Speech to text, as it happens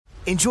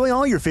Enjoy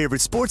all your favorite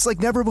sports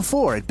like never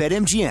before at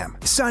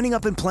BetMGM. Signing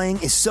up and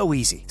playing is so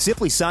easy.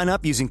 Simply sign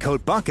up using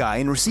code Buckeye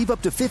and receive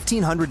up to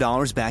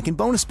 $1,500 back in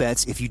bonus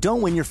bets if you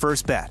don't win your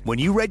first bet. When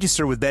you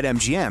register with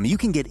BetMGM, you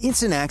can get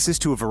instant access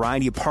to a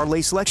variety of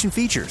parlay selection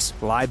features,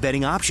 live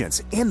betting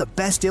options, and the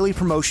best daily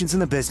promotions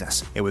in the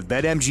business. And with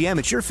BetMGM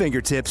at your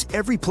fingertips,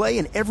 every play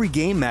and every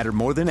game matter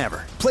more than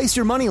ever. Place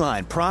your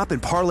moneyline, prop,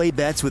 and parlay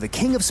bets with the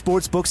king of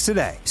sportsbooks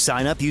today.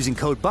 Sign up using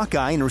code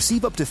Buckeye and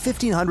receive up to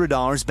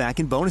 $1,500 back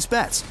in bonus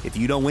bets if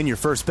you don't win your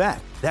first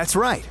bet. That's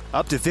right,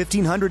 up to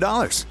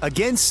 $1,500.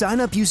 Again, sign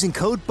up using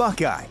code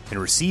Buckeye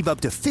and receive up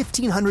to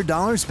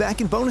 $1,500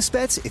 back in bonus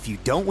bets if you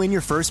don't win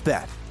your first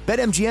bet.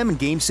 BetMGM and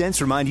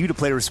GameSense remind you to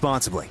play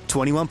responsibly.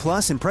 21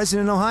 plus and present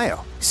in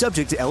Ohio.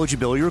 Subject to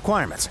eligibility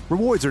requirements.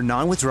 Rewards are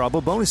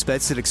non-withdrawable bonus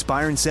bets that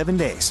expire in 7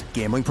 days.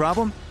 Gambling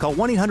problem? Call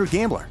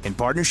 1-800-GAMBLER in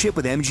partnership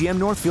with MGM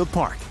Northfield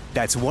Park.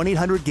 That's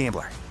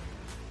 1-800-GAMBLER.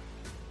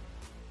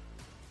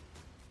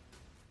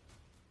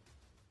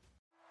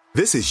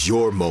 This is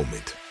your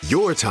moment,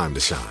 your time to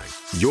shine,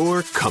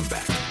 your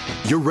comeback.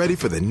 You're ready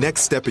for the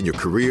next step in your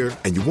career,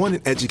 and you want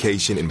an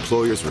education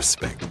employers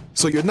respect.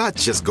 So you're not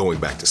just going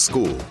back to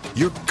school,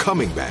 you're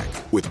coming back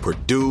with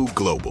Purdue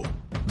Global.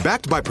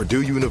 Backed by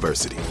Purdue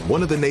University,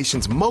 one of the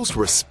nation's most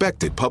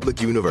respected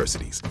public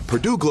universities,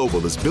 Purdue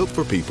Global is built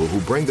for people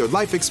who bring their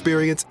life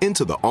experience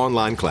into the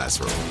online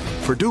classroom.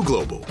 Purdue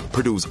Global,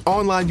 Purdue's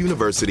online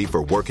university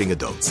for working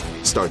adults.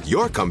 Start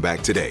your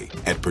comeback today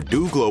at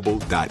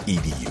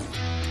purdueglobal.edu.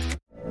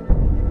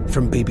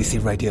 From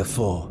BBC Radio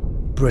 4,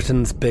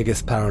 Britain's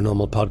biggest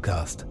paranormal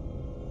podcast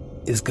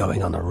is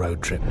going on a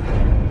road trip.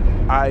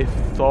 I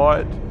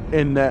thought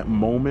in that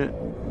moment,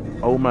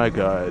 oh my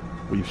God,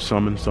 we've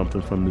summoned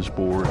something from this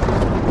board.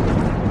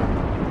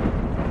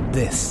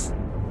 This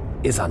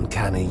is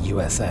Uncanny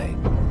USA.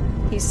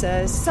 He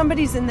says,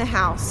 somebody's in the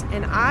house,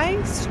 and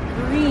I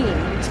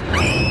screamed.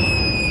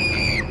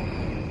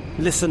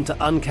 Listen to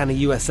Uncanny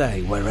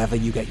USA wherever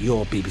you get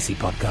your BBC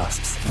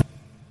podcasts,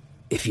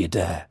 if you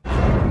dare.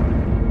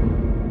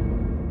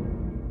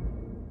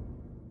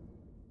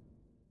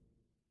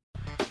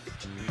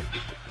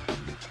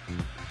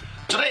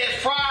 Today is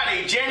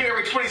Friday,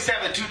 January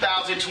 27,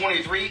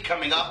 2023.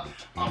 Coming up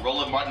on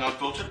Roland Martin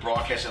Unfiltered,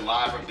 broadcasting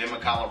live from Denver,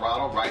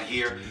 Colorado, right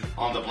here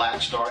on the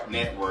Black Start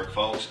Network,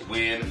 folks.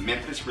 When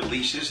Memphis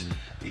releases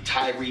the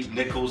Tyree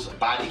Nichols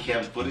body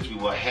cam footage, we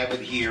will have it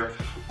here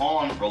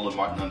on Roland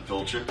Martin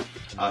Unfiltered.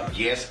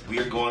 Yes, we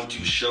are going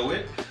to show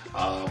it.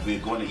 We're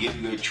going to give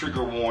you a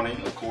trigger warning.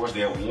 Of course,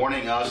 they're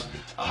warning us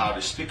how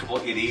despicable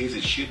it is.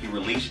 It should be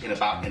released in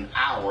about an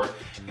hour,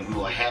 and we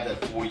will have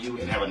that for you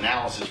and have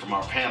analysis from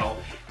our panel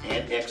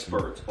and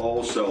experts.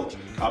 Also,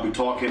 I'll be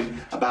talking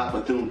about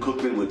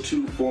Bethune-Cookman with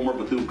two former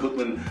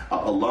Bethune-Cookman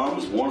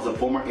alums. One is a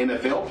former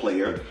NFL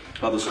player.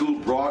 The school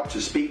brought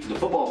to speak to the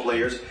football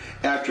players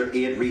after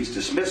Ed Reed's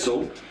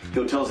dismissal.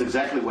 He'll tell us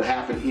exactly what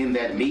happened in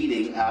that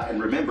meeting.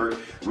 And remember,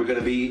 we're going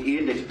to be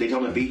in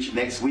Daytona Beach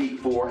next week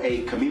for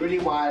a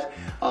community-wide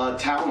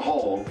town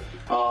hall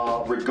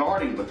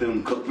regarding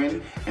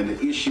Bethune-Cookman and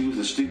the issues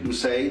the students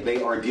say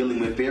they are dealing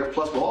with there.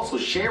 Plus, we'll also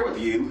share with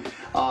you,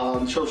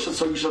 show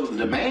the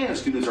demands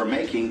students are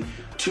making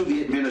to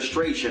the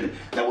administration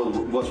that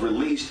was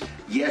released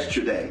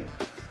yesterday.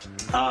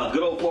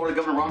 Good old Florida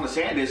Governor Ron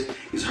DeSantis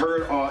is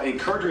heard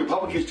encouraging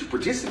Republicans to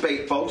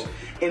participate, folks,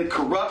 in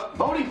corrupt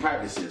voting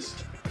practices.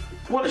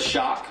 What a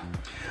shock.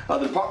 The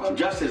Department of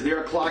Justice,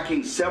 they're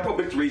clocking several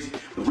victories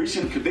with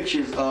recent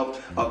convictions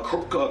of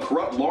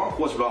corrupt law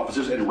enforcement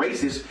officers and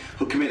racists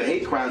who committed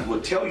hate crimes.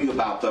 We'll tell you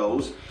about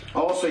those.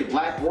 Also, a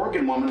black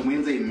Oregon woman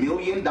wins a $1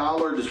 million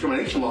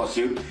discrimination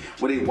lawsuit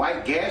with a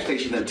white gas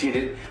station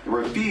attendant that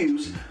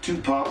refused to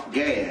pump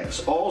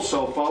gas.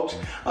 Also, folks,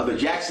 the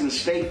Jackson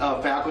State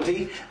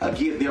faculty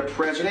give their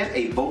president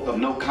a vote of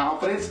no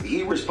confidence.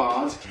 He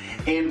responds.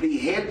 And the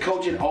head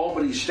coach at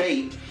Albany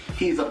State,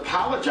 he is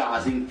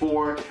apologizing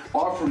for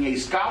offering a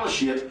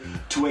scholarship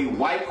to a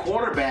white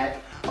quarterback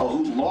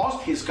who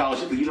lost his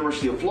scholarship at the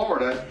University of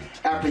Florida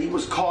after he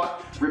was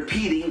caught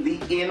repeating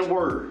the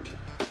N-word.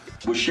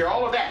 We'll share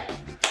all of that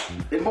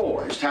and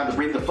more. It's time to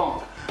bring the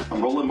funk.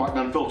 I'm Roland Martin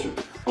Unfiltered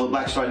on the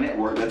Black Star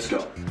Network. Let's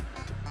go.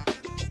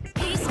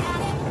 He's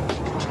got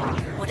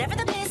it. Whatever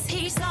the miss,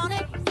 he's on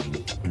it.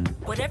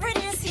 Whatever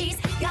it is, he's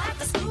got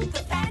the scoop, the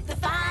fact, the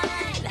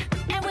find.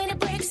 And when it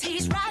breaks,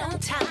 he's right on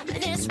time and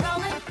it's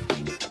rolling.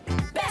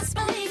 Best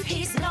believe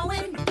he's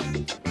knowing.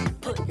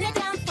 Putting it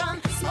down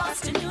from sports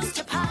to news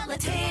to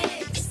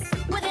politics.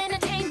 With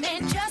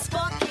entertainment just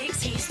for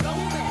kicks, he's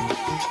rolling.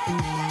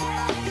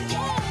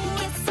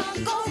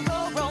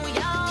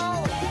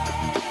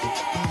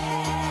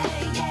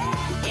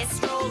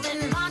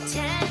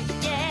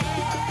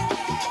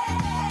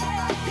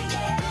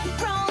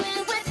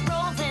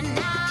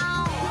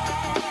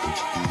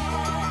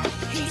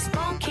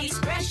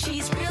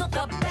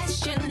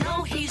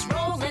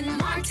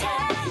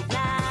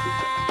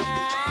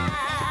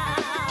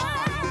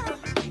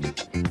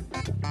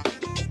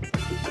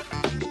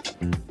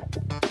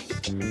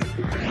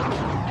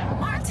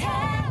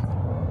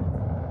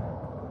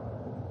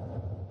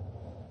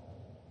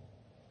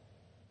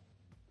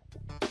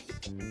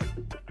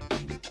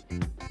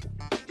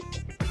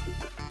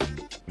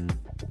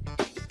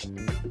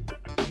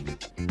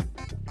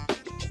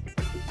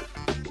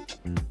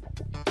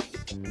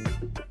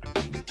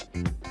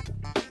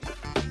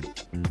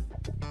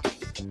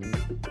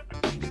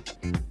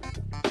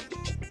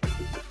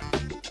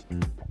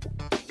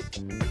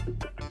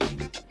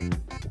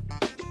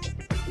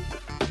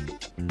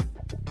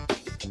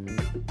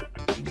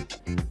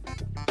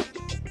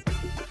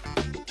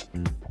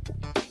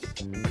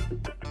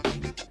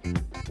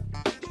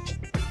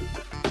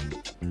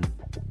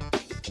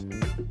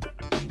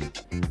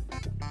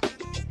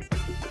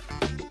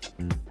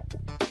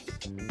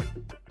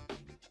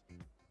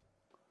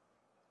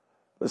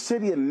 The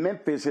city of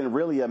Memphis and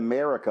really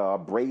America are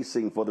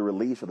bracing for the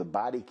release of the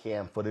body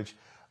cam footage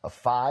of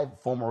 5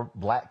 former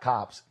black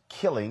cops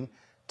killing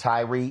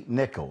Tyre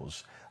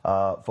Nichols.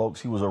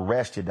 Folks, he was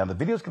arrested. Now, the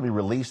video is going to be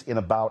released in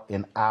about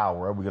an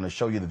hour. We're going to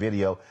show you the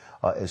video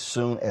as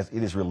soon as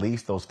it is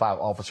released. Those 5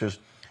 officers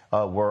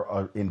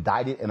were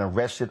indicted and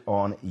arrested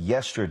on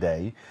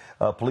yesterday.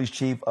 Police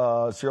Chief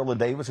Cyril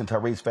Davis and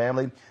Tyre's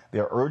family,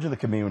 they're urging the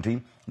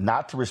community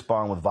not to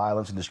respond with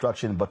violence and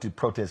destruction, but to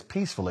protest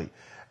peacefully.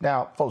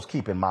 Now, folks,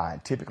 keep in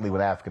mind, typically when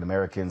African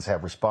Americans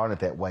have responded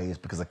that way, it's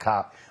because a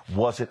cop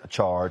wasn't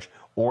charged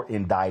or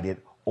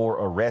indicted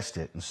or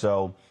arrested. And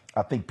so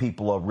I think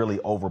people are really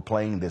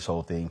overplaying this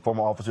whole thing.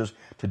 Former officers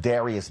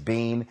Darius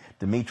Bean,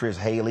 Demetrius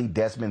Haley,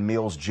 Desmond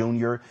Mills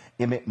Jr.,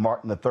 Emmett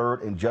Martin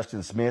III, and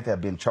Justin Smith have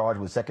been charged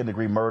with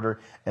second-degree murder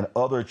and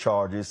other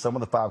charges. Some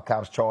of the 5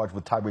 cops charged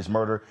with Tyre's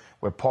murder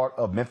were part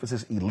of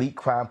Memphis's elite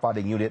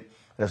crime-fighting unit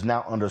that's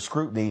now under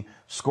scrutiny.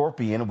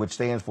 Scorpion, which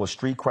stands for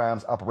Street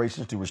Crimes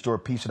Operations to Restore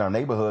Peace in Our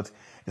Neighborhoods,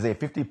 is a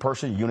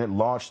 50-person unit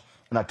launched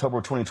in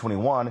October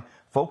 2021,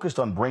 focused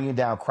on bringing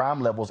down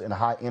crime levels in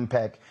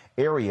high-impact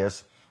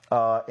areas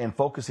and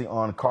focusing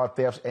on car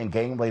thefts and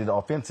gang-related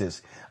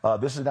offenses.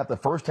 This is not the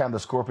first time the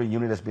Scorpion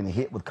unit has been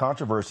hit with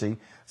controversy.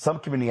 Some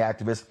community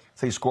activists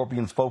say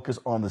Scorpion's focus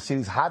on the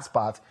city's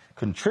hotspots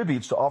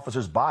contributes to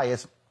officers'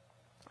 bias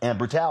and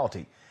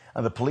brutality.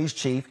 And the police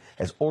chief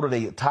has ordered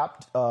a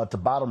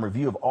top-to-bottom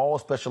review of all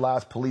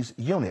specialized police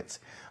units.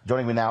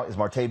 Joining me now is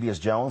Martavius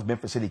Jones,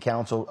 Memphis City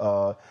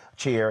Council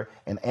Chair,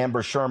 and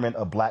Amber Sherman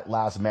of Black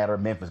Lives Matter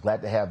Memphis.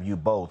 Glad to have you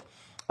both.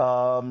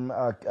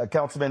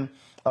 Councilman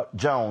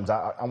Jones,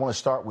 I want to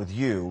start with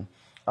you.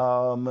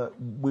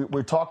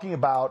 We're talking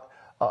about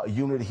a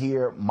unit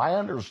here. My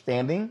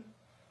understanding,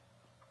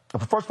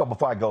 first of all,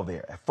 before I go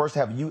there, first,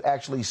 have you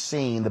actually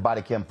seen the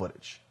body cam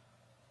footage?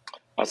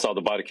 I saw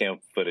the body cam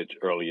footage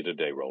earlier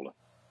today, Roland.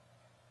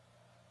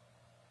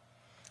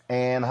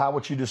 And how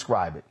would you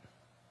describe it?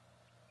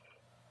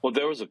 Well,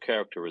 there was a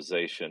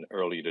characterization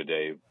earlier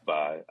today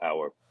by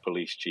our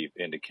police chief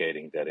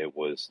indicating that it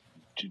was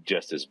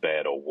just as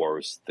bad or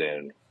worse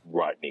than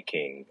Rodney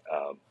King,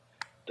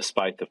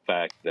 despite the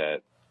fact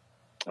that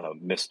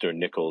Mr.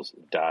 Nichols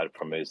died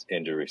from his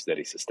injuries that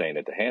he sustained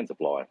at the hands of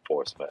law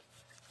enforcement.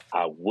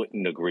 I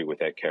wouldn't agree with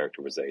that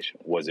characterization.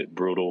 Was it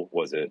brutal?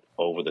 Was it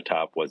over the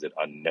top? Was it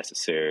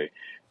unnecessary?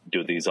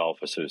 Do these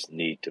officers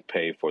need to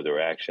pay for their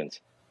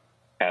actions?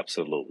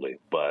 Absolutely.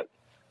 But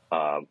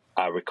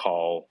I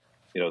recall,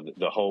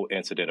 the whole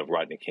incident of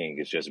Rodney King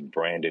is just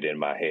branded in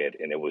my head,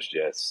 and it was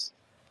just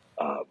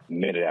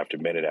minute after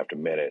minute after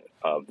minute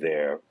of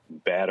their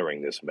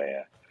battering this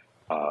man.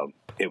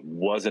 It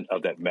wasn't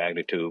of that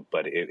magnitude,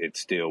 but it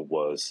still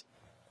was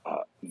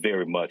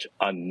very much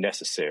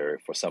unnecessary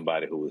for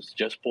somebody who was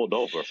just pulled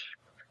over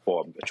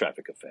for a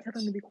traffic offense. Tell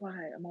them to be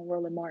quiet. I'm on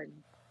Roland Martin.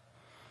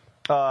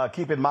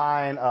 Keep in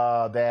mind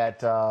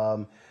that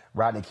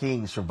Rodney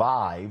King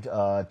survived.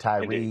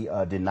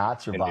 Tyre did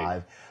not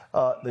survive.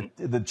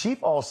 The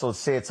chief also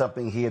said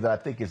something here that I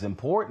think is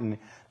important,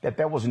 that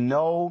there was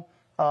no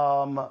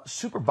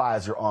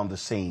supervisor on the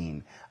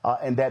scene,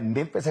 and that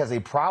Memphis has a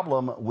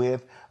problem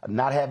with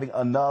not having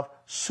enough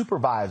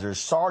supervisors,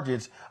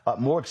 sergeants,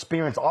 more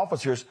experienced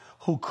officers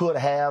who could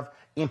have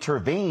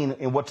intervened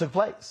in what took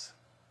place.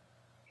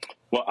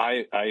 Well,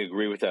 I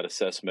agree with that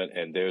assessment,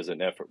 and there's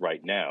an effort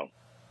right now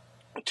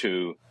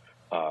to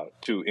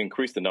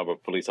increase the number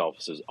of police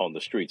officers on the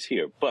streets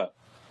here. But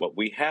what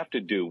we have to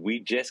do, we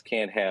just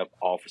can't have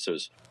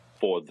officers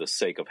for the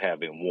sake of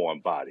having warm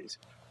bodies.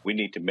 We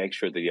need to make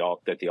sure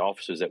that the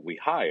officers that we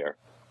hire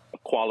are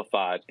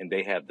qualified and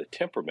they have the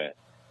temperament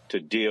to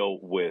deal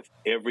with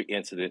every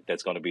incident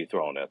that's going to be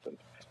thrown at them.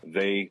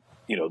 They,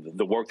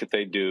 the work that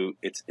they do,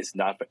 it's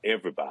not for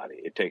everybody.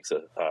 It takes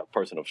a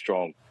person of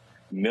strong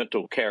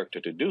mental character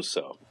to do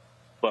so.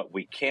 But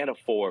we can't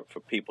afford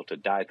for people to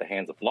die at the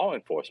hands of law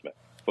enforcement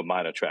for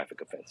minor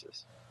traffic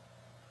offenses.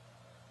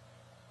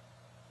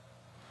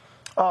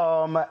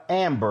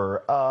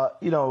 Amber,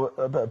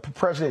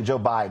 President Joe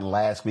Biden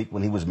last week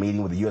when he was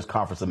meeting with the U.S.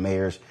 Conference of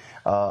Mayors,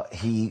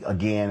 he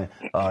again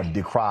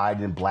decried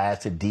and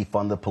blasted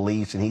defund the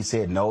police. And he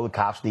said, no, the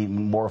cops need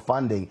more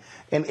funding.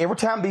 And every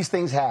time these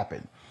things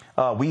happen,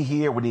 we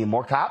hear we need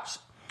more cops,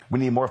 we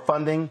need more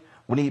funding,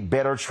 we need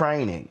better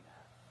training.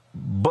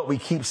 But we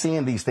keep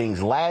seeing these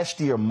things. Last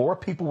year, more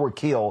people were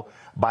killed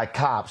by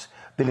cops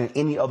than in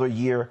any other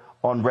year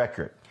on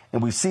record.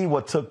 And we see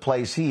what took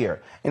place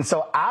here. And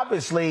so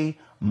obviously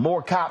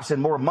more cops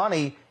and more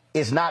money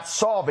is not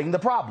solving the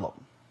problem.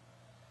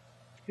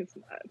 It's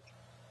not.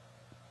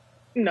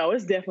 No,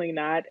 it's definitely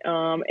not.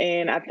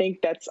 And I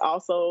think that's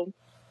also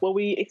what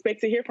we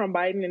expect to hear from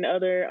Biden and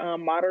other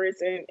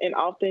moderates and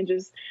often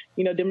just,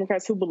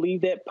 Democrats who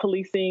believe that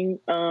policing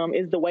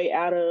is the way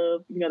out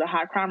of, the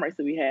high crime rates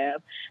that we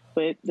have.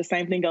 But the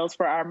same thing goes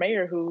for our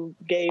mayor who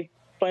gave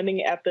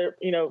funding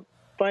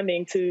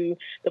funding to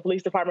the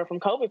police department from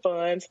COVID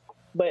funds,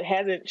 but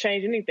hasn't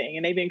changed anything.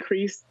 And they've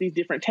increased these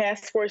different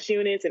task force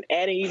units and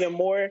adding even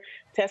more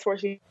task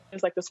force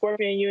units like the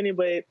Scorpion unit,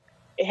 but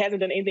it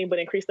hasn't done anything but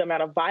increase the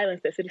amount of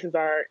violence that citizens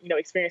are,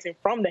 experiencing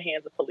from the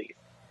hands of police.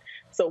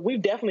 So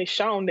we've definitely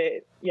shown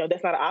that,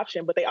 that's not an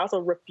option, but they also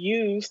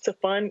refuse to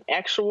fund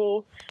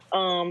actual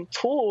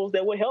tools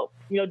that would help,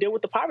 deal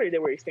with the poverty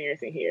that we're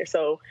experiencing here.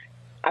 So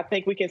I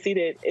think we can see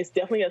that it's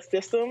definitely a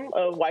system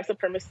of white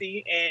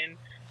supremacy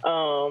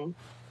and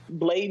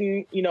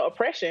blatant,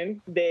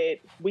 oppression that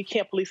we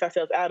can't police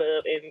ourselves out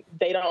of, and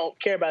they don't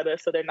care about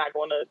us, so they're not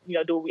going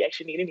to, do what we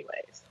actually need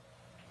anyways.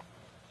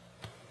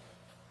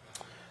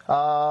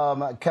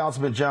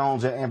 Councilman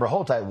Jones and Amber,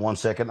 hold tight 1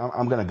 second.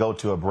 I'm going to go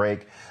to a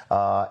break,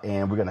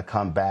 and we're going to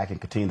come back and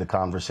continue the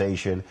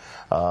conversation.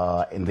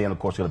 And then, of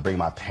course, we're going to bring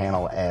my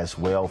panel as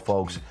well,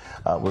 folks.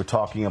 We're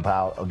talking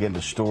about, again,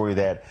 the story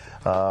that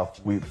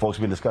folks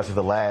have been discussing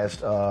for the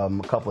last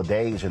couple of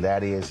days, and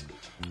that is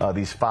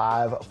these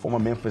 5 former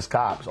Memphis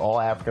cops, all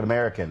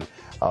African-American,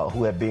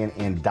 who have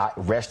been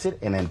arrested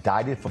and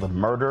indicted for the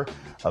murder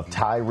of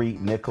Tyre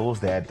Nichols.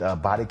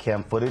 That body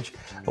cam footage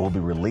will be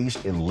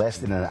released in less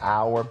than an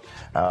hour,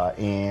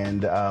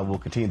 and we'll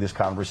continue this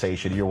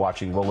conversation. You're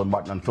watching Roland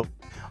Martin Unfiltered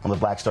on the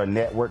Black Star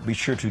Network. Be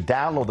sure to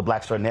download the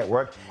Black Star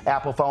Network,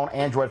 Apple phone,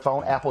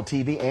 Apple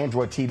TV,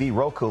 Android TV,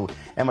 Roku,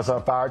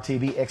 Amazon Fire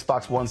TV,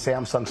 Xbox One,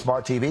 Samsung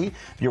Smart TV.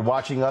 If you're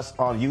watching us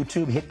on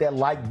YouTube, hit that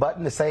like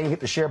button, the same, hit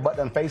the share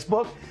button on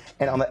Facebook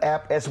and on the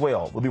app as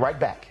well. We'll be right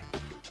back.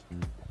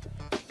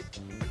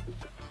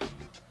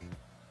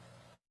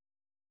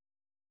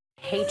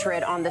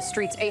 Hatred on the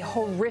streets, a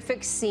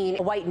horrific scene,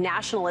 a white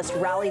nationalist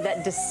rally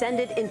that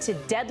descended into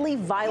deadly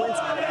violence.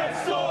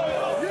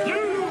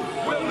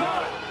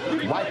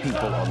 White people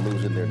are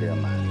losing their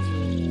damn minds.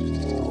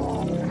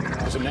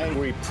 As an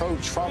angry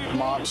pro-Trump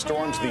mob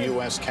storms the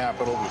U.S.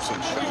 Capitol, we've seen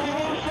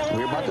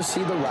We're about to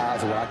see the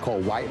rise of what I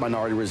call white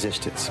minority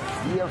resistance.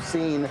 We have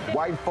seen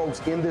white folks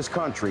in this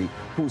country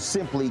who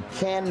simply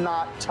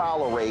cannot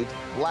tolerate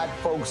black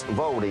folks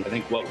voting. I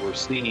think what we're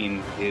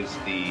seeing is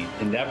the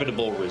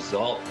inevitable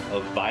result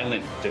of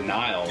violent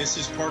denial. This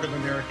is part of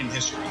American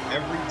history.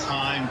 Every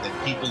time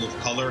that people of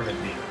color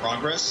have made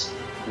progress,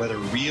 whether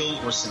real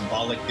or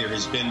symbolic, there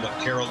has been what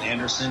Carol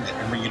Anderson at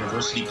Emory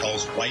University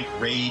calls white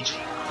rage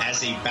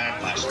as a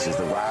backlash. This is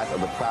the rise of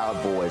the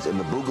Proud Boys and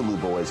the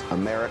Boogaloo Boys.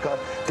 America,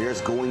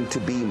 there's going to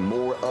be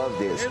more of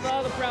this. Here's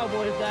all the Proud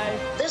Boys, guys.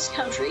 This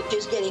country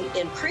is getting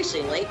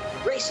increasingly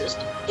racist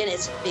in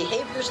its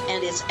behaviors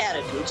and its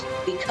attitudes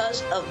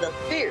because of the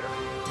fear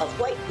of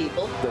white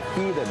people. The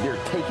fear that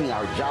they're taking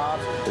our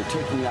jobs, they're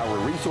taking our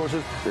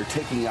resources, they're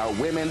taking our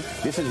women.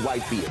 This is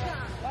white fear.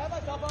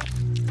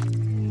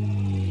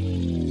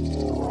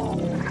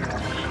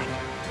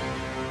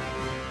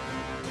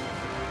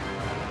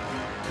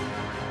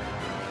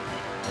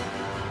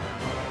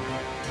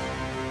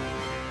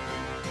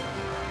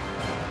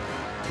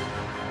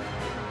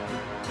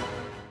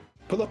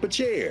 Pull up a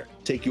chair,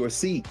 take your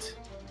seat.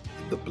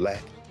 The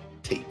Black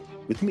Tape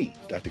with me,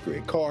 Dr.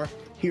 Greg Carr,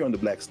 here on the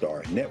Black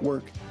Star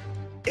Network.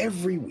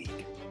 Every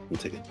week, we'll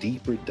take a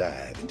deeper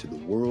dive into the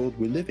world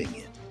we're living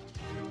in.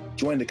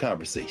 Join the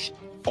conversation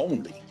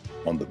only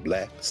on the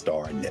Black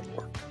Star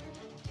Network.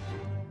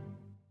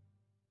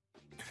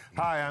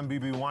 Hi, I'm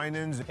BB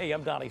Winans. Hey,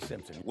 I'm Donnie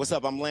Simpson. What's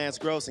up? I'm Lance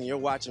Gross, and you're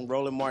watching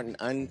Roland Martin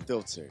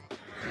Unfiltered.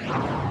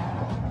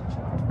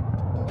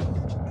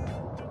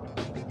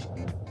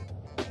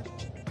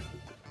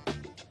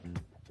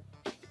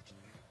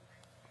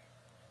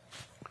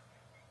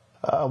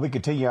 We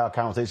continue our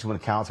conversation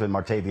with Councilman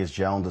Martavius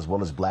Jones, as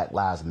well as Black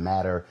Lives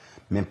Matter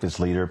Memphis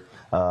leader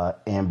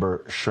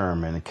Amber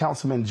Sherman. And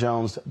Councilman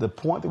Jones, the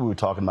point that we were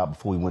talking about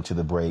before we went to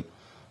the break,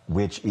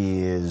 which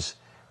is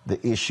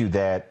the issue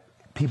that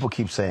people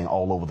keep saying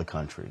all over the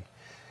country.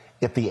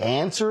 If the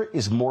answer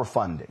is more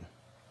funding,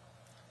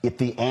 if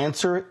the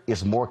answer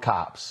is more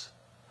cops,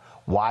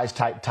 why is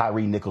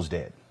Tyre Nichols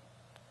dead?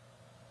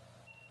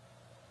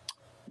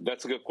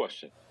 That's a good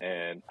question.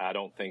 And I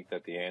don't think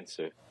that the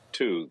answer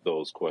to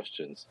those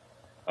questions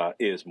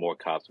is more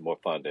cops, more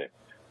funding.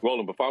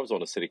 Roland, before I was on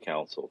the city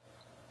council,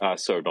 I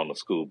served on the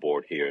school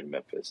board here in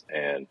Memphis.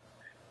 And,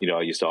 you know,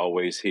 I used to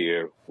always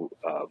hear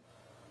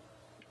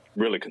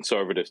really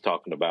conservatives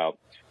talking about,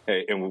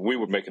 hey, and we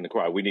were making the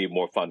cry, we need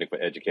more funding for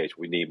education.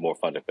 We need more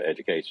funding for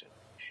education.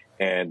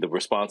 And the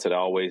response that I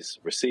always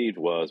received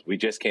was, we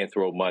just can't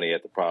throw money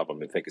at the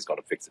problem and think it's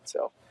going to fix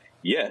itself.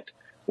 Yet,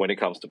 when it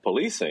comes to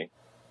policing,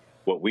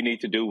 what we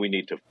need to do, we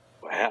need to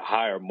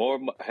have more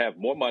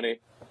money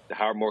to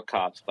hire more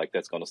cops, like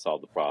that's going to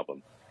solve the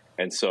problem.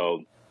 And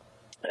so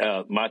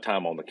my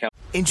time on the council.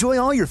 Enjoy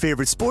all your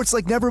favorite sports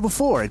like never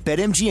before at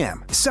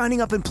BetMGM. Signing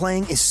up and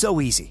playing is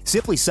so easy.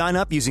 Simply sign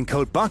up using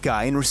code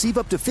Buckeye and receive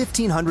up to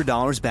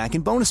 $1,500 back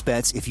in bonus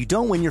bets if you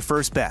don't win your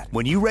first bet.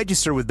 When you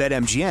register with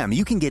BetMGM,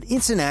 you can get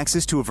instant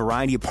access to a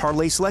variety of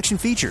parlay selection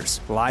features,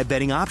 live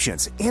betting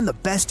options, and the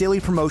best daily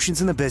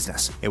promotions in the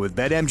business. And with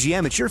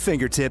BetMGM at your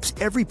fingertips,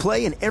 every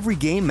play and every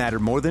game matter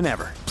more than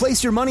ever.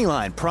 Place your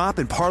moneyline, prop,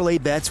 and parlay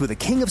bets with the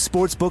king of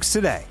sportsbooks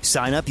today.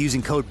 Sign up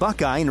using code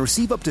Buckeye and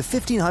receive up to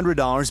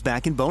 $1,500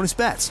 back in bonus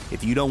bets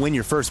if you don't win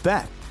your first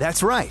bet.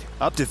 That's right,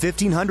 up to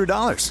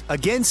 $1,500.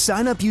 Again,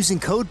 sign up using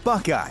code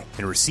Buckeye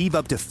and receive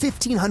up to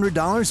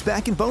 $1,500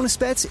 back in bonus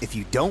bets if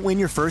you don't win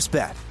your first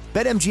bet.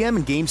 BetMGM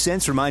and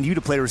GameSense remind you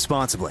to play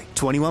responsibly.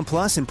 21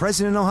 plus and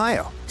present in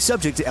Ohio.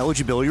 Subject to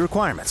eligibility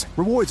requirements.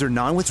 Rewards are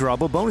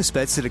non-withdrawable bonus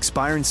bets that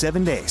expire in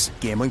 7 days.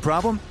 Gambling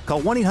problem?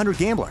 Call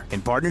 1-800-GAMBLER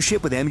in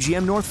partnership with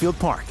MGM Northfield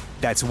Park.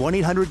 That's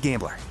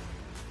 1-800-GAMBLER.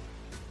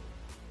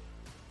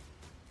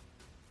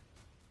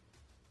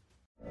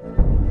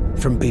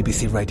 From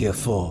BBC Radio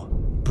 4,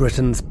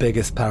 Britain's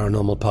biggest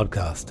paranormal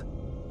podcast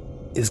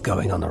is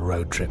going on a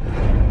road trip.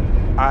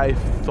 I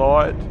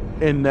thought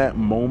in that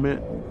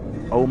moment,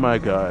 oh my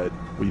God,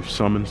 we've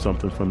summoned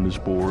something from this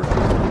board.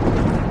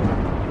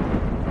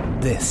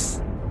 This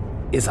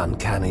is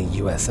Uncanny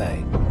USA.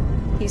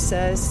 He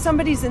says,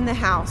 somebody's in the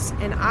house,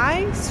 and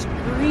I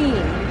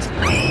screamed.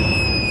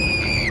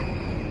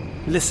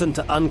 Listen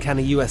to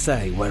Uncanny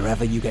USA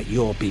wherever you get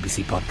your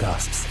BBC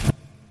podcasts,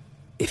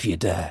 if you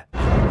dare.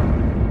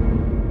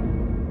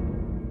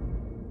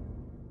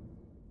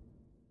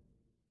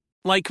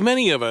 Like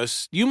many of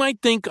us, you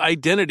might think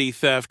identity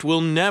theft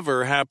will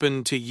never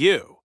happen to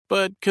you.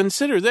 But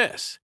consider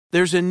this.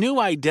 There's a new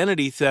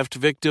identity theft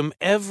victim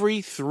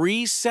every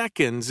 3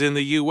 seconds in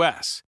the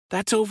U.S.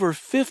 That's over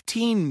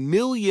 15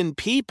 million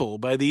people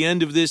by the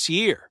end of this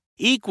year,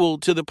 equal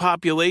to the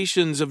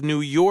populations of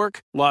New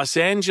York, Los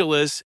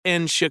Angeles,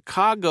 and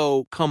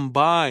Chicago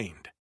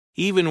combined.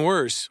 Even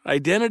worse,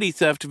 identity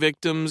theft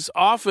victims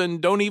often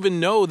don't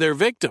even know they're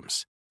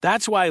victims.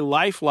 That's why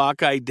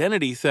LifeLock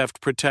Identity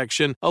Theft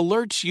Protection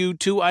alerts you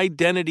to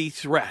identity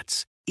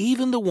threats,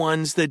 even the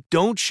ones that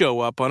don't show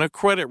up on a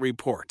credit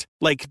report,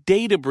 like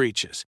data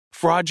breaches,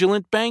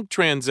 fraudulent bank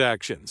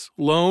transactions,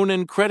 loan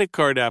and credit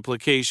card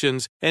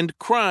applications, and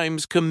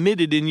crimes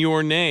committed in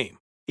your name.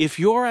 If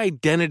your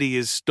identity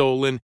is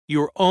stolen,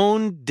 your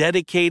own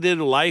dedicated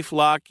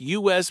LifeLock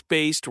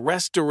US-based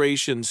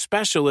restoration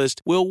specialist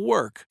will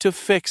work to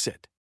fix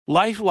it.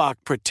 LifeLock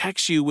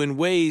protects you in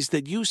ways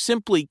that you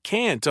simply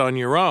can't on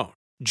your own.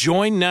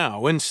 Join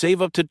now and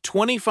save up to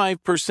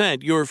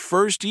 25% your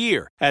first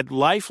year at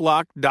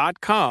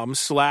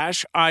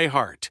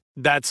LifeLock.com/iHeart.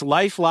 That's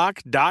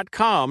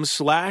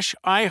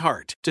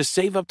LifeLock.com/iHeart to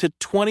save up to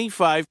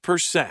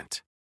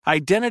 25%.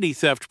 Identity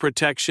theft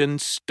protection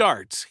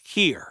starts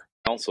here.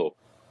 Council,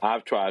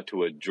 I've tried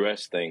to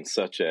address things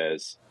such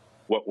as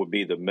what would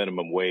be the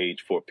minimum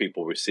wage for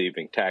people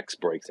receiving tax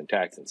breaks and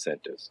tax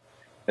incentives,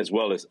 as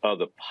well as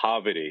other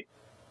poverty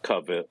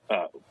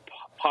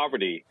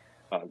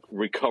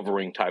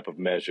recovering type of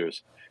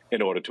measures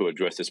in order to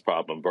address this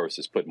problem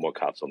versus putting more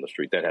cops on the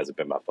street. That hasn't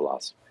been my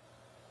philosophy.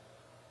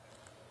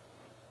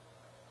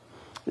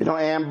 You know,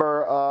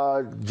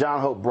 Amber, John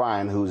Hope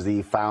Bryan, who's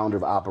the founder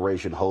of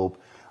Operation Hope,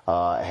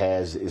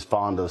 is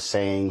fond of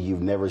saying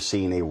you've never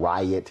seen a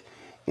riot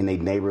in a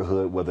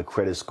neighborhood where the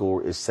credit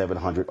score is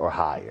 700 or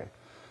higher.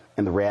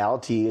 And the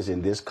reality is,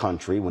 in this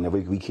country, whenever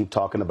we keep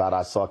talking about,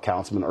 I saw a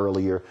councilman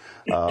earlier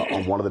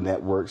on one of the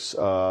networks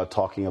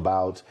talking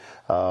about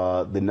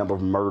the number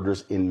of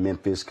murders in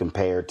Memphis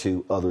compared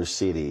to other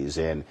cities.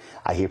 And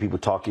I hear people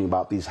talking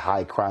about these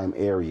high crime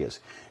areas.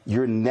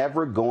 You're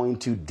never going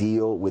to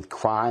deal with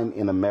crime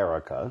in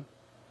America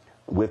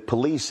with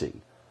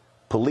policing.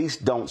 Police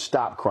don't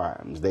stop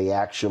crimes. They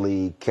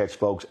actually catch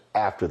folks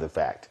after the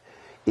fact.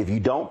 If you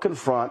don't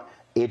confront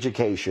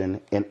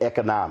education and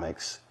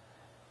economics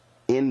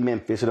in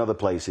Memphis and other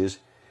places,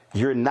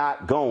 you're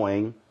not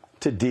going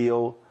to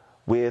deal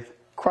with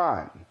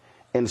crime.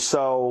 And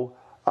so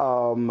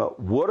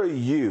what are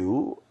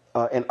you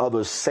and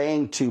others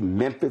saying to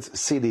Memphis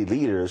city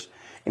leaders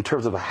in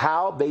terms of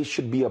how they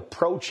should be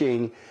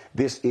approaching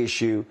this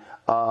issue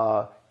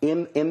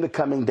in the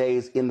coming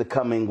days, in the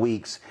coming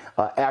weeks,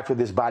 after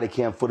this body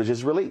cam footage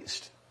is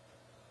released?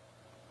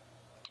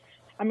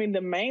 I mean,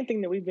 the main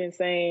thing that we've been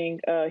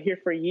saying here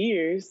for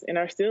years and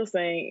are still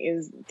saying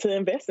is to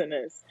invest in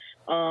us.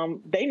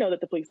 They know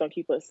that the police don't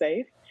keep us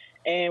safe.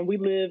 And we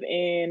live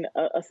in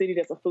a city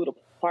that's a food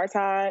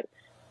apartheid.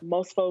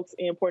 Most folks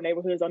in poor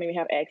neighborhoods don't even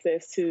have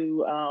access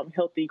to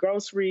healthy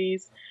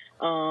groceries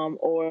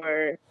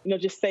or,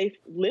 just safe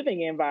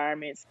living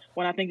environments.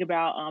 When I think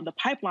about the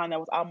pipeline that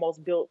was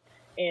almost built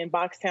in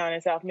Boxtown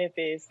in South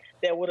Memphis,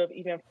 that would have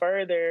even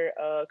further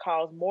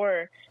caused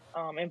more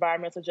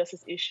environmental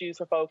justice issues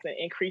for folks and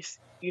increase,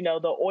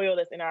 the oil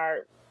that's in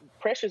our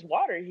precious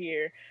water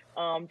here.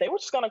 They were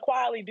just going to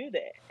quietly do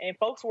that. And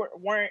folks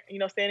weren't,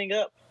 standing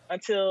up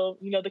until,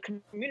 the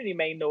community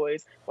made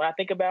noise. When I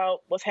think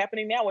about what's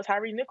happening now with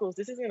Tyree Nichols,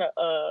 this isn't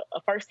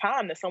a first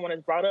time that someone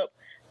has brought up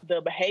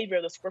the behavior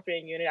of the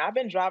Scorpion unit. I've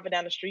been driving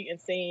down the street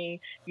and seeing,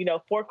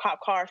 4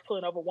 cop cars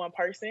pulling over one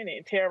person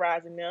and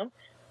terrorizing them,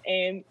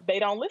 and they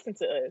don't listen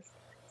to us.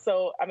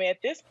 So, I mean,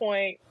 at this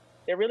point,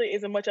 there really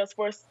isn't much else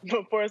for us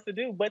to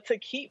do but to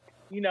keep,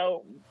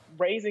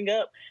 raising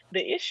up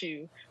the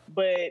issue.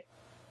 But,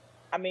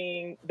 I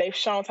mean, they've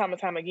shown time and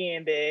time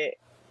again that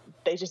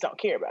they just don't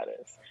care about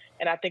us.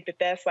 And I think that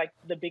that's like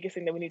the biggest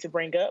thing that we need to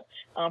bring up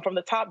from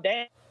the top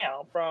down,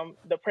 from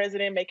the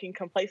president making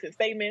complacent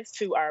statements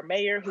to our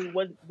mayor who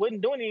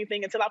wasn't doing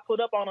anything until I put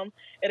up on him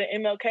at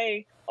an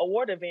MLK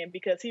award event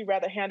because he'd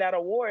rather hand out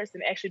awards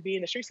than actually be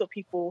in the streets with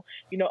people,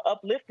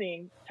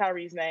 uplifting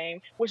Tyree's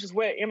name, which is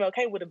where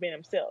MLK would have been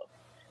himself.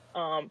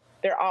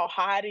 They're all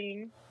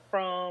hiding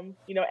from,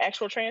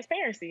 actual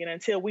transparency. And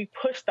until we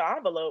pushed the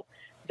envelope,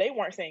 they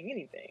weren't saying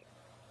anything.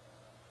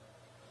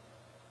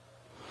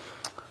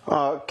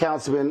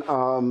 Councilman,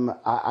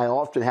 I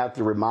often have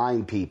to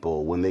remind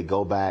people when they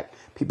go back,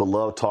 people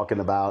love talking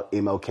about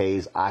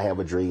MLK's I Have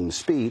a Dream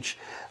speech,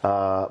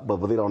 but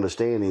what they don't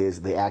understand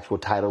is the actual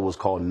title was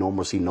called No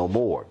Mercy, No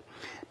More.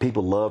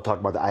 People love talking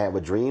about the I Have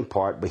a Dream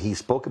part, but he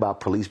spoke about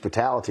police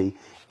brutality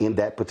in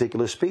that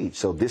particular speech.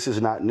 So this is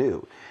not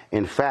new.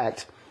 In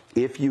fact,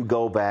 if you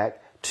go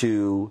back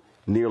to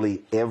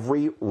nearly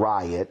every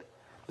riot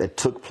that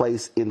took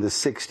place in the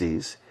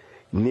 60s,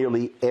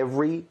 nearly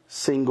every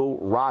single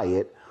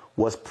riot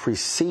was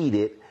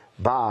preceded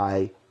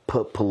by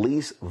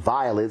police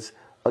violence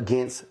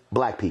against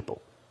black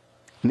people.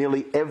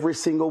 Nearly every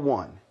single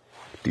one.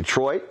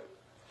 Detroit,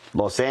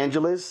 Los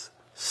Angeles,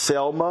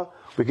 Selma,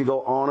 we could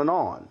go on and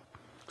on.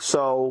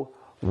 So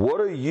what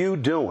are you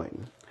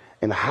doing?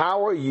 And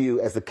how are you,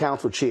 as the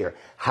council chair,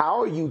 how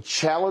are you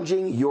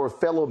challenging your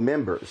fellow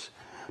members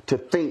to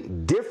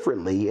think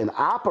differently and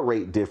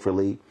operate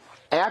differently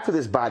after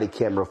this body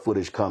camera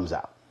footage comes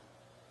out?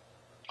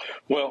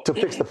 Well, to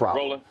fix the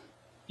problem.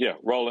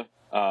 Roland,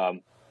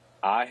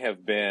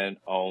 I've been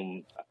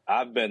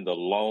the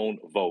lone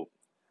vote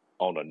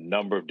on a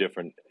number of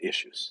different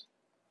issues,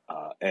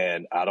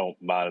 and I don't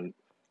mind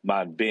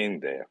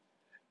being there.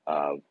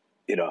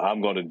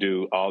 I'm going to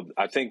do all.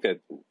 I think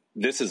that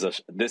this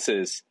is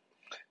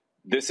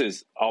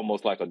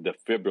almost like a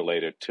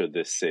defibrillator to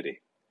this city.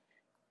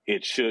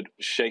 It should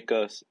shake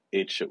us.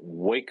 It should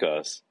wake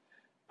us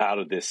out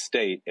of this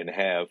state and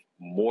have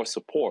more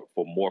support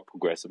for more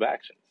progressive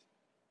actions.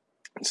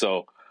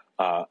 So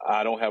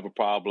I don't have a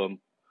problem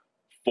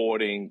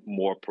forwarding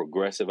more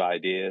progressive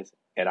ideas,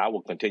 and I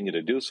will continue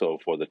to do so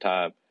for the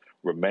time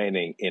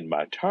remaining in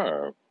my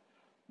term.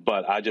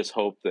 But I just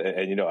hope that,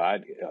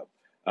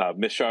 and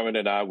Ms. Sherman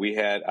and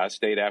I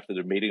stayed after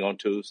the meeting on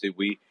Tuesday.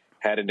 We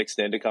had an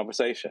extended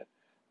conversation,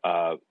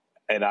 and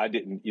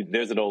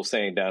there's an old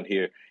saying down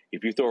here: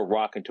 if you throw a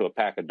rock into a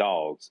pack of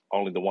dogs,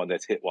 only the one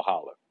that's hit will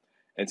holler.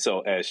 And so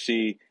as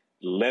she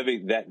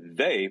levied that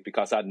they,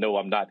 because I know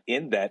I'm not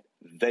in that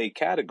they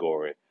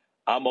category,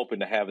 I'm open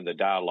to having the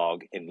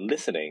dialogue and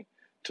listening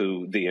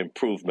to the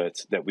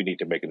improvements that we need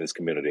to make in this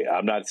community.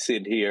 I'm not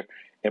sitting here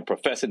and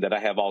professing that I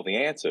have all the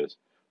answers,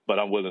 but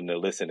I'm willing to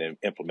listen and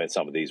implement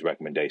some of these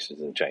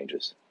recommendations and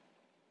changes.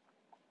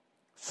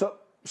 So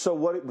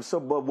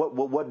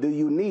what do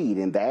you need?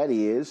 And that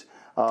is,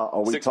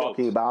 are we 6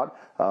 talking votes.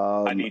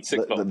 about? I need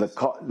 6 votes.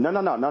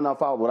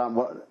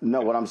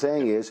 What I'm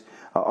saying is,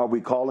 are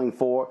you calling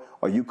for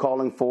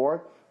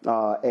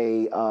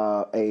a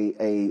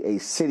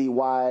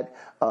citywide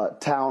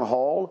town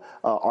hall?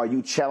 Are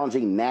you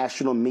challenging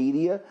national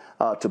media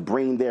to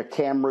bring their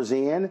cameras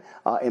in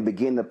and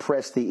begin to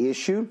press the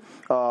issue?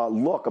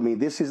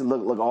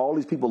 Look, all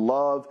these people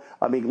love.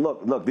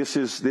 This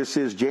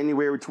is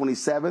January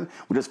 27th.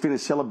 We just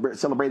finished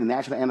celebrating the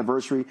national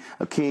anniversary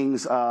of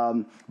King's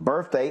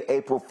birthday.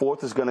 April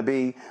 4th is going to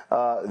be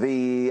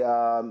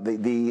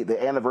the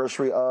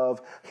anniversary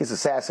of his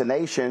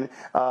assassination.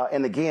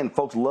 And again,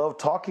 folks love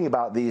talking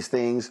about these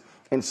things.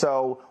 And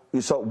so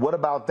what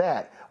about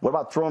that? What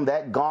about throwing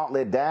that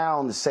gauntlet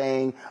down,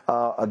 saying,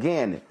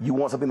 again, you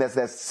want something that's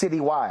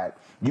citywide.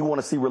 You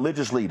want to see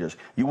religious leaders.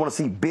 You want to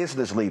see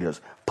business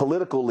leaders,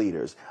 political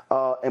leaders,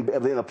 and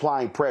then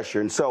applying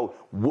pressure. And so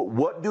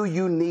what do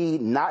you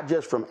need, not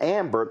just from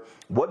Amber,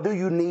 what do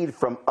you need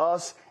from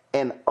us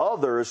and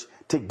others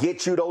to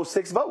get you those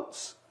 6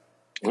 votes?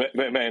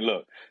 Man,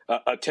 look,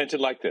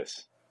 attention like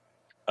this.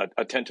 And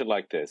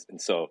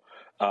so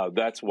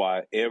that's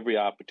why every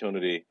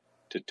opportunity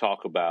to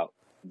talk about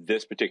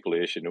this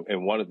particular issue,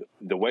 and one of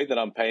the way that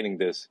I'm painting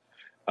this,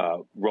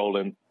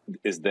 Roland,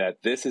 is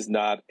that this is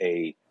not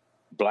a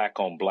black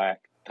on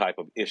black type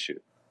of issue.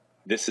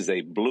 This is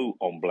a blue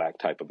on black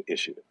type of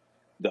issue.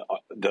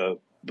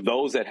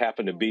 Those that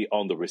happen to be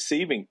on the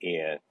receiving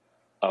end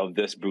of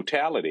this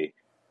brutality,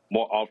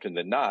 more often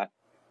than not,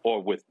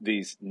 or with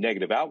these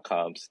negative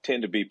outcomes,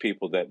 tend to be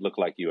people that look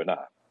like you and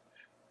I.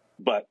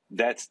 But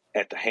that's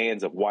at the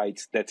hands of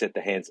whites. That's at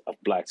the hands of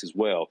blacks as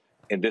well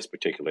in this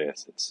particular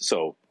instance.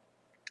 So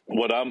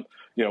what I'm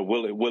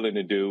willing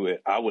to do,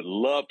 I would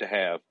love to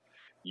have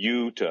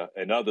you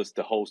and others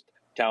to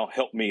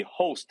help me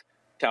host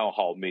town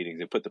hall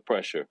meetings and put the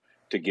pressure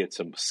to get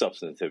some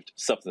substantive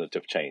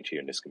change here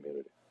in this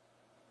community.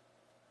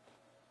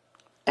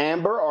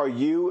 Amber, are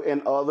you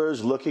and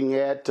others looking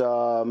at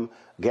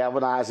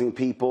galvanizing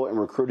people and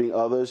recruiting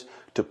others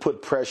to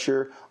put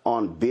pressure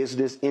on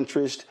business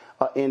interest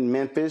in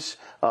Memphis?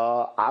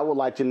 I would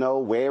like to know,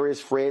 where is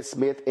Fred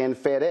Smith and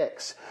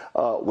FedEx?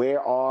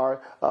 Where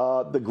are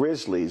the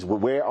Grizzlies?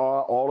 Where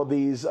are all of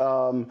these,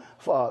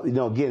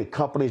 again,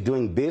 companies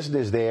doing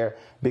business there?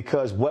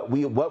 Because what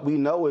we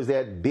know is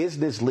that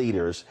business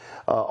leaders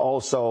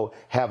also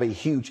have a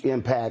huge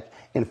impact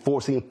in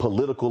forcing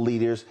political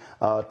leaders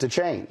to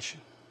change.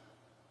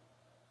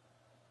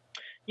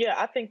 Yeah,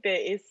 I think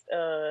that it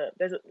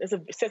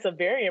sets a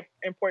very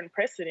important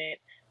precedent,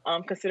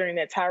 considering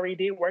that Tyree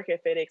did work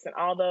at FedEx, and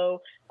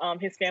although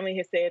his family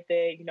has said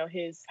that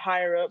his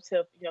higher ups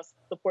have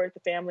supported the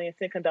family and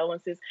sent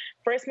condolences,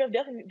 Fred Smith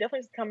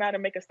definitely come out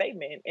and make a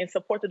statement and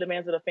support the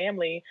demands of the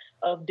family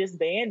of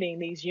disbanding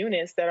these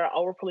units that are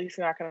over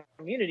policing our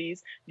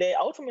communities that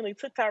ultimately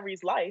took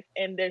Tyree's life.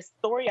 And there's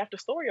story after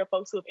story of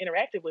folks who have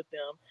interacted with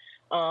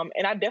them,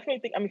 and I definitely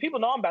think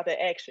people know about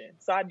that action,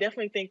 so I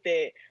definitely think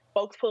that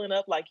folks pulling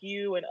up like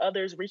you and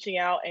others reaching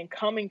out and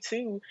coming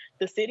to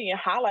the city and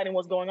highlighting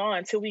what's going on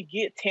until we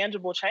get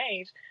tangible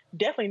change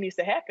definitely needs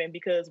to happen,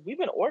 because we've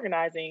been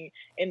organizing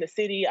in the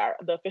city,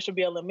 the official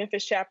BLM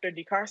Memphis chapter,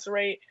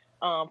 Decarcerate,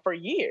 for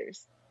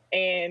years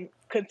and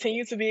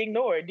continue to be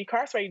ignored.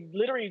 Decarcerate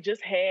literally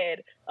just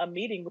had a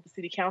meeting with the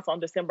city council on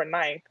December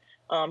 9th,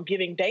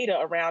 giving data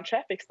around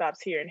traffic stops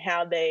here and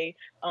how they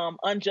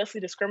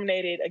unjustly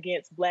discriminated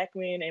against Black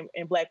men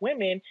and Black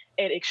women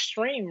at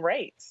extreme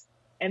rates.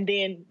 And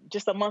then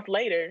just a month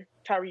later,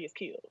 Tyree is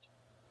killed.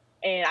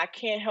 And I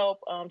can't help,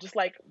 just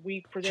like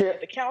we presented at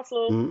the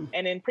council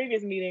and in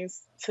previous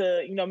meetings,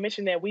 to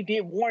mention that we did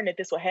warn that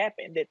this would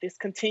happen, that this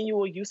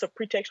continual use of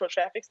pretextual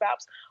traffic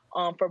stops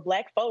for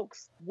Black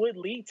folks would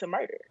lead to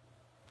murder.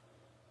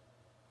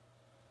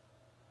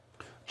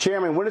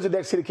 Chairman, when is the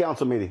next city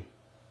council meeting?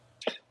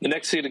 The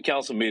next city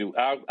council meeting,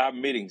 our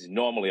meetings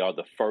normally are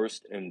the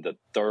first and the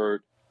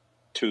third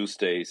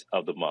Tuesdays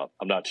of the month.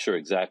 I'm not sure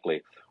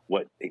exactly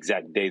what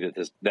exact day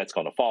that's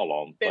going to fall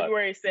on.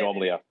 February 7th.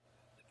 Normally,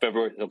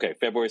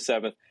 February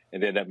 7th,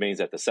 and then that means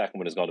that the second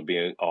one is going to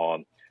be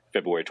on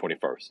February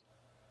 21st.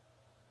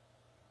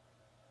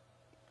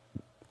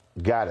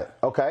 Got it.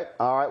 Okay.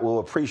 All right. We'll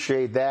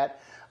appreciate that.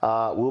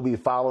 We'll be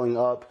following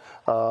up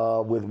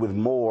with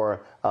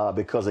more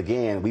because,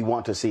 again, we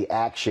want to see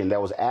action.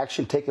 There was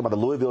action taken by the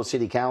Louisville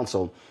City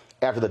Council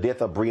after the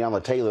death of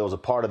Breonna Taylor. It was a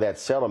part of that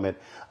settlement.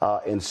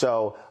 And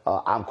so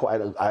I'm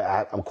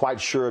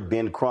quite sure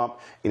Ben Crump,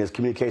 in his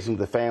communication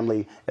with the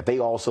family, that they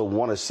also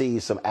want to see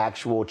some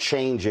actual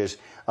changes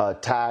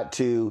tied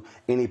to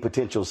any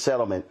potential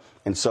settlement.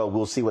 And so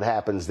we'll see what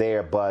happens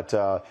there. But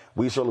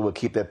we certainly will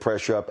keep that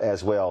pressure up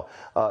as well.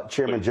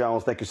 Chairman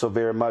Jones, thank you so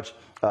very much.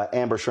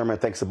 Amber Sherman,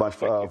 thanks a bunch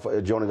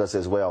for joining us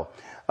as well.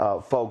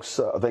 Folks,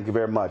 thank you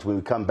very much. When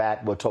we come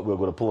back, we're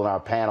going to pull in our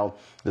panel,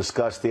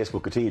 discuss this.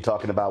 We'll continue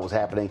talking about what's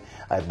happening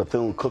at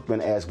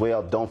Bethune-Cookman as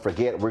well. Don't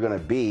forget, we're going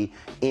to be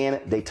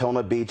in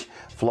Daytona Beach,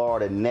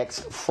 Florida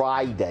next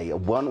Friday,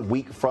 1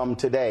 week from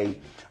today,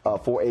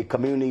 for a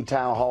community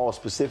town hall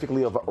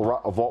specifically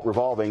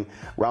revolving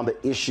around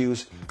the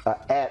issues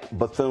at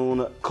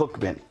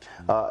Bethune-Cookman.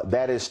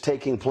 That is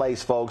taking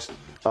place, folks,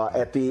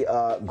 at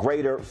the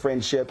Greater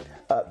Friendship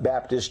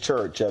Baptist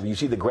Church. You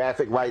see the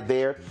graphic right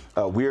there.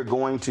 We're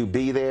going to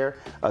be there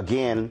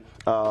again,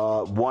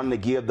 wanting to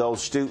give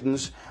those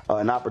students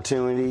an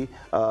opportunity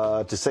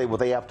to say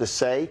what they have to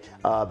say.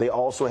 They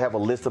also have a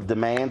list of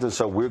demands, and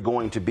so we're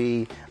going to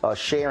be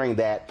sharing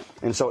that.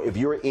 And so if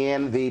you're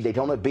in the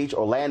Daytona Beach,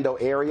 Orlando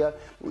area,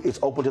 it's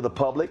open to the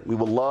public. We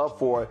would love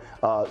for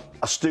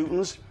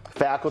students,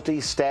 faculty,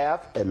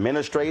 staff,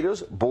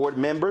 administrators, board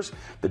members,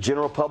 the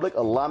general public,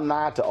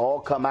 alumni to all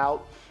come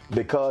out,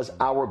 because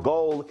our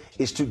goal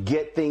is to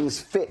get things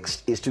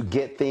fixed, is to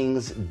get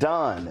things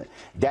done.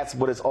 That's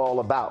what it's all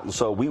about. And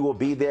so we will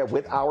be there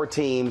with our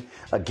team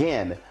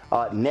again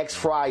next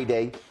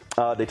Friday,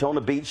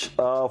 Daytona Beach,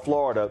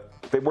 Florida,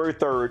 February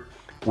 3rd.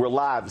 We're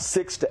live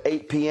 6 to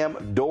 8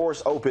 p.m.,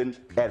 doors open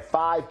at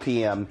 5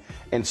 p.m.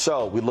 And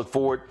so we look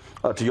forward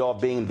to y'all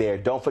being there.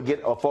 Don't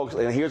forget, folks,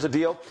 and here's the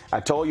deal. I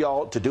told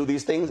y'all to do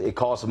these things. It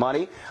costs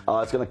money.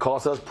 It's going to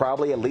cost us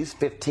probably at least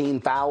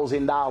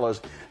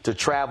 $15,000 to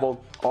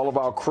travel all of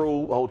our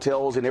crew,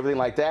 hotels, and everything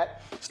like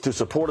that to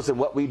support us in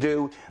what we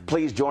do.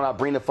 Please join our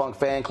Bring the Funk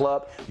fan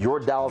club. Your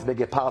dollars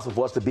make it possible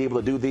for us to be able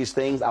to do these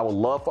things. I would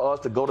love for us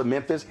to go to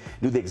Memphis,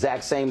 do the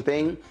exact same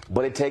thing,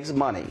 but it takes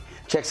money.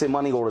 Checks and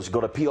money orders, go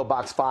to P.O.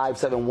 Box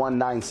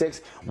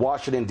 57196,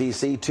 Washington,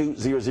 D.C.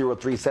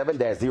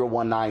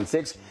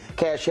 20037-0196.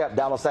 Cash App,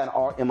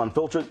 $RM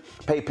Unfiltered.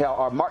 PayPal,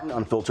 R Martin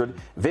Unfiltered.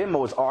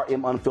 Venmo is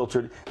RM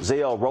Unfiltered.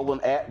 Zelle,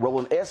 Roland at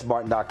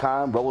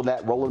RolandSMartin.com. Roland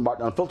at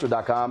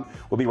RolandMartinUnfiltered.com.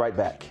 We'll be right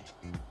back.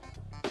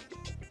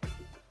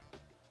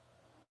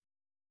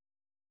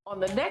 On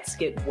the next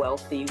Get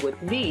Wealthy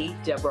with me,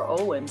 Deborah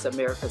Owens,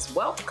 America's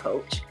Wealth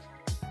Coach,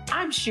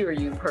 I'm sure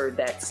you've heard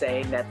that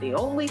saying that the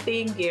only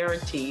thing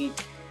guaranteed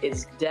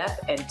is death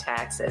and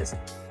taxes.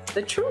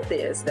 The truth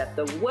is that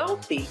the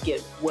wealthy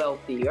get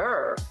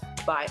wealthier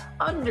by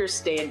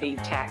understanding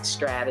tax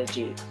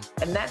strategy.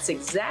 And that's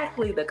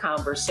exactly the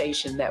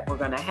conversation that we're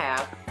going to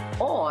have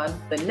on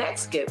the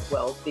next Get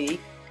Wealthy,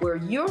 where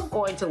you're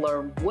going to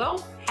learn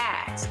wealth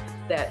hacks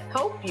that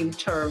help you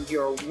turn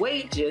your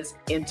wages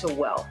into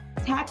wealth.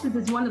 Taxes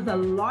is one of the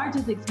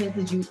largest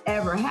expenses you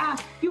ever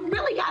have. You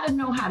really got to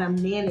know how to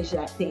manage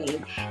that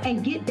thing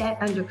and get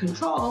that under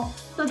control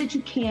so that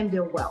you can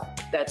build wealth.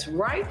 That's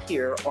right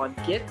here on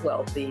Get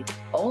Wealthy,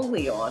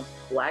 only on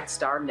Black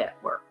Star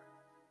Network.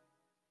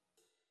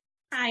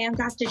 Hi, I'm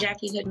Dr.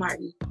 Jackie Hood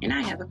Martin, and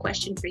I have a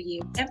question for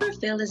you. Ever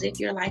feel as if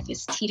your life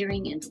is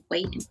teetering and the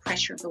weight and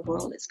pressure of the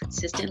world is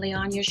consistently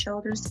on your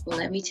shoulders? Well,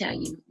 let me tell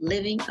you,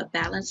 living a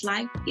balanced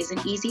life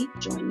isn't easy.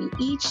 Join me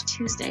each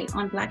Tuesday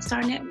on Black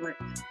Star Network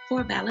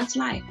for A Balanced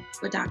Life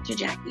with Dr.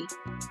 Jackie.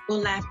 We'll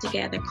laugh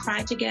together,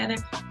 cry together,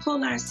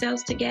 pull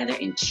ourselves together,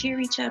 and cheer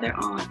each other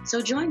on.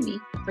 So join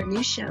me for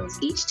new shows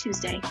each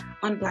Tuesday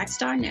on Black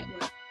Star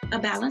Network, A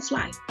Balanced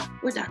Life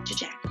with Dr.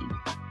 Jackie.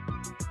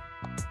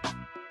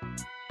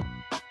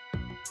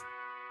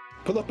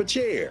 Pull up a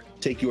chair,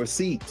 take your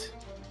seat.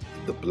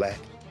 The Black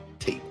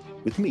Tape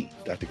with me,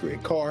 Dr.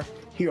 Greg Carr,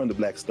 here on the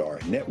Black Star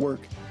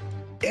Network.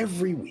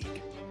 Every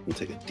week, we'll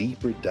take a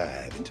deeper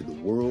dive into the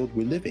world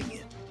we're living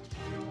in.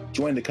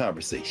 Join the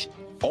conversation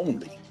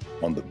only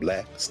on the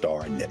Black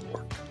Star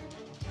Network.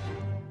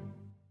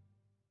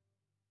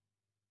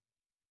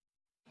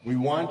 We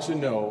want to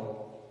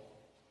know,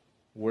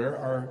 where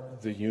are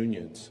the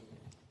unions?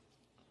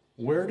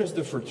 Where does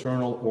the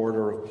Fraternal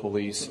Order of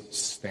Police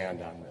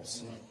stand on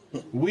this?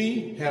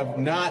 We have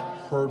not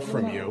heard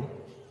from you.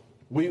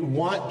 We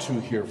want to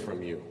hear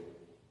from you.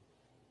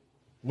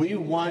 We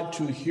want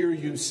to hear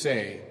you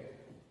say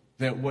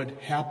that what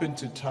happened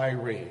to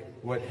Tyree,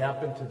 what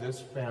happened to this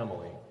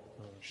family,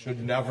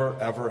 should never,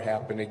 ever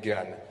happen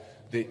again.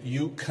 That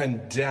you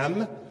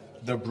condemn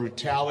the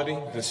brutality,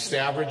 the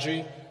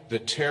savagery, the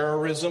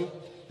terrorism,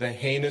 the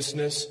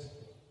heinousness,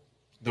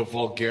 the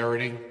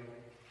vulgarity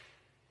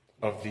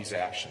of these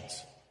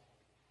actions.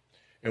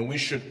 And we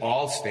should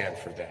all stand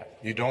for that.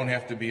 You don't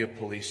have to be a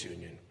police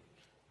union.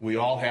 We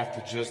all have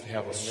to just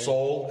have a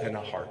soul and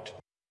a heart.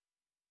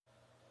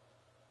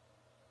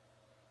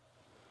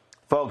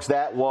 Folks,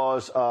 that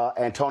was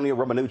Antonio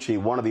Romanucci,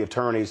 one of the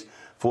attorneys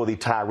for the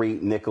Tyree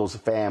Nichols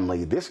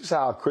family. This is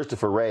how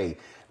Christopher Wray,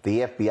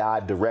 the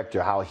FBI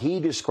director, how he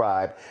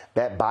described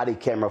that body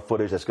camera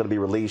footage that's going to be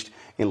released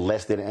in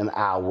less than an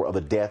hour of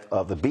the death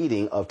of the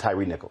beating of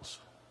Tyree Nichols.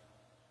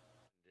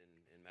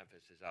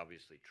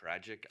 Obviously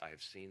tragic. I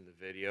have seen the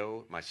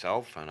video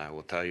myself, and I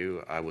will tell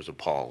you, I was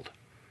appalled.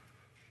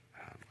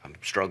 I'm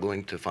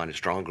struggling to find a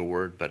stronger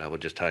word, but I will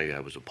just tell you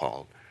I was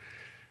appalled.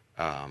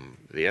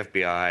 The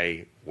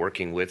FBI,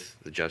 working with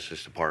the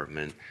Justice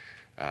Department,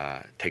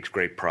 takes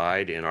great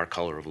pride in our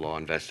color of law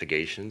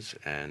investigations,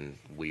 and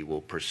we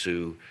will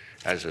pursue,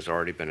 as has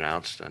already been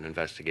announced, an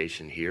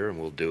investigation here, and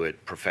we'll do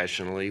it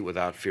professionally,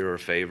 without fear or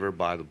favor,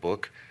 by the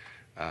book,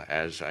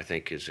 as I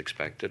think is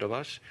expected of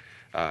us.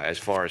 As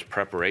far as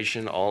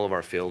preparation, all of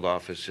our field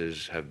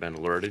offices have been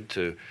alerted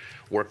to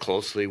work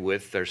closely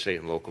with their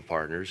state and local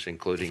partners,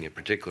 including in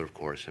particular, of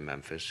course, in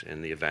Memphis,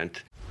 in the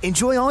event.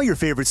 Enjoy all your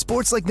favorite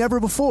sports like never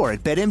before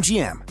at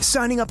BetMGM.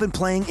 Signing up and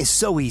playing is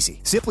so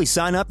easy. Simply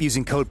sign up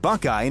using code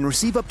Buckeye and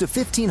receive up to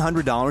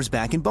 $1,500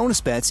 back in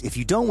bonus bets if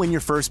you don't win your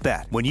first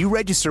bet. When you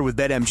register with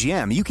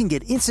BetMGM, you can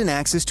get instant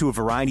access to a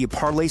variety of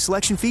parlay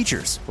selection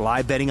features,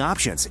 live betting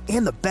options,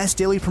 and the best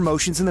daily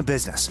promotions in the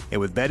business.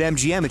 And with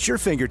BetMGM at your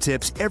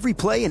fingertips, every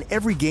play and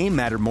every game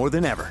matter more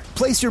than ever.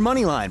 Place your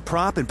moneyline,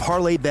 prop, and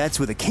parlay bets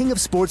with the king of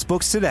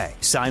sportsbooks today.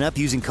 Sign up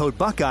using code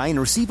Buckeye and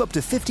receive up to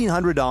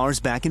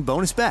 $1,500 back in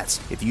bonus bets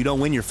if you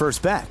don't win your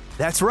first bet.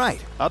 That's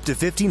right, up to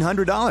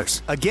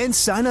 $1,500. Again,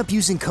 sign up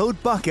using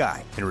code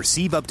Buckeye and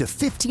receive up to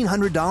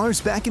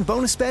 $1,500 back in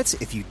bonus bets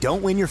if you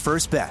don't win your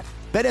first bet.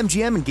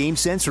 BetMGM and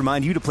GameSense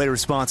remind you to play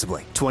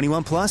responsibly.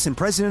 21 plus and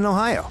present in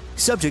Ohio.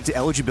 Subject to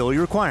eligibility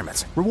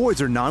requirements.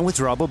 Rewards are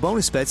non-withdrawable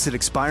bonus bets that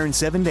expire in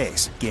 7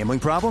 days. Gambling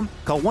problem?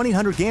 Call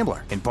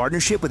 1-800-GAMBLER in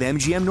partnership with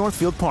MGM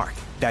Northfield Park.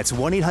 That's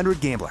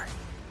 1-800-GAMBLER.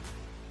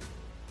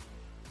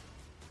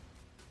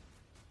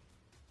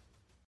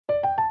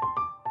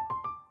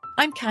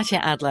 I'm Katya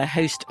Adler,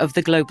 host of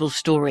The Global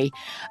Story.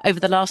 Over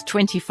the last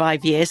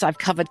 25 years, I've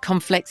covered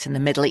conflicts in the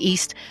Middle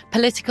East,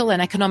 political and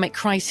economic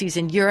crises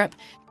in Europe,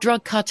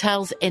 drug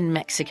cartels in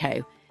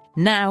Mexico.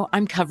 Now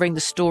I'm covering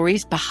the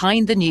stories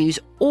behind the news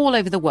all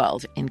over the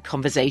world in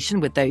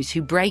conversation with those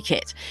who break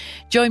it.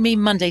 Join me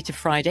Monday to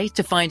Friday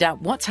to find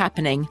out what's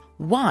happening,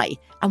 why,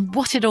 and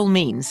what it all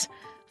means.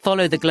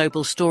 Follow The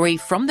Global Story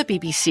from the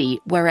BBC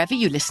wherever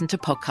you listen to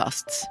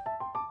podcasts.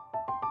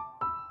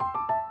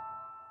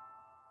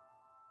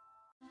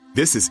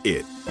 This is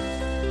it.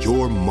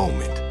 Your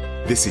moment.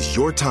 This is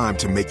your time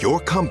to make your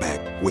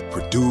comeback with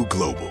Purdue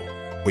Global.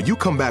 When you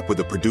come back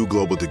with a Purdue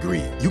Global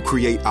degree, you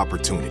create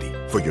opportunity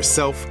for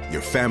yourself,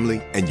 your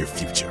family, and your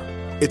future.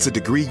 It's a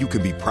degree you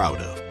can be proud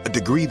of a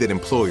degree that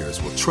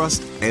employers will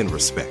trust and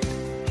respect.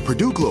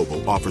 Purdue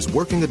Global offers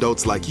working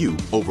adults like you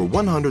over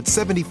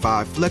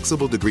 175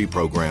 flexible degree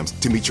programs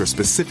to meet your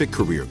specific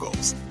career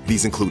goals.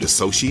 These include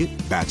associate,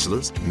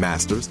 bachelor's,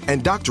 master's,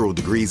 and doctoral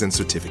degrees and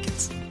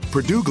certificates.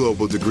 Purdue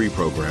Global degree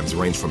programs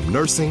range from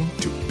nursing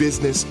to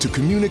business to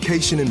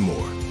communication and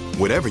more.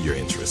 Whatever your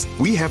interest,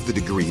 we have the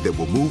degree that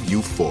will move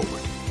you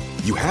forward.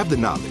 You have the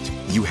knowledge,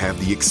 you have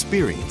the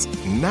experience.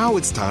 Now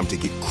it's time to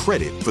get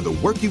credit for the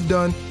work you've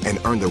done and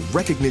earn the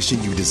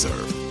recognition you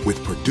deserve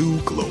with Purdue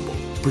Global,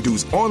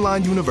 Purdue's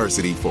online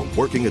university for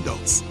working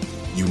adults.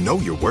 You know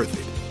you're worth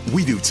it.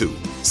 We do too.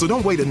 So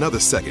don't wait another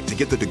second to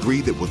get the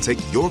degree that will take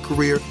your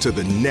career to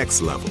the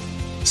next level.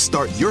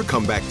 Start your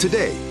comeback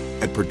today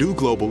at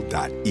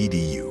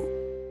purdueglobal.edu.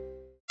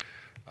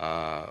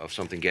 Of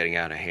something getting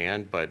out of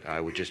hand, but I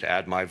would just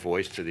add my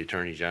voice to the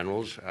attorney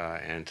generals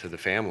and to the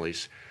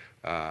families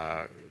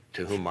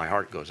to whom my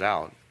heart goes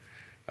out,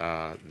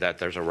 that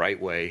there's a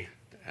right way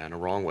and a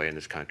wrong way in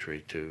this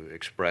country to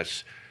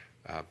express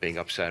being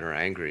upset or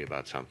angry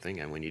about something,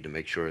 and we need to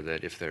make sure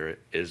that if there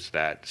is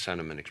that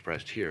sentiment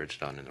expressed here, it's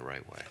done in the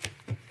right way.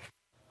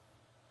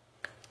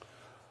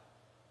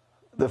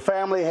 The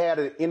family had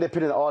an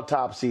independent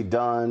autopsy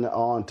done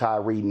on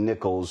Tyre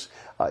Nichols.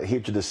 Here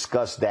to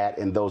discuss that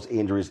and those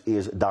injuries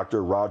is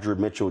Dr. Roger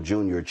Mitchell,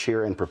 Jr.,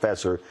 chair and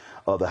professor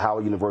of the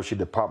Howard University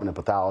Department of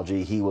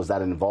Pathology. He was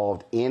not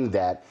involved in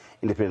that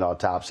independent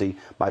autopsy.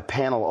 My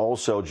panel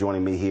also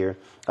joining me here.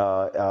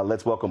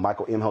 Let's welcome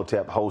Michael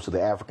Imhotep, host of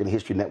the African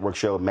History Network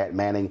show, Matt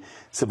Manning,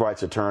 civil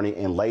rights attorney,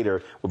 and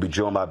later we'll be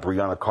joined by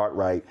Breonna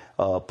Cartwright,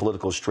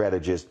 political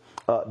strategist.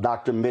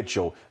 Dr.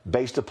 Mitchell,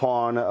 based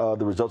upon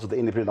the results of the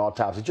independent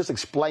autopsy, just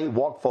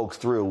walk folks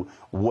through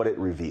what it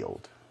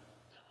revealed.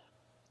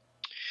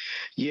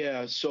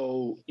 Yeah,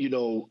 so,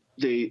 the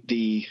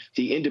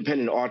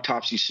independent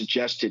autopsy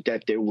suggested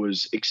that there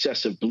was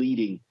excessive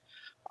bleeding,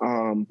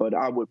 but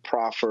I would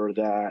proffer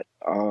that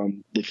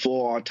the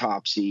full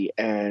autopsy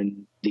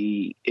and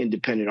the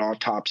independent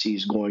autopsy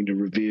is going to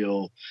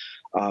reveal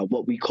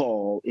what we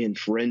call in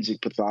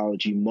forensic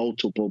pathology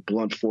multiple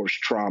blunt force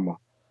trauma.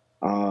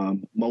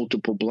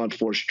 Multiple blunt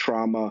force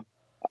trauma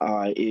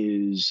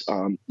is,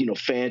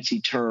 fancy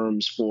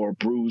terms for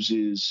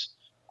bruises,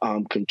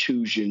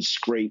 contusions,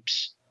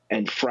 scrapes,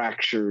 and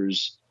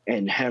fractures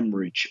and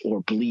hemorrhage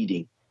or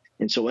bleeding.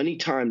 And so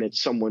anytime that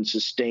someone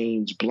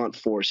sustains blunt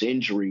force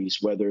injuries,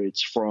 whether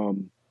it's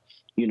from,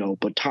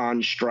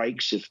 baton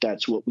strikes, if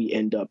that's what we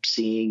end up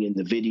seeing in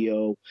the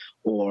video,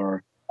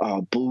 or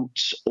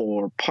boots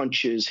or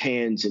punches,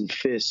 hands and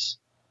fists,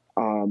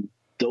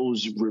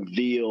 those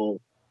reveal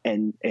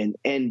and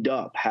end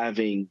up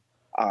having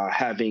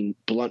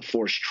blunt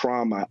force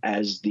trauma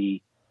as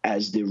the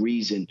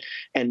reason.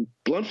 And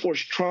blunt force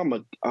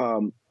trauma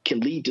can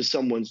lead to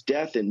someone's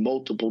death in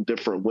multiple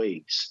different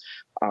ways.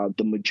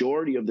 The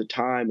majority of the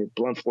time, if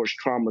blunt force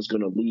trauma is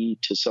going to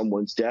lead to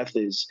someone's death,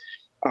 is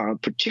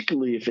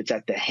particularly if it's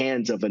at the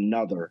hands of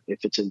another.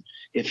 If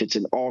it's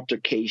an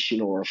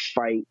altercation or a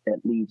fight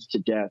that leads to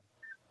death,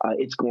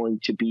 it's going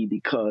to be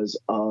because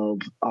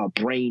of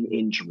brain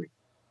injury.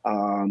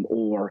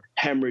 Or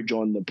hemorrhage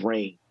on the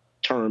brain.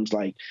 Terms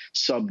like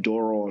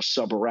subdural or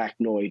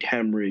subarachnoid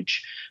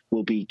hemorrhage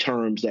will be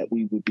terms that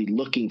we would be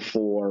looking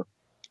for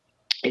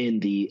in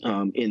the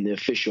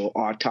official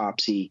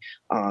autopsy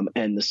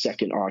and the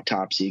second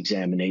autopsy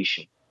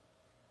examination.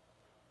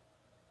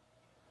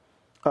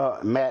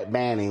 Matt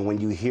Manning,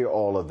 when you hear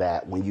all of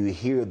that, when you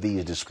hear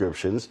these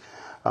descriptions,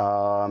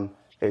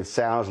 it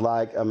sounds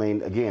like,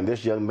 again,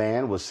 this young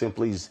man was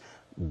simply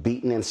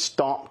beaten and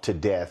stomped to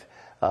death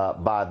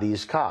by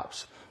these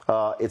cops.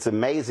 It's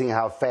amazing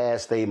how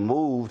fast they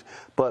moved,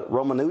 but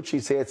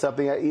Romanucci said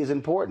something that is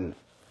important.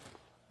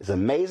 It's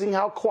amazing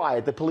how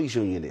quiet the police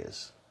union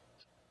is.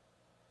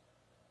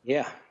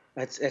 Yeah,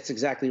 that's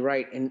exactly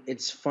right. And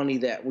it's funny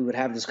that we would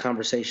have this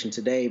conversation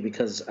today,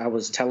 because I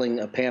was telling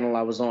a panel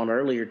I was on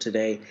earlier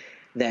today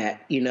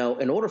that, in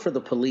order for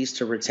the police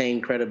to retain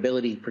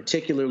credibility,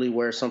 particularly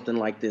where something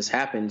like this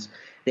happens,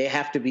 they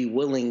have to be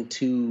willing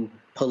to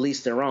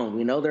police their own.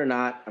 We know they're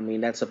not.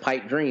 That's a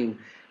pipe dream.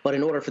 But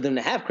in order for them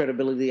to have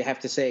credibility, they have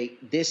to say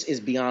this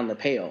is beyond the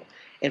pale.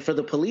 And for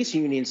the police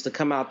unions to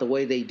come out the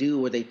way they do,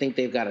 where they think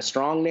they've got a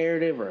strong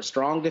narrative or a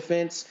strong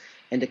defense,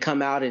 and to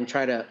come out and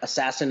try to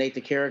assassinate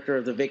the character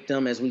of the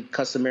victim, as we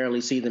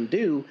customarily see them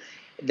do,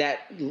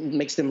 that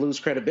makes them lose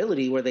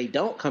credibility, where they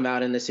don't come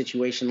out in a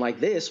situation like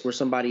this, where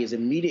somebody is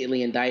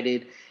immediately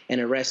indicted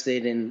and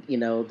arrested, and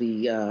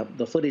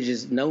the footage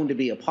is known to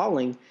be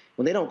appalling.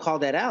 When they don't call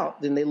that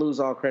out, then they lose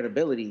all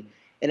credibility.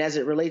 And as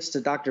it relates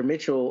to Dr.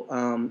 Mitchell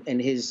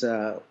and his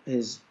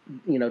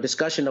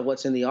discussion of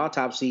what's in the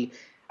autopsy,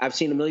 I've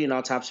seen a million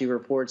autopsy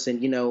reports,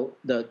 and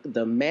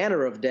the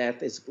manner of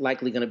death is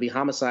likely going to be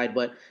homicide,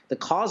 but the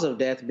cause of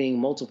death being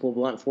multiple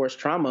blunt force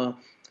trauma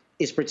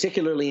is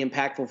particularly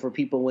impactful for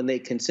people when they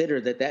consider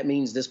that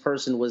means this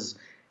person was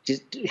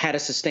just had a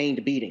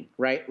sustained beating,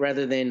 right?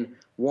 Rather than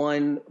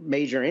one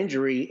major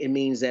injury, it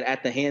means that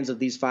at the hands of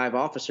these 5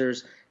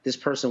 officers, this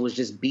person was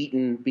just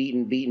beaten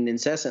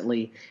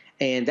incessantly.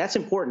 And that's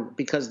important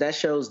because that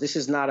shows this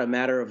is not a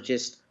matter of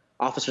just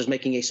officers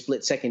making a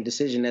split-second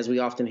decision, as we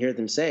often hear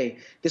them say.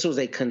 This was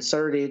a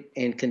concerted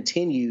and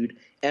continued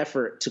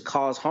effort to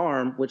cause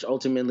harm, which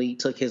ultimately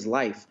took his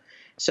life.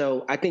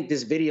 So I think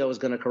this video is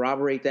going to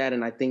corroborate that,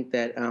 and I think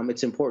that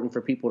it's important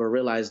for people to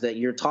realize that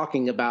you're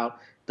talking about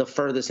the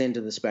furthest end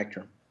of the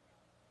spectrum.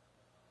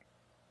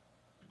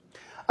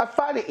 I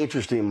find it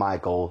interesting,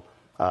 Michael,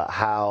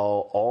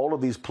 how all of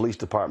these police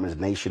departments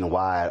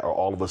nationwide are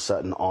all of a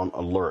sudden on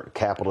alert.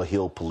 Capitol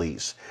Hill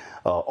Police,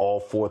 all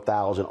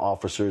 4,000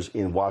 officers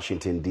in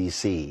Washington,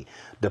 D.C.,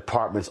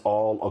 departments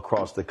all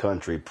across the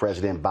country.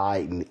 President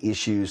Biden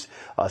issues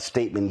a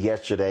statement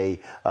yesterday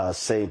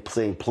saying,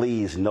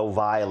 please, no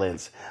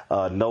violence,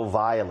 no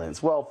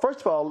violence. Well,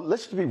 first of all,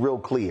 let's just be real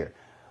clear.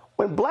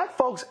 When black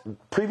folks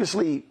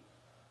previously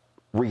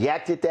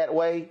reacted that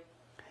way,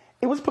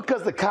 it was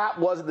because the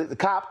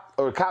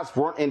cops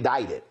weren't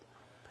indicted.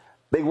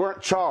 They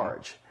weren't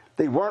charged.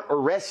 They weren't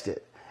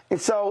arrested. And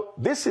so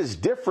this is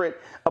different.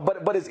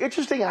 But it's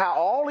interesting how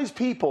all these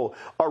people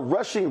are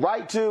rushing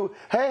right to,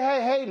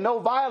 hey, no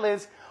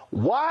violence.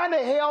 Why in the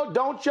hell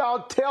don't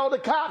y'all tell the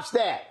cops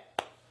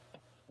that?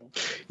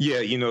 Yeah,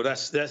 you know,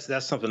 that's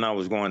something I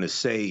was going to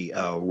say,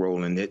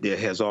 Roland. There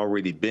has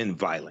already been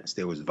violence.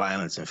 There was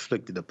violence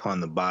inflicted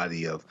upon the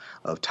body of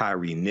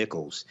Tyree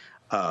Nichols.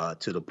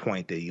 To the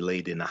point that he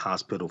laid in the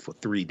hospital for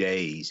 3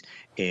 days.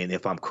 And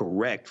if I'm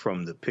correct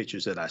from the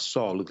pictures that I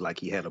saw, it looked like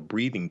he had a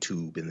breathing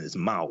tube in his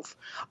mouth.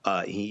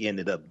 He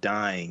ended up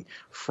dying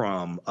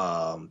from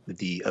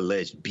the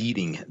alleged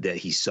beating that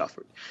he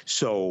suffered.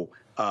 So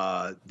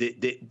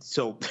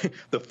so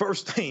the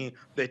first thing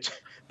that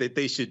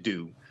they should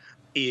do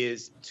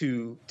is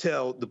to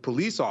tell the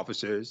police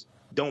officers,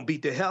 don't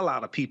beat the hell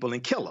out of people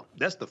and kill them.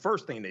 That's the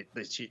first thing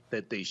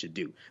that they should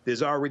do.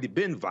 There's already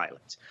been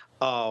violence.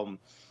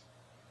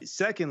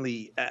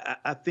 Secondly,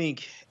 I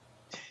think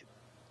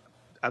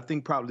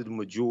probably the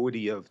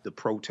majority of the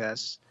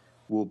protests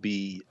will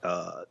be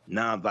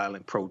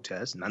nonviolent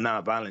protests. Now,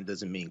 nonviolent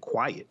doesn't mean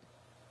quiet.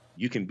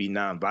 You can be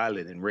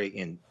nonviolent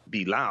and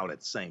be loud at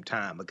the same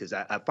time, because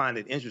I find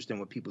it interesting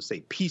when people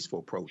say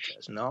peaceful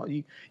protests. No,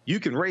 you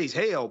can raise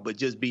hell, but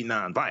just be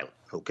nonviolent,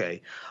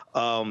 okay?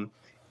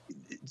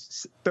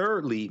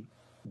 Thirdly,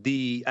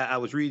 I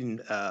was reading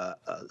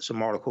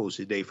some articles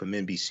today from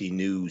NBC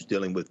News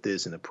dealing with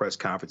this in a press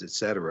conference, et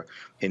cetera,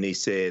 and they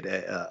said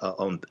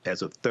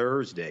as of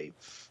Thursday,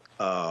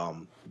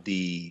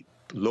 the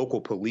local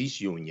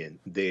police union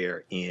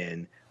there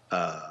in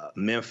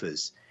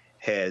Memphis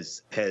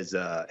has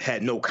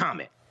had no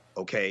comment.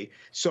 Okay,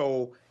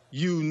 so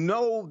you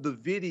know the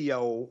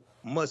video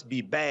must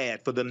be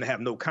bad for them to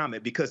have no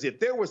comment, because if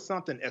there was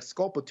something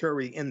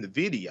exculpatory in the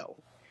video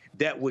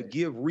that would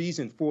give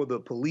reason for the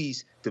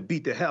police to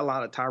beat the hell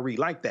out of Tyree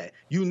like that,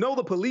 you know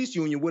the police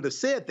union would have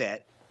said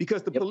that,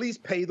 because the police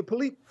pay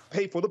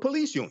for the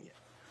police union.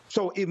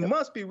 So it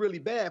must be really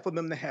bad for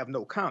them to have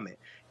no comment.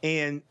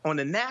 And on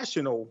the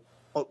nationally,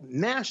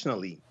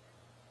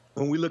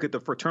 when we look at the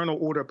Fraternal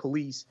Order of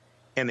Police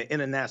and the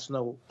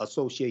International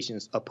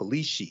Associations of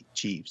Police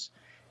Chiefs,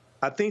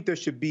 I think there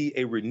should be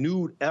a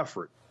renewed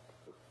effort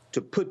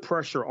to put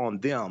pressure on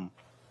them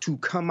to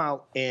come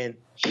out and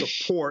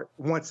support,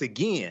 once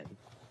again,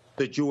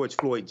 the George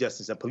Floyd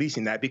Justice and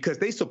Policing Act, because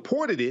they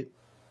supported it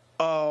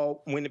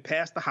when it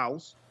passed the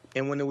House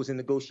and when it was in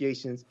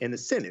negotiations in the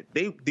Senate.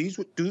 These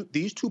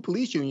two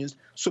police unions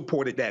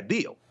supported that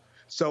bill.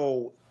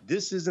 So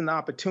this is an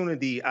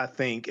opportunity, I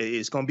think.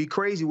 It's going to be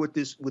crazy with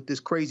this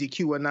crazy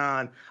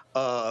QAnon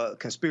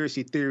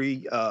conspiracy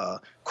theory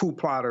coup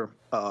plotters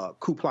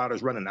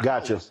running the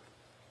House.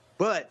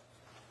 But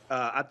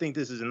I think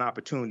this is an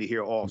opportunity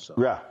here also.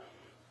 Yeah.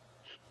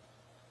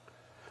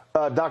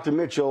 Dr.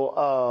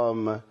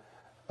 Mitchell,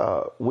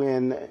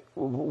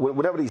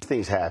 whenever these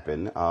things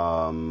happen,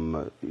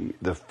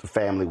 the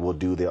family will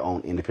do their own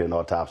independent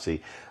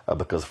autopsy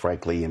because,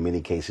 frankly, in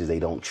many cases, they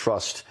don't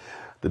trust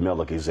the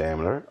medical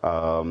examiner.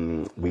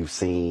 We've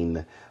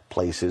seen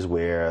places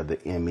where the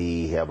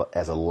ME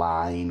has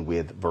aligned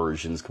with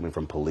versions coming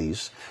from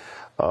police,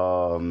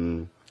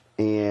 and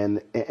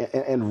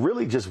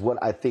really just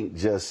what I think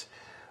just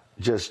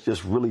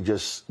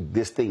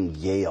this thing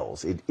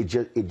yells.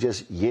 It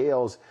just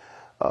yells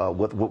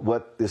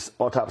what this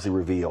autopsy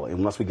revealed,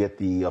 and once we get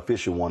the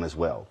official one as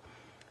well,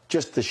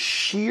 just the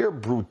sheer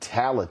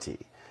brutality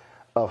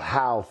of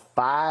how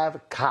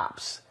 5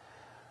 cops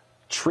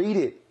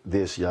treated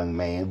this young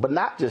man. But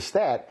not just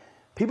that,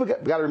 people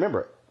got to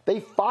remember, they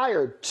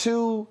fired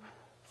 2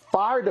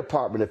 fire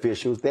department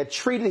officials that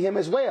treated him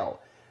as well.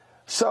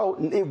 So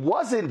it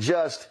wasn't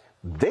just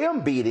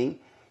them beating,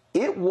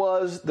 it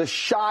was the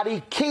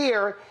shoddy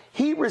care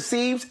he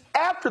receives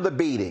after the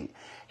beating.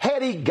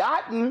 Had he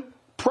gotten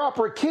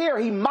proper care,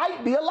 he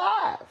might be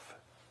alive.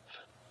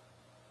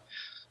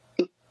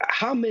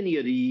 How many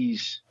of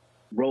these,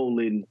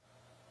 Roland,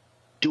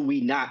 do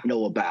we not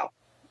know about?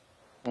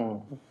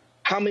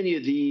 how many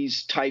of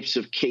these types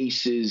of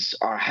cases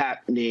are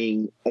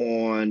happening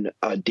on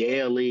a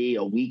daily,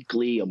 a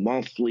weekly, a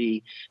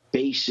monthly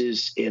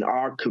basis in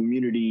our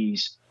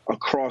communities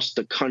across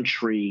the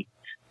country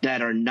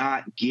that are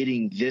not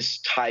getting this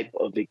type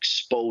of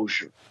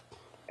exposure?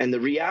 And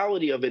the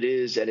reality of it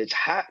is that it's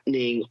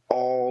happening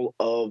all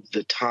of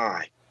the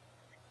time.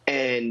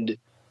 And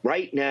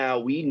right now,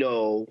 we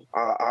know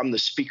I'm the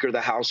Speaker of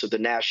the House of the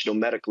National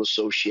Medical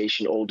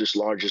Association, oldest,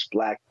 largest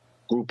Black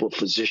group of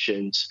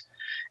physicians.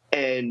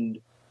 And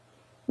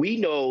we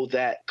know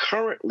that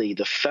currently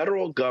the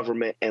federal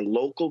government and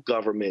local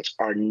governments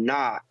are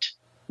not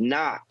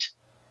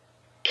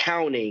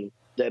counting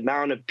the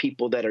amount of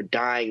people that are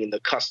dying in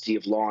the custody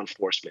of law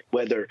enforcement,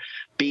 whether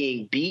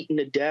being beaten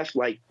to death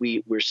like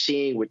we're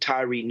seeing with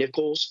Tyree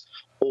Nichols,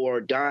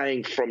 or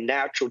dying from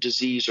natural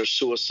disease or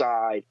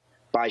suicide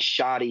by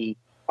shoddy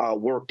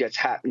work that's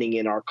happening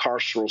in our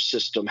carceral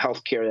system,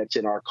 healthcare that's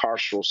in our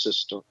carceral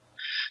system.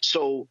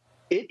 So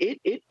it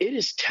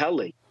is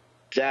telling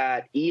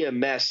that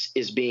EMS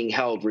is being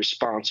held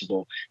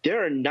responsible.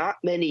 There are not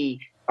many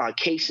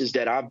cases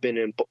that I've been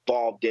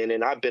involved in,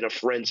 and I've been a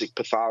forensic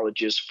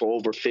pathologist for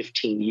over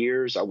 15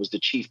 years. I was the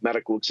chief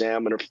medical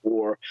examiner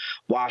for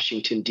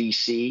Washington,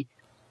 D.C.,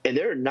 and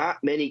there are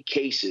not many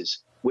cases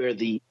where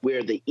the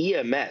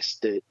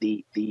EMS,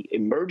 the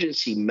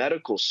emergency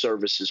medical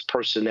services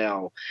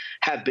personnel,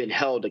 have been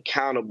held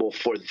accountable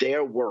for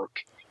their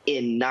work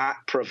in not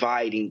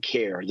providing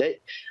care. That,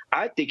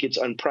 I think it's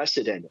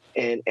unprecedented.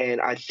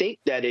 And I think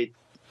that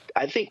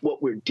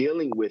what we're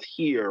dealing with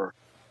here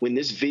when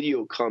this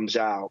video comes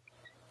out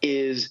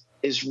is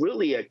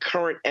really a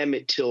current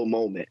Emmett Till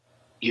moment.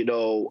 You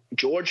know,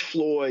 George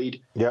Floyd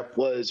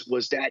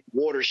was that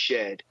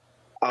watershed.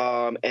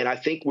 And I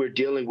think we're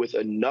dealing with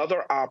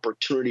another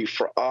opportunity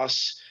for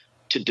us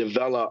to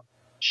develop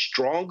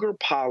stronger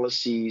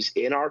policies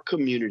in our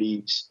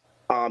communities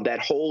that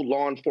hold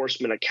law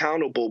enforcement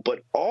accountable,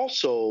 but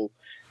also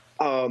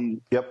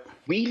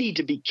we need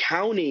to be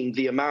counting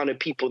the amount of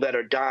people that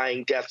are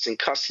dying deaths in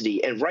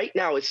custody. And right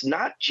now, it's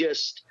not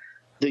just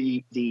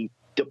the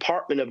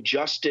Department of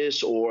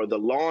Justice or the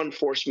law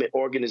enforcement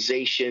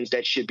organizations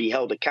that should be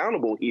held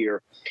accountable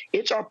here.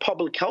 It's our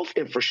public health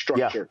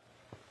infrastructure.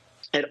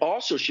 And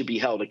also should be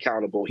held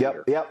accountable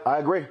here. Yep, I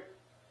agree.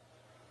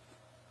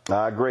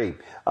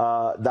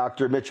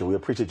 Dr. Mitchell, we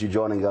appreciate you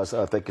joining us.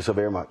 Thank you so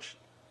very much.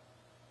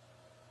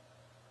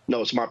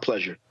 No, it's my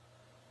pleasure.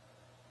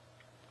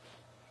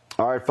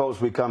 All right, folks,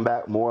 we come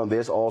back more on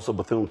this. Also,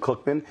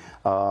 Bethune-Cookman,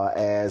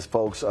 as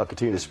folks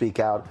continue to speak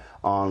out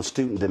on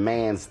student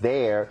demands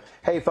there.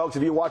 Hey, folks,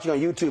 if you're watching on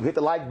YouTube, hit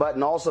the like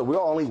button. Also,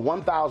 we're only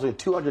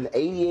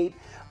 1,288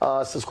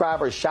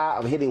 subscribers shy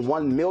of hitting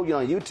 1 million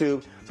on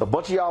YouTube. So a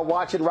bunch of y'all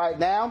watching right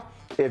now.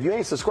 If you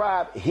ain't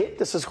subscribed, hit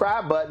the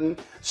subscribe button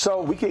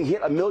so we can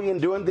hit 1 million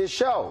doing this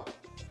show.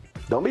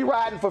 Don't be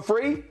riding for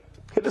free.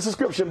 Hit the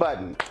subscription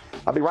button.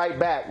 I'll be right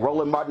back.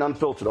 Roland Martin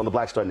Unfiltered on the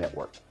Black Star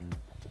Network.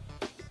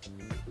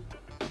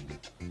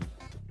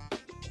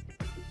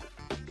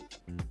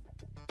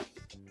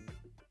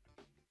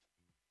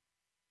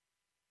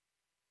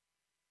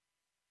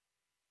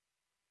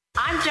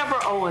 I'm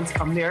Deborah Owens,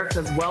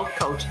 America's Wealth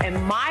Coach,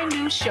 and my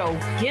new show,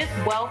 Get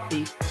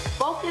Wealthy,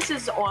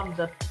 focuses on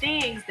the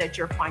things that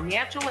your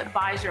financial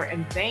advisor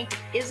and bank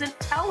isn't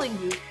telling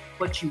you,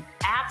 but you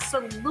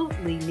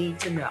absolutely need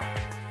to know.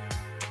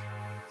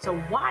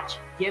 So watch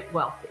Get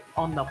Wealthy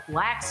on the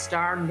Black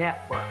Star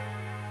Network.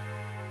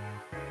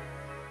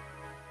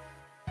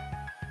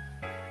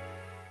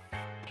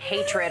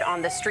 Hatred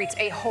on the streets,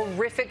 a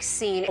horrific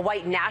scene, a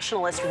white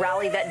nationalist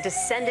rally that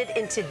descended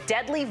into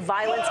deadly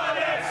violence.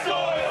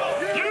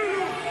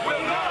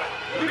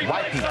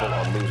 White people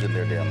are losing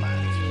their damn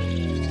minds.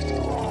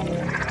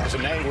 As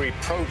an angry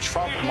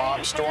pro-Trump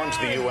mob storms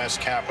the U.S.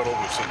 Capitol,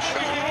 we've seen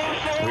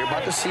shootings. We're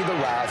about to see the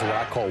rise of what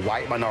I call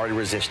white minority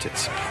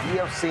resistance. We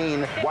have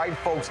seen white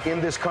folks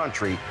in this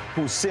country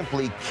who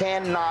simply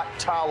cannot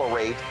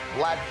tolerate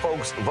black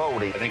folks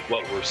voting. I think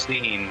what we're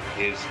seeing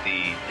is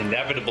the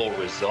inevitable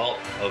result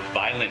of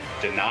violent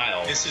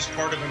denial. This is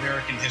part of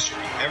American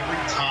history. Every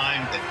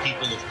time that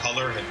people of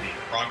color have made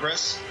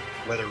progress,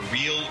 whether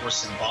real or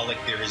symbolic,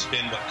 there has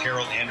been what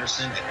Carol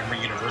Anderson at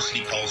Emory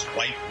University calls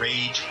white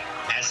rage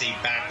as a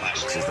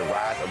backlash. This is the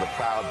rise of the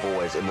Proud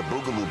Boys and the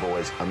Boogaloo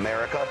Boys.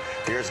 America,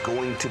 there's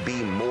going to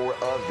be more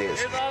of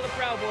this. Here's all the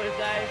Proud Boys,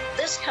 guys.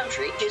 This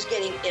country is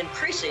getting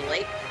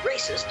increasingly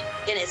racist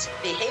in its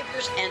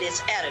behaviors and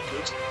its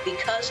attitudes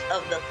because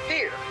of the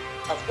fear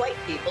of white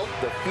people.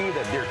 The fear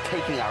that they're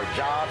taking our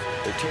jobs,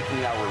 they're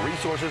taking our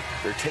resources,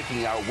 they're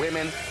taking our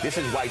women. This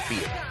is white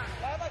fear.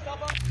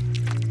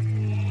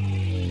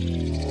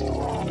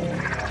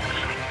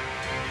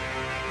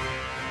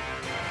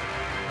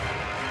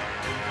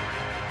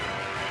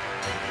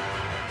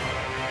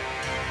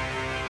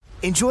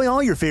 Enjoy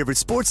all your favorite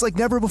sports like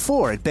never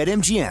before at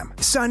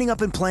BetMGM. Signing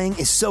up and playing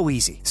is so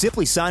easy.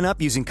 Simply sign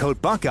up using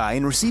code Buckeye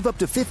and receive up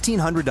to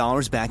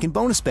 $1,500 back in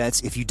bonus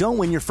bets if you don't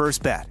win your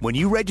first bet. When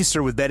you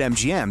register with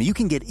BetMGM, you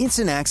can get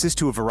instant access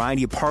to a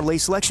variety of parlay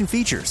selection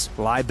features,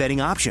 live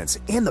betting options,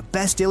 and the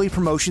best daily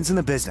promotions in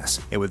the business.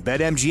 And with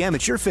BetMGM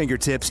at your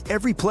fingertips,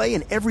 every play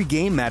and every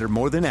game matter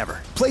more than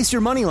ever. Place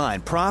your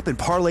moneyline, prop, and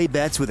parlay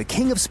bets with the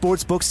king of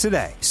sportsbooks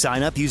today.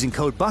 Sign up using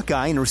code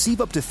Buckeye and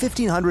receive up to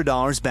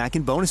 $1,500 back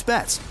in bonus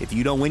bets if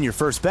you don't win your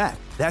first bet.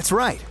 That's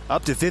right,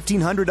 up to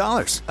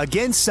 $1,500.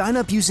 Again, sign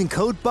up using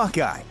code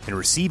Buckeye and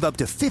receive up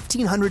to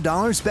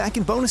 $1,500 back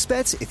in bonus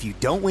bets if you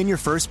don't win your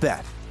first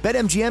bet.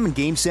 BetMGM and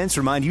GameSense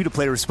remind you to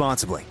play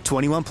responsibly.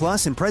 21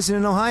 plus and present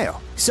in Ohio.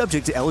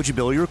 Subject to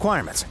eligibility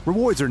requirements.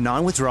 Rewards are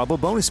non-withdrawable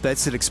bonus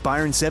bets that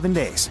expire in 7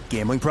 days.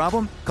 Gambling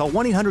problem? Call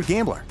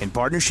 1-800-GAMBLER in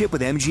partnership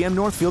with MGM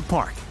Northfield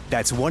Park.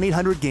 That's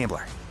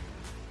 1-800-GAMBLER.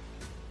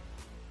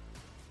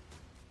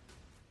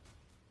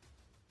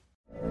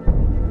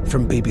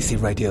 From BBC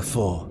Radio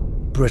 4,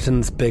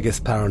 Britain's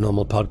biggest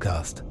paranormal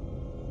podcast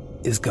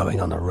is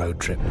going on a road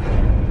trip.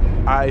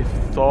 I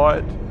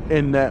thought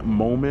in that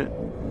moment,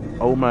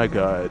 oh my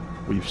God,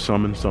 we've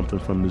summoned something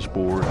from this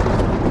board.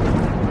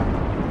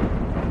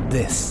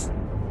 This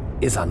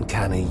is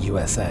Uncanny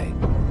USA.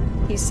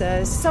 He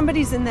says,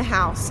 somebody's in the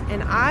house,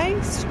 and I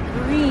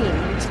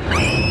screamed.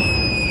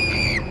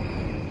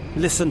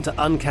 Listen to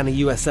Uncanny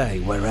USA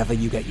wherever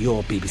you get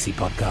your BBC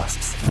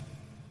podcasts,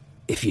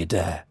 if you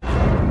dare.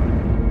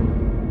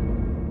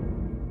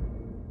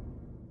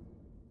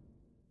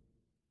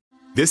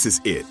 This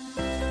is it.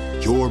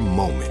 Your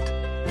moment.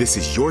 This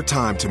is your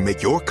time to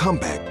make your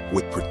comeback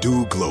with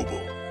Purdue Global.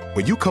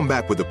 When you come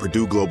back with a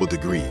Purdue Global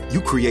degree,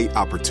 you create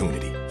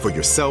opportunity for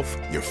yourself,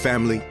 your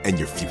family, and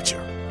your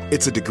future.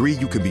 It's a degree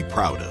you can be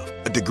proud of,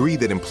 a degree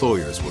that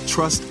employers will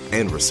trust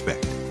and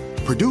respect.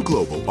 Purdue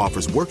Global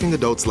offers working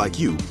adults like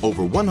you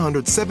over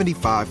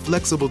 175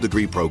 flexible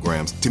degree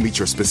programs to meet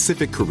your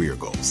specific career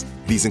goals.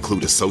 These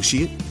include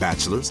associate,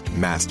 bachelor's,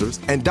 master's,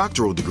 and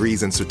doctoral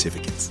degrees and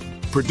certificates.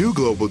 Purdue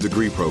Global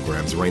degree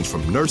programs range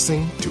from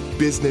nursing to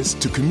business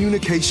to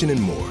communication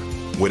and more.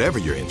 Whatever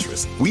your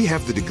interest, we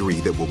have the degree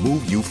that will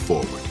move you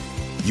forward.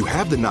 You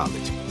have the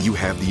knowledge, you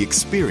have the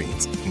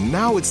experience.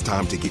 Now it's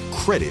time to get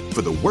credit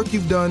for the work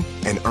you've done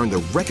and earn the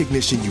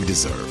recognition you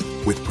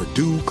deserve with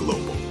Purdue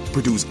Global,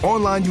 Purdue's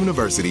online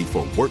university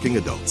for working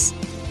adults.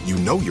 You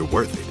know you're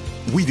worth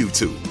it. We do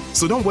too.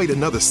 So don't wait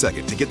another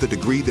second to get the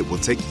degree that will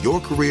take your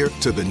career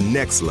to the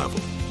next level.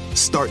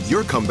 Start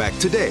your comeback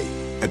today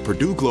at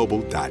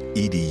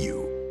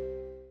purdueglobal.edu.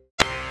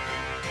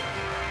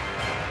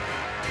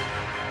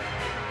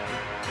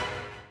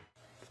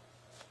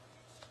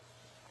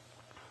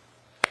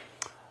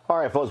 All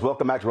right, folks,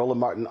 welcome back to Roland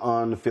Martin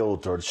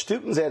Unfiltered.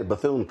 Students at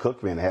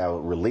Bethune-Cookman have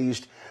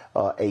released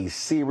a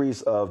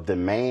series of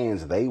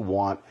demands they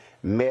want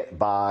met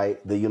by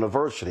the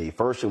university.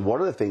 First, and one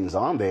of the things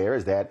on there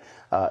is that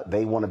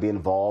they want to be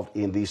involved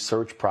in the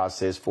search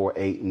process for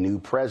a new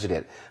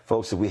president.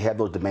 Folks, if we have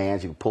those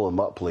demands, you can pull them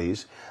up,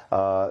 please.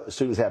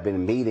 Students have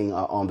been meeting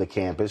on the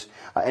campus.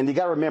 And you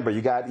got to remember,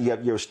 you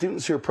have your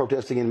students who are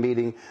protesting and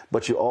meeting,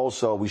 but you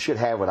also, we should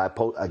have it.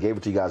 I gave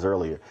it to you guys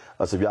earlier.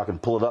 So if y'all can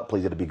pull it up,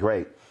 please, it'd be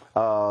great.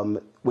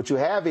 What you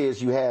have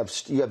is you have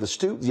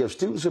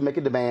students who are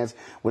making demands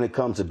when it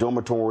comes to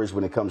dormitories,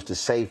 when it comes to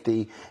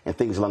safety and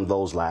things along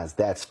those lines.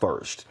 That's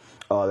first.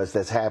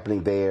 That's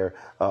happening there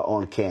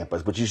on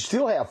campus. But you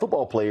still have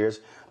football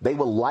players. They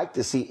would like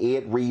to see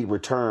Ed Reed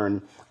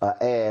return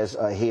as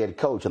a head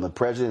coach. And the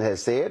president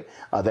has said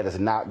that is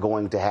not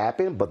going to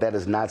happen, but that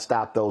does not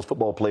stop those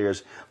football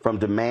players from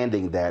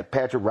demanding that.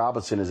 Patrick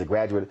Robinson is a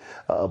graduate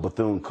of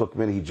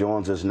Bethune-Cookman. He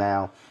joins us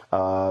now.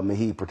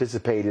 He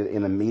participated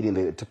in a meeting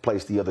that took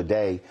place the other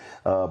day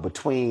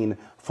between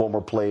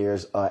former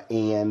players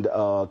and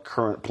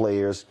current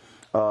players.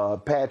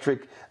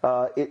 Patrick, we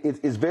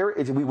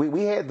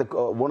had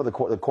one of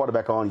the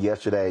quarterback on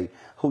yesterday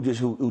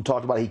who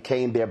talked about he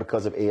came there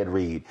because of Ed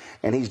Reed,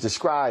 and he's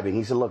describing.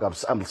 He said, "Look,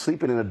 I'm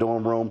sleeping in a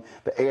dorm room.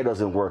 The air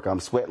doesn't work. I'm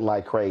sweating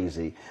like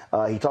crazy."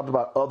 He talked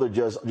about other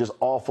just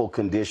awful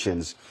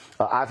conditions.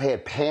 I've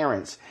had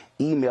parents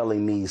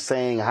emailing me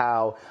saying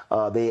how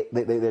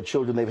their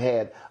children, they've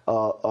had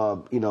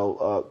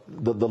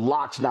the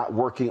locks not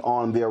working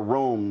on their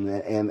room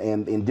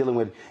and dealing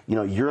with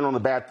urine on the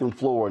bathroom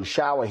floor and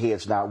shower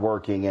heads not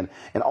working and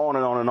on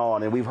and on and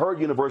on. And we've heard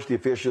university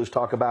officials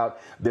talk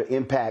about their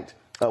impact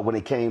when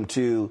it came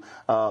to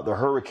the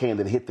hurricane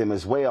that hit them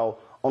as well.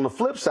 On the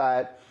flip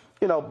side,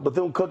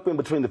 Bethune-Cookman,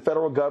 between the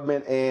federal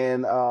government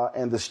and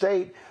the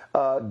state,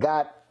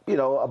 got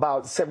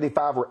about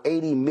 $75 or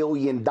 $80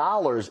 million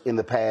in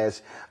the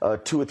past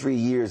 2 or 3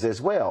 years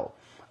as well.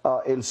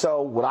 And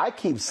so what I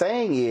keep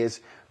saying is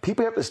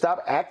people have to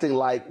stop acting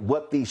like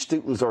what these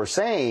students are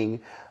saying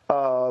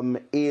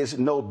is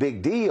no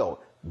big deal.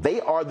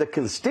 They are the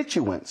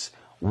constituents.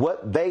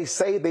 What they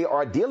say they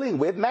are dealing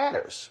with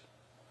matters.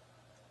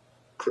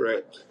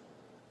 Correct.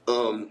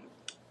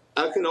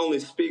 I can only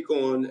speak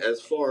on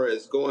as far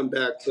as going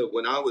back to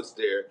when I was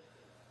there.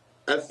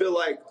 I feel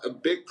like a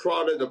big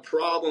part of the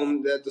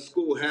problem that the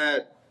school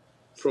had,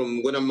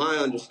 from what my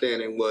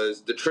understanding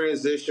was, the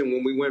transition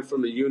when we went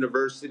from a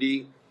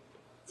university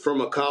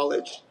from a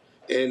college.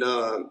 And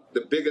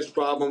the biggest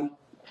problem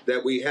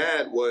that we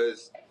had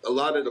was a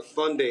lot of the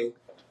funding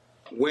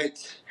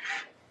went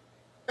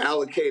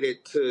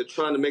allocated to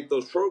trying to make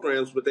those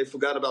programs, but they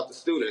forgot about the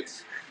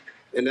students.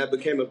 And that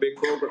became a big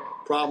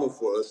problem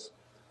for us.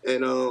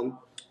 And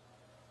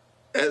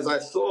as I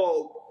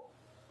saw,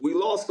 we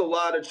lost a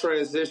lot of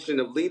transition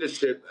of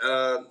leadership.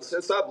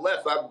 Since I've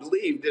left, I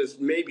believe there's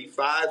maybe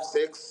 5,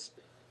 6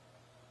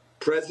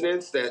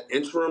 presidents, that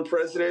interim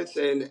presidents.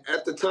 And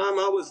at the time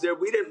I was there,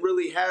 we didn't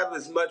really have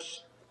as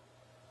much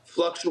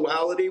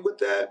fluctuality with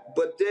that.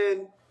 But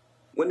then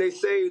when they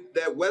say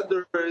that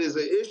weather is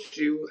an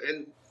issue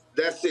and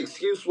that's the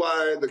excuse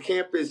why the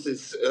campus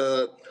is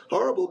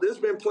horrible, there's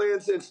been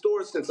plans in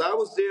stores since I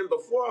was there and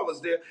before I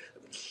was there.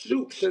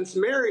 Shoot, since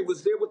Mary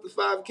was there with the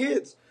 5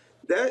 kids.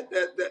 That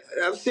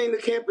I've seen the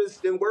campus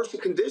in worse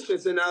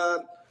conditions, and I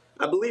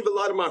believe a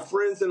lot of my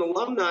friends and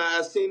alumni,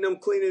 I've seen them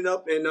cleaning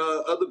up, and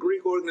other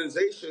Greek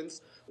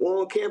organizations were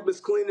on campus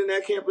cleaning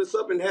that campus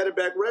up and had it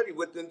back ready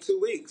within 2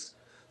 weeks.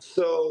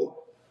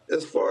 So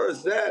as far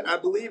as that, I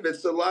believe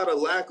it's a lot of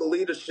lack of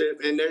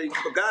leadership, and they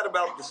forgot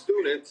about the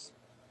students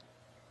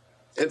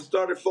and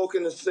started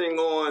focusing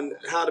on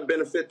how to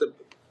benefit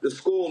the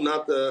school,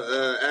 not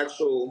the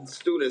actual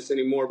students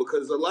anymore,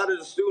 because a lot of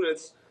the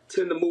students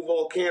tend to move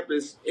off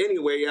campus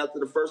anyway after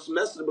the first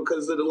semester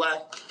because of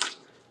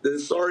the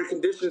sorry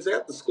conditions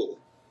at the school.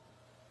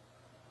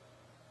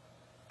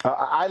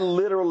 I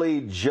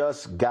literally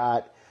just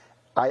got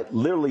a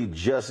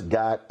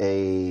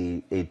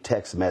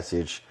text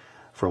message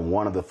from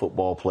one of the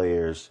football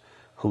players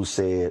who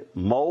said,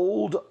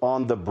 "Mold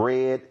on the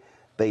bread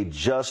they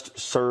just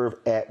serve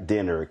at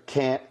dinner.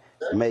 Can't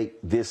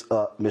make this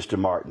up, Mr.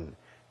 Martin."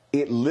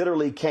 It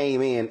literally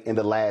came in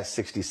the last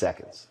 60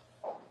 seconds.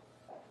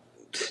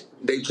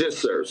 They just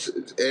serve.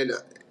 And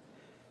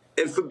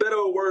for better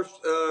or worse,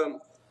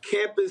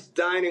 campus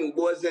dining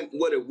wasn't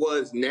what it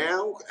was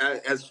now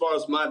as far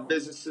as my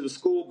visits to the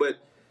school, but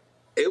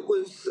it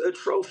was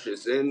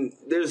atrocious. And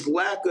there's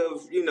lack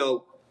of,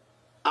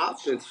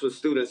 options for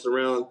students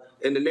around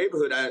in the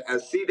neighborhood. I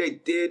see they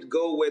did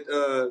go with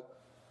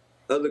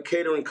other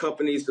catering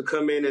companies to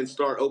come in and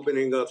start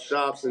opening up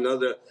shops and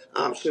other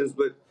options,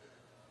 but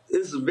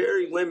it's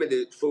very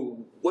limited for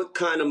what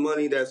kind of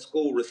money that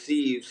school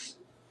receives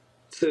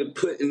to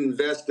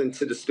invest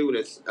into the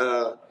students.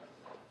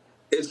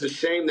 It's a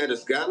shame that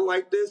it's gotten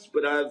like this,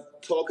 but I've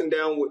talked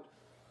down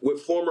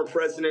with former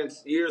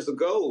presidents years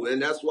ago,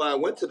 and that's why I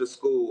went to the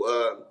school.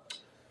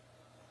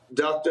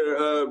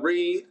 Dr.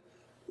 Reed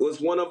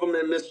was one of them,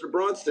 and Mr.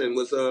 Brunson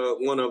was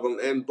one of them,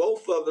 and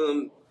both of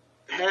them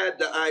had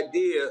the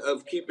idea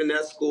of keeping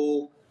that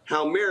school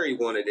how Mary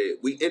wanted it.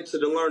 We enter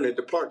to learn and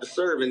depart to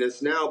serve, and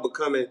it's now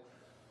becoming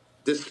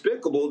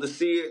despicable to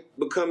see it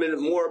becoming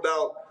more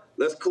about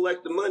let's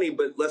collect the money,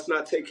 but let's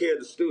not take care of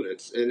the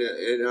students. And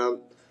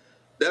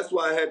that's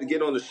why I had to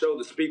get on the show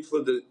to speak for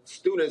the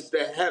students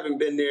that haven't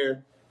been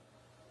there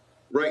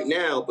right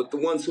now, but the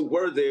ones who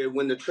were there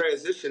when the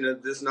transition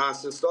of this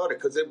nonsense started,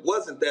 because it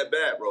wasn't that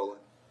bad, Roland.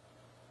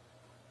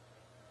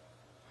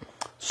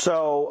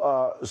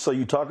 So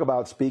you talk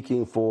about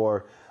speaking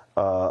for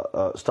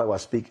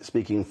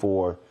speaking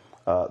for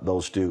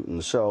those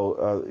students.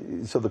 So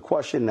the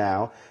question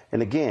now,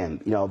 and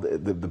again,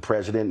 the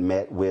president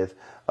met with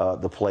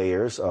the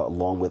players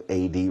along with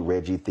AD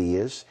Reggie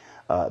Theus.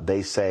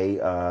 They say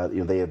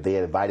they had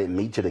invited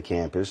me to the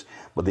campus,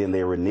 but then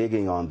they were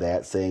reneging on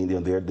that, saying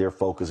their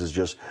focus is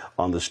just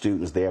on the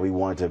students there. We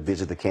wanted to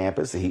visit the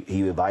campus. He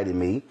invited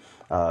me.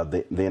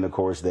 Then of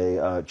course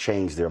they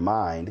changed their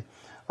mind.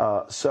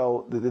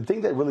 So the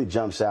thing that really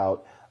jumps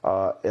out,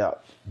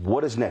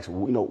 what is next?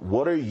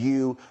 What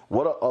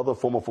are other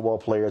former football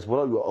players, what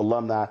are your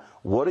alumni,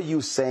 what are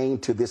you saying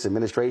to this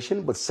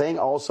administration, but saying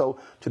also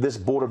to this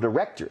board of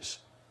directors,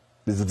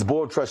 this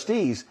board of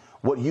trustees,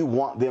 what you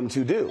want them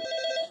to do?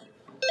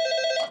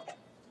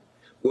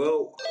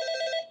 Well,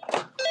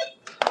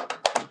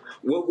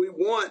 what we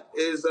want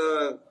is,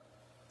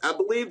 I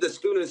believe the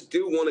students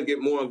do want to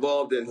get more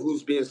involved in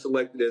who's being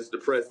selected as the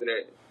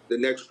president, the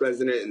next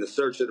president, and the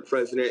search of the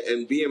president,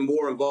 and being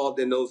more involved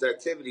in those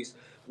activities,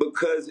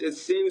 because it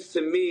seems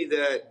to me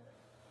that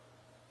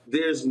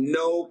there's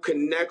no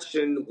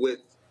connection with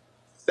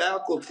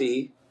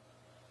faculty,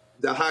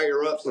 the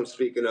higher ups I'm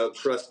speaking of,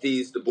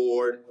 trustees, the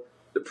board,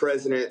 the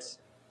presidents,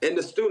 and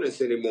the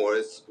students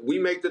anymore. We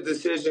make the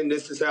decision,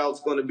 this is how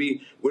it's going to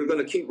be. We're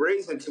going to keep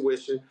raising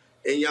tuition,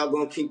 and y'all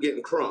going to keep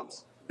getting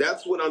crumbs.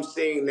 That's what I'm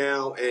seeing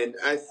now, and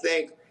I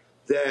think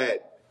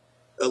that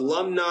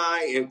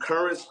alumni and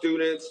current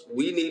students,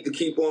 we need to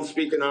keep on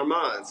speaking our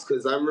minds,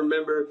 because I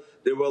remember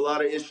there were a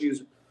lot of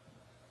issues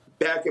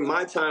back in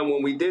my time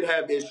when we did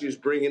have issues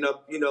bringing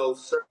up,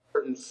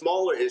 certain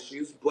smaller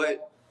issues,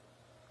 but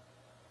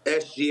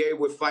SGA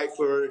would fight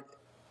for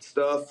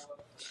stuff.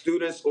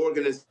 Students,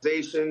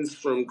 organizations,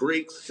 from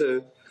Greeks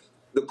to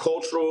the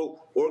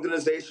cultural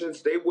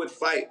organizations, they would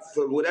fight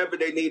for whatever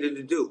they needed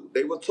to do.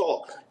 They would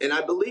talk. And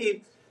I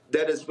believe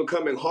that it's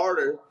becoming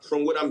harder,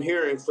 from what I'm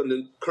hearing from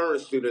the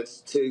current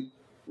students, to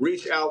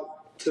reach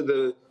out to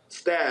the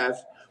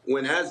staff.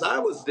 When, as I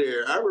was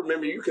there, I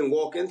remember you can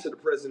walk into the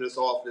president's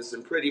office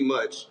and pretty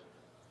much,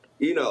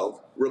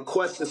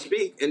 request to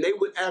speak, and they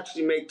would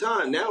actually make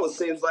time. Now it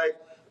seems like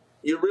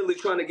you're really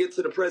trying to get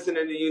to the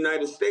president of the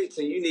United States,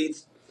 and you need,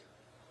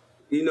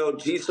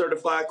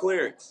 G-certified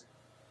clearance.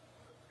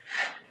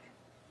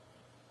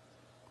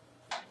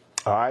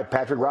 All right,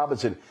 Patrick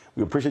Robinson,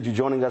 we appreciate you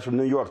joining us from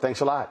New York.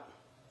 Thanks a lot.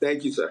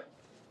 Thank you, sir.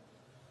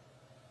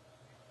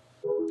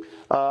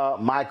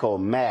 Michael,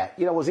 Matt,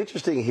 what's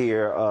interesting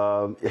here,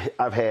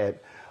 I've had,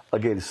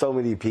 again, so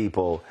many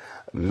people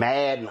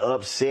mad and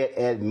upset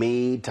at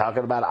me,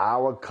 talking about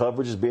our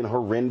coverage has been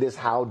horrendous.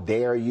 How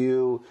dare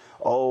you?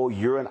 Oh,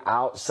 you're an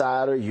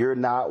outsider. You're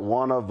not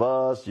one of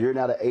us. You're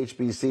not an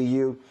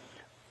HBCU.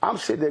 I'm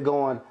sitting there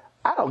going,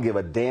 I don't give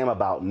a damn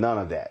about none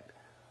of that.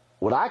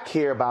 What I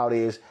care about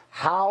is,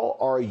 how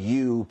are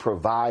you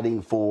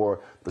providing for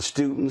the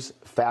students,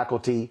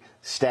 faculty,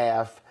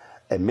 staff,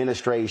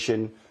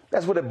 administration?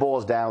 That's what it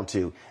boils down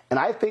to. And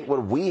I think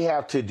what we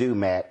have to do,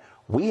 Matt,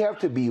 we have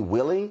to be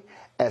willing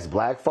as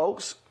black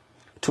folks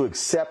to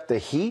accept the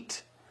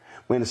heat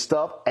when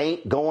stuff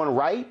ain't going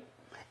right.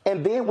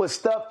 And then when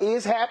stuff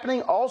is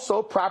happening,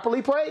 also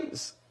properly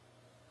praise.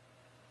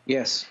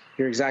 Yes,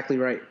 you're exactly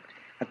right.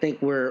 I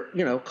think we're,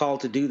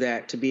 called to do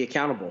that, to be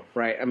accountable,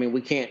 right? I mean, we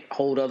can't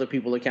hold other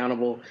people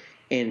accountable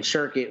and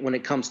shirk it when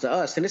it comes to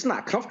us. And it's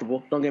not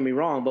comfortable, don't get me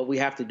wrong, but we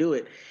have to do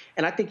it.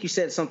 And I think you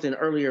said something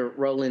earlier,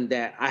 Roland,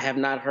 that I have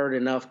not heard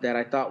enough that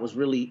I thought was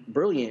really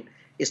brilliant,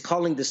 is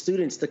calling the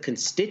students the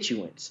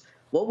constituents.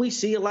 What we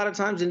see a lot of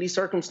times in these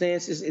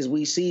circumstances is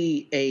we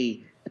see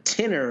a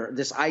tenor,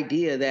 this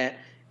idea that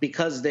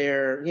because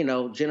they're,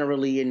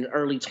 generally in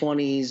early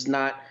 20s,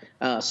 not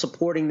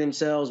supporting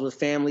themselves with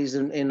families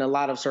in a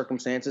lot of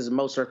circumstances, in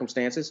most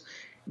circumstances,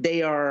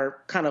 they are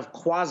kind of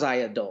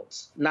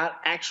quasi-adults,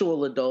 not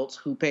actual adults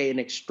who pay an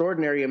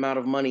extraordinary amount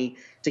of money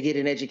to get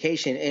an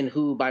education and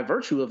who, by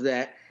virtue of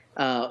that,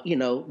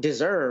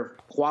 deserve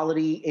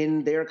quality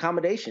in their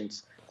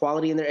accommodations,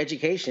 quality in their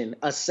education,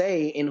 a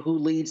say in who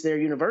leads their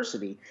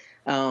university.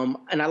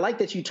 And I like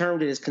that you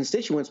termed it as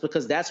constituents,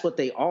 because that's what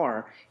they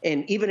are.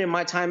 And even in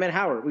my time at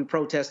Howard, we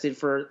protested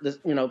for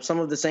some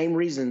of the same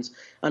reasons,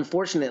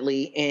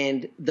 unfortunately.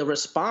 And the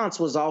response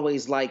was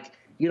always like,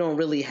 you don't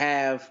really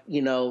have,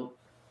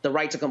 the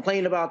right to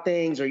complain about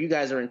things, or you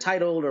guys are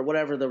entitled, or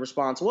whatever the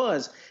response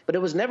was. But it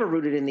was never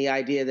rooted in the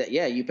idea that,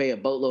 you pay a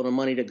boatload of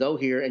money to go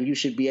here and you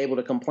should be able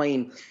to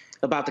complain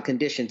about the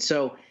conditions.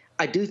 So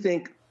I do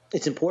think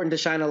it's important to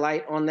shine a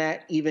light on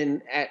that,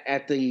 even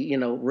at the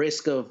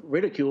risk of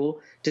ridicule,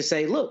 to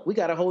say, look, we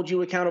got to hold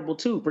you accountable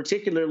too,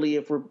 particularly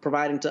if we're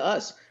providing to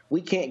us.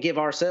 We can't give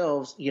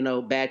ourselves,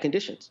 bad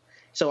conditions.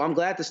 So I'm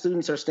glad the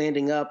students are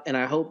standing up, and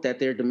I hope that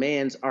their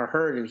demands are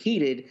heard and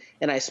heeded.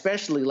 And I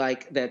especially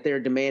like that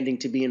they're demanding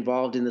to be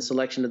involved in the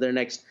selection of their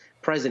next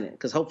president,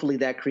 because hopefully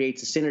that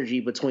creates a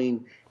synergy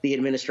between the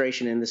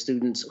administration and the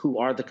students who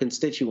are the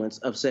constituents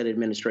of said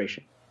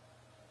administration.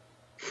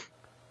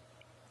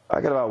 I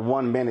got about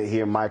 1 minute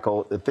here,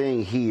 Michael. The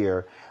thing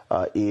here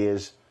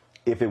is,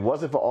 if it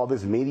wasn't for all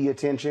this media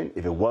attention,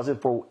 if it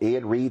wasn't for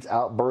Ed Reed's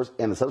outburst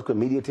and the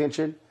subsequent media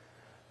attention,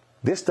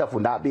 this stuff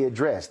would not be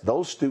addressed.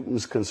 Those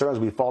students' concerns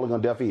would be falling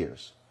on deaf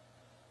ears.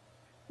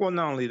 Well,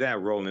 not only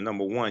that, Roland,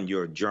 number one,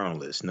 you're a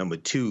journalist. Number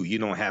two, you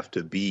don't have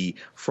to be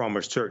from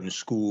a certain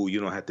school. You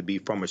don't have to be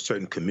from a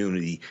certain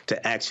community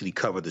to actually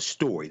cover the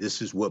story.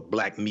 This is what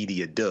black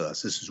media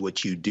does. This is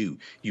what you do.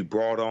 You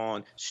brought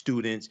on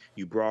students.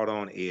 You brought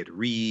on Ed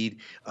Reed.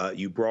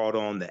 You brought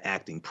on the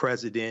acting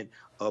president,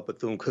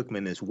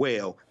 Bethune-Cookman as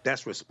well.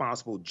 That's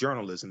responsible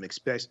journalism,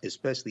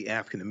 especially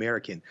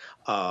African-American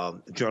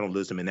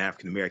journalism and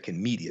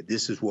African-American media.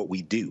 This is what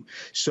we do.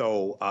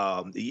 So,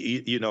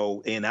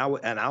 and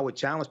I would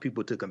challenge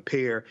people to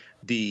compare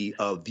the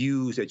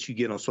views that you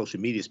get on social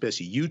media,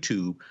 especially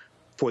YouTube,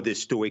 for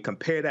this story.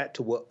 Compare that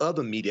to what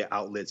other media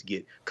outlets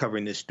get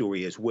covering this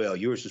story as well.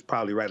 Yours is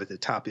probably right at the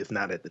top, if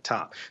not at the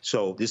top.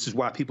 So this is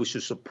why people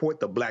should support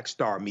the Black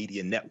Star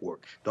Media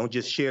Network. Don't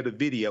just share the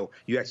video.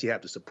 You actually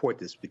have to support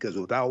this, because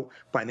without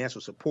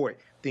financial support,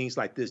 things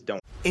like this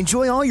don't.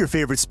 Enjoy all your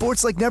favorite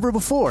sports like never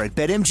before at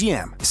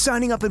BetMGM.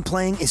 Signing up and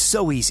playing is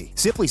so easy.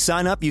 Simply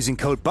sign up using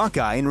code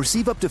Buckeye and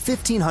receive up to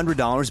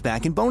 $1,500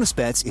 back in bonus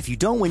bets if you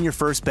don't win your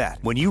first bet.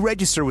 When you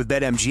register with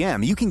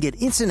BetMGM, you can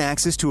get instant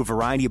access to a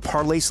variety of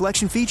parlay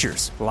selection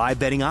features, live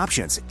betting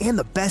options, and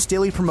the best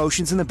daily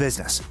promotions in the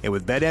business. And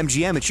with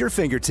BetMGM at your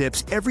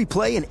fingertips, every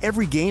play and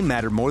every game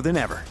matter more than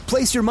ever.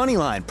 Place your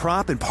moneyline,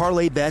 prop, and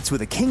parlay bets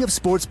with the king of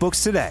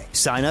sportsbooks today.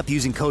 Sign up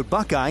using code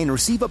Buckeye and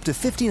receive up to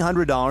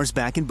 $1,500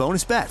 back back in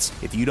bonus bets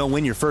if you don't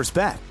win your first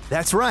bet.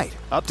 That's right,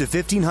 up to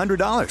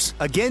 $1,500.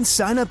 Again,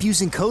 sign up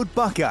using code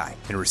Buckeye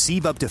and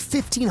receive up to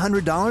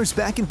 $1,500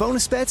 back in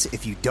bonus bets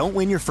if you don't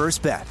win your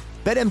first bet.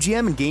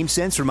 BetMGM and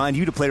GameSense remind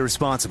you to play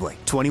responsibly.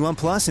 21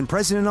 plus and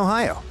present in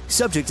Ohio.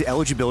 Subject to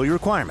eligibility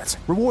requirements.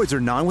 Rewards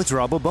are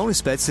non-withdrawable bonus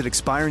bets that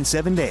expire in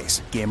 7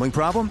 days. Gambling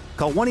problem?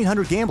 Call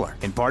 1-800-GAMBLER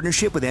in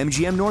partnership with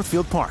MGM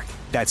Northfield Park.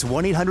 That's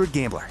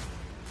 1-800-GAMBLER.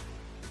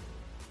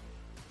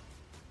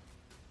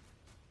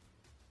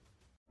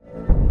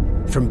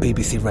 From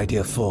BBC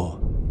Radio 4,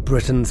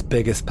 Britain's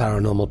biggest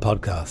paranormal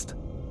podcast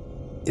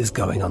is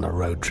going on a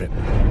road trip.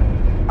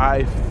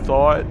 I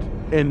thought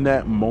in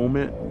that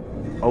moment,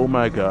 oh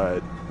my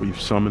God, we've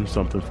summoned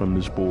something from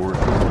this board.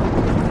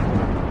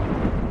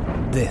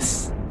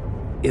 This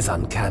is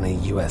Uncanny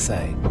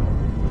USA.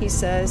 He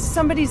says,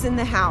 somebody's in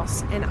the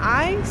house, and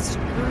I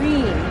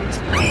screamed.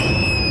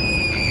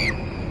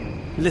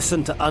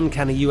 Listen to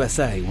Uncanny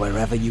USA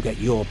wherever you get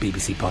your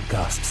BBC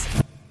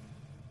podcasts,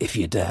 if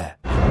you dare.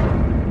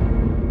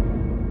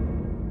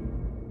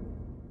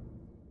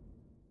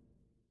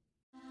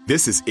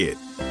 This is it.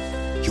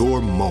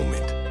 Your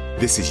moment.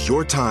 This is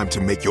your time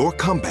to make your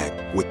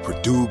comeback with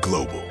Purdue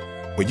Global.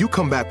 When you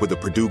come back with a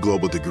Purdue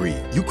Global degree,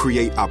 you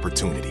create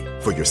opportunity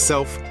for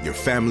yourself, your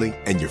family,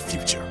 and your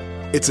future.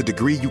 It's a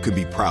degree you can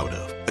be proud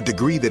of, a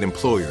degree that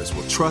employers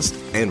will trust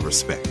and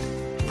respect.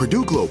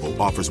 Purdue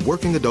Global offers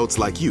working adults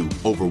like you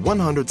over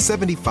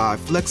 175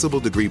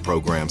 flexible degree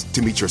programs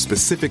to meet your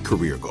specific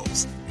career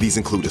goals. These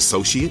include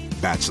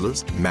associate,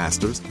 bachelor's,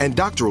 master's, and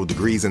doctoral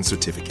degrees and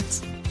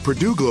certificates.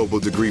 Purdue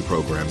Global degree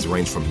programs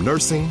range from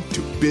nursing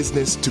to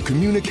business to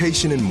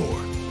communication and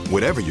more.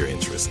 Whatever your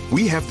interest,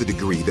 we have the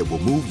degree that will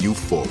move you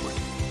forward.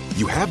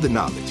 You have the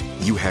knowledge,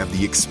 you have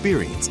the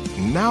experience.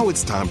 Now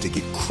it's time to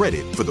get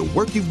credit for the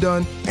work you've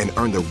done and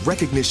earn the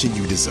recognition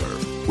you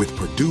deserve with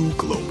Purdue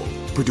Global,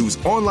 Purdue's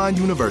online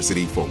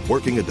university for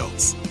working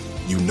adults.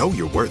 You know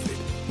you're worth it.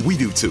 We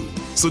do too.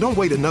 So don't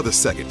wait another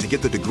second to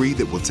get the degree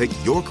that will take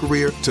your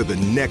career to the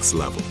next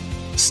level.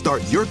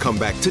 Start your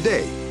comeback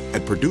today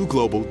at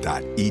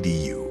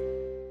purdueglobal.edu.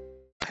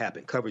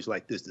 Happen. Coverage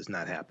like this does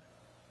not happen.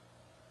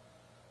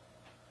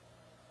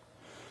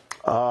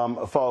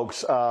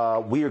 Folks,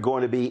 we are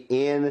going to be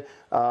in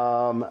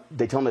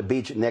Daytona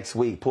Beach next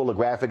week. Pull the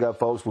graphic up,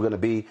 folks. We're going to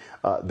be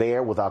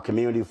there with our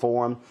community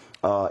forum,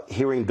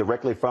 hearing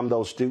directly from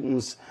those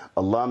students,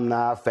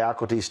 alumni,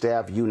 faculty,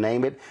 staff, you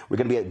name it. We're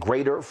going to be at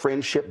Greater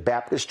Friendship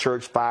Baptist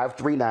Church,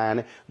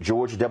 539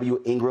 George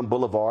W. Ingram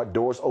Boulevard.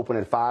 Doors open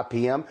at 5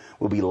 p.m.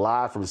 We'll be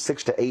live from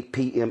 6 to 8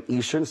 p.m.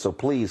 Eastern, so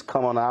please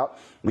come on out.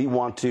 We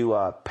want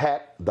to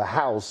pack the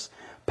house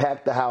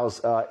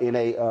in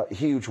a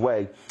huge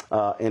way.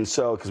 And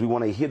so, because we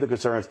want to hear the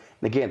concerns,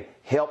 and again,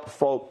 help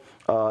folk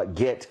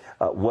get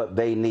what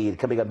they need.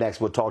 Coming up next,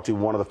 we'll talk to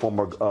one of the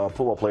former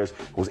football players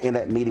who was in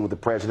that meeting with the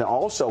president.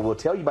 Also, we'll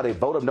tell you about a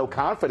vote of no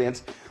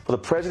confidence for the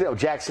president of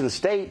Jackson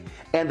State,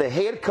 and the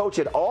head coach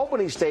at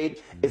Albany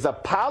State is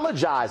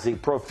apologizing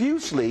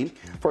profusely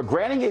for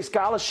granting a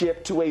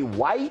scholarship to a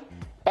white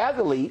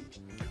athlete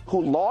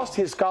who lost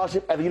his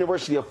scholarship at the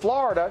University of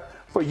Florida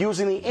for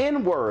using the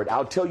N-word.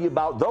 I'll tell you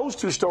about those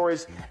two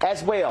stories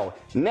as well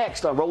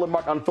next on Roland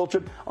Martin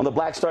Unfiltered on the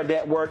Black Star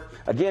Network.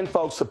 Again,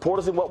 folks, support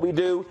us in what we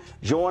do.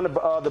 Join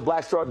the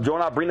Black Star,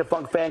 join our Bring the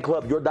Funk fan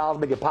club. Your dollars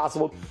make it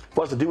possible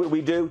for us to do what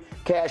we do.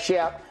 Cash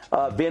App,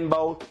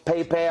 Venmo,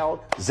 PayPal,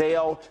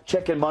 Zelle,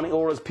 check-in money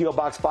orders, P.O.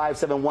 Box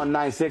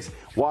 57196,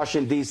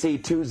 Washington, D.C.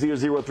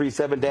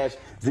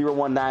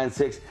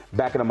 20037-0196.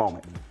 Back in a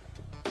moment.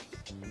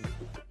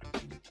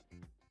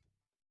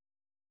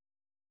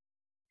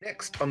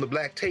 Next on the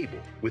Black Table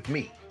with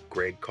me,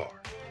 Greg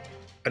Carr.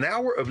 An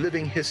hour of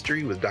living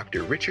history with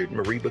Dr. Richard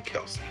Mariba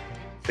Kelsey,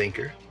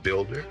 thinker,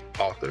 builder,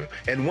 author,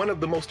 and one of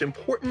the most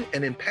important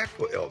and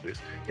impactful elders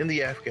in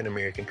the African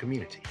American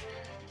community.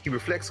 He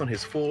reflects on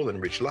his full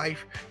and rich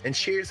life and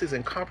shares his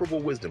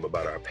incomparable wisdom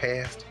about our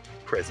past,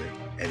 present,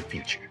 and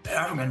future.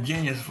 African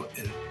genius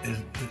is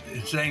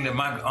saying that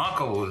my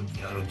uncle was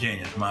a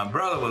genius, my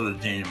brother was a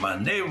genius, my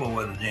neighbor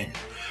was a genius.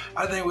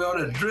 I think we ought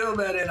to drill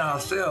that in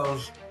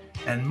ourselves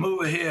and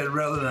move ahead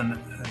rather than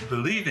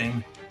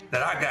believing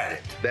that I got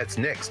it. That's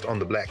next on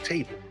the Black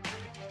Table,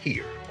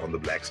 here on the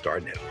Black Star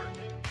Network.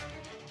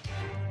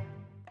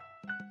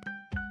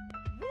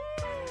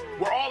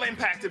 We're all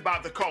impacted by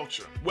the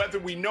culture, whether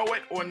we know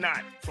it or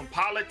not. From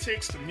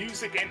politics to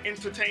music and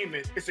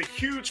entertainment, it's a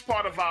huge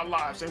part of our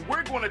lives, and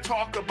we're going to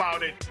talk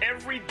about it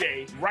every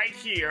day right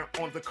here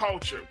on The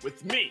Culture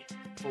with me,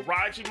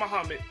 Faraji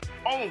Muhammad,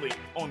 only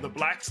on the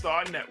Black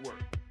Star Network.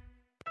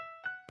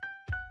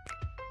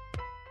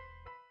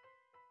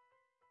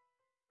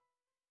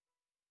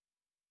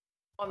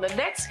 On the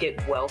next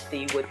Get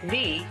Wealthy with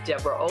me,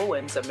 Deborah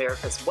Owens,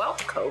 America's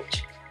Wealth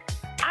Coach,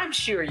 I'm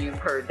sure you've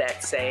heard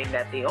that saying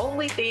that the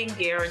only thing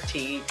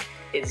guaranteed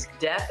is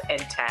death and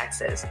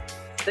taxes.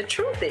 The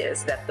truth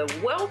is that the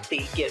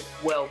wealthy get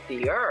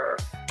wealthier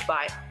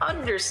by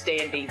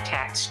understanding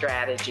tax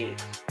strategy.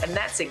 And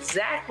that's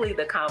exactly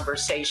the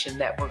conversation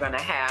that we're going to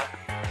have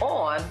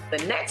on the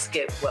next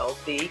Get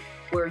Wealthy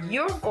where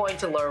you're going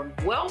to learn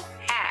wealth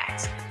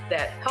hacks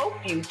that help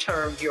you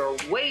turn your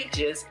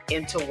wages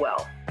into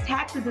wealth.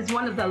 Taxes is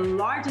one of the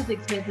largest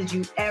expenses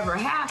you ever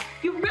have.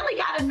 You really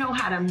got to know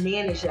how to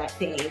manage that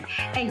thing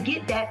and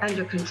get that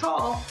under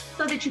control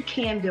so that you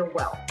can build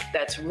wealth.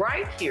 That's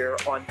right here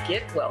on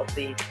Get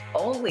Wealthy,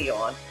 only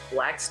on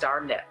Black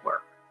Star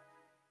Network.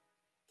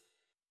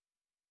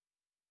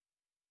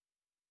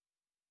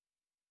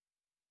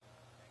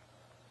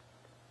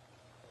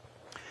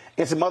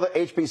 In some other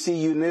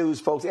HBCU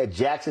news, folks, at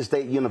Jackson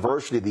State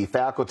University, the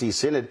Faculty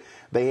Senate,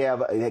 they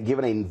have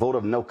given a vote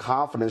of no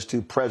confidence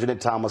to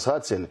President Thomas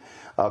Hudson.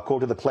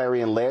 According to the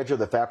Clarion Ledger,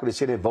 the Faculty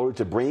Senate voted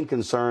to bring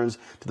concerns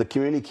to the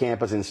community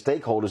campus and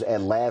stakeholders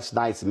at last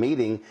night's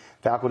meeting.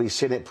 Faculty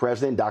Senate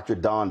President Dr.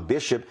 Don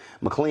Bishop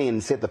McLean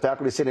said the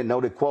Faculty Senate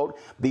noted, quote,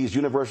 these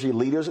university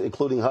leaders,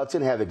 including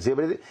Hudson, have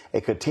exhibited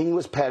a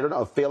continuous pattern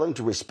of failing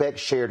to respect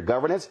shared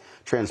governance,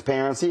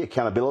 transparency,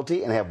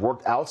 accountability, and have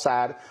worked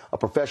outside of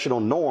professional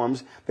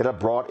norms that have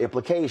broad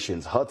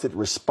implications. Hudson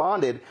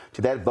responded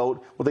to that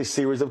vote with a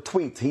series of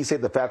tweets. He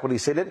said the Faculty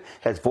Senate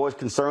has voiced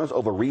concerns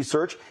over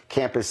research,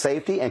 campus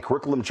safety, and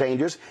curriculum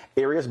changes,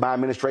 areas my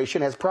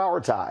administration has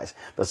prioritized.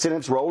 The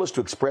Senate's role is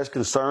to express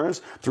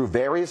concerns through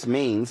various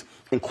means,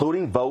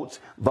 including votes,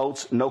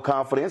 no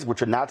confidence,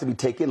 which are not to be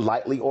taken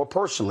lightly or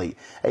personally.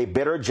 A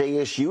better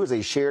JSU is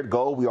a shared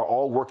goal we are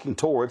all working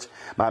towards.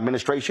 My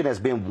administration has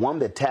been one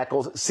that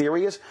tackles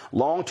serious,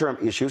 long-term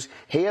issues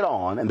head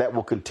on, and that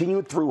will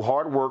continue through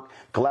hard work,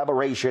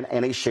 collaboration,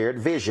 and a shared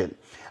vision.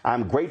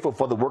 I'm grateful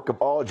for the work of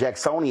all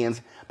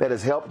Jacksonians that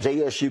has helped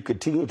JSU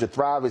continue to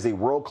thrive as a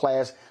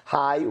world-class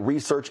high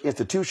research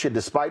institution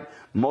despite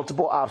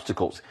multiple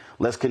obstacles.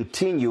 Let's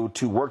continue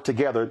to work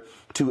together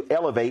to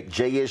elevate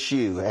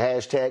JSU.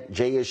 Hashtag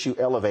JSU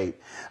Elevate.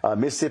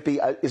 Mississippi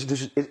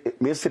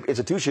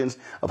institutions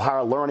of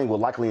higher learning will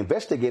likely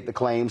investigate the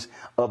claims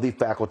of the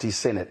Faculty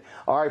Senate.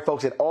 All right,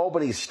 folks, at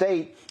Albany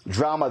State,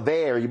 drama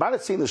there. You might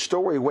have seen the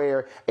story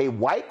where a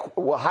white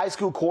high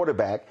school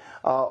quarterback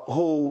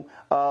who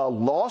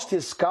lost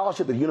his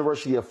scholarship at the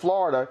University of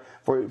Florida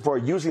for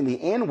using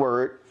the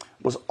N-word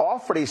was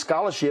offered a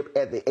scholarship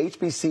at the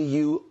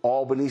HBCU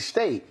Albany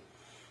State.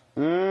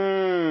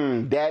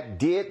 That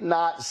did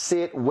not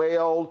sit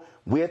well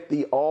with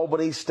the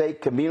Albany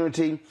State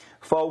community.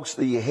 Folks,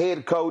 the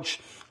head coach,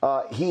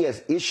 he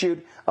has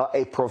issued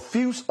a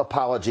profuse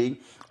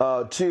apology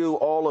to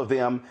all of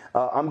them.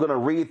 I'm going to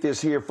read this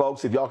here,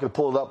 folks, if y'all can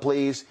pull it up,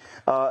 please.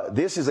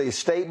 This is a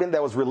statement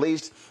that was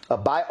released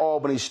by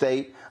Albany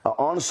State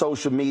on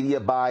social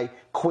media by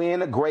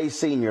Quinn Gray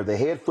Sr., the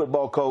head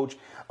football coach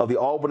of the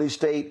Albany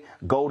State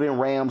Golden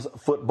Rams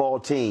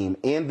football team.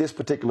 In this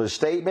particular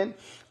statement,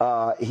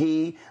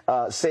 he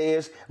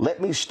says,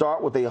 let me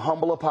start with a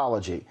humble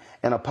apology,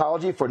 an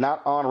apology for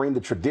not honoring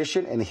the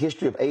tradition and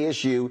history of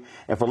ASU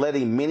and for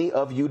letting many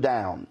of you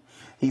down.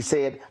 He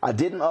said, I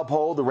didn't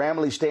uphold the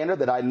Ramley standard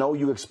that I know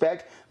you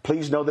expect.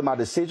 Please know that my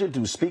decision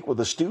to speak with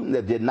a student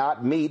that did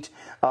not meet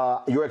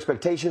your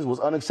expectations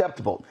was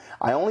unacceptable.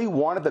 I only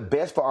wanted the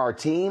best for our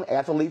team,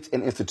 athletes,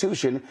 and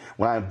institution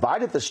when I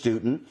invited the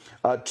student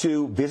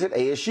to visit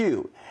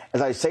ASU.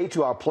 As I say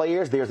to our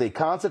players, there's a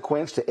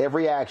consequence to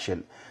every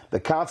action. The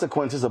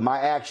consequences of my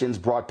actions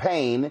brought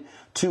pain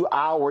to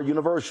our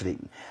university.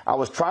 I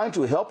was trying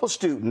to help a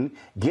student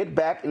get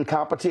back in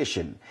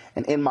competition,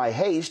 and in my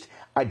haste,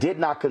 I did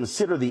not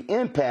consider the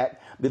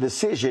impact the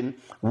decision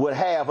would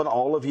have on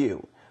all of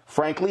you.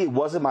 Frankly, it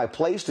wasn't my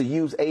place to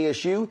use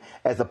ASU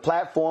as a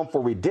platform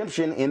for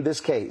redemption in this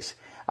case.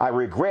 I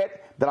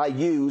regret that I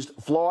used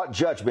flawed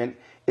judgment.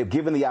 If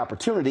given the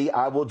opportunity,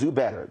 I will do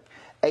better.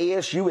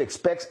 ASU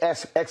expects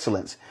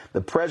excellence.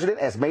 The president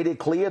has made it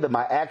clear that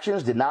my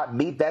actions did not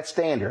meet that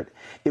standard.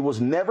 It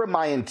was never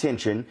my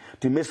intention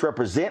to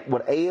misrepresent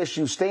what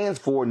ASU stands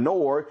for,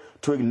 nor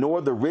to ignore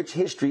the rich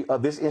history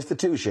of this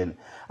institution.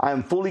 I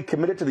am fully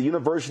committed to the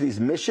university's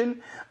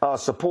mission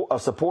of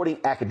supporting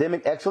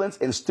academic excellence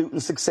and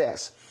student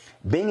success.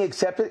 Being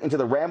accepted into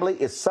the Ramley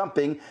is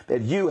something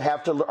that you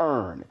have to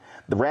earn.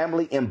 The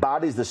Ramley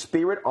embodies the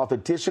spirit,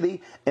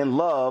 authenticity, and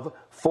love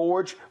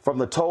forged from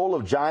the toll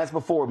of giants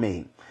before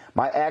me.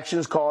 My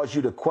actions cause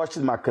you to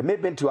question my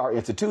commitment to our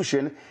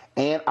institution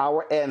and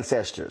our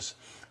ancestors.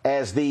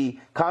 As the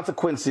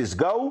consequences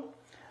go,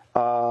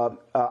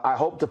 I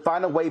hope to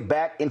find a way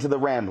back into the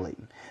Ramley.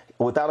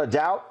 Without a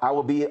doubt, I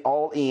will be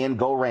all in.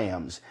 Go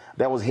Rams.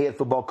 That was head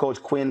football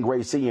coach Quinn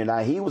Gray Sr.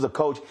 Now, he was a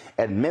coach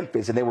at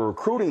Memphis, and they were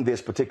recruiting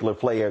this particular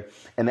player,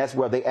 and that's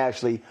where they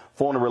actually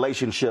formed a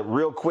relationship.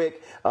 Real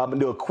quick, I'm going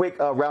to do a quick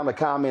round of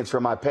comments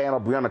from my panel.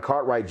 Brianna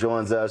Cartwright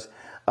joins us.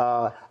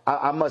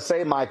 I must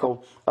say,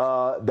 Michael,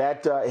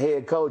 that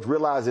head coach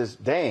realizes,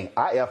 dang,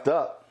 I effed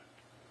up.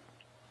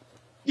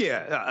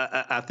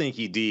 Yeah, I think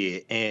he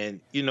did. And,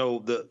 you know,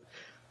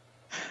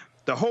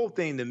 the whole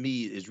thing to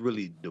me is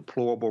really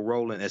deplorable,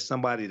 Roland. As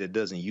somebody that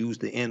doesn't use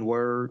the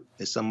N-word,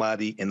 as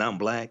somebody, and I'm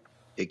black,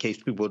 in case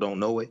people don't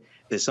know it,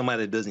 as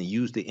somebody that doesn't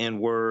use the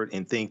N-word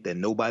and think that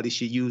nobody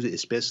should use it,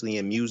 especially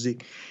in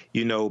music,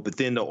 you know, but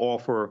then to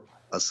offer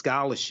a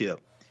scholarship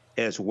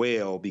as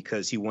well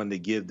because he wanted to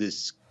give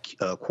this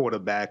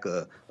quarterback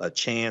a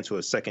chance or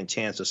a second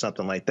chance or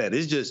something like that.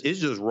 It's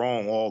just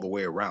wrong all the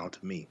way around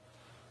to me.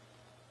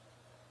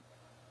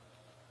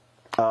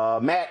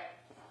 Matt,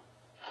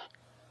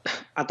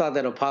 I thought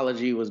that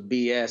apology was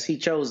BS. He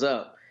chose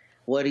up.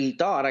 What he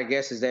thought, I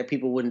guess, is that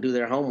people wouldn't do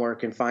their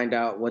homework and find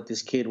out what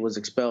this kid was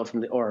expelled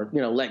from or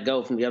let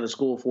go from the other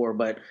school for.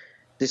 But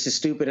this is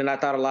stupid, and I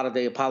thought a lot of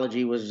the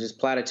apology was just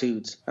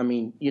platitudes. I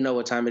mean, you know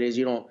what time it is.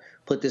 You don't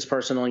put this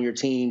person on your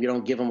team. You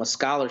don't give them a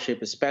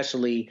scholarship,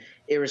 especially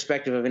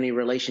irrespective of any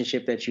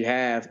relationship that you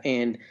have.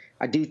 And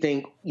I do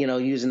think,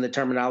 using the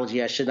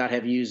terminology, I should not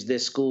have used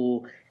this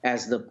school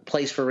as the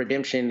place for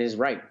redemption is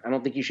right. I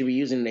don't think you should be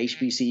using an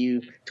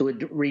HBCU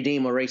to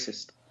redeem a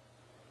racist.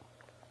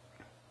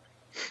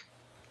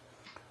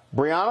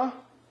 Brianna?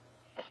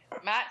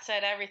 Matt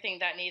said everything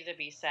that needed to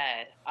be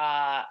said.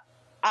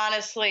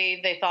 Honestly,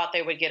 they thought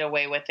they would get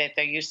away with it.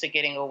 They're used to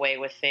getting away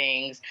with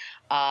things.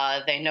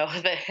 They know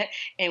that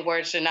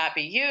N-words should not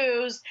be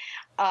used.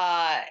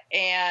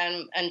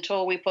 And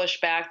until we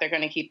push back, they're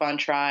going to keep on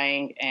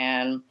trying.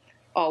 And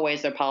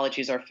always their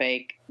apologies are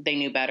fake. They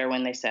knew better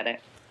when they said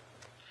it.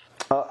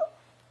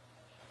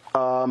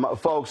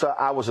 Folks,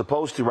 I was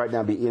supposed to right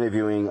now be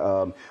interviewing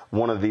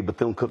one of the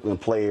Bethune-Cookman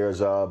players,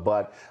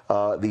 but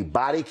the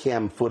body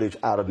cam footage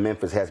out of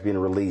Memphis has been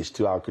released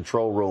to our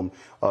control room.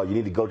 You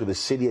need to go to the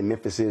City of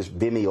Memphis's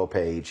Vimeo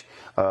page.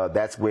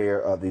 That's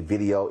where the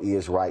video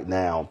is right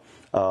now.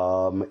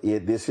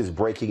 This is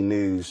breaking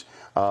news.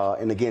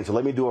 And again, so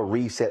let me do a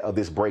reset of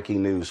this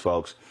breaking news,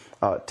 folks.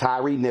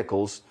 Tyree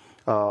Nichols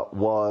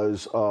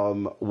was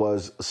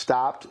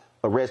stopped,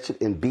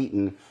 arrested, and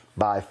beaten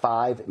by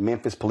 5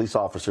 Memphis police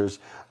officers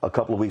a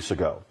couple of weeks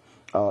ago.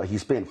 He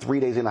spent 3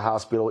 days in the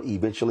hospital,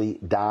 eventually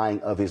dying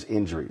of his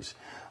injuries.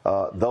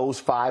 Those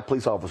 5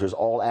 police officers,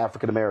 all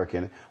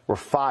African-American, were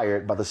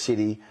fired by the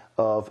city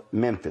of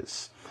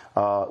Memphis.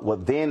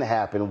 What then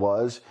happened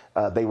was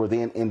they were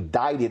then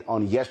indicted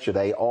on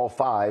yesterday. All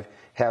 5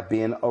 have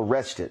been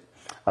arrested.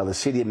 The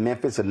city of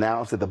Memphis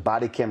announced that the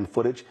body cam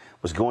footage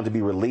was going to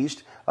be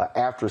released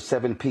after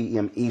 7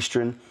 p.m.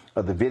 Eastern.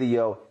 The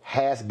video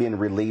has been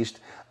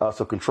released.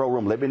 So control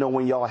room, let me know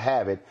when y'all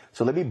have it.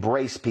 So let me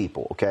brace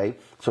people, okay?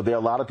 So there are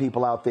a lot of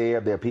people out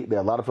there. There are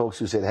a lot of folks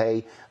who said,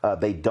 hey,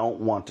 they don't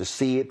want to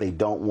see it. They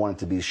don't want it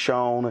to be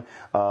shown.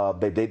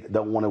 They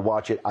don't want to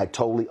watch it. I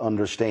totally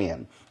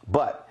understand.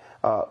 But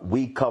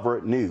we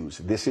cover news.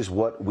 This is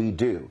what we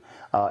do.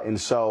 And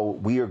so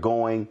we're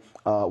going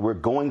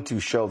to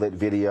show that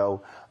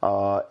video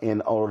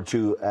in order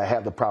to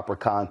have the proper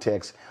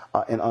context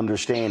and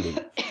understanding.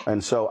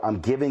 And so I'm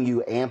giving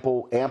you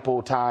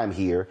ample time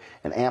here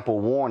and ample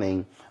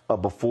warning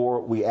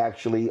before we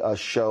actually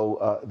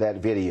show that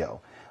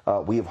video.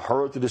 We have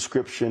heard the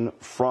description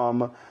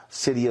from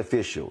city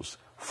officials,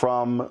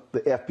 from the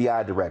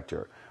FBI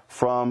director,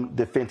 from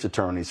defense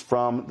attorneys,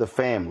 from the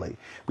family.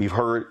 We've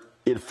heard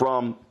it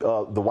from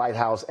the White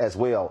House as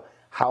well,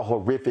 how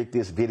horrific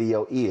this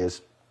video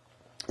is.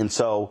 And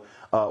so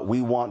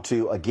we want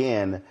to,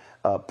 again,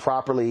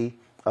 properly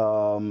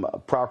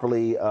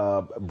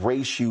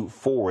brace you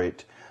for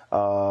it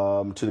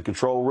to the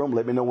control room.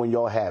 Let me know when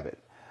y'all have it.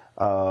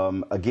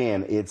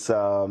 Again, it's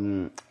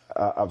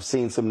I've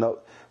seen some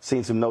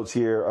notes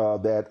here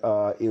that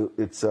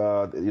it's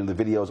the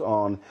video's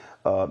on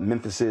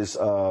Memphis's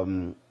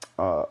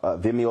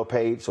Vimeo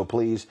page. So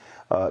please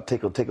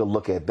take a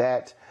look at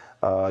that.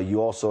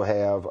 You also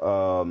have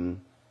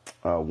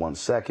 1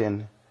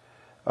 second.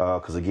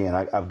 Because, again,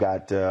 I've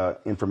got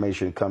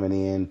information coming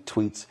in,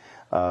 tweets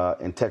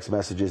and text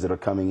messages that are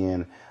coming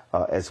in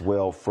as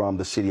well from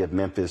the city of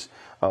Memphis.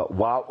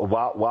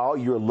 While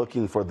you're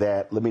looking for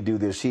that, let me do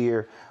this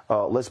here.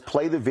 Let's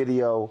play the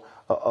video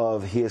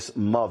of his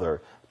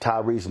mother,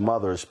 Tyree's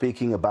mother,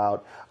 speaking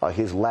about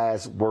his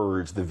last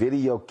words. The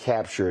video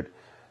captured.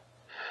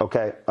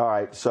 Okay, all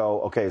right.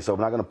 So I'm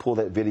not going to pull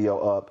that video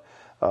up.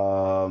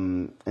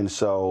 And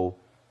so...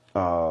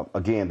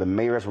 again, the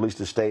mayor has released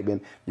a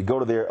statement. You go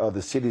to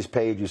the city's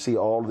page, you see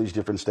all of these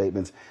different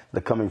statements that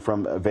are coming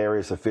from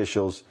various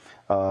officials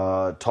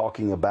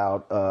talking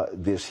about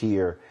this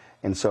here.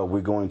 And so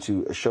we're going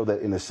to show that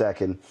in a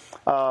second.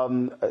 I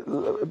want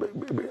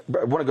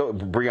to go,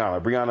 Brianna,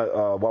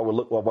 while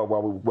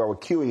we're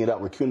queuing it up,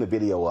 we're queuing the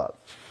video up.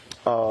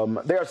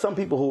 There are some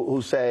people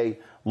who say,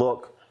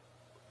 look,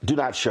 do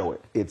not show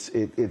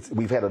it.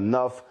 We've had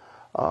enough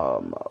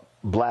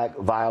black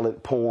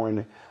violent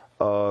porn.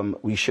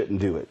 We shouldn't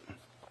do it.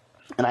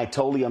 And I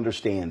totally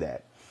understand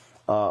that.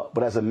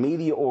 But as a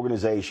media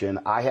organization,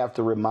 I have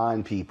to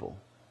remind people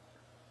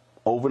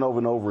over and over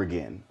and over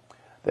again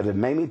that if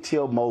Mamie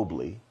Till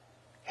Mobley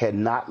had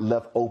not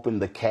left open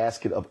the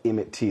casket of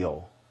Emmett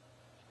Till,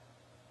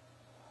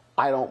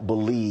 I don't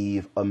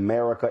believe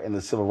America and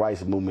the civil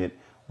rights movement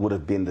would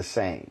have been the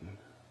same.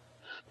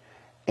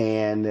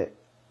 And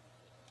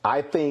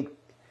I think,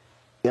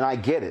 and I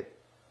get it,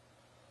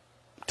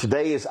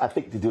 today is, I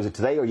think, was it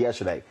today or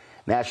yesterday?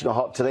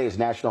 Today is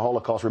National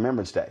Holocaust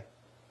Remembrance Day.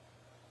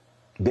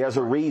 There's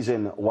a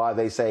reason why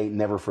they say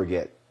never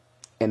forget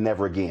and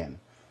never again.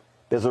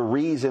 There's a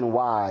reason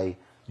why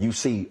you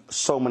see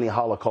so many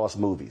Holocaust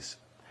movies.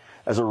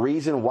 There's a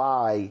reason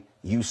why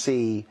you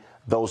see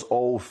those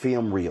old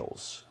film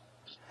reels,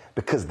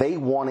 because they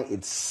wanted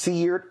it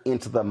seared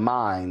into the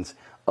minds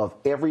of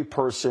every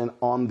person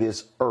on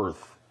this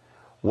earth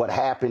what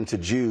happened to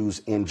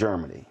Jews in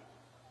Germany.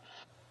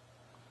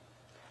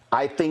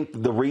 I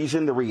think the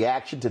reason the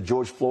reaction to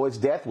George Floyd's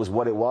death was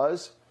what it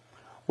was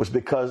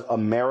because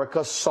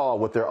America saw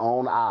with their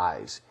own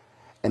eyes,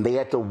 and they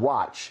had to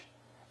watch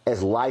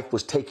as life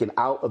was taken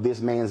out of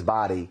this man's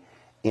body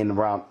in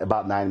around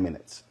about 9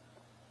 minutes.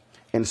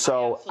 And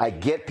so I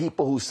get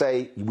people who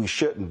say we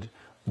shouldn't,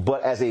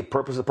 but as a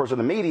person in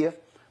the media,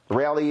 the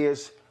reality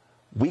is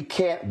we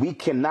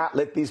cannot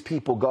let these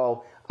people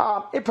go,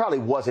 it probably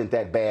wasn't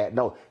that bad.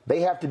 No, they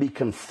have to be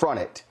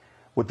confronted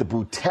with the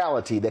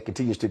brutality that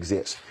continues to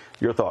exist.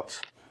 Your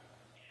thoughts?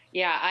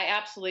 Yeah, I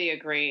absolutely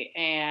agree.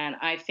 And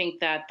I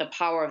think that the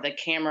power of the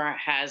camera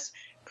has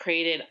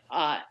created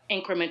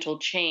incremental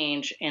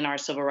change in our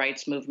civil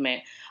rights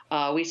movement.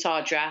 We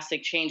saw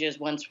drastic changes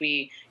once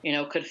we,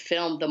 could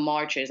film the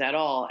marches at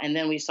all. And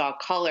then we saw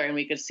color and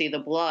we could see the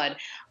blood.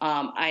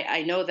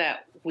 I know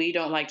that we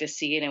don't like to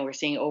see it, and we're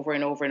seeing over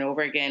and over and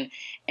over again,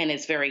 and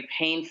it's very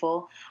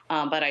painful.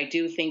 But I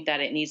do think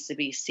that it needs to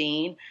be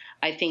seen.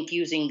 I think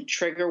using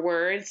trigger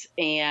words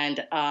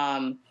and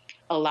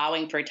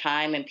allowing for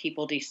time and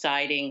people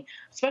deciding,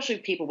 especially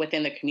people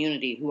within the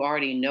community who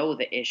already know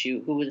the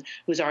issue,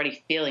 who's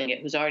already feeling it,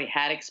 who's already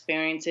had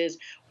experiences,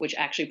 which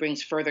actually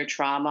brings further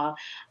trauma.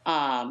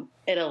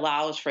 It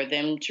allows for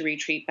them to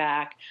retreat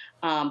back.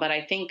 But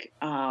I think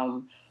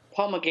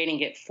promulgating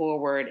it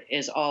forward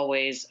is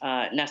always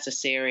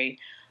necessary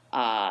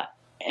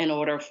in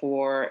order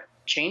for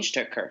change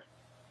to occur.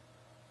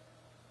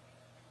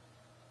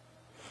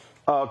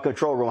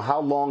 Control room, how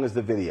long is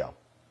the video?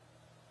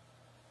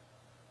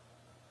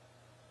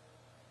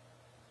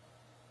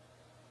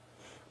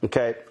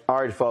 Okay.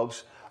 All right,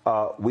 folks.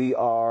 We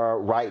are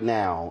right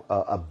now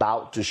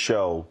about to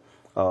show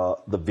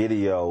the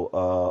video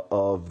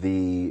of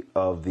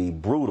the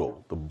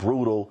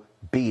brutal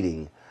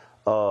beating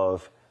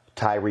of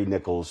Tyre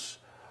Nichols.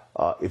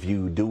 If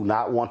you do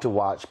not want to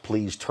watch,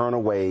 please turn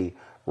away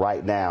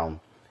right now,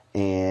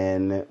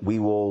 and we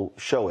will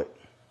show it.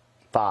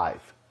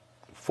 5,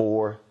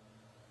 4,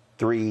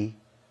 3,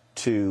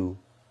 2,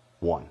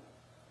 1.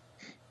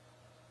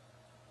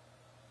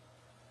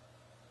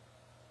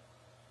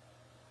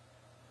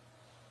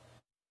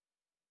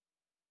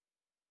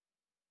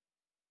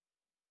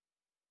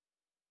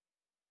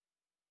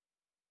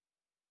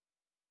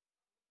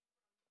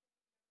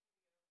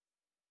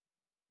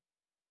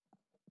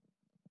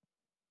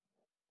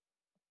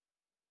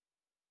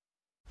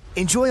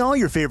 Enjoy all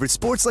your favorite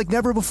sports like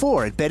never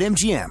before at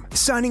BetMGM.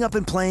 Signing up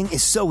and playing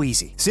is so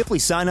easy. Simply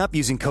sign up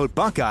using code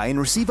Buckeye and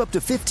receive up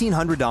to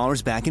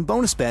 $1,500 back in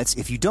bonus bets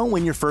if you don't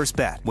win your first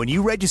bet. When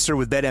you register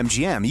with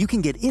BetMGM, you can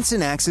get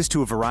instant access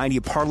to a variety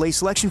of parlay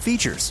selection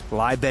features,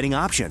 live betting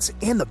options,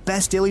 and the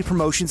best daily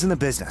promotions in the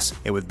business.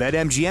 And with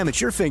BetMGM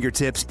at your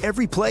fingertips,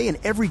 every play and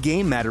every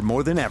game matter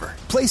more than ever.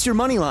 Place your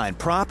moneyline,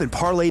 prop, and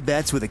parlay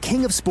bets with the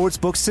king of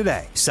sportsbooks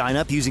today. Sign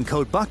up using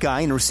code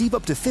Buckeye and receive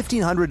up to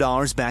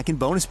 $1,500 back in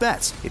bonus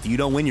bets if you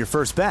don't win your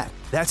first bet.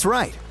 That's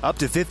right, up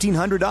to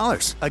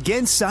 $1,500.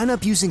 Again, sign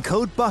up using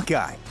code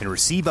Buckeye and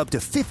receive up to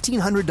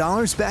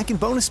 $1,500 back in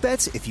bonus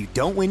bets if you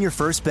don't win your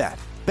first bet.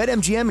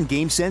 BetMGM and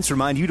GameSense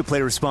remind you to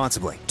play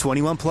responsibly.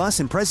 21 plus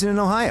and present in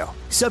Ohio.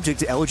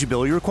 Subject to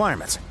eligibility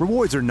requirements.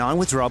 Rewards are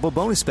non-withdrawable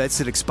bonus bets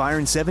that expire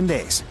in 7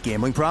 days.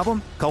 Gambling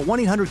problem? Call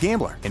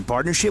 1-800-GAMBLER in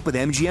partnership with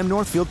MGM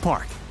Northfield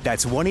Park.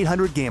 That's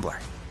 1-800-GAMBLER.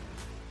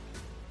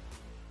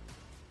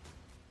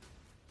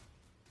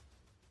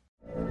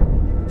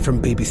 From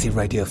BBC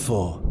Radio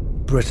 4,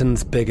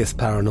 Britain's biggest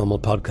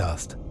paranormal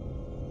podcast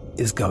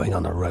is going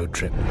on a road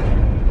trip.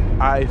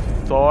 I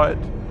thought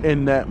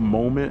in that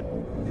moment,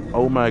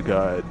 oh my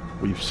God,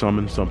 we've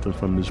summoned something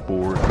from this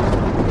board.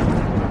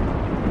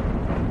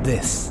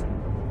 This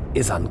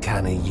is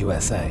Uncanny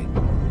USA.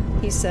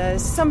 He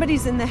says,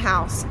 somebody's in the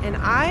house, and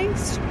I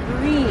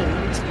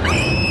screamed.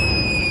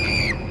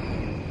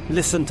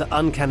 Listen to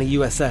Uncanny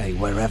USA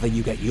wherever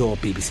you get your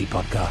BBC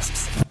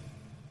podcasts,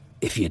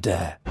 if you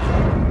dare.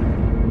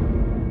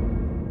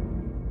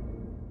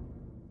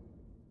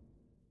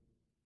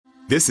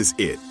 This is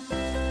it.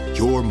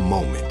 Your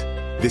moment.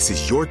 This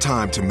is your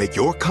time to make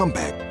your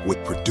comeback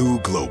with Purdue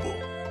Global.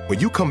 When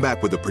you come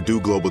back with a Purdue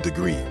Global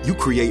degree, you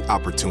create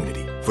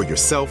opportunity for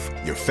yourself,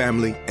 your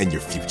family, and your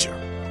future.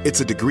 It's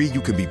a degree you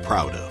can be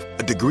proud of,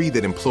 a degree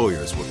that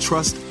employers will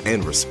trust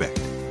and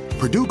respect.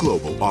 Purdue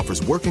Global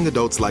offers working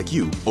adults like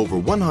you over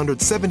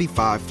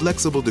 175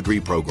 flexible degree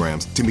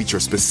programs to meet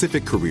your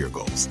specific career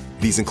goals.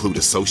 These include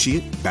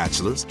associate,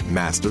 bachelor's,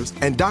 master's,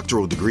 and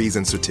doctoral degrees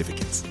and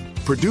certificates.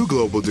 Purdue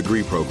Global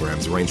degree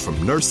programs range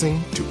from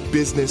nursing to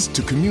business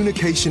to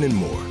communication and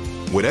more.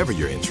 Whatever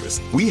your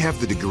interest, we have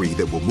the degree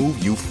that will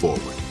move you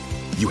forward.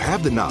 You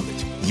have the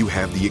knowledge, you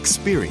have the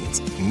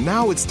experience.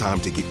 Now it's time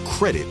to get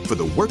credit for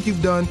the work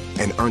you've done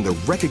and earn the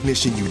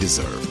recognition you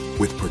deserve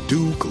with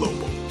Purdue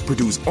Global,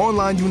 Purdue's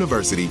online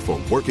university for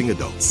working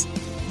adults.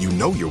 you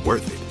know you're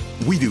worth it.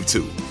 We do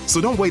too. So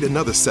don't wait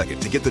another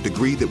second to get the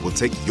degree that will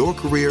take your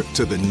career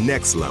to the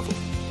next level.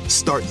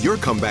 Start your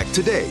comeback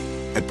today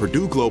at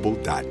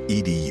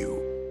PurdueGlobal.edu.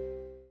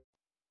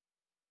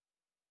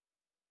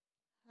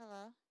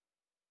 Hello?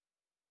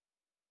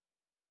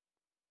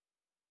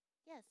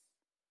 Yes.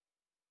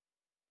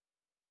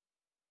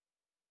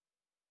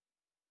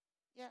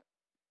 Yep.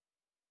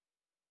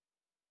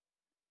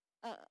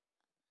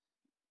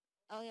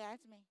 Oh yeah,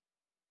 it's me.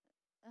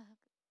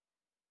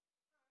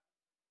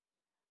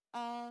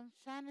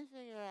 Trying to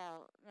figure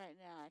out right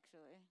now,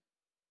 actually.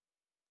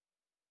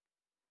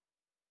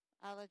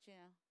 I'll let you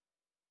know.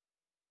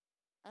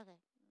 Okay.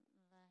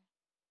 Bye.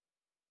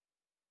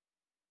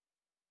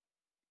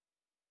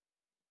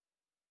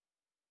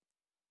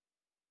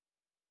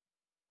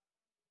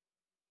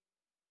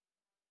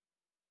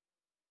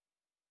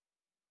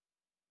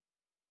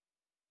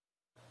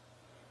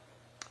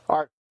 All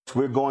right,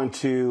 we're going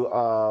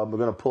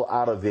to pull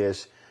out of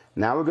this.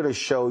 Now we're going to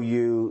show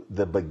you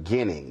the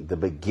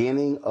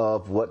beginning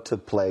of what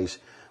took place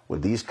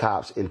with these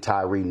cops and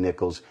Tyre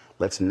Nichols.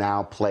 Let's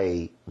now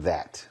play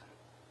that.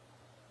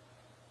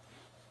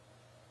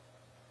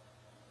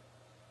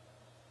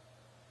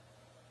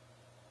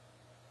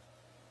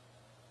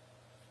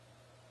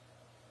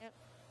 Yep.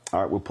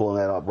 All right, we're pulling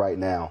that up right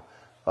now.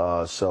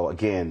 So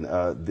again,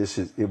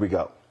 here we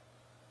go.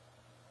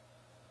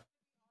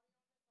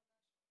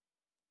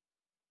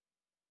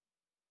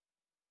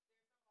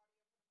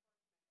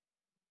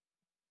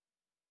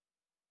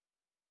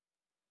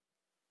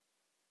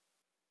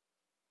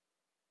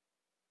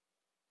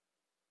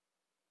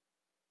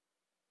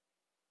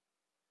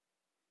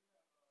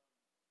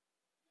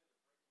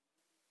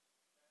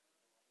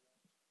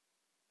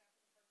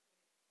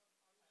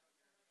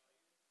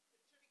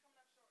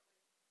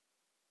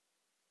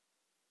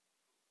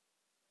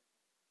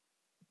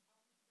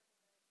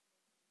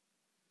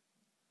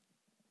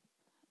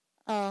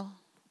 Oh.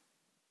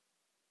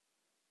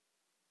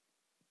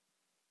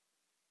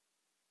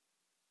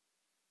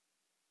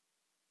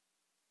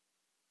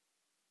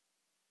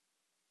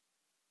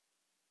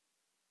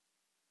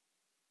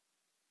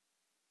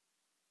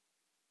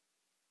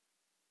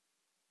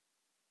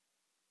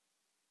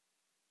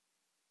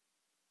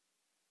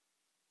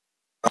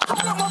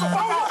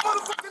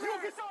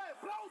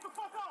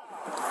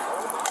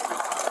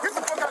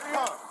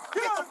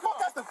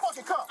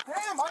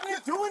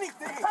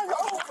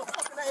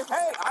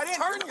 Hey, I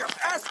didn't turn your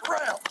ass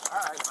around. All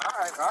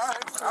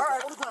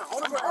right.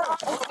 On the ground.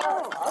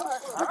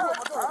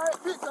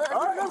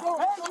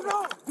 Hey,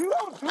 you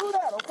don't do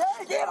that,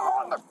 okay? Get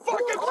on the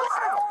fucking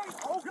ground.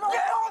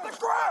 Get on the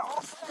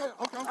ground.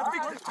 I'm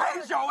going to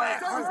tase your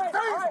ass.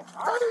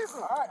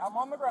 All right, I'm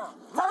on the ground.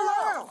 Lay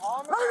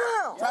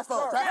down. Yes,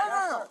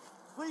 sir.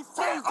 Please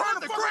get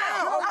on the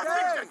ground. I'm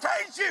going to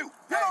tase you.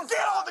 Get on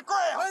the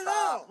ground. Lay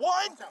down.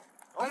 One.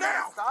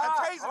 Now, I'm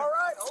tasing. All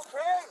right,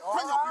 okay.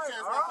 Turn your bitch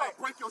ass around. I'll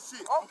break your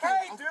shit.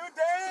 Okay, dude,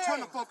 damn. Turn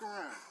the fuck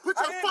around. Put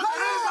your fucking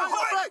hands behind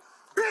your back.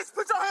 Bitch,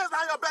 put your hands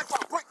behind your back so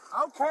I break.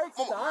 Okay,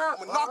 stop.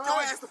 I'm gonna knock your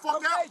ass the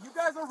fuck out. You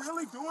guys are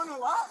really doing a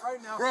lot right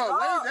now. Bro,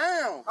 lay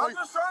down. I'm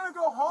just trying to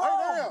go home.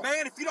 Lay down.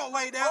 Man, if you don't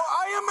lay down.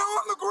 I am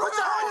on the ground. Put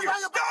your hands on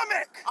your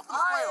stomach.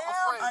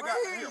 I got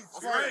you.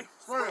 Okay.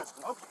 Okay.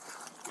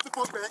 Get the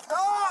fuck back.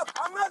 Stop.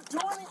 I'm not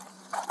doing it.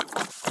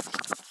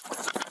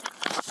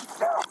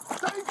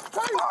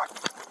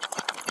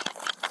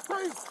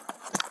 Please.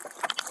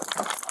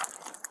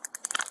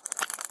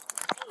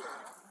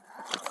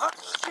 Oh,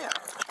 shit.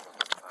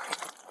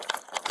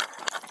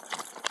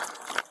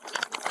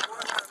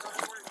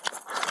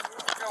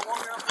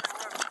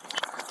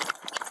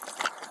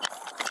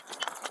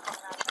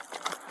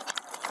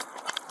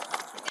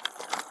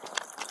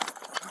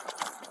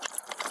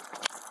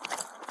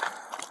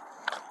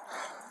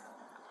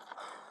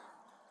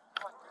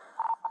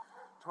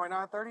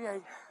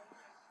 .38,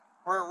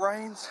 where it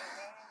rains,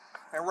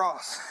 and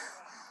Ross.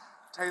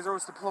 Taser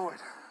was deployed.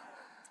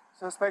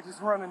 Suspect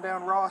is running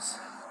down Ross.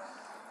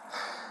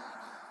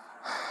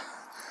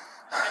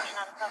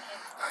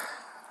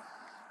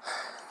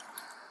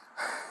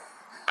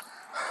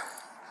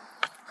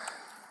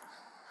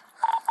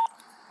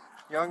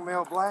 Young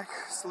male, black,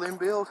 slim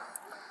build,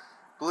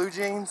 blue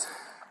jeans,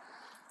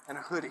 and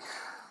a hoodie.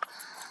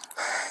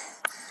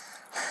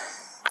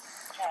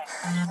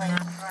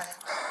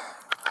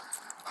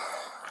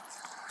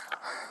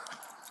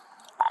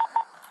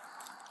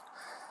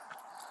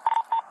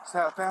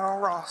 Southbound on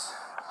Ross,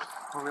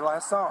 where we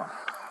last saw him.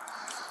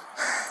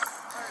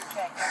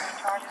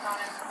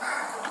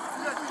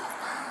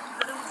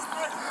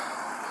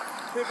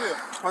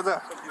 What's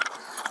up?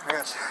 I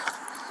got you.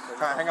 All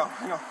right, hang on.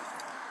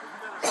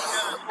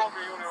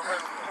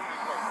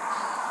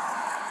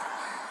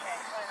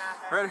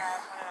 Ready?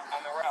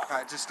 All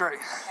right, just straight.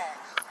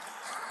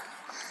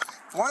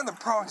 One of the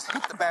prongs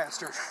hit the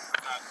bastard.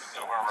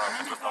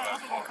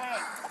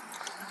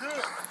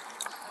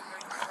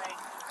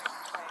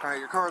 All right,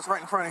 your car's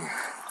right in front of you.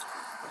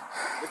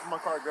 This is my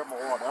car. Grab my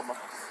water. All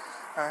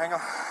right, hang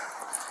on.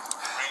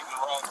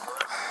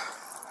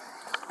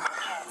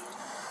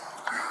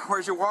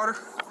 Where's your water?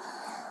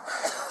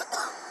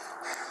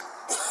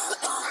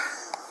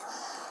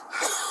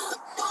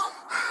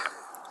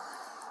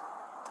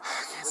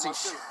 see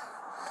shit.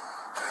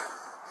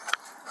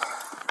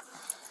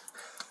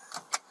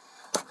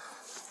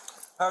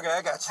 Okay,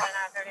 I got you.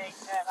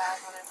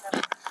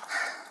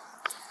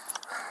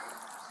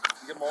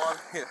 Get them on?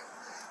 Yeah,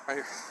 right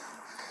here.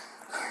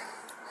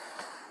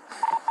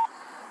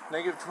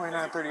 Negative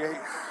 2938.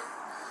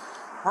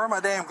 Where are my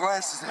damn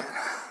glasses at?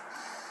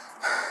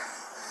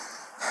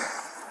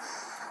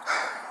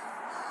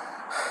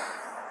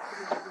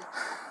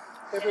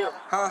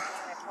 Huh?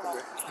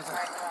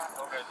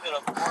 Okay, sit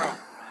up the ground.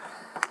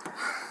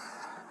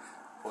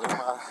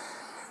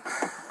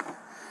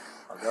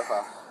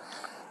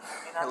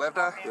 Your left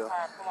eye? Yeah.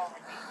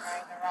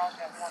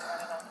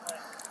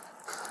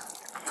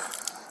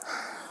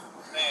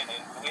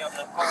 We have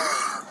enough cars.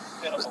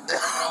 Set up a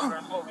corner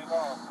and slow me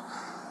down.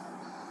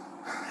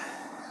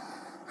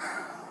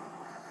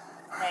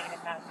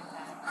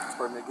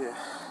 Spread me again.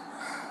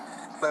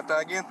 Left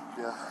eye again?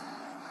 Yeah.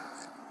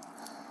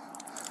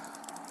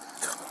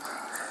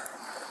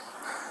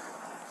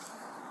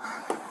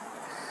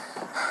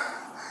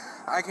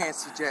 I can't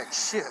see jack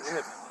shit.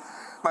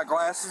 My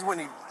glasses when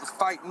he was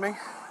fighting me.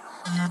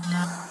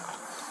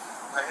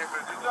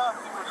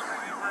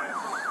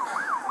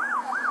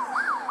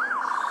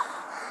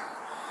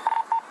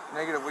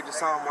 Negative, we just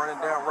saw him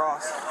running down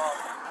Ross.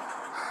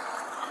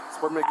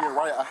 Spread me again,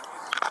 right eye.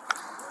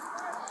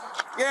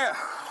 Yeah.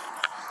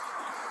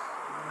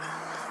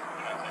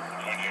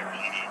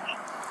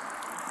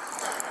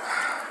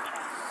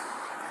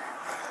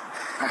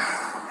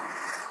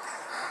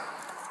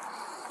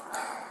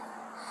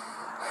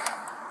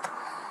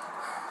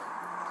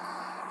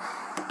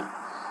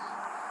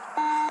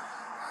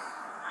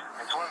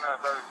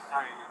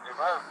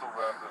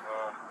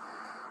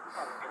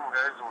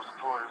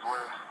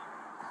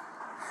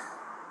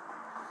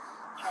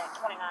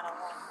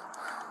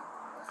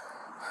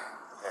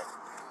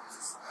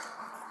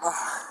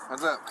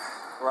 What's up?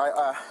 Right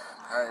eye.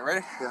 All right,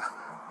 ready? Yeah.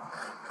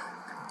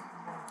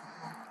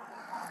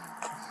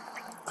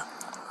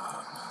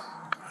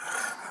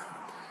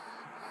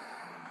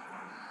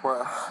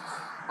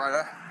 Right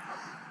eye.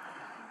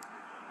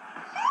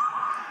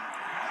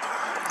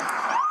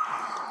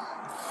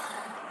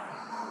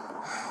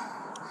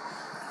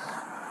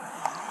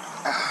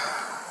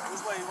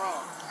 Which way you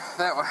wrong?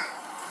 That way.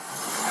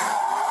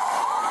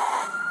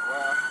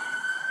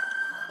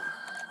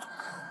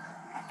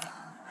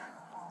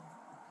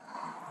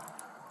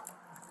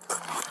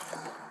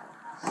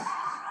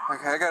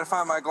 Okay, I gotta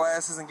find my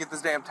glasses and get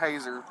this damn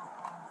taser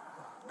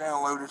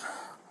downloaded.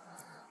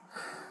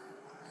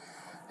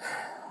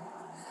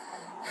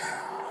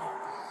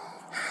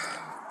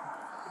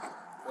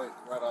 Wait,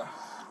 right off.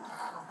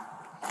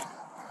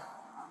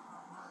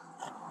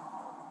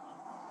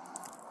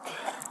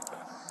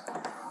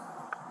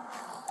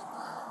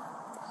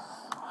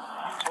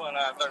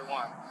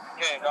 $29.31.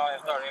 Okay, go ahead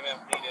and start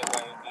MMP that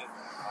way.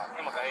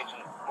 Chemical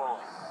agent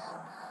forward.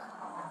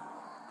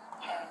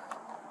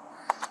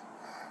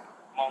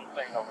 On the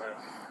thing over here.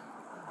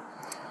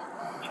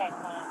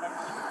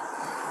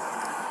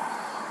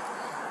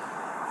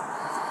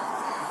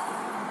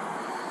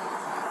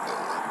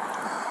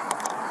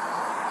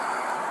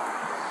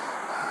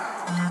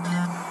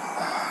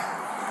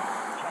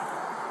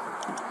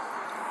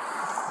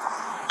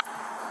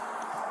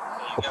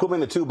 Well, put me in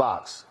the 2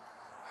 box.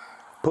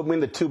 Put me in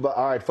the 2 box.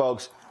 All right,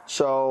 folks.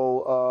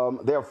 So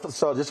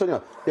just so you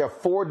know, there are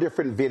 4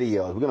 different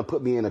videos. We're going to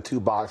put me in a 2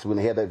 box. We're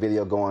going to have that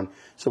video going.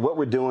 So what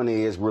we're doing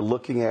is we're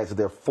looking at, so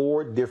there are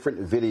 4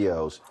 different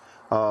videos,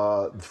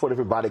 4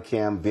 different body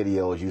cam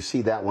videos. You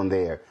see that one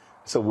there.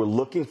 So we're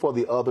looking for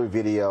the other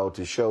video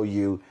to show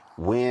you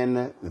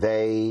when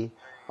they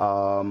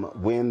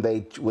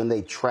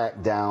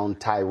tracked down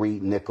Tyre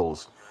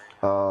Nichols.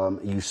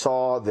 You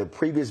saw the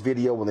previous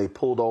video when they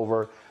pulled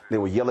over. They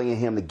were yelling at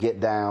him to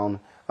get down.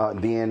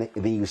 Then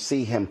you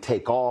see him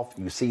take off.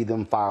 You see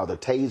them fire the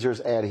tasers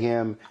at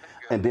him.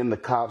 And then the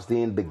cops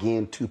then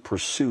begin to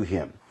pursue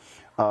him.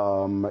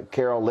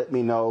 Carol, let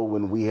me know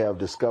when we have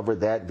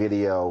discovered that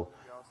video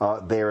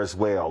there as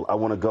well. I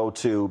want to go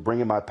to bring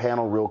in my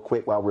panel real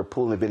quick while we're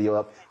pulling the video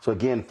up. So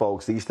again,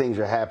 folks, these things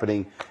are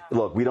happening.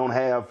 Look, we don't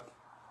have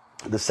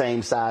the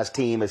same size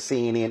team as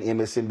CNN,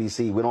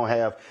 MSNBC. We don't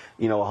have,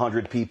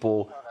 100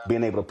 people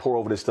being able to pour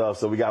over this stuff.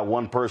 So we got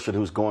one person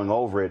who's going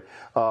over it.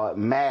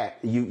 Matt,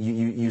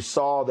 you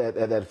saw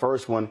that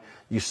first one.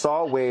 You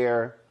saw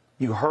where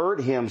you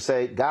heard him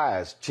say,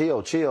 guys,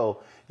 chill.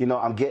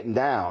 I'm getting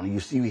down.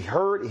 You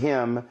heard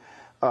him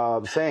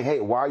saying,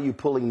 hey, why are you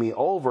pulling me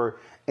over?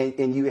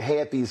 And you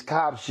had these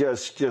cops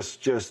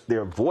just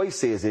their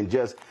voices and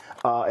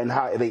and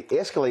how they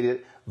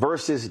escalated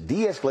versus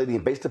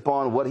de-escalating based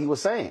upon what he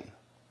was saying.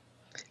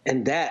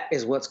 And that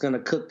is what's going to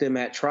cook them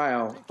at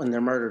trial in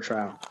their murder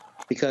trial.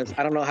 Because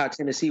I don't know how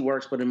Tennessee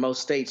works, but in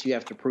most states you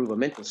have to prove a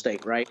mental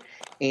state, right?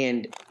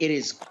 And it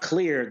is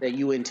clear that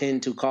you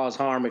intend to cause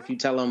harm if you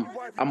tell them,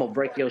 I'm going to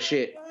break your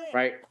shit,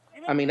 right?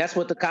 I mean, that's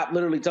what the cop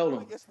literally told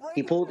him.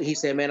 He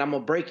said, man, I'm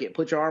going to break it.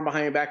 Put your arm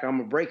behind your back or I'm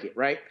going to break it,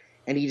 right?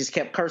 And he just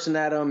kept cursing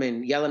at him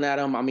and yelling at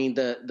him. I mean,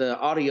 the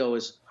audio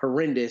is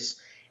horrendous.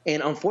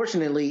 And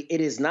unfortunately,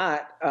 it is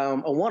not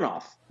a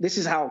one-off. This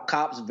is how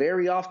cops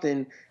very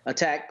often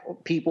attack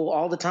people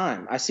all the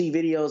time. I see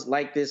videos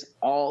like this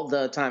all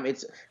the time.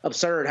 It's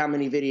absurd how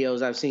many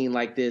videos I've seen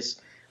like this.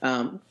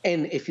 And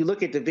if you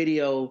look at the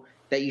video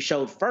that you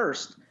showed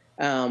first,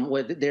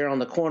 where they're on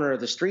the corner of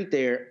the street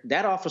there,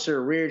 that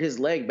officer reared his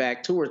leg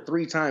back 2 or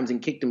 3 times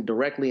and kicked him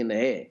directly in the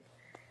head.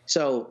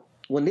 So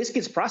when this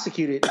gets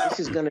prosecuted,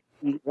 this is going to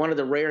be one of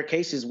the rare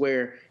cases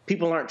where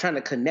people aren't trying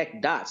to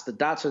connect dots. The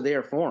dots are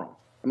there for them.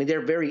 I mean,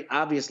 they're very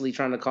obviously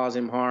trying to cause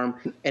him harm,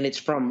 and it's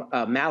from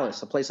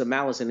malice, a place of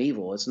malice and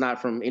evil. It's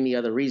not from any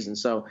other reason.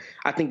 So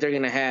I think they're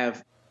going to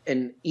have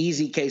an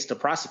easy case to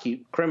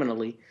prosecute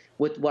criminally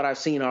with what I've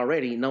seen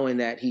already, knowing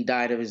that he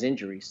died of his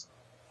injuries.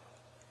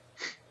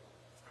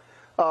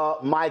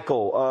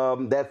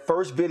 Michael, that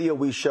first video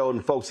we showed,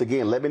 and folks,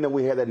 again, let me know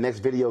we had that next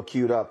video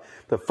queued up.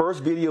 The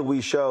first video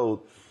we showed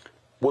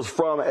was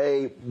from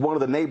one of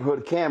the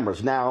neighborhood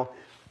cameras. Now,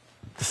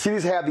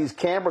 cities have these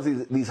cameras,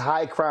 these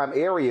high crime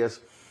areas.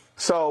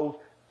 So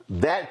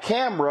that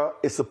camera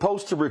is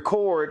supposed to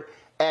record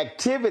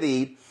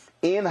activity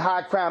in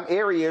high crime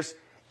areas.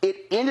 It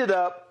ended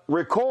up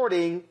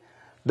recording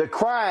the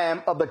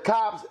crime of the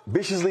cops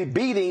viciously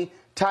beating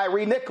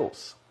Tyre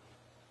Nichols.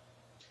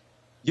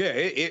 Yeah,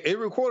 it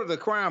recorded the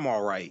crime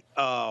all right.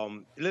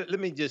 Let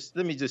me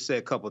just say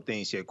a couple of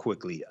things here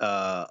quickly.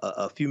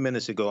 A few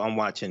minutes ago, I'm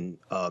watching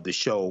the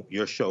show,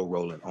 your show,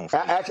 Roland on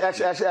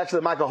Facebook.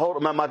 Actually, Michael,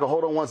 hold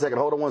on one second.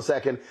 Hold on 1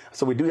 second.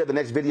 So we do have the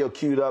next video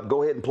queued up.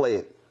 Go ahead and play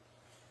it.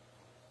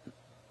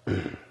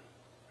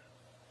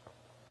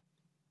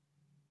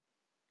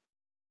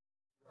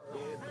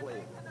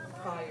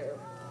 Prior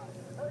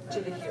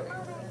to the hearing,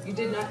 you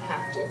did not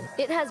have to.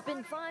 It has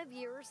been 5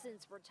 years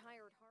since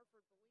retired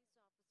Hartford police officer.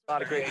 A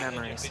lot of great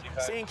memories.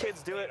 Seeing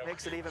kids do it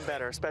makes it even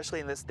better, especially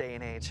in this day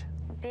and age.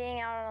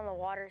 Being out on the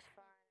water's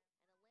fun.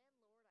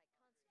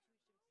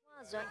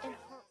 And a landlord at Constitution Plaza in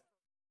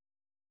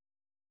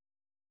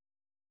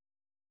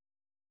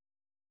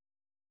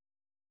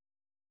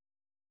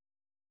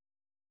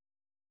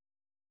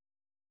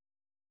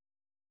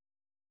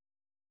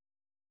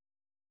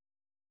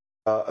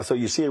Hartford. So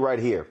you see it right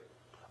here.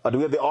 Do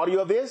we have the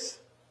audio of this?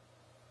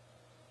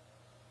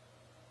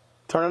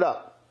 Turn it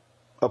up.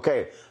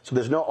 Okay, so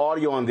there's no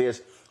audio on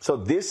this. So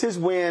this is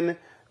when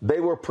they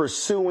were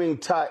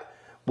pursuing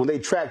when they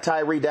tracked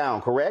Tyre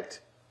down,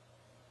 correct?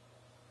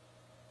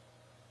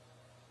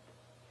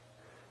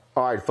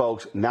 All right,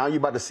 folks, now you're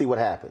about to see what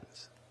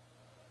happens.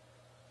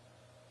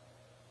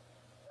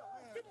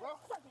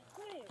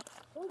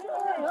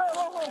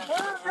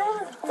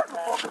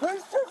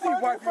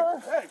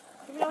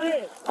 Give me your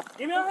hand.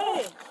 Give me your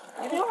hand.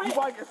 Give me your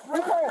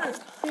hand.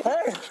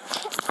 Hey.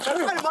 Hey,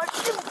 Mike.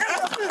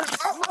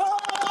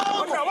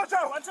 Watch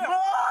out. Watch out.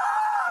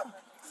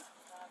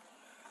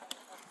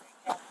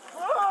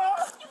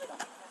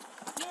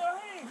 Give me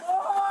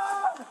your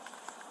hand.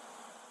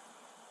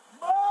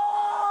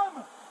 Mom.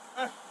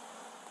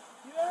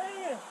 Give me your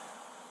hand.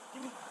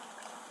 Give me.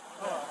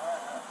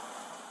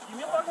 Give me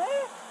your fucking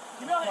hand.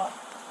 Give me your hand.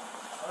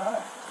 All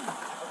right.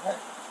 Okay.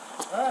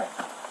 All right.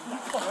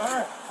 All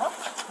right.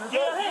 Give me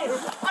your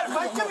hands.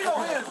 Mike, give me your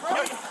hands, bro.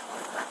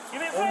 Give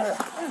me your hands.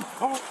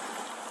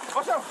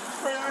 Watch out.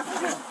 Give me your hands,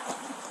 bro.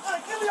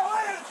 Right. Give me your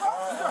hands,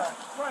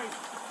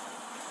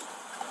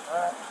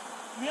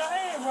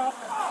 bro.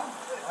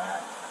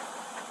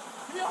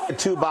 Give me your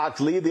hands. 2 box,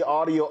 leave the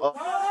audio up.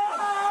 Give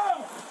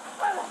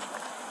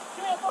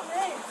me your fucking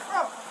hands,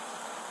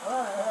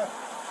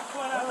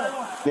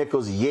 bro.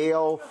 Nichols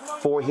yell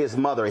for his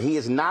mother. He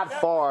is not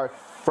far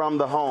from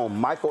the home.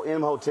 Michael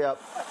Imhotep,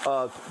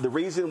 the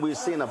reason we're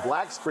seeing a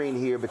black screen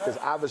here, because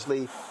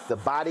obviously the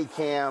body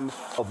cam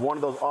of one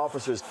of those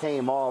officers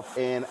came off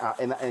and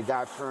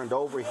got turned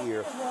over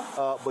here.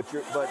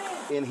 But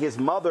in his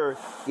mother,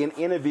 in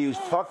interviews,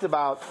 talked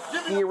about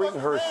hearing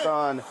her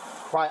son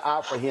cry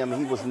out for him.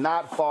 He was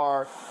not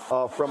far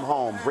from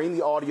home. Bring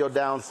the audio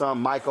down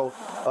some, Michael.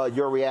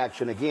 Your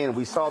reaction. Again,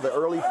 we saw the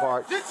early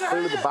part.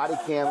 Clearly the body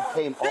cam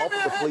came off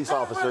of the police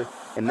officer,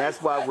 and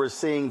that's why we're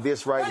seeing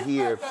this right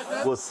here.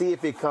 We'll see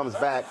if it comes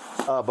back.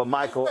 But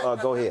Michael,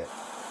 go ahead.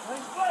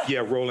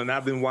 Yeah, Roland,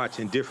 I've been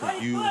watching different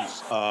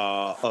views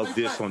of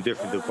this on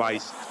different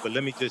devices. But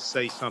let me just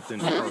say something.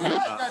 Watch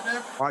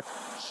the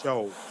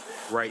show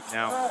right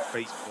now on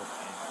Facebook.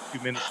 And a few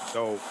minutes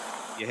ago,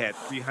 you had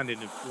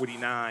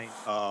 349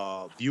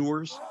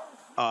 viewers.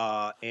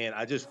 And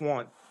I just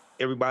want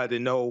everybody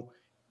to know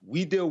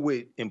we deal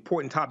with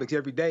important topics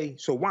every day.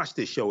 So watch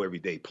this show every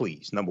day,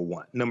 please. Number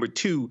one. Number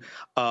two,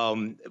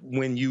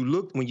 when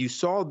you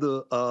saw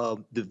the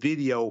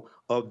video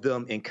of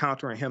them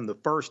encountering him the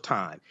first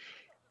time,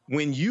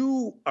 when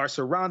you are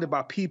surrounded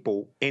by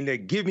people and they're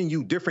giving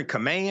you different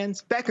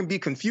commands, that can be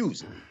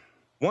confusing.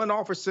 One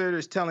officer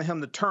is telling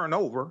him to turn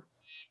over.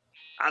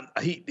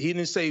 He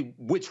didn't say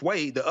which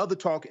way. The other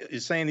talk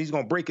is saying he's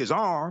going to break his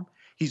arm.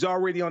 He's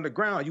already on the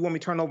ground. You want me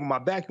to turn over my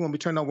back? You want me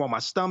to turn over on my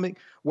stomach?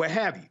 What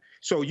have you?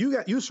 So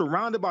you're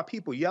surrounded by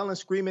people yelling,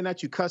 screaming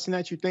at you, cussing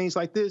at you, things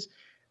like this.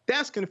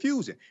 That's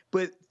confusing.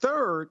 But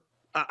third,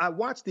 I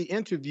watched the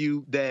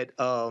interview that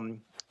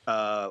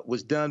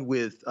was done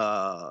with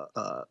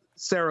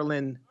Sarah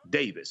Lynn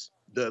Davis,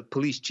 the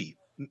police chief,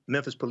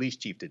 Memphis police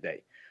chief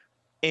today.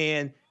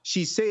 And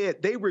she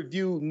said they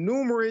reviewed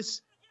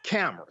numerous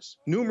cameras,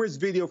 numerous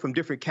video from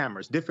different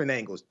cameras, different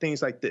angles,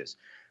 things like this.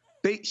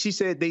 She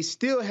said they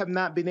still have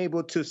not been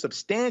able to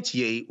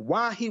substantiate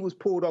why he was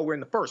pulled over in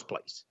the first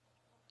place.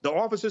 The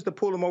officers that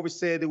pulled him over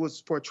said it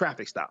was for a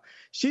traffic stop.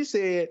 She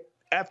said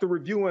after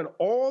reviewing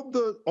all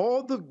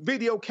the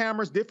video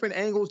cameras, different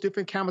angles,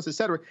 different cameras, et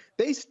cetera,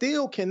 they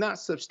still cannot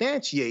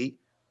substantiate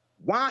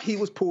why he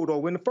was pulled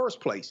over in the first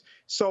place.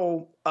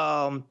 So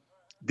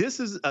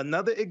this is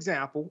another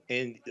example,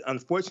 and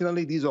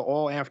unfortunately, these are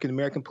all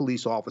African-American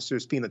police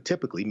officers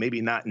phenotypically, maybe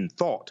not in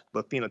thought,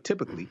 but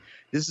phenotypically.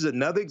 This is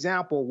another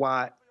example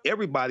why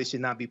everybody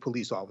should not be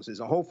police officers,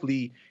 and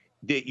hopefully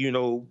that,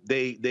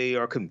 they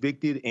are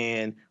convicted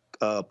and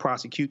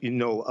prosecute,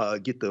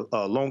 get the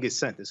longest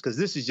sentence, because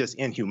this is just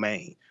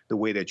inhumane, the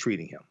way they're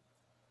treating him.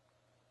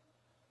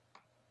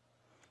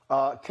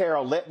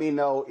 Carol, let me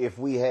know if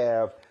we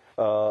have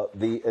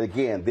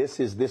again, this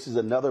is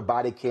another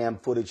body cam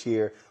footage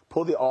here.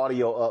 Pull the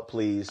audio up,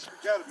 please,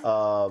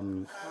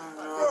 so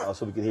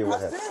we can hear what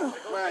happened.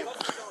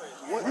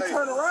 He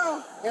turned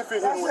around. He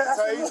fit him with the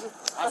taser.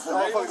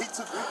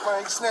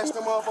 He snatched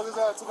them motherfuckers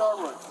out, took our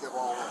run.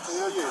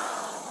 Hell yeah.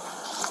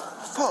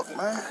 Fuck,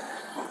 man.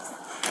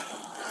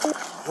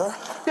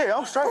 Yeah,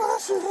 I'm straight. He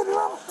was straight.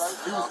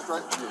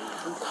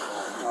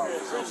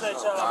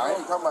 I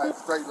ain't talking about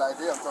straight like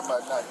that. I'm talking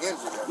about not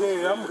injured.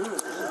 Yeah, I'm good.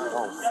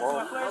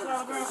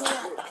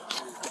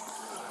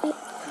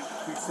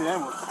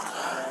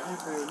 He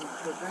said he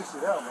took that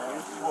shit out,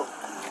 man.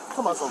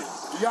 Come on,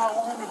 y'all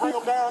want him to bring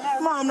him down there?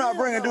 I'm not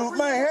bringing dude,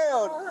 man.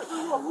 Hell.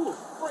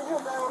 Bring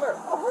him down there.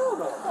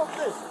 Fuck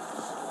this.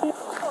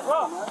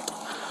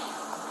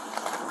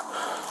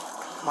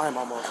 My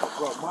motherfucker,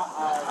 bro. My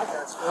eyes, I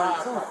got sprayed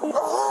too.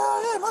 Oh,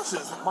 yeah, my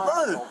shit's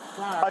burning.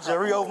 I just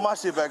reopened my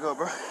shit back up,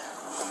 bro.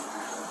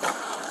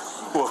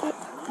 What?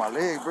 My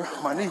leg, bro.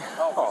 My knee.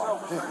 Oh,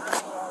 yeah.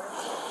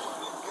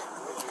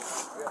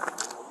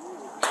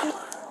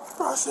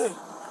 Bro, I said,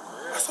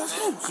 so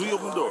he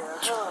opened the door.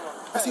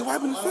 I see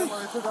wiping his face.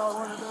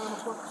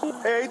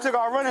 Hey, he took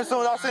our running as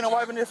soon as I seen him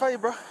wiping his face,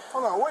 bro.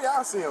 Hold on, where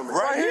y'all see him?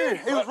 Right here.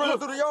 He was running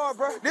through the yard,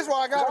 bro. This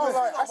why I got him.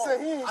 I said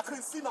I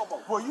couldn't see no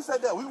more. Well, you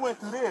said that. We went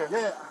through there.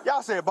 Yeah.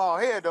 Y'all said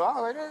bald head, though. I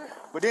was like, yeah.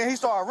 But then he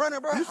started running,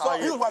 bro. He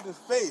was wiping his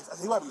face. I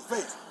said he wiping his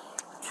face.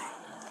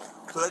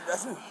 So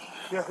that's it.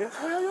 Yeah, that's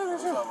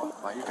him.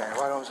 Man, you came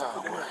right on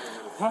time, boy.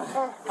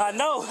 I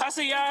know. I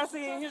see his ass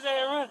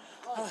run.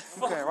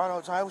 You came right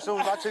on time. As soon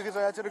as I took his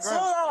ass to the ground.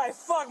 So I like,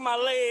 fuck my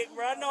leg,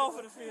 bro. I know I'm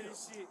finna feel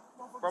this shit.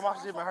 Bro, my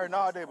shit been hurting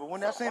all day, but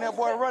when I seen that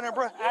boy running,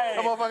 bro, that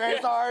motherfucker ain't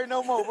started hurting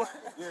no more, bro.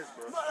 Yes,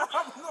 bro.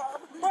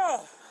 Bro.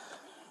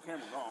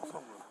 Camera gone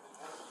somewhere.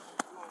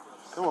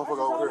 That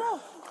motherfucker over here.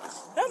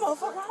 That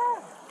motherfucker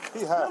high.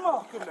 He high.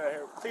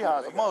 He high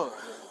as a mother.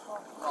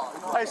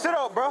 Hey, sit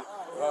up, bro.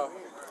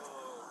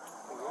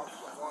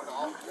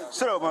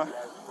 Sit up, man.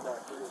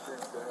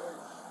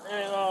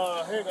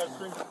 And here got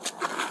street.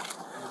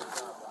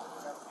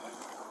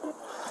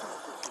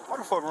 What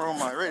the fuck wrong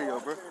with my radio,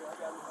 bro?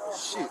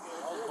 Shit.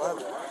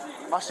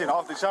 My shit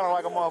off the channel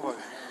like a motherfucker.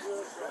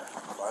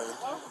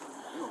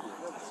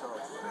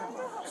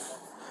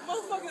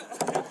 Motherfucker.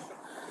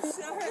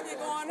 See, I heard they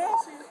going that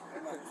shit.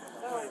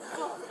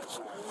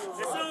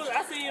 As soon as I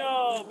see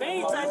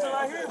Bean Tyson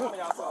right here.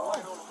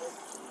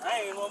 I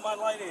ain't want my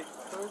light in.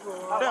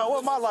 Damn,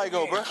 where my light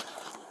go, bro?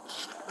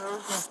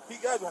 He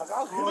got me. I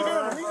was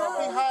he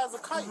high as a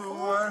kite.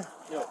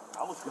 Yo,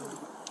 I was good.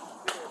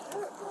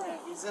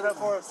 He set up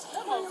for us.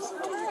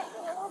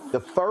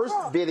 The first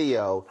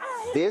video,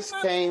 this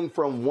came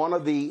from one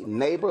of the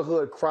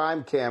neighborhood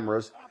crime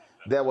cameras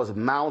that was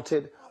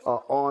mounted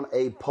on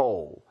a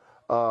pole.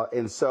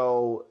 And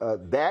so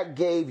that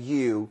gave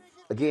you,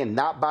 again,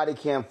 not body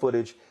cam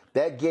footage,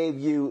 that gave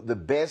you the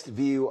best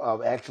view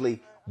of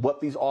actually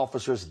what these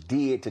officers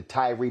did to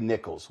Tyree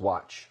Nichols.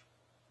 Watch.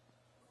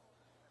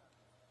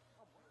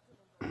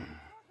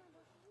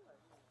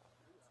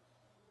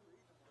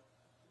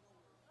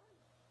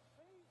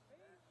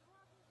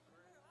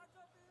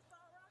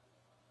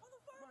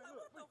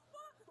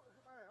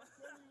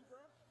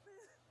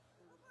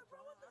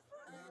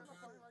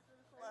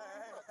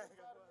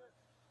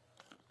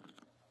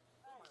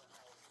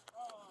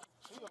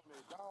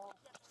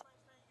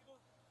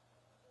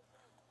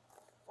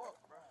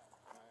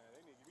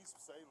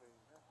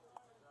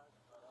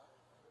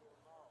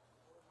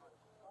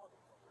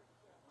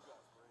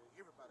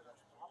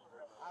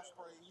 I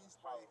spray, he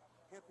spray,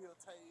 hip heel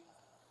tase,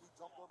 he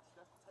jump up,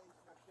 that's the tase,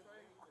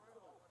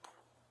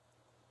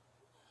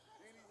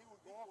 Then he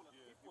was going,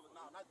 he pulled a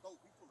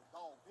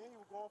dog. Then he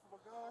was going from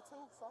a gun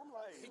too, so I'm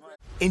like,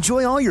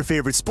 Enjoy all your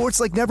favorite sports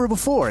like never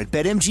before at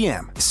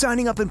BetMGM.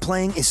 Signing up and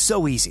playing is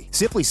so easy.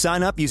 Simply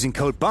sign up using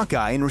code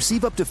Buckeye and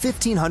receive up to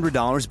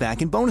 $1,500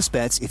 back in bonus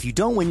bets if you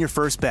don't win your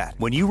first bet.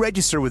 When you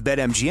register with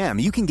BetMGM,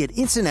 you can get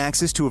instant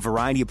access to a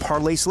variety of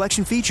parlay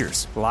selection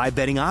features, live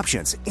betting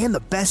options, and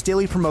the best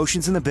daily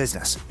promotions in the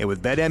business. And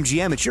with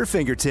BetMGM at your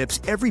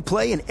fingertips, every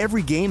play and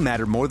every game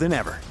matter more than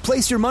ever.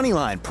 Place your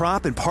moneyline,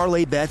 prop, and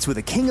parlay bets with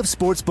the king of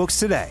sportsbooks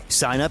today.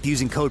 Sign up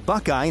using code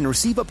Buckeye and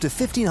receive up to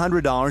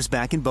 $1,500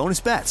 back in bonus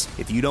bets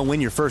if you don't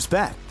win your first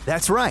bet.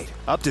 That's right,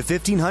 up to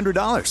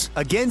 $1,500.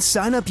 Again,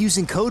 sign up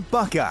using code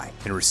Buckeye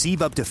and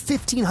receive up to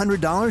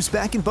 $1,500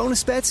 back in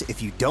bonus bets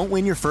if you don't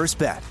win your first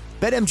bet.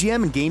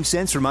 BetMGM and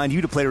GameSense remind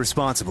you to play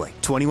responsibly.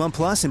 21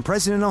 plus and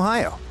present in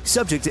Ohio.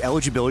 Subject to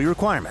eligibility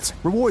requirements.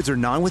 Rewards are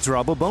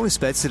non-withdrawable bonus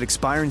bets that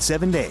expire in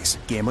 7 days.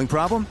 Gambling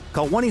problem?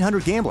 Call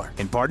 1-800-GAMBLER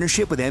in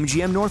partnership with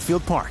MGM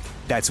Northfield Park.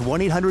 That's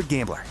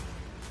 1-800-GAMBLER.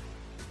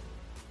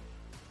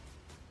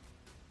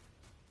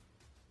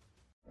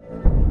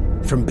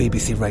 From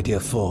BBC Radio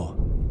 4,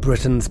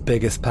 Britain's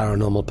biggest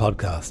paranormal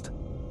podcast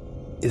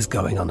is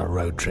going on a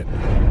road trip.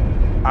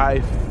 I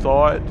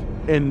thought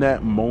in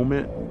that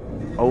moment,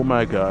 oh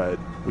my God,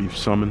 we've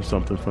summoned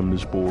something from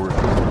this board.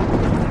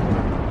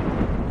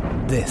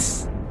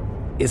 This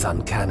is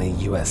Uncanny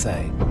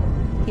USA.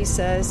 He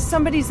says,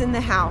 somebody's in the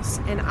house,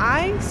 and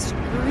I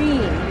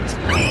screamed.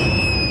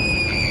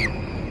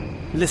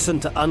 Listen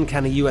to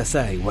Uncanny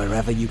USA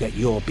wherever you get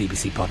your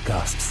BBC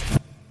podcasts,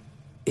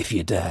 if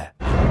you dare.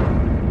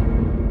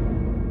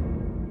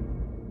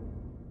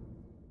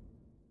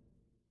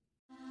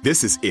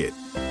 This is it.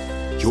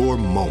 Your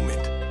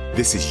moment.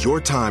 This is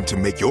your time to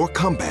make your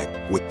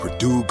comeback with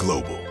Purdue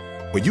Global.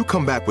 When you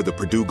come back with a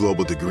Purdue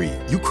Global degree,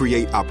 you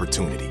create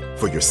opportunity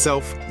for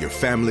yourself, your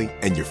family,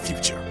 and your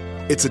future.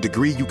 It's a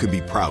degree you can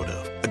be proud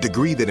of, a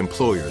degree that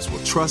employers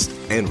will trust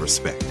and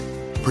respect.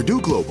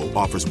 Purdue Global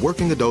offers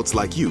working adults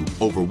like you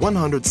over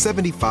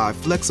 175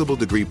 flexible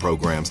degree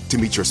programs to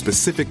meet your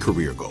specific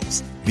career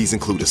goals. These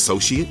include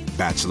associate,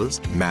 bachelor's,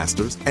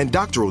 master's, and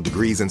doctoral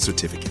degrees and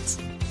certificates.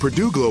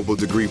 Purdue Global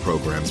degree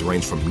programs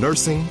range from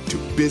nursing to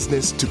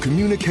business to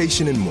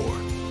communication and more.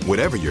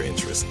 Whatever your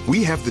interest,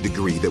 we have the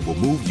degree that will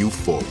move you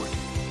forward.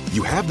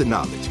 You have the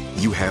knowledge,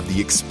 you have the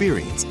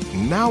experience.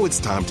 Now it's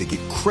time to get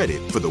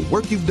credit for the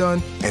work you've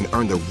done and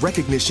earn the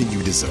recognition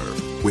you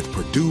deserve with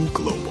Purdue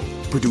Global,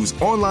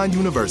 Purdue's online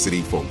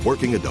university for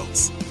working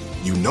adults.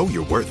 You know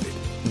you're worth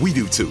it. We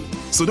do too.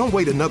 So don't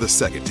wait another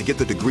second to get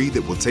the degree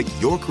that will take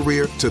your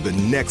career to the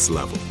next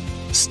level.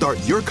 Start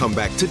your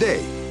comeback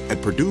today at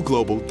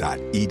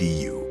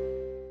purdueglobal.edu.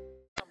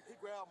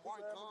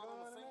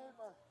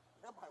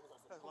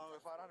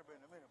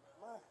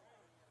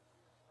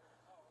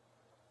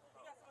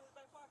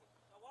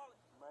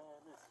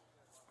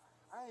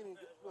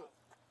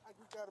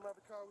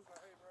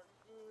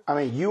 I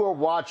mean, you are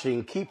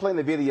watching, keep playing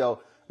the video.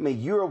 I mean,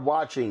 you're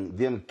watching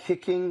them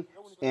kicking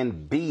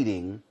and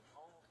beating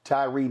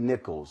Tyree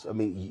Nichols. I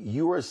mean,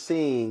 you are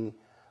seeing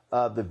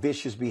the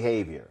vicious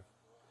behavior.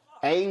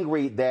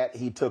 Angry that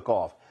he took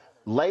off.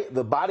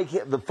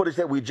 The footage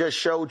that we just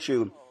showed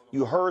you,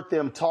 you heard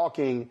them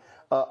talking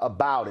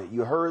about it.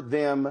 You heard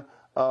them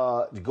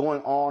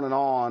going on and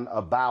on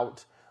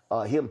about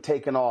him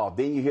taking off.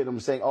 Then you hear them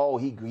saying, "Oh,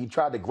 he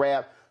tried to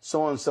grab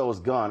so and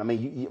so's gun." I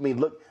mean,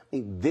 look,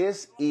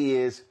 this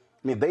is.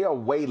 I mean, they are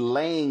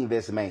waylaying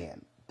this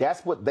man.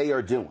 That's what they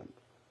are doing.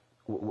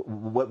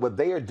 What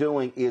they are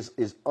doing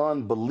is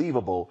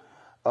unbelievable.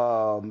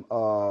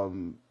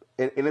 And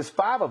it's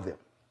 5 of them.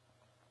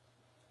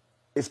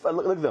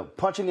 Look at them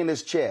punching in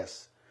his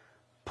chest,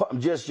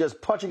 just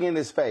punching in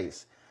his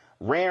face,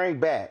 rearing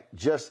back.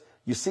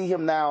 You see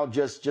him now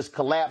just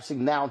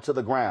collapsing down to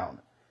the ground.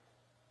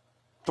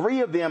 3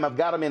 of them have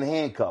got him in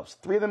handcuffs.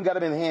 3 of them got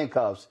him in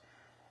handcuffs,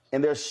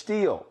 and they're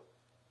still.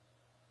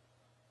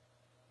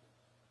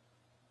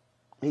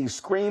 He's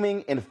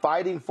screaming and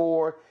fighting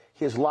for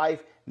his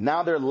life.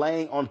 Now they're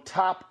laying on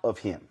top of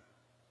him.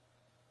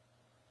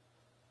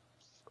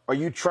 Are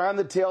you trying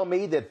to tell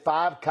me that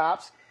 5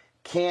 cops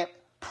can't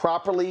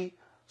properly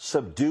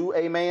subdue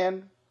a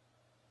man?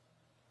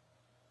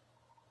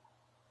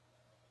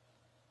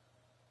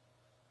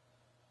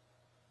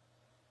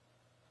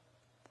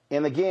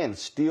 And again,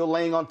 still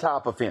laying on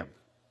top of him.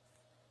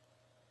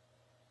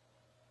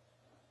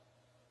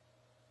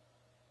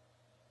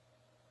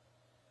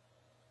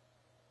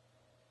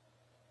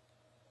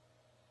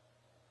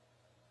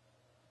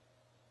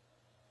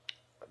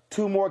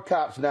 Two more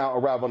cops now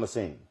arrive on the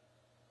scene.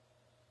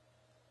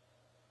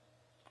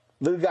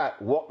 Look at that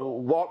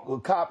a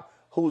cop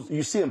who's,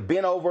 you see him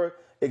bent over,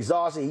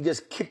 exhausted. He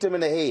just kicked him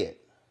in the head.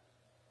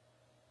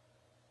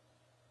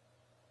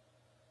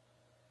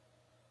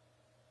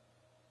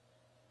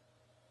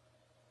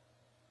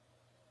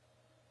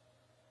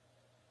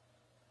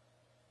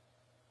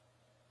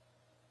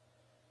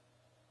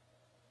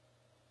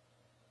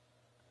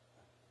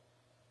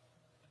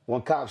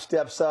 One cop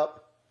steps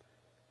up,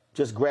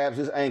 just grabs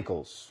his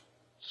ankles.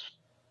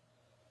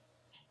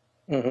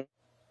 Mm-hmm.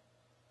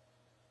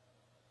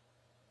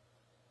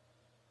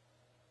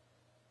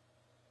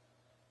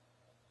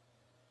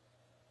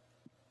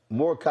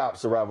 More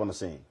cops arrive on the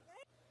scene.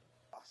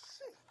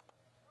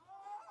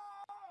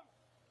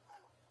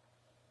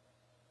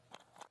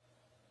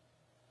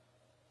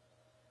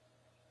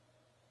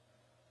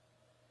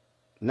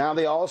 Now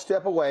they all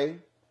step away,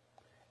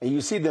 and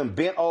you see them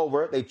bent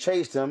over. They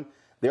chased him.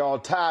 They're all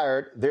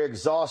tired. They're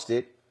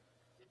exhausted.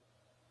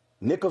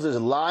 Nichols is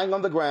lying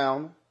on the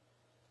ground,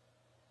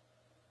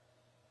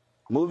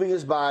 moving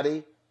his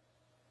body.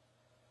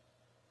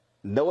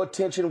 No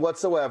attention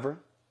whatsoever.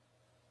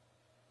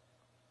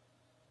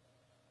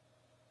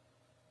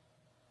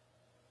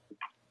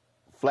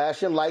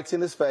 Flashing lights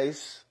in his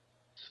face.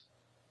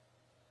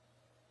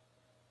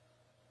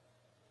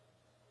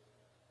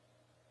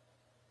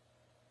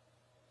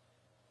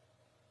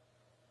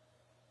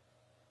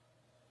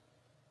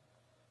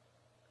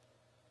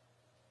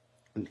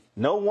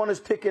 No one is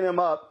picking him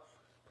up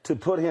to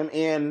put him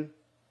in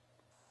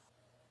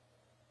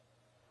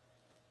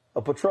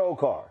a patrol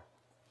car.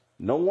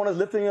 No one is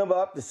lifting him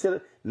up to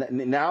sit.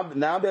 Now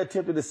they're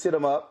attempting to sit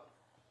him up.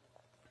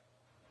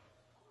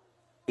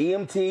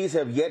 EMTs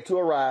have yet to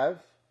arrive.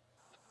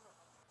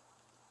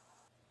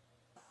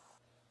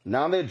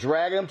 Now they're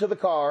dragging him to the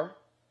car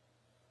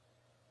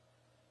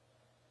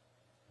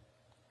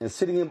and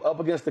sitting him up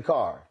against the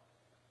car.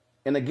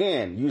 And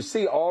again, you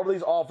see all of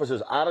these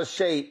officers out of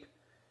shape,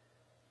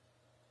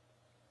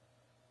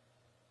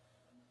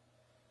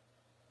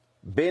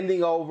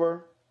 bending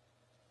over,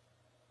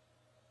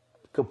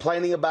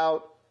 complaining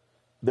about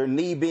their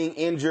knee being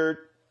injured.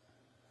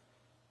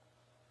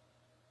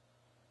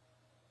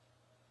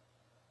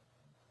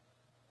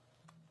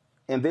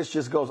 And this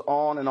just goes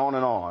on and on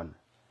and on.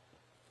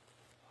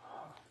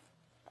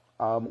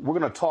 We're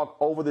going to talk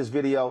over this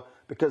video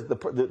because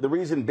the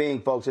reason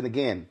being, folks, and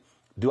again,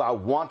 do I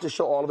want to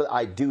show all of it?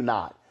 I do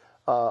not.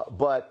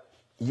 But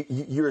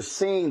you're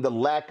seeing the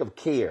lack of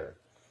care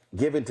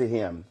given to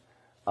him.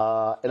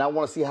 And I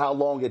want to see how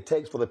long it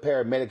takes for the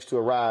paramedics to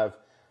arrive.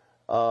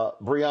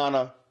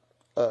 Brianna,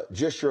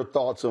 just your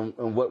thoughts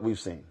on what we've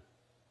seen.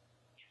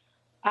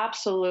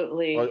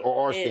 Absolutely.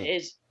 Or seen. It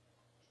is,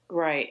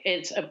 right.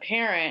 It's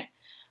apparent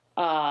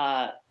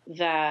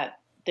that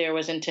there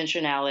was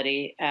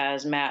intentionality,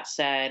 as Matt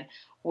said,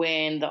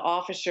 when the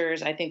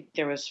officers, I think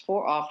there was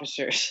 4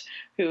 officers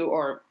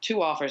or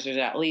 2 officers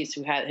at least,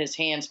 who had his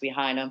hands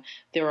behind him.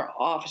 There were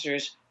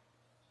officers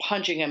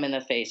punching him in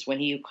the face when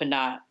he could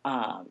not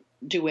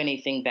do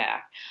anything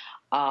back.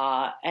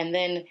 And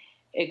then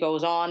it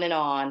goes on and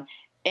on.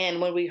 And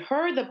when we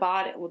heard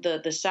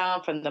the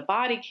sound from the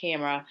body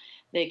camera,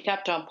 they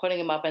kept on putting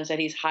him up and said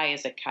he's high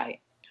as a kite.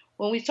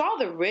 When we saw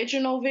the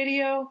original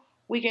video,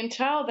 we can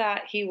tell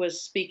that he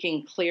was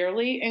speaking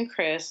clearly and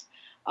crisp,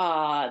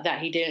 that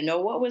he didn't know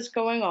what was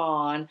going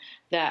on,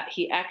 that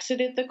he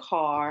exited the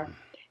car.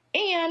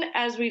 And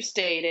as we've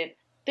stated,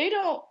 they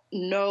don't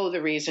know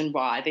the reason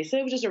why. They said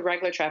it was just a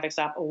regular traffic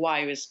stop or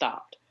why he was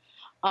stopped.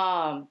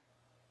 And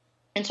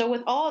so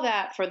with all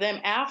that, for them,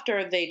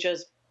 after they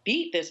just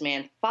beat this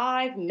man,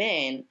 5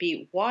 men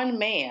beat 1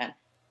 man,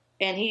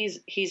 and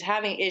he's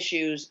having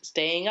issues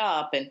staying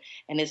up and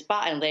his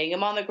body and laying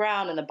him on the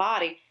ground and the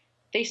body,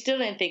 they still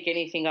didn't think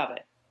anything of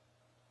it.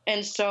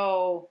 And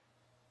so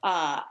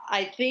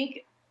I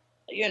think,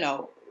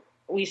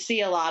 we see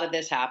a lot of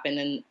this happen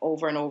and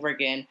over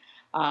again.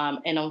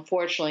 And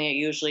unfortunately, it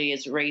usually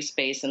is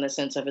race-based in the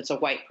sense of it's a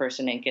white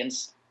person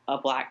against a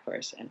black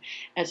person.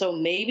 And so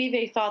maybe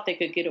they thought they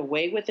could get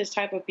away with this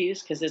type of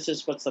abuse because this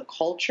is what's the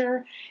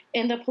culture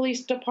in the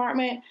police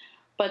department.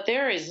 But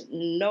there is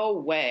no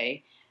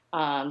way,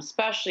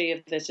 especially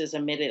if this is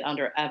admitted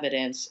under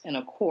evidence in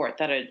a court,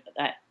 that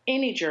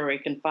any jury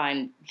can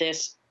find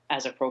this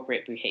as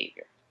appropriate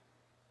behavior.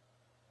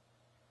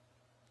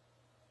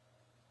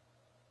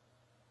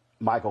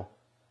 Michael.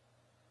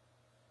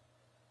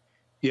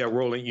 Yeah,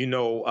 Roland,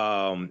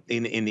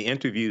 in the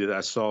interview that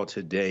I saw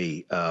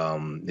today,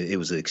 it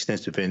was an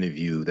extensive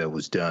interview that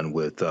was done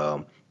with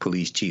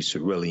Police Chief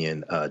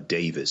Cerillian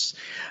Davis.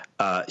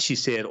 She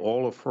said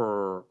all of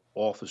her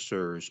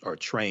officers are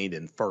trained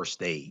in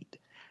first aid,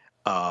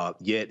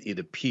 yet it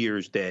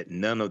appears that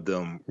none of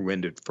them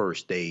rendered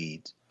first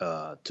aid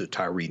to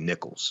Tyre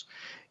Nichols.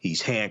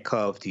 He's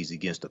handcuffed. He's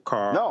against a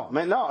car. No.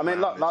 I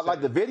mean, look,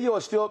 like the video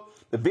is still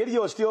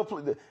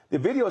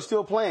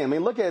playing. I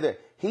mean, look at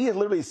it. He is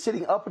literally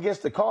sitting up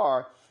against the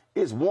car.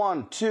 It's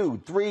 1,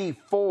 2, 3,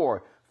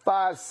 4,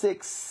 5,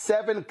 6,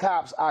 7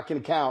 cops I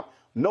can count.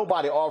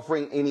 Nobody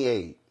offering any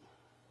aid.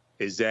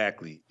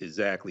 Exactly.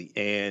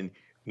 And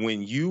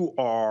when you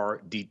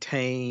are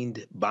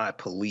detained by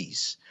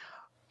police,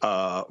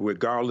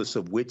 regardless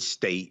of which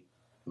state,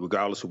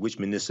 regardless of which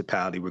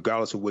municipality,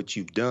 regardless of what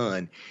you've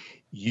done,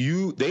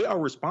 they are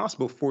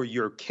responsible for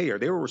your care.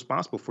 They are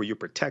responsible for your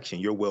protection,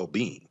 your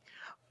well-being.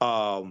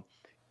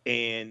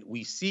 And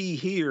we see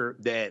here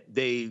that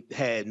they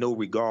had no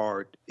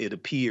regard, it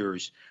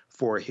appears,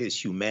 for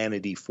his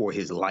humanity, for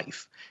his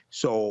life.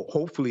 So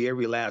hopefully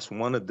every last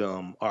one of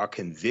them are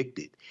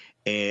convicted.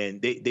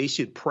 And they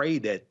should pray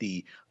that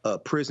the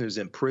prisoners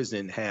in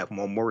prison have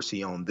more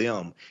mercy on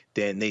them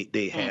than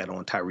they had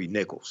on Tyre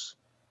Nichols.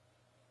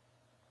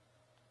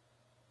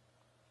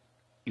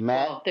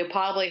 Matt, Well, they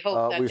probably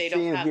hope that we're they don't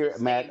seeing have here, the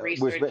same Matt,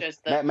 research as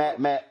the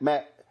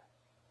Matt.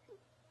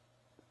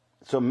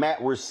 So,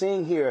 Matt, we're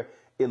seeing here,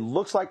 it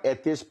looks like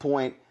at this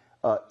point,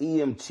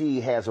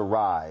 EMT has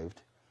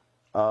arrived.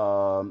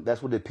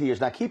 That's what it appears.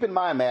 Now, keep in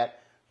mind,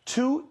 Matt,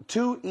 two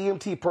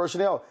EMT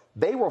personnel,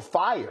 they were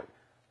fired.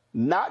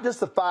 Not just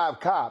the 5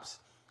 cops,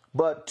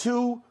 but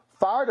 2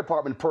 fire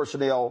department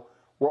personnel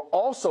were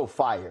also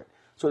fired.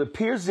 So it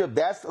appears as if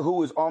that's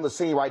who is on the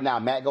scene right now.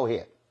 Matt, go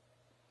ahead.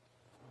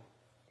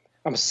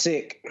 I'm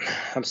sick.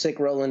 I'm sick,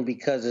 Roland,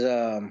 because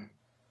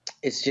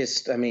it's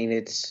just, I mean,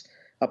 it's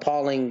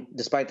appalling.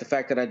 Despite the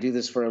fact that I do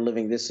this for a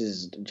living, this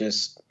is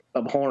just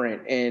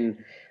abhorrent.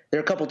 And there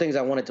are a couple things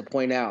I wanted to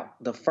point out.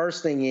 The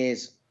first thing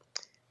is,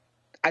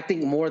 I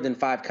think more than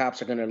 5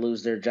 cops are going to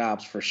lose their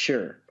jobs for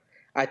sure.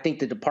 I think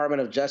the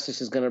Department of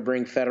Justice is going to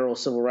bring federal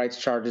civil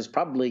rights charges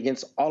probably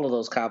against all of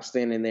those cops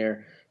standing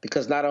there,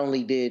 because not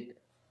only did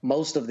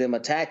most of them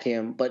attack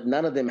him, but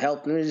none of them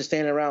helped. They're just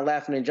standing around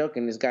laughing and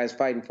joking. This guy's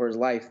fighting for his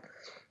life.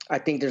 I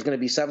think there's going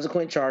to be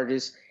subsequent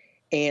charges.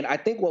 And I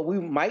think what we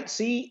might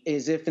see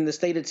is, if in the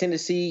state of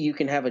Tennessee you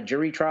can have a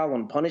jury trial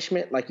on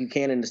punishment like you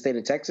can in the state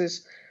of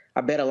Texas,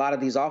 I bet a lot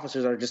of these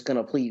officers are just going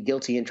to plead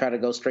guilty and try to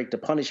go straight to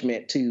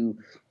punishment to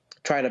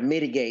try to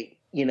mitigate,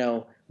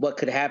 what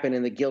could happen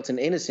in the guilt and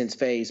innocence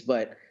phase.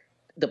 But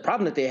the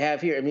problem that they have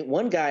here, I mean,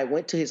 one guy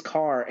went to his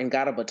car and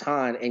got a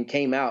baton and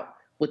came out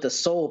with the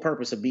sole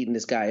purpose of beating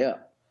this guy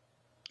up.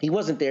 He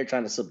wasn't there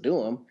trying to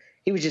subdue him.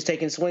 He was just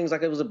taking swings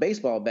like it was a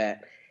baseball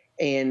bat.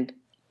 And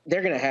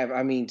they're going to have,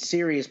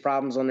 serious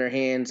problems on their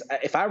hands.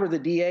 If I were the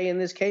DA in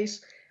this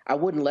case, I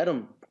wouldn't let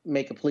them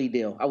make a plea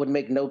deal. I would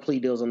make no plea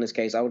deals on this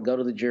case. I would go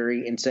to the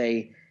jury and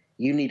say,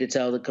 you need to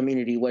tell the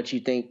community what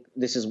you think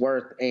this is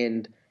worth.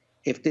 And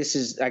if this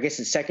is, I guess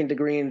it's second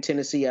degree in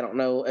Tennessee, I don't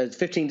know,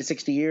 15 to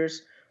 60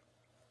 years,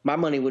 my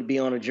money would be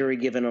on a jury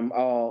giving them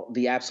all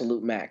the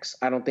absolute max.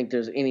 I don't think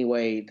there's any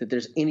way that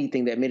there's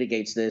anything that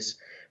mitigates this,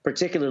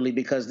 particularly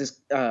because this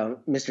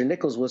Mr.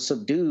 Nichols was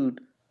subdued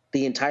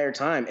the entire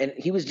time, and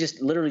he was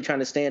just literally trying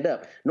to stand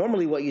up.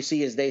 Normally what you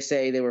see is they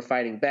say they were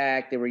fighting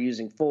back, they were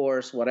using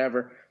force,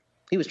 whatever.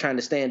 He was trying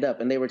to stand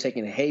up, and they were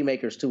taking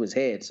haymakers to his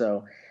head.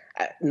 So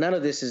none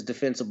of this is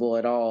defensible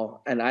at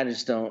all, and I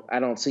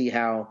don't see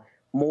how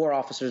more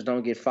officers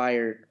don't get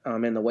fired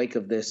in the wake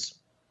of this.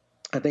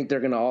 I think they're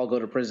going to all go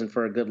to prison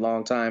for a good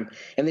long time.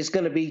 And it's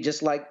going to be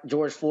just like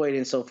George Floyd,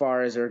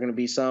 insofar as there are going to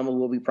be some who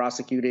will be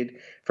prosecuted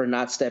for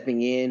not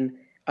stepping in.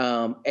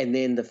 And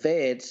then the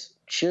feds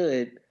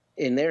should,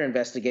 in their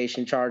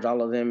investigation, charge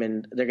all of them,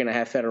 and they're going to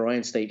have federal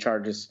and state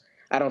charges.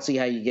 I don't see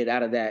how you get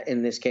out of that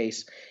in this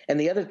case. And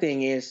the other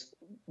thing is,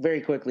 very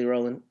quickly,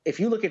 Roland, if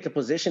you look at the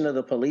position of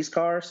the police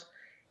cars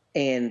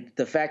and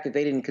the fact that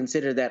they didn't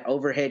consider that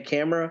overhead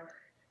camera,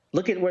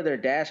 look at where their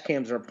dash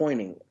cams are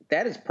pointing.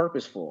 That is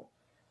purposeful.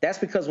 That's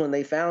because when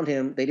they found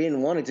him, they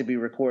didn't want it to be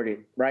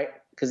recorded, right?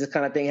 Because this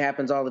kind of thing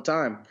happens all the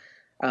time.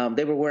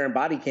 They were wearing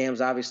body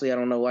cams. Obviously, I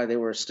don't know why they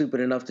were stupid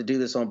enough to do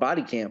this on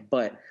body cam,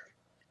 but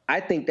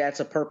I think that's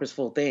a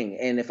purposeful thing.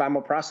 And if I'm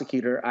a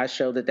prosecutor, I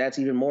show that that's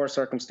even more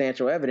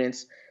circumstantial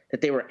evidence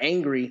that they were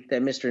angry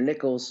that Mr.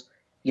 Nichols,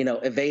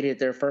 evaded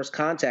their first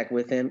contact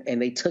with him,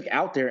 and they took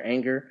out their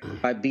anger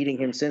by beating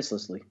him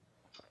senselessly.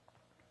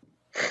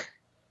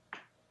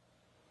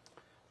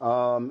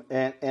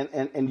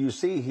 And you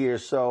see here,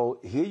 so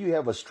here you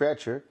have a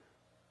stretcher,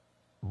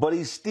 but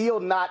he's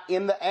still not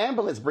in the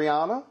ambulance,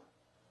 Brianna.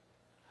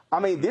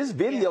 This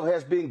video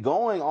has been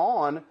going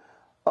on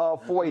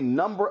for a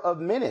number of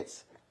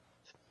minutes.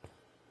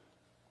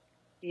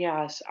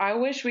 Yes, I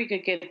wish we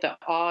could get the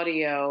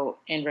audio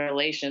in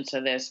relation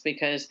to this,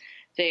 because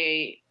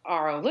they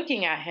are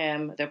looking at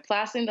him, they're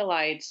flashing the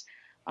lights,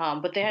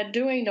 but they're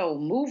doing no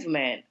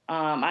movement.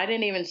 I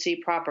didn't even see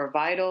proper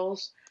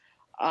vitals.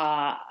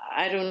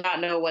 I do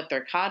not know what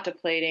they're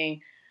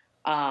contemplating,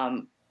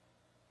 but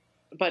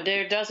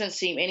there doesn't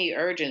seem any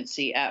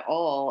urgency at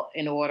all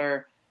in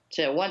order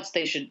to,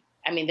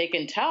 they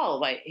can tell,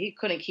 like, he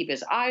couldn't keep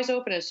his eyes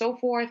open and so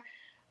forth,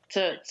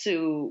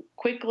 to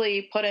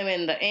quickly put him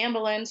in the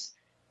ambulance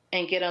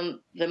and get him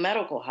the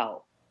medical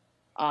help.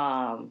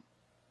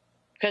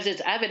 Because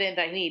it's evident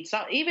that he needs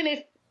even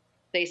if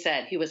they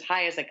said he was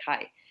high as a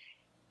kite,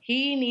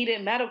 he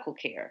needed medical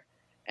care.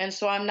 And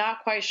so I'm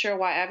not quite sure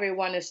why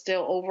everyone is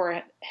still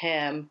over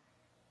him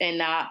and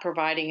not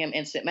providing him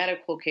instant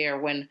medical care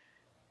when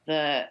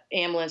the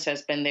ambulance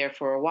has been there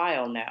for a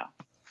while now.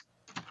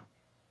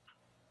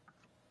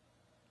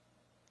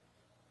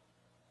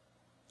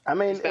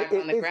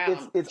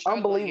 It's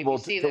unbelievable. You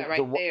see that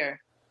right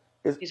there.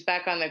 He's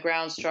back on the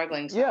ground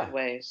struggling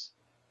sideways.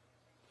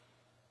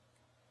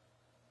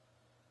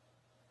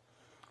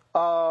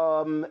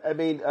 Carol,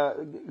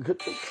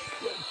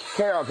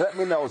 let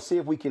me know. See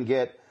if we can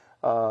get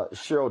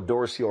Cheryl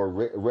Dorsey or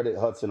Reddit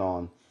Hudson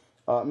on.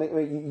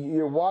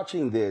 You're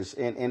watching this,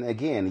 and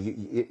again,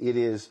 it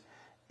is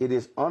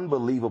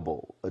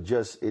unbelievable.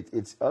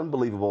 It's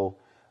unbelievable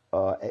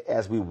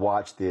as we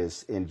watch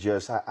this, and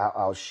just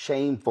how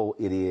shameful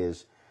it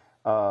is.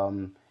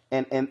 And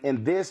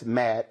this,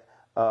 Matt,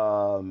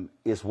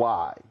 is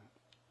why.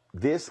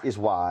 This is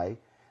why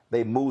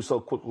they move so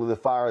quickly to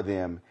fire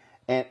them.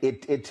 And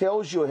it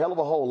tells you a hell of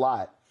a whole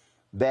lot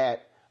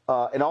that,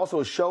 and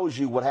also shows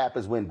you what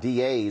happens when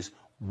DAs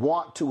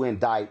want to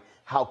indict,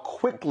 how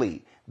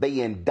quickly they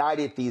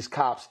indicted these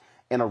cops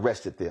and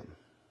arrested them.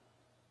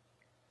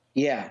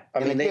 Yeah.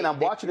 I'm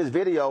watching this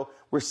video.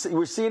 We're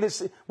seeing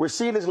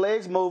his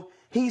legs move.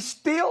 He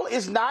still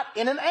is not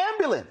in an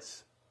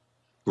ambulance.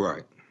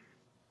 Right.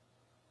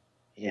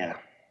 Yeah.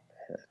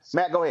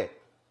 Matt, go ahead.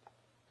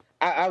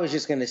 I was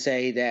just going to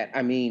say that,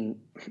 I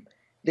mean,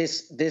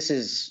 this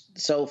is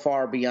so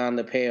far beyond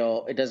the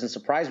pale. It doesn't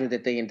surprise me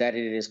that they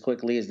indicted it as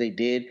quickly as they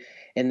did.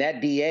 And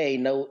that DA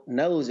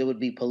knows it would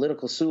be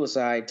political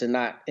suicide to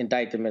not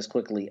indict them as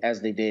quickly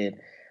as they did.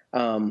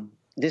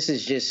 This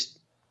is just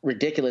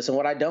ridiculous. And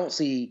what I don't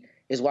see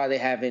is why they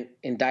haven't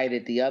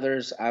indicted the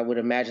others. I would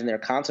imagine they're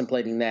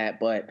contemplating that.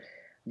 But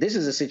this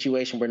is a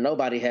situation where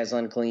nobody has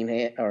clean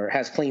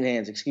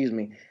hands, excuse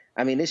me.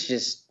 I mean, it's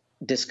just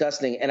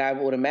disgusting. And I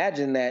would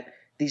imagine that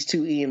these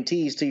two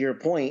EMTs, to your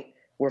point,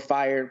 were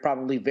fired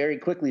probably very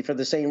quickly for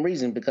the same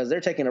reason, because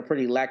they're taking a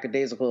pretty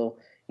lackadaisical,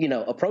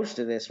 approach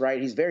to this,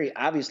 right? He's very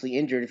obviously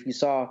injured. If you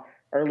saw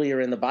earlier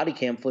in the body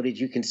cam footage,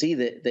 you can see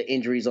the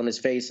injuries on his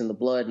face and the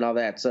blood and all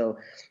that. So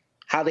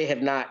how they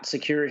have not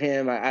secured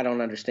him, I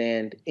don't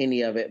understand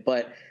any of it.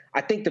 But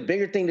I think the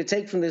bigger thing to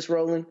take from this,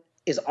 Roland,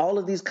 is all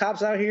of these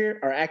cops out here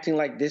are acting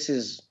like this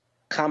is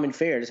common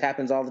fare. This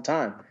happens all the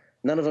time.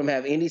 None of them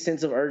have any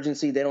sense of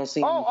urgency. They don't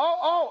seem.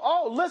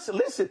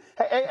 Listen.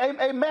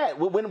 Hey, Matt,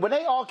 when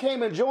they all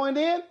came and joined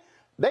in,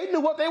 they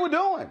knew what they were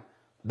doing.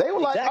 They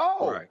were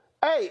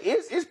hey,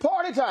 it's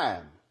party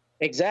time.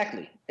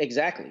 Exactly.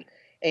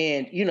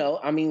 And,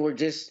 we're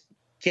just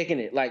kicking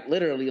it, like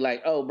literally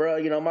like, oh,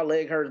 bro, my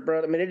leg hurts, bro.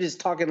 I mean, they're just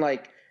talking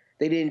like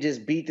they didn't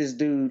just beat this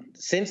dude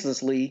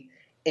senselessly.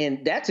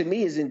 And that to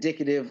me is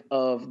indicative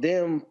of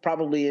them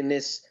probably in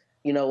this,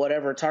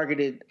 whatever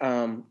targeted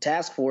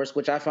task force,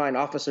 which I find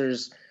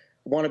officers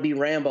want to be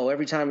Rambo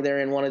every time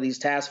they're in one of these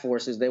task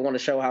forces. They want to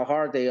show how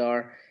hard they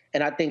are.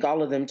 And I think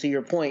all of them, to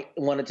your point,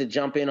 wanted to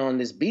jump in on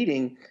this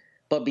beating.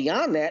 But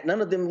beyond that,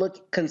 none of them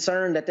look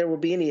concerned that there will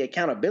be any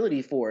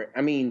accountability for it.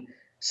 I mean,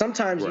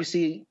 sometimes you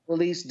see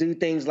police do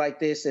things like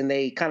this and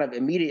they kind of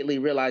immediately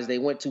realize they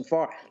went too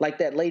far. Like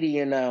that lady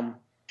in,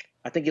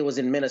 I think it was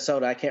in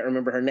Minnesota. I can't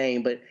remember her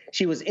name, but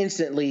she was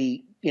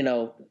instantly,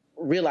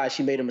 realized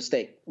she made a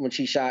mistake when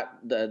she shot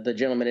the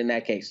gentleman in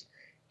that case.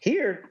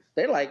 Here,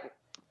 they're like,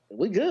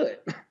 we good.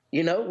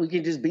 We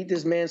can just beat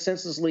this man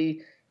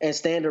senselessly and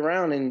stand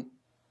around and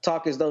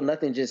talk as though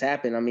nothing just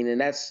happened. I mean,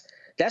 and that's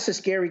a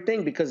scary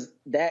thing, because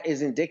that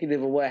is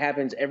indicative of what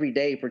happens every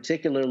day,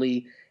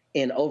 particularly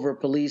in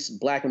over-policed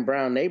black and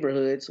brown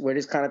neighborhoods where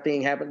this kind of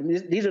thing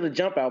happens. These are the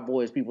jump out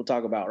boys people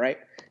talk about, right?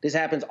 This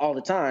happens all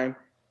the time,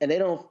 and they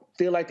don't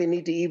feel like they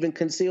need to even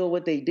conceal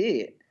what they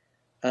did.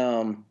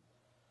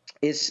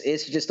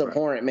 It's just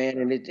abhorrent, man,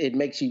 and it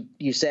makes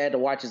you sad to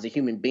watch as a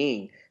human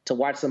being, to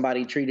watch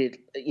somebody treated,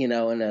 in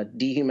a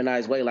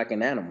dehumanized way like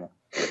an animal.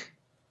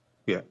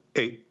 Yeah.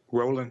 Hey,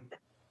 Roland?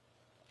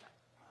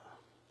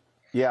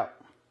 Yeah.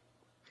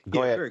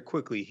 Go ahead. Very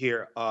quickly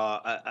here.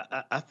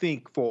 I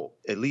think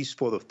at least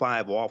for the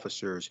 5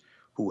 officers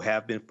who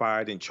have been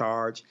fired and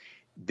charged,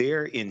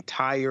 their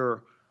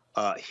entire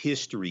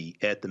history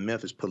at the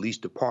Memphis Police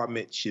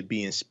Department should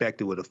be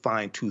inspected with a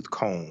fine-tooth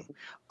comb,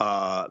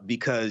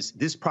 because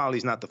this probably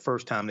is not the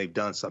first time they've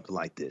done something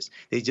like this.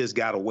 They just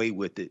got away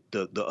with it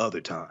the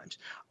other times.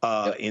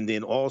 And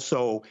then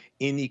also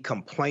any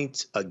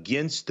complaints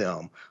against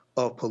them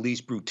of police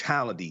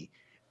brutality,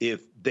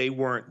 if they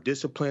weren't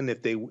disciplined,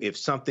 if they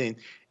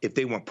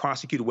weren't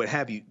prosecuted, what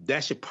have you,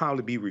 that should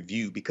probably be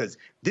reviewed, because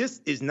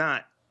this is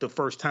not the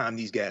first time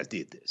these guys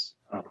did this.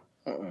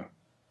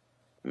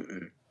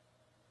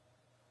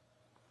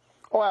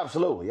 Oh,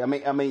 absolutely. I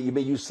mean,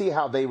 you see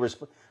how they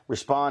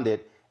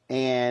responded,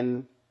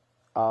 and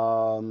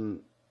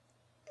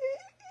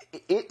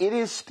it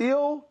is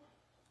still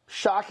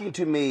shocking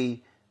to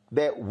me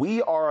that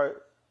we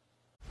are.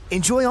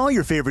 Enjoy all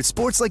your favorite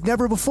sports like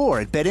never before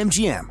at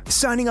BetMGM.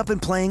 Signing up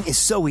and playing is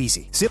so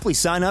easy. Simply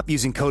sign up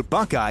using code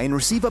Buckeye and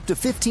receive up to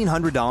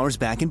 $1,500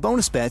 back in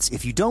bonus bets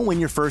if you don't win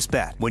your first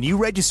bet. When you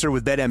register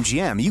with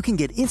BetMGM, you can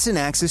get instant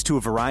access to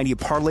a variety of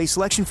parlay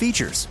selection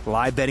features,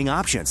 live betting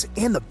options,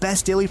 and the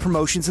best daily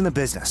promotions in the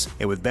business.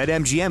 And with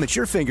BetMGM at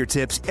your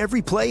fingertips,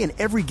 every play and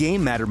every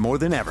game matter more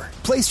than ever.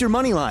 Place your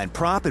moneyline,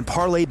 prop, and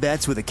parlay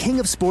bets with the king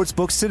of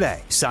sportsbooks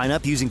today. Sign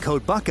up using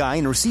code Buckeye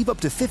and receive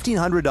up to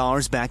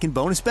 $1,500 back in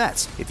bonus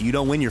bets if you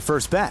don't win your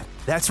first bet.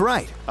 That's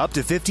right, up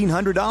to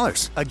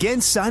 $1,500. Again,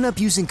 sign up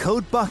using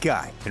code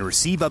Buckeye and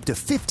receive up to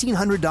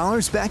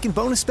 $1,500 back in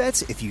bonus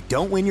bets if you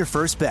don't win your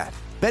first bet.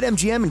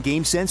 BetMGM and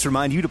GameSense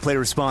remind you to play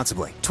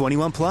responsibly.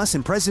 21 plus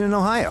and present in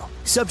Ohio.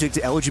 Subject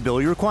to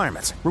eligibility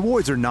requirements.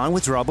 Rewards are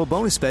non-withdrawable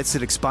bonus bets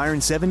that expire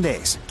in 7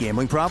 days.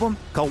 Gambling problem?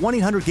 Call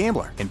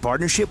 1-800-GAMBLER in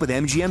partnership with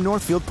MGM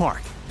Northfield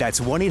Park. That's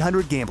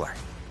 1-800-GAMBLER.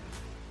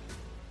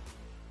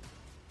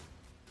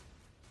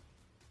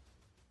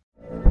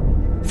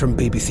 From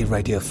BBC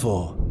Radio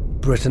 4,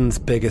 Britain's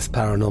biggest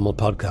paranormal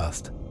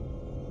podcast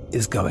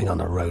is going on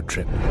a road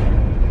trip.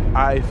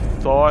 I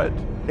thought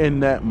in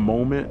that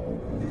moment,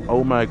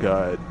 oh my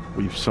God,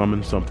 we've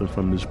summoned something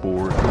from this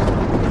board.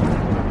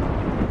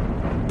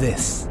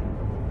 This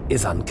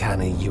is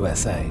Uncanny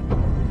USA.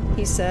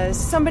 He says,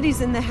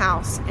 somebody's in the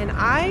house, and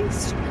I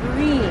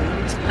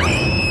screamed.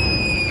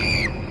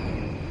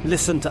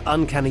 Listen to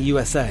Uncanny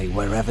USA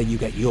wherever you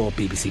get your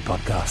BBC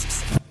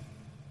podcasts,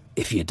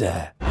 if you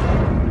dare.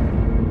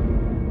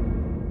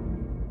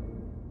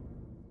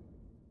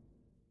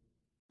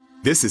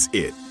 This is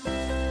it.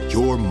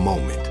 Your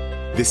moment.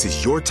 This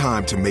is your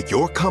time to make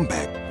your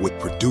comeback with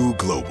Purdue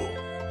Global.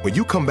 When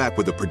you come back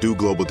with a Purdue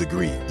Global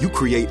degree, you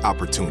create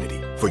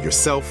opportunity for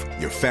yourself,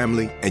 your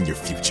family, and your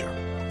future.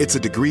 It's a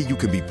degree you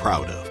can be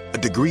proud of, a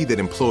degree that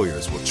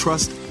employers will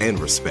trust and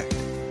respect.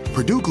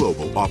 Purdue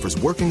Global offers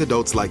working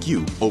adults like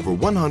you over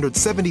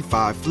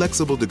 175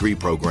 flexible degree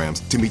programs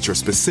to meet your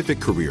specific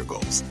career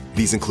goals.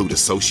 These include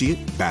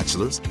associate,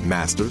 bachelor's,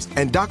 master's,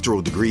 and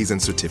doctoral degrees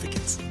and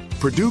certificates.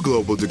 Purdue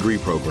Global degree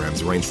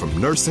programs range from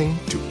nursing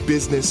to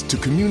business to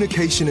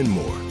communication and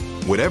more.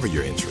 Whatever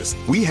your interest,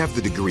 we have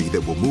the degree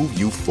that will move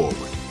you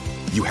forward.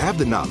 You have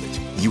the knowledge,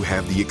 you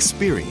have the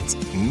experience.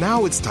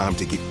 Now it's time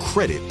to get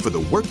credit for the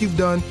work you've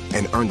done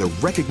and earn the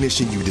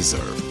recognition you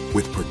deserve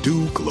with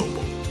Purdue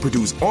Global,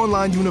 Purdue's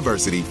online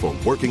university for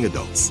working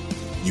adults.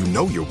 You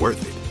know you're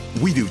worth it.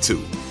 We do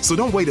too. So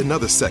don't wait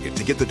another second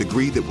to get the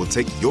degree that will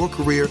take your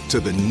career to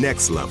the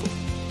next level.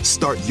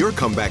 Start your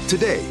comeback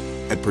today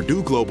at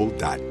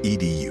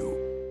purdueglobal.edu.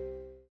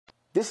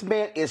 This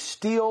man is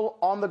still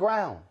on the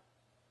ground.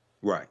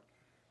 Right.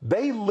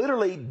 They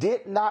literally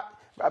did not,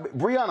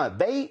 Breonna,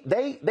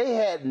 they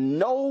had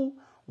no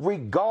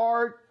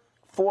regard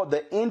for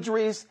the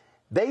injuries.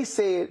 They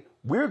said,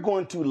 we're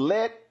going to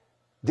let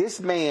this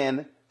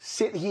man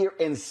sit here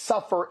and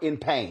suffer in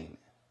pain.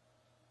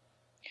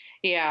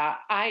 Yeah,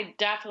 I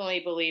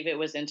definitely believe it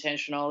was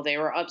intentional. They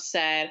were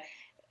upset.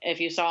 If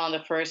you saw in the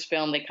first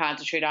film, they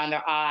concentrated on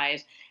their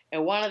eyes.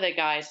 And one of the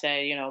guys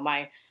said, you know,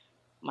 my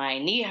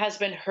knee has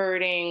been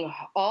hurting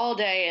all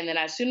day. And then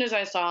as soon as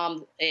I saw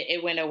him,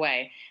 it went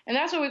away. And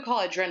that's what we call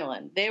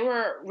adrenaline. They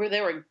were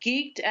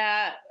geeked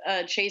at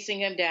chasing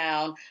him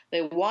down.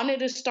 They wanted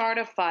to start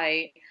a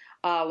fight.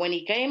 When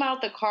he came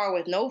out the car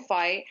with no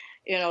fight,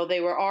 you know, they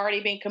were already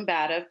being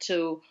combative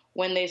to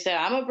when they said,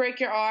 I'm going to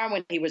break your arm,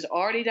 when he was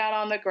already down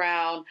on the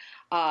ground.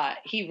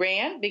 He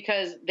ran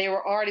because they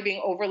were already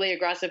being overly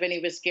aggressive and he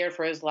was scared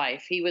for his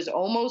life. He was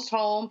almost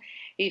home.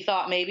 He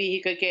thought maybe he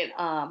could get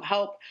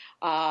help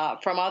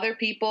from other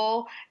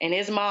people and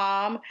his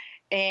mom.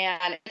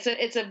 And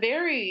it's a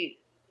very,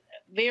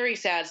 very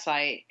sad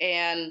sight.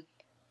 And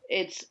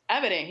it's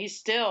evident he's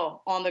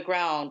still on the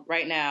ground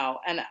right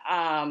now. And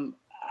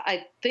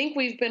I think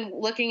we've been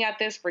looking at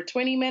this for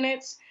 20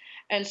 minutes.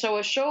 And so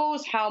it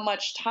shows how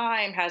much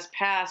time has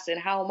passed and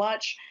how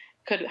much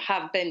could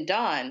have been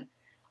done.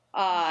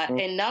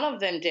 And none of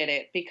them did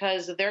it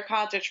because they're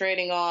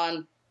concentrating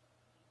on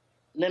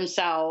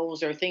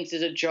themselves or thinks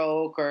it's a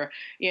joke or,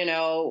 you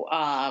know,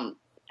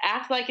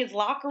 act like it's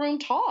locker room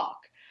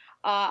talk.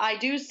 I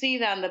do see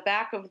that on the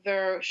back of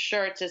their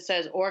shirts, it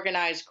says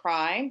organized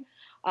crime.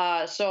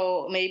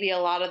 So maybe a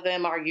lot of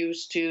them are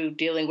used to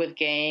dealing with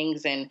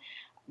gangs and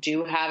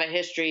do have a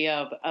history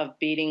of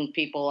beating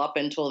people up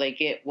until they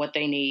get what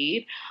they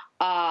need.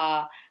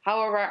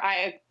 However,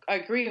 I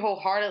agree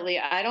wholeheartedly.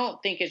 I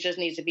don't think it just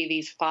needs to be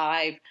these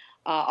 5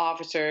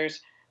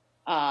 officers'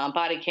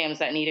 body cams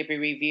that need to be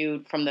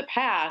reviewed from the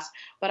past,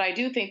 but I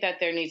do think that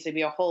there needs to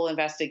be a whole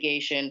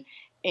investigation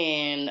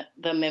in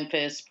the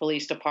Memphis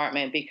Police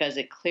Department because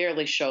it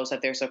clearly shows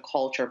that there's a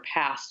culture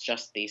past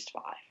just these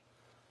 5.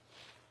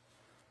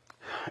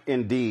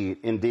 Indeed,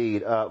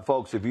 indeed.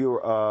 Folks, if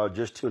you're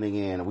just tuning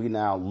in, we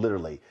now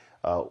literally,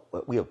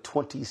 we have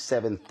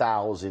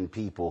 27,000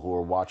 people who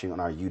are watching on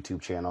our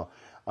YouTube channel.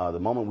 The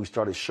moment we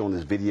started showing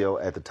this video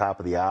at the top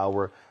of the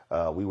hour,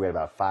 we were at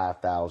about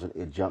 5,000.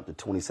 It jumped to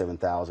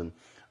 27,000.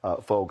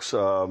 Folks,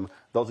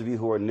 those of you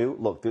who are new,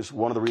 look, this is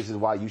one of the reasons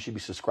why you should be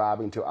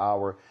subscribing to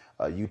our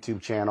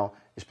YouTube channel.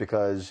 It's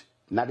because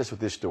not just with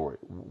this story,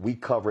 we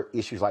cover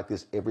issues like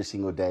this every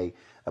single day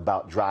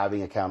about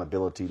driving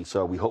accountability. And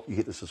so we hope you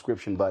hit the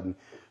subscription button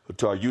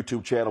to our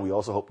YouTube channel. We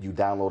also hope you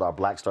download our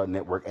Black Star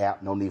Network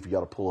app. No need for y'all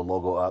to pull a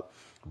logo up.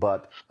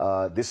 But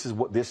this is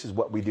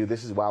what we do.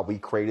 This is why we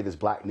created this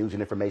Black News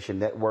and Information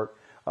Network.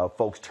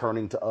 Folks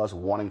turning to us,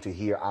 wanting to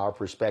hear our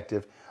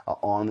perspective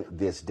on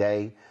this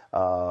day,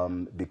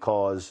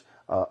 because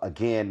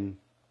again,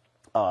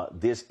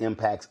 this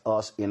impacts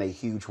us in a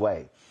huge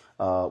way.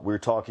 We're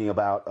talking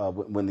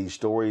about when these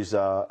stories,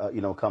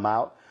 come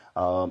out.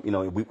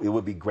 It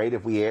would be great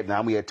if we had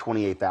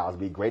 28,000. It'd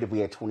be great if we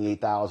had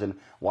 28,000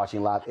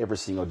 watching live every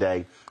single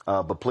day.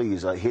 But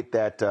please hit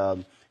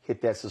that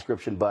hit that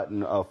subscription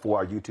button for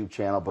our YouTube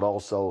channel, but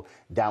also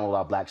download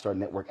our Black Star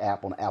Network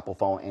app on Apple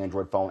phone,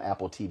 Android phone,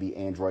 Apple TV,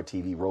 Android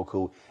TV,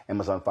 Roku,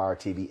 Amazon Fire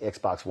TV,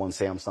 Xbox One,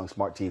 Samsung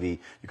Smart TV.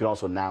 You can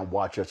also now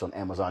watch us on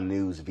Amazon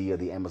News via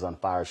the Amazon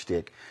Fire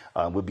Stick.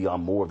 We'll be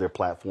on more of their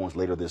platforms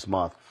later this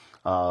month.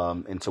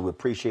 And so we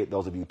appreciate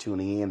those of you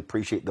tuning in,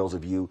 appreciate those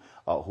of you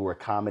who are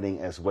commenting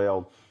as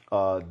well.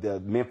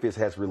 The Memphis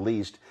has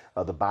released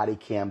the body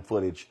cam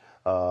footage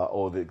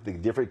or the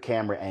different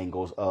camera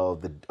angles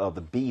of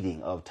the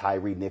beating of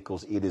Tyre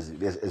Nichols. It is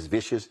as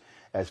vicious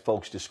as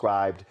folks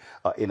described.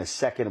 In a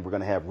second, we're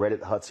going to have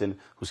Reddit Hudson,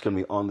 who's going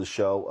to be on the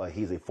show.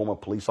 He's a former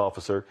police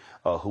officer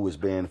who has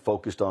been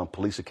focused on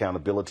police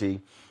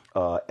accountability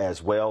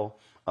as well.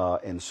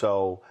 And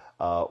so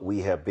we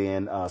have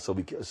been, so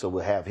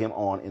we'll have him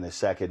on in a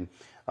second.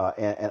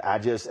 And I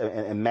just,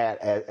 and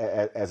Matt,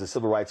 as a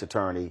civil rights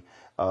attorney,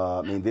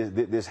 I mean,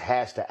 this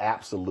has to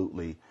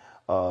absolutely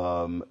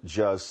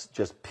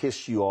just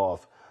piss you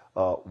off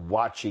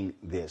watching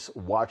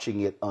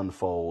it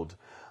unfold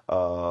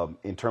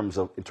in terms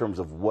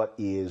of what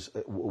is,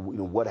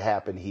 what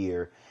happened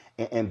here.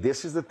 And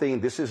this is the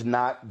thing. This is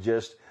not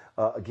just,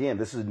 again,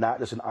 this is not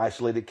just an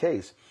isolated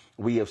case.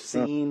 We have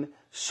seen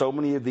so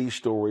many of these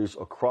stories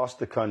across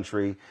the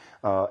country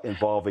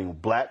involving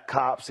black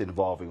cops,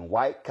 involving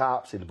white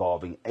cops,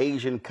 involving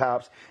Asian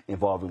cops,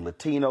 involving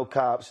Latino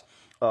cops.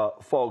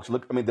 Folks,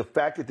 look, I mean, the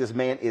fact that this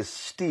man is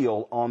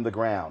still on the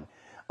ground,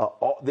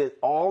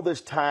 all this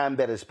time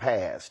that has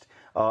passed,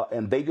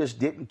 and they just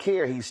didn't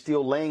care. He's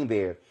still laying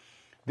there.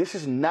 This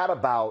is not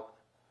about,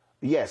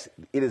 yes,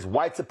 it is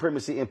white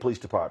supremacy in police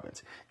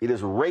departments. It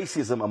is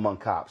racism among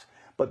cops.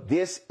 But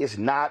this is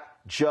not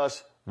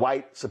just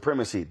white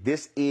supremacy.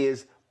 This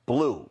is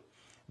blue.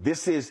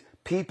 This is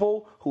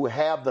people who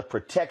have the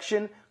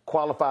protection,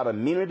 qualified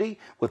immunity,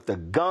 with the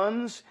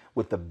guns,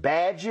 with the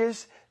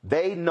badges.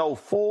 They know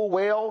full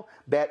well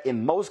that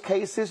in most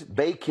cases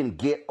they can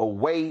get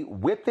away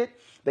with it.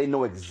 They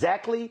know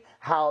exactly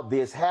how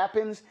this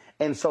happens.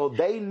 And so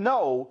they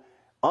know,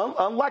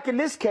 unlike in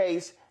this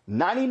case,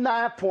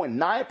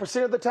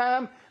 99.9% of the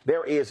time,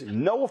 there is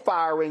no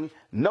firing,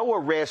 no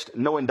arrest,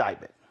 no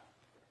indictment.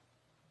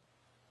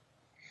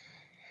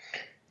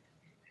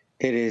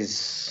 It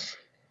is.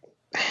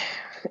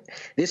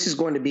 This is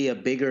going to be a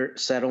bigger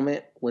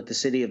settlement with the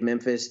city of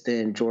Memphis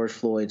than George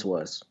Floyd's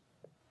was.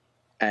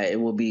 It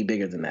will be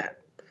bigger than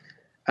that.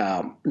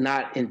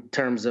 Not in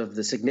terms of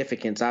the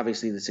significance.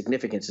 Obviously, the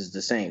significance is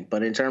the same.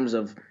 But in terms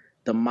of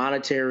the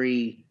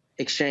monetary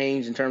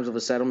exchange, in terms of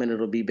a settlement,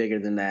 it'll be bigger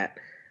than that.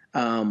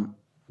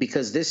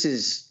 Because this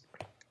is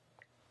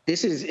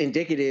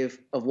indicative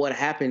of what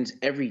happens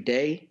every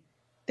day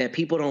that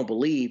people don't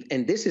believe.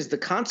 And this is the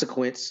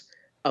consequence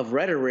of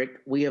rhetoric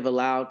we have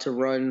allowed to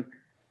run,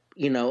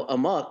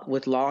 amok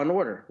with law and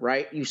order,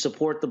 right? You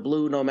support the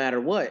blue no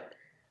matter what.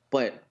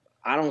 But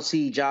I don't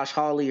see Josh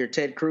Hawley or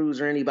Ted Cruz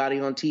or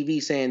anybody on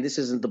TV saying this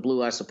isn't the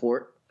blue I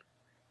support.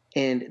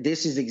 And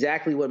this is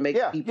exactly what makes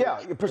people. Yeah,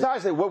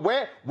 precisely.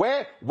 Where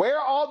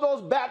are all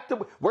those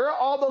where are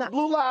all those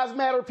Blue Lives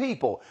Matter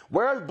people?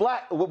 Where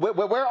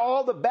are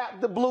all the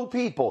back to blue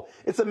people?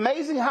 It's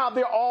amazing how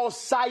they're all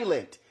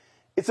silent.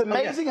 It's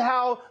amazing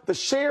how the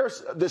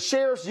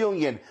sheriff's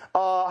union,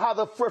 how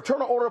the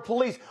Fraternal Order of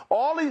Police,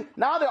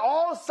 now they're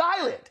all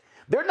silent.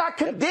 They're not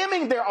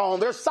condemning their own.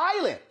 They're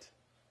silent.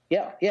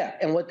 Yeah.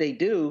 And what they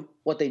do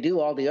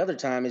all the other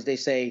time is they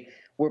say,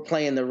 we're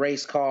playing the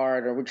race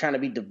card, or we're trying to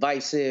be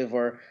divisive,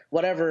 or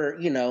whatever,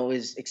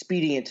 is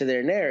expedient to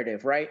their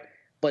narrative, right?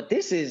 But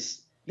this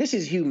is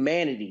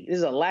humanity. This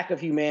is a lack of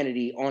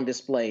humanity on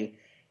display.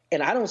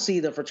 And I don't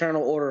see the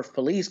Fraternal Order of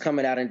Police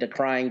coming out and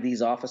decrying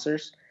these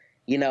officers.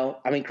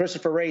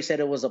 Christopher Wray said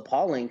it was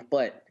appalling,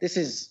 but this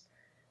is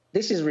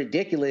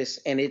ridiculous.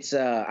 And it's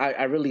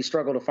I really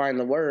struggle to find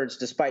the words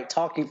despite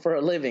talking for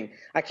a living.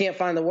 I can't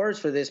find the words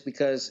for this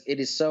because it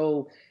is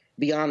so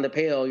beyond the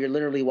pale. You're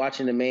literally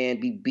watching a man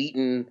be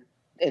beaten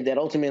and that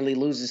ultimately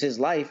loses his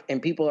life,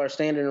 and people are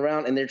standing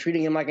around and they're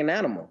treating him like an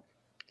animal,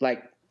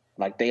 like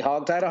they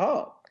hogtied a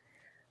hog.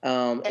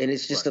 And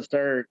it's just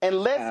absurd. And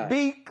let's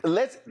be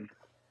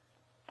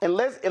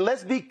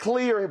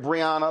clear,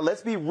 Breonna.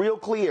 Let's be real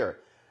clear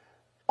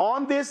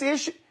on this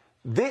issue.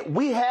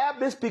 We have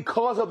this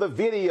because of the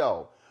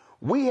video.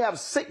 We have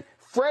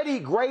Freddie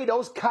Gray.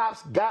 Those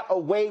cops got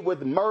away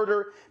with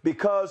murder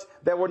because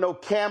there were no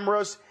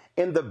cameras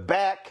in the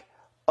back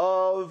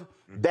of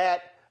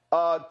that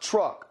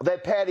truck,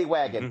 that paddy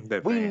wagon.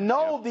 We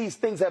know these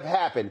things have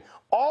happened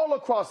all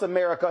across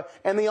America,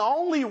 and the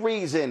only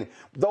reason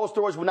those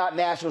stories were not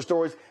national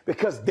stories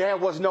because there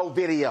was no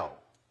video.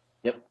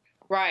 Yep.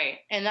 Right,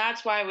 and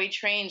that's why we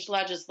changed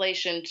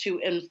legislation to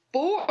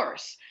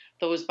enforce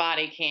those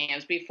body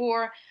cams.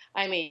 Before,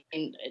 I mean,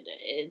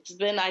 it's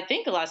been, I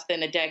think, less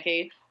than a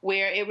decade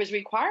where it was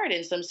required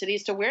in some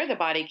cities to wear the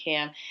body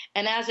cam.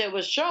 And as it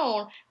was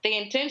shown, they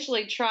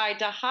intentionally tried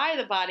to hide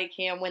the body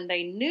cam when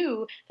they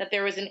knew that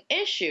there was an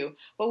issue.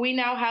 But we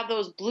now have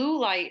those blue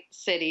light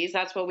cities,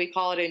 that's what we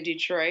call it in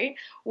Detroit,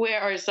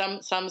 where, or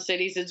some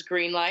cities it's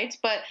green lights,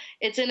 but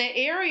it's in an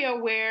area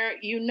where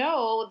you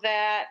know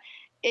that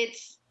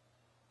it's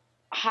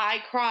high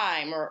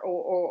crime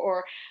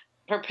or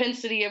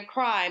propensity of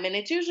crime, and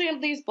it's usually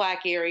in these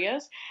black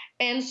areas.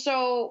 And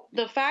so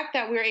the fact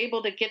that we're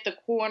able to get the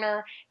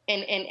corner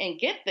and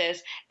get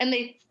this, and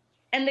they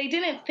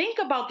didn't think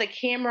about the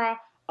camera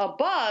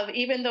above,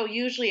 even though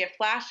usually it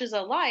flashes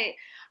a light,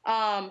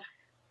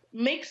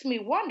 makes me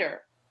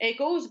wonder. It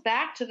goes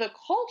back to the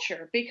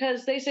culture,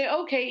 because they say,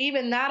 okay,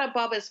 even that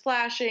above is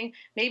flashing.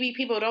 Maybe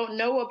people don't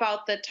know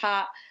about the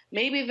top.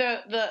 Maybe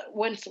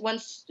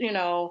once you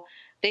know,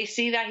 they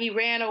see that he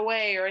ran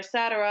away or et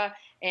cetera,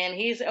 and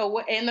he's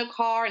in the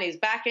car and he's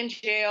back in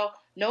jail,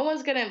 no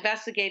one's going to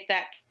investigate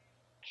that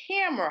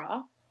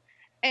camera.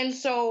 And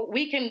so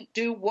we can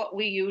do what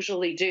we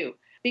usually do,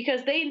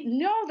 because they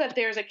know that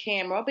there's a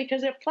camera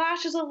because it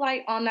flashes a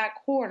light on that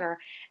corner,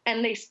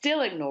 and they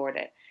still ignored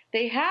it.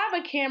 They have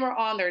a camera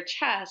on their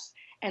chest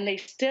and they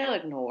still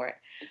ignore it.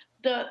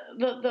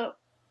 The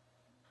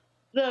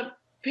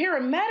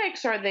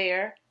paramedics are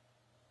there,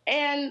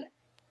 and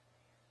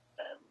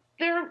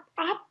they're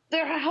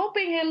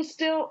helping him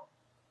still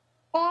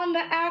on the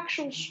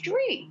actual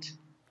street.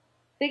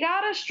 They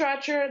got a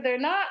stretcher. They're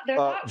not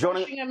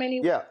pushing him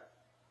anywhere.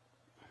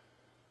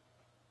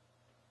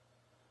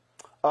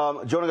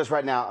 Yeah. Joining us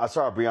right now,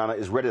 sorry, Brianna,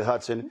 is Reddit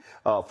Hudson,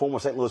 former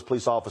St. Louis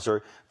police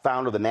officer,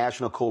 founder of the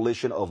National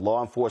Coalition of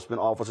Law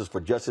Enforcement Officers for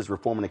Justice,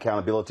 Reform, and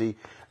Accountability.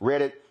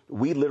 Reddit,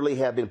 we literally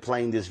have been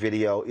playing this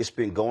video. It's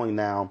been going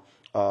now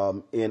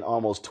in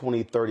almost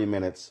 20, 30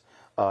 minutes.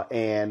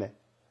 And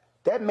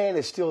that man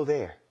is still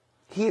there.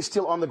 He is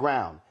still on the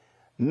ground.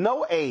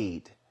 No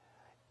aid,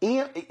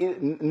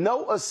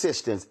 no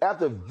assistance.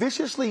 After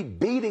viciously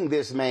beating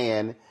this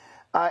man,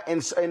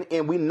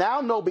 and we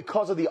now know,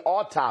 because of the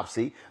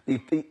autopsy, the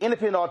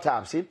independent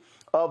autopsy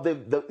of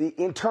the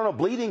internal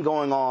bleeding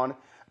going on,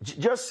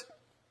 just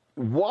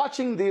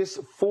watching this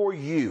for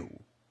you,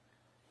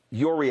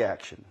 your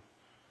reaction.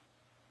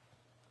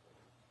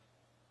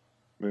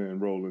 Man,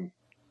 Roland,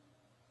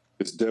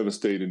 it's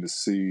devastating to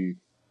see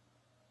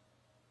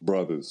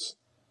brothers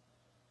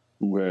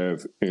who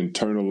have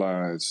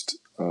internalized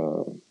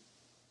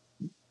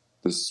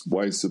this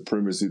white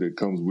supremacy that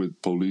comes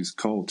with police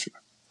culture.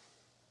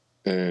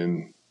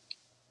 And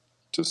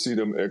to see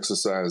them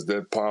exercise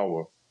that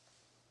power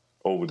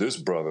over this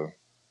brother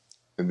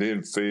and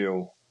then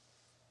fail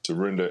to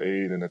render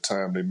aid in a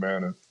timely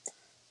manner,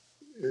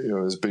 you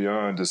know, it's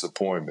beyond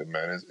disappointment,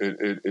 man.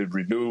 It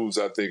renews,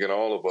 I think, in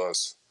all of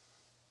us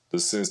the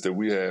sense that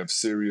we have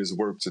serious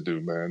work to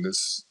do, man.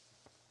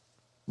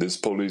 This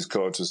police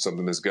culture is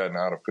something that's gotten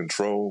out of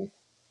control.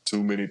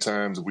 Too many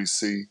times we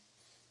see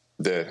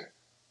that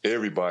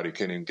everybody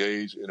can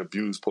engage and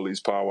abuse police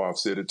power. I've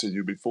said it to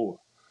you before.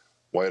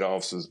 White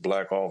officers,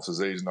 black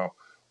officers, Asian officers.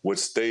 What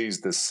stays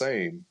the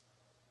same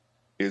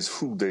is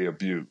who they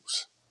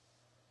abuse.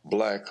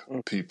 Black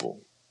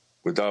people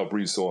without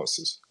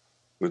resources,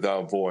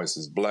 without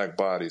voices, black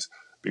bodies,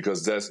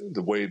 because that's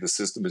the way the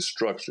system is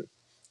structured.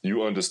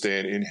 You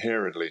understand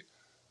inherently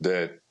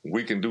that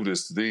we can do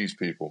this to these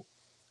people,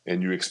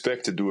 and you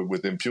expect to do it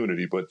with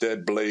impunity, but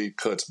that blade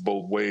cuts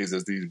both ways,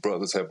 as these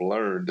brothers have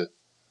learned.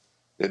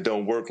 It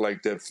don't work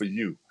like that for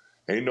you.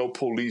 Ain't no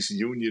police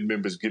union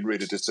members getting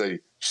ready to say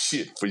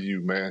shit for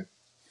you, man.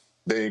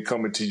 They ain't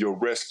coming to your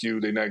rescue.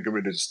 They're not getting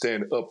ready to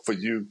stand up for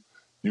you.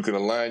 You can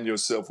align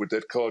yourself with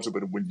that culture,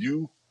 but when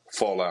you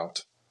fall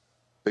out,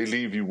 they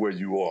leave you where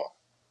you are.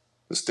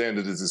 The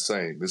standard is the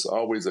same. It's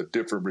always a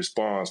different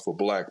response for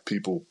black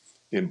people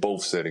in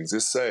both settings.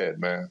 It's sad,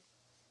 man.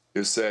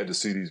 It's sad to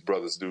see these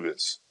brothers do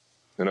this,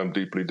 and I'm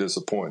deeply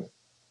disappointed.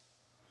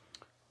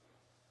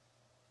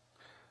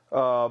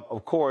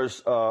 Of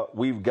course,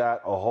 we've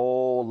got a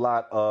whole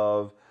lot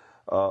of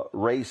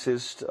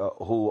racists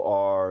who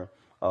are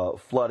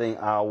flooding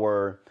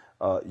our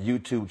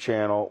YouTube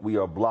channel. We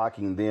are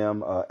blocking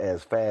them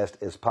as fast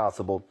as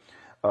possible.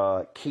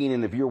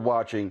 Keenan, if you're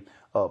watching,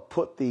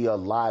 put the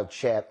live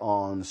chat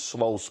on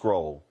slow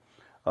scroll,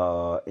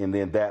 and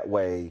then that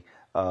way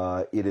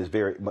it is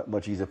very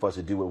much easier for us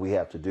to do what we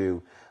have to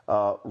do.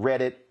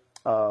 Reddit,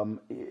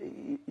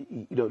 you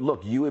know,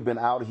 look, you have been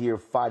out here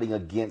fighting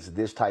against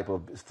this type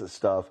of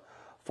stuff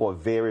for a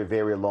very,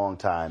 very long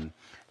time.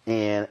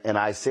 And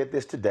I said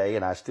this today,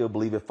 and I still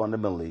believe it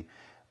fundamentally.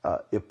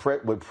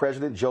 What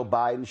President Joe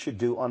Biden should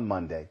do on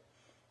Monday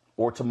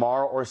or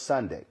tomorrow or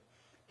Sunday,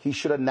 he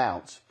should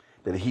announce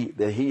that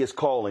he is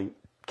calling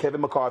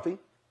Kevin McCarthy,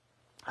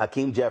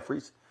 Hakeem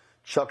Jeffries,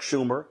 Chuck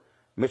Schumer,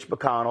 Mitch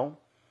McConnell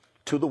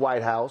to the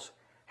White House,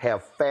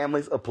 have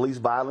families of police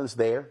violence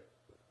there,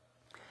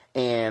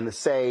 and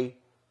say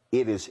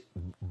it is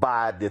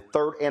by the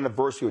 3rd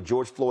anniversary of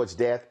George Floyd's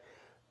death,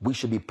 we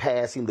should be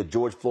passing the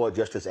George Floyd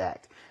Justice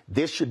Act.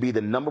 This should be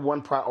the number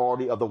one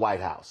priority of the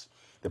White House.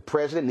 The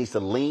president needs to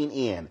lean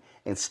in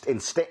and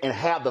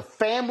have the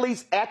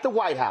families at the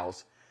White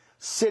House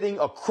sitting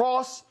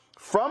across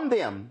from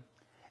them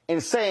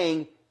and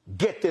saying,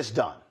 get this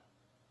done.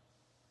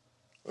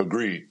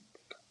 Agreed.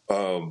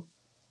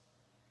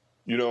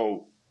 You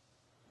know,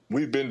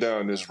 we've been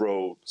down this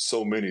road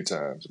so many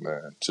times,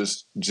 man,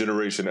 just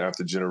generation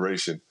after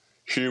generation.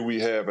 Here we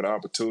have an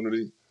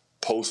opportunity,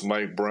 post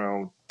Mike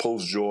Brown,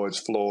 post George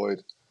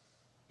Floyd,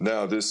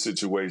 now this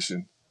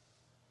situation,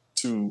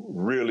 to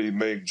really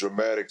make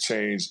dramatic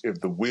change if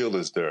the will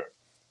is there.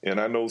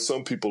 And I know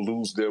some people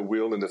lose their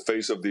will in the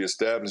face of the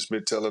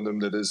establishment telling them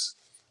that it's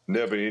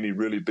never any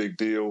really big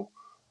deal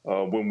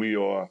when we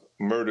are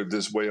murdered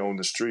this way on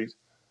the street.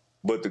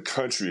 But the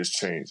country is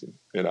changing,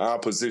 and our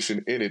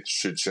position in it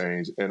should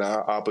change, and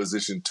our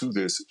opposition to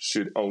this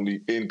should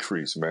only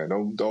increase, man.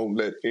 Don't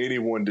let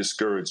anyone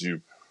discourage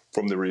you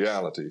from the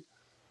reality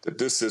that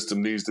this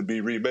system needs to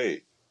be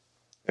remade.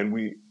 And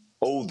we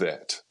owe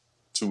that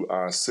to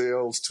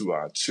ourselves, to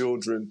our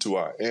children, to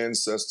our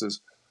ancestors.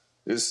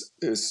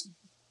 That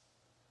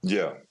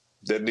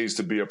needs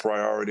to be a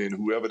priority, and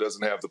whoever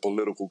doesn't have the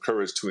political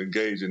courage to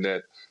engage in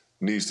that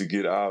needs to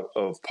get out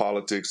of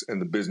politics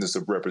and the business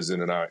of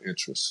representing our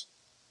interests.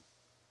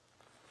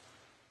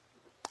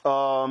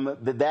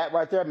 That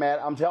right there, Matt,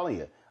 I'm telling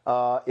you,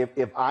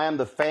 if I am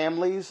the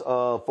families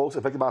of folks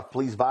affected by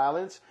police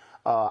violence,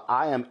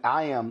 I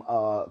am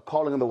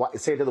calling them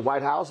say to the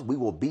White House, we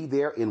will be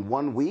there in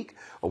 1 week,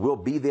 or we'll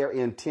be there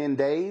in 10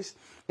 days.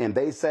 And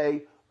they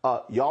say,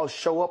 y'all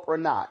show up or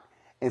not.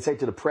 And say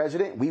to the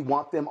president, we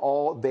want them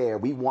all there.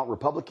 We want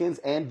Republicans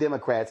and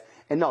Democrats.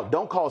 And no,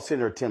 don't call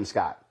Senator Tim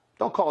Scott.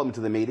 Don't call him to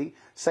the meeting.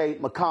 Say,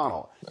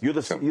 McConnell, you're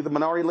the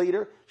minority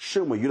leader.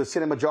 Schumer, you're the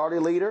Senate majority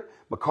leader.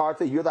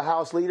 McCarthy, you're the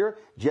House leader.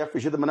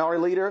 Jeffries, you're the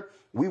minority leader.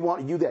 We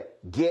want you there.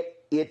 Get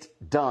it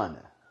done.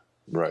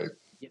 Right.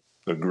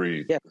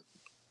 Agreed. Yeah.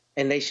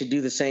 And they should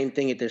do the same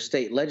thing at their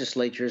state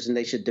legislatures, and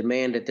they should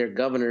demand that their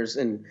governors,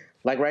 and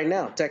like right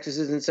now, Texas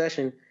is in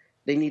session,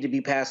 they need to be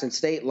passing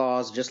state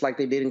laws just like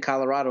they did in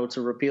Colorado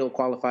to repeal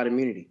qualified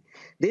immunity.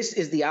 This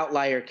is the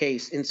outlier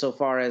case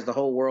insofar as the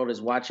whole world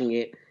is watching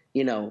it,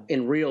 you know,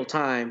 in real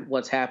time,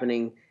 what's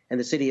happening, and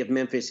the city of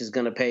Memphis is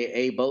going to pay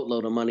a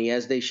boatload of money,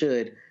 as they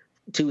should,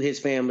 to his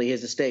family,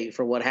 his estate,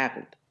 for what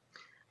happened.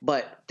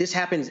 But this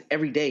happens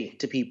every day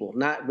to people,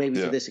 not maybe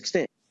to this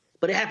extent,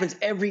 but it happens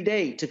every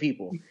day to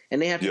people. And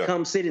they have to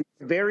come sit in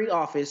the very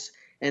office,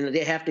 and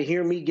they have to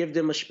hear me give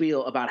them a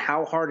spiel about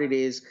how hard it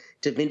is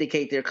to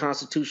vindicate their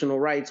constitutional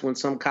rights when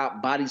some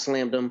cop body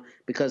slammed them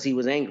because he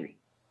was angry,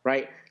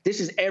 right? This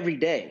is every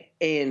day.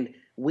 And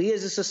we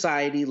as a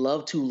society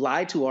love to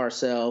lie to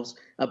ourselves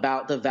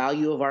about the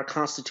value of our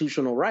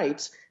constitutional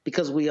rights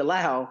because we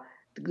allow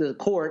the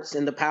courts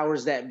and the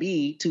powers that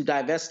be to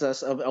divest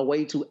us of a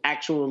way to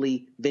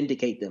actually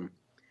vindicate them.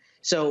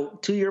 So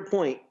to your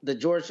point, the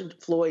George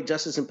Floyd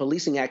Justice and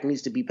Policing Act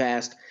needs to be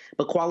passed,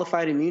 but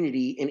qualified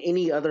immunity and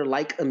any other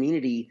like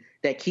immunity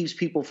that keeps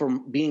people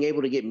from being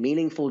able to get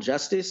meaningful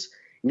justice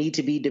need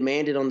to be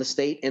demanded on the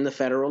state and the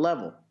federal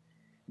level.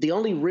 The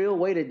only real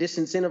way to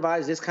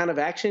disincentivize this kind of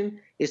action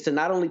is to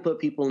not only put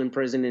people in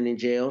prison and in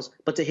jails,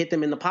 but to hit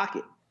them in the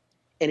pocket.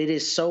 And it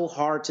is so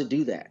hard to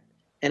do that.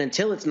 And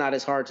until it's not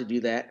as hard to do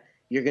that,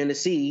 you're going to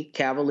see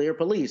cavalier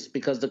police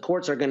because the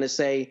courts are going to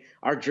say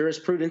our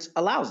jurisprudence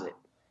allows it.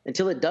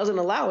 Until it doesn't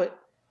allow it,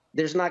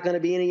 there's not going to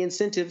be any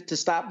incentive to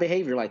stop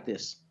behavior like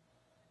this.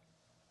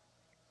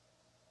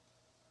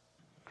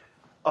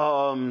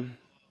 Breonna,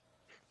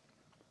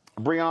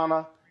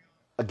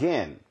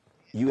 again,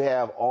 you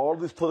have all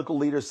these political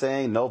leaders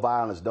saying no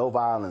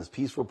violence,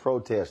 peaceful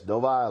protest,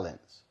 no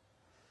violence.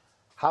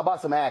 How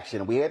about some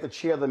action? We had the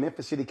chair of the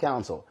Memphis City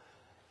Council.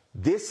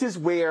 This is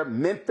where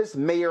Memphis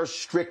Mayor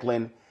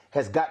Strickland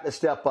has got to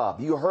step up.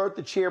 You heard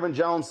the Chairman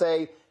Jones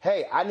say,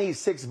 hey, I need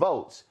 6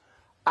 votes.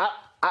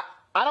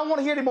 I don't want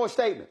to hear any more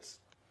statements.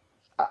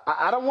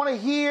 I don't want to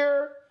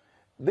hear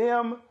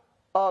them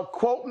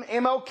quoting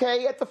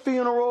MLK at the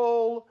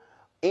funeral,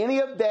 any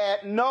of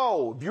that.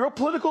 No, if you're a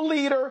political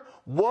leader,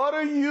 what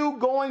are you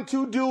going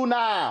to do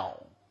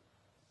now?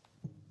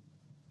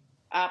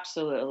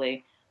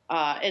 Absolutely.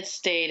 It's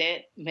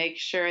stated, make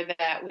sure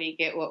that we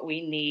get what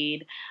we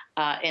need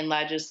in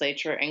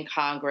legislature and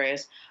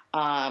Congress.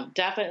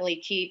 Definitely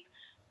keep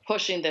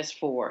pushing this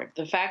forward.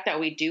 The fact that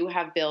we do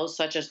have bills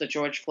such as the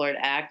George Floyd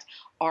Act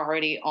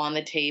already on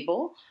the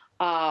table,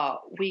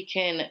 we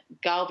can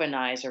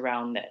galvanize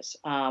around this.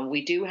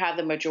 We do have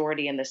the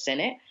majority in the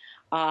Senate,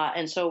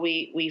 and so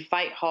we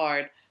fight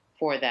hard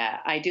for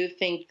that. I do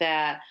think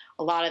that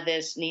a lot of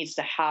this needs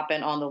to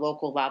happen on the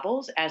local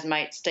levels, as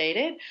Mike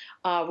stated,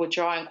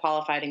 withdrawing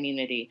qualified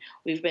immunity.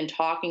 We've been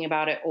talking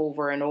about it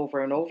over and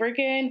over and over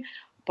again,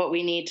 but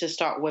we need to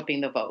start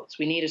whipping the votes.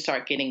 We need to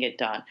start getting it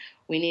done.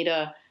 We need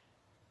to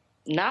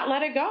not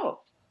let it go.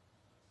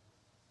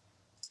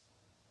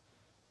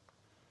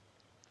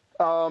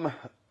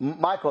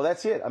 Michael,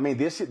 that's it. I mean,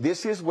 this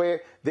is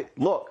where,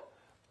 look,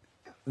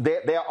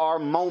 there are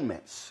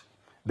moments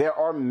There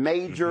are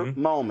major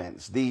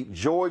moments. The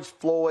George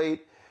Floyd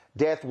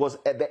death was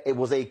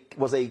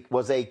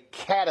a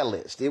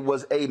catalyst. It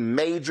was a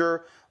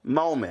major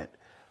moment.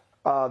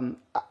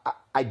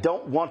 I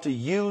don't want to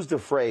use the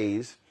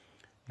phrase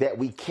that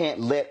we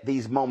can't let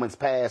these moments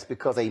pass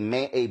because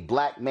a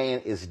black man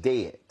is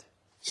dead.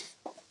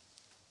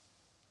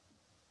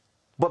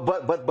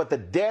 But the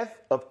death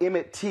of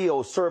Emmett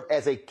Till served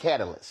as a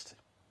catalyst.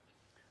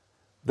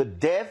 The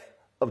death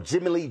of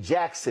Jimmy Lee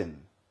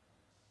Jackson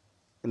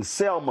and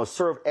Selma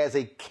served as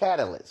a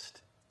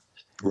catalyst.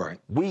 Right.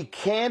 We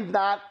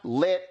cannot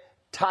let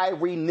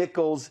Tyree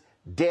Nichols'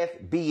 death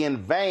be in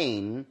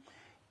vain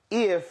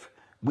if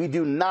we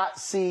do not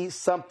see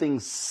something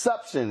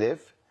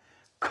substantive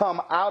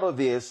come out of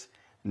this,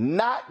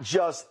 not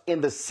just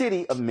in the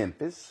city of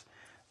Memphis,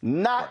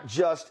 not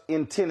just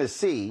in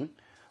Tennessee,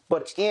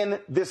 but in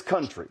this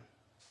country.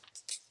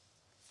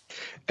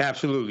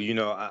 Absolutely. You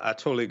know, I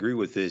totally agree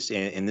with this.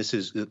 And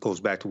it goes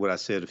back to what I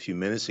said a few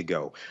minutes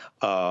ago.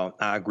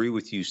 I agree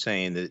with you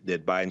saying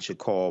that Biden should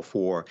call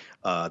for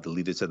the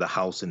leaders of the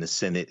House and the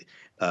Senate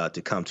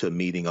to come to a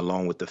meeting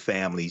along with the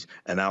families.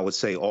 And I would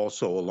say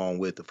also along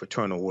with the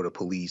Fraternal Order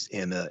Police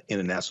and the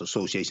International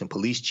Association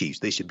Police Chiefs.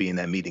 They should be in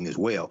that meeting as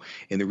well.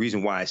 And the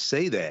reason why I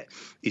say that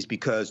is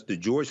because the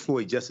George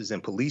Floyd Justice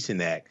and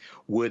Policing Act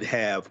would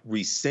have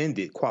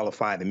rescinded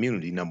qualified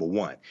immunity, number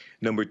one.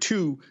 Number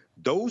two,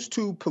 those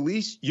two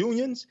police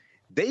unions,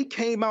 they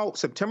came out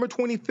September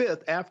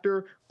 25th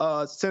after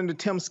Senator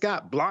Tim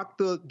Scott blocked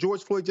the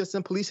George Floyd Justice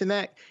and Policing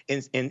Act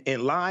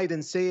and lied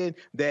and said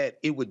that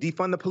it would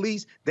defund the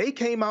police. They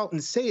came out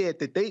and said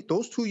that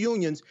those two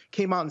unions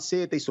came out and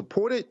said they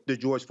supported the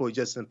George Floyd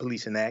Justice and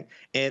Policing Act.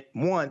 And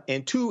one,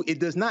 and two, it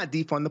does not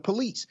defund the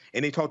police.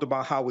 And they talked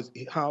about how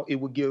it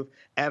would give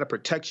added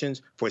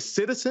protections for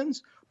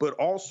citizens, but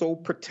also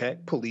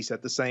protect police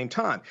at the same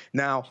time.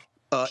 Now,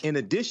 in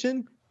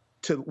addition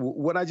to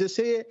what I just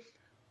said,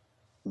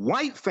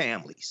 white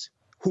families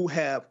who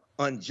have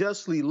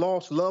unjustly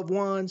lost loved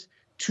ones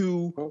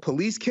to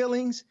police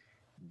killings,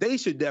 they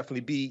should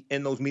definitely be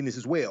in those meetings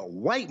as well.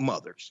 White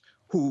mothers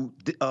who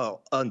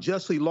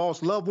unjustly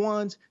lost loved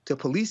ones to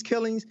police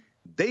killings,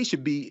 they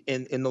should be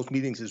in those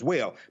meetings as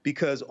well,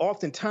 because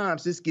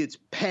oftentimes this gets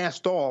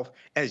passed off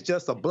as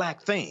just a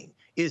black thing.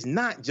 It's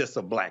not just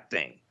a black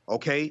thing,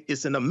 okay?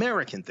 It's an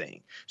American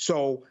thing.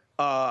 So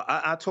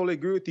I totally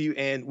agree with you,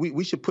 and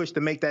we should push to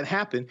make that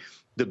happen.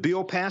 The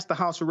bill passed the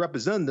House of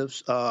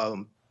Representatives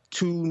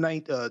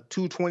 220 to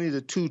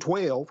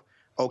 212,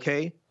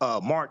 okay,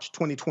 March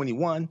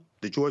 2021,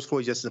 the George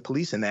Floyd Justice and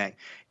Policing Act.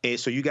 And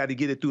so you got to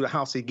get it through the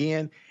House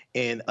again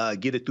and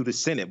get it through the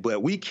Senate.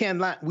 But we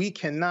cannot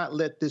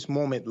let this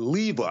moment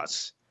leave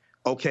us,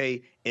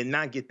 okay, and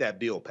not get that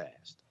bill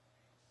passed.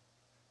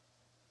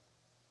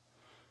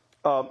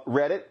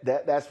 Reddit,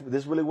 this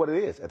is really what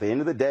it is. At the end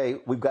of the day,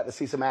 we've got to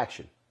see some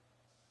action.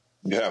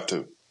 You have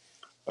to.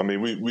 I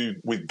mean,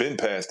 we've been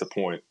past the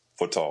point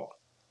for talk.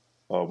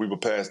 We were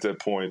past that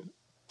point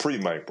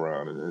pre-Mike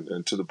Brown.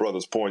 And to the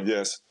brother's point,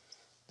 yes.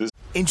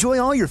 Enjoy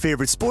all your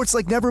favorite sports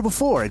like never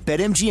before at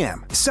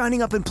BetMGM.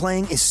 Signing up and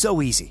playing is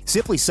so easy.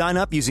 Simply sign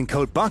up using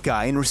code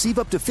Buckeye and receive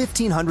up to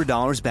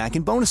 $1,500 back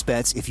in bonus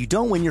bets if you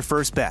don't win your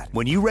first bet.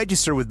 When you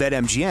register with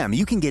BetMGM,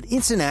 you can get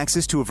instant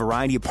access to a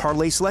variety of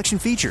parlay selection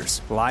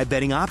features, live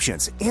betting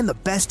options, and the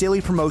best daily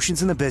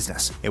promotions in the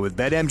business. And with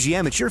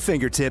BetMGM at your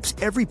fingertips,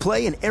 every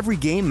play and every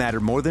game matter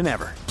more than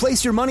ever.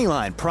 Place your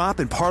moneyline, prop,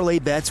 and parlay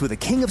bets with the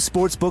king of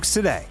sportsbooks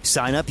today.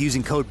 Sign up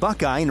using code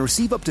Buckeye and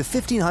receive up to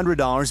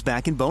 $1,500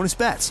 back in bonus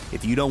bets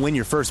if you don't win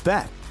your first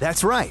bet.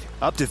 That's right,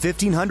 up to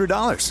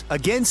 $1,500.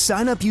 Again,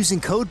 sign up using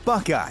code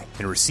Buckeye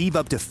and receive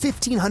up to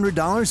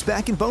 $1,500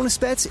 back in bonus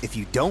bets if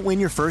you don't win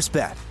your first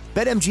bet.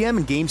 BetMGM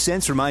and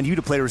GameSense remind you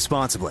to play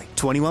responsibly.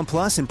 21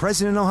 plus and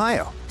present in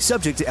Ohio.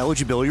 Subject to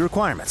eligibility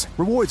requirements.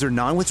 Rewards are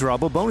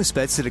non-withdrawable bonus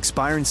bets that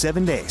expire in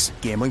 7 days.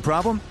 Gambling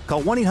problem?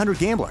 Call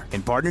 1-800-GAMBLER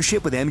in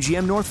partnership with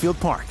MGM Northfield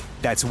Park.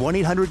 That's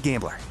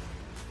 1-800-GAMBLER.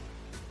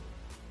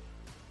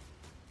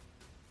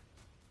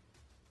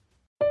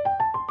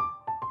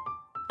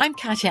 I'm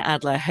Katya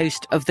Adler,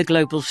 host of The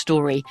Global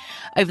Story.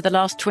 Over the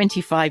last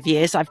 25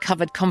 years, I've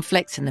covered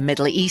conflicts in the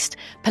Middle East,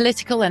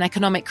 political and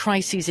economic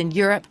crises in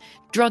Europe,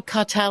 drug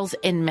cartels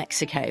in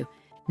Mexico.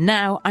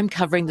 Now I'm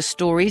covering the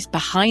stories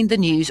behind the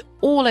news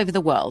all over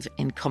the world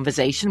in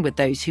conversation with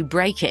those who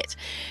break it.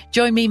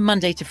 Join me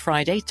Monday to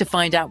Friday to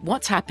find out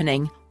what's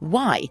happening,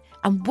 why,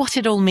 and what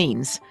it all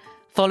means.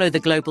 Follow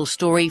The Global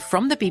Story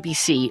from the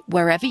BBC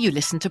wherever you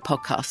listen to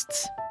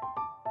podcasts.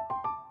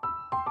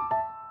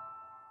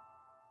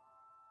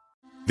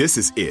 This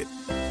is it.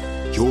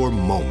 Your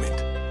moment.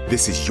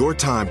 This is your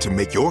time to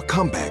make your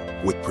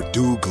comeback with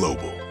Purdue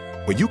Global.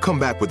 When you come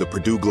back with a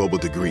Purdue Global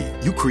degree,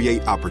 you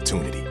create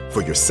opportunity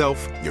for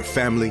yourself, your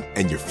family,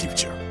 and your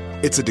future.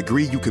 It's a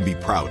degree you can be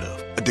proud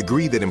of, a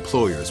degree that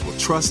employers will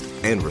trust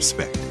and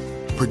respect.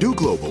 Purdue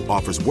Global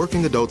offers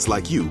working adults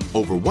like you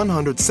over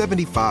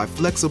 175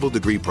 flexible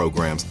degree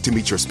programs to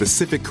meet your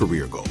specific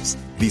career goals.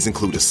 These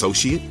include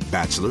associate,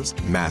 bachelor's,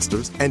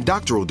 master's, and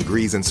doctoral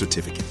degrees and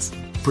certificates.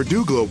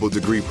 Purdue Global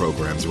degree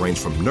programs range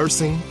from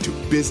nursing to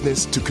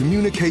business to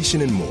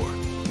communication and more.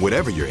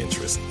 Whatever your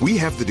interest, we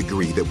have the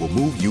degree that will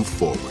move you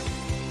forward.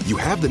 You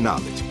have the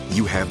knowledge,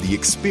 you have the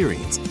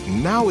experience.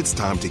 Now it's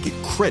time to get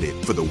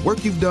credit for the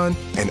work you've done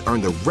and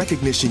earn the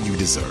recognition you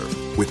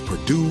deserve with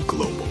Purdue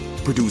Global,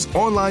 Purdue's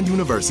online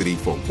university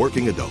for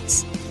working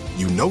adults.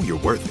 You know you're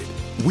worth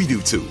it. We do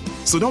too.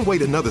 So don't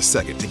wait another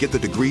second to get the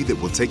degree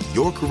that will take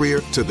your career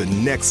to the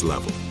next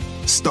level.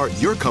 Start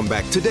your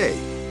comeback today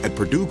at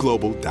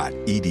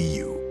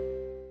purdueglobal.edu.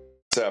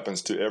 This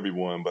happens to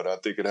everyone, but I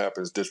think it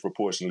happens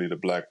disproportionately to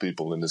black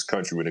people in this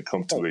country when it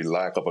comes to a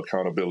lack of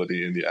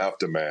accountability in the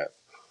aftermath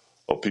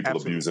of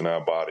people abusing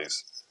our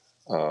bodies.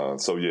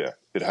 So, yeah,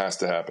 it has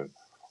to happen.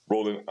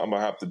 Roland, I'm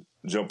going to have to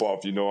jump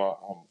off. You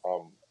know,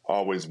 I'm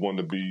always one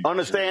to be...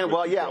 Understand?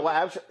 Well, yeah.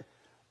 Well,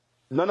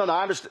 No.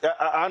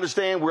 I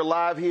understand. We're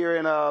live here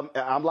in.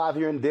 I'm live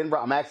here in Denver.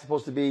 I'm actually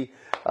supposed to be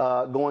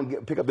going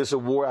pick up this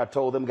award. I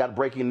told them got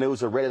breaking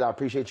news already. I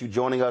appreciate you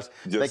joining us.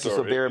 Yes, thank you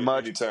so very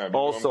much. Anytime.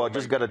 Also, I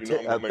just got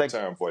to make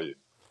time for you.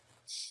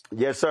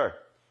 Yes, sir.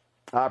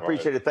 I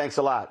appreciate it. Thanks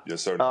a lot.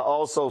 Yes, sir.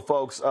 Also,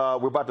 folks,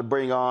 we're about to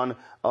bring on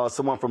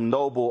someone from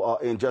Noble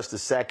in just a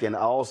second.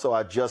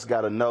 I just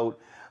got a note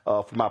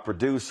from my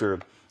producer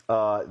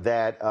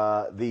that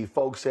the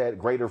folks at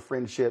Greater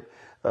Friendship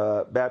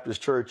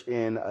Baptist Church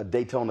in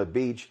Daytona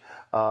Beach,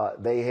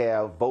 they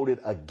have voted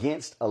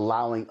against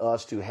allowing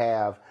us to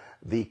have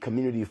the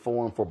community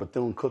forum for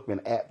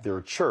Bethune-Cookman at their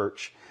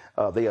church.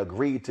 They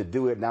agreed to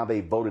do it. Now they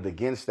voted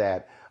against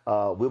that.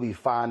 We'll be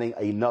finding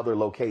another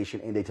location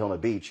in Daytona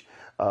Beach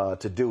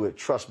to do it.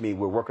 Trust me,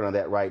 we're working on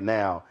that right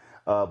now.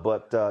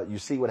 But you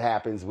see what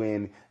happens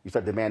when you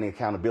start demanding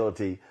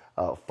accountability.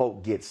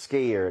 Folk get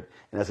scared,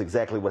 and that's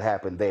exactly what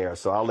happened there.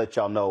 So I'll let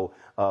y'all know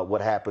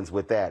what happens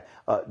with that.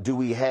 Do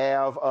we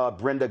have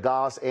Brenda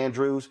Goss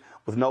Andrews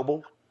with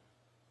Noble?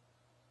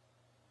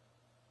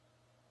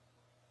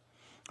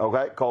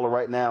 Okay, call her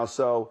right now.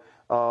 So,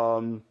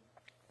 so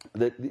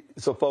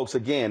folks,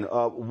 again,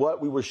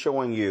 what we were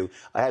showing you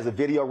has a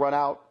video run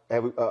out.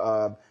 Have we,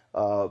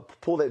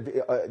 pull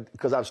that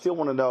because I still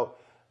want to know.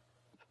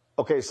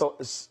 Okay, so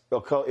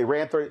it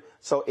ran 30.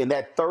 So in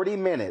that 30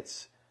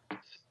 minutes,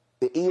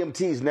 the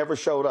EMTs never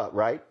showed up,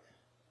 right?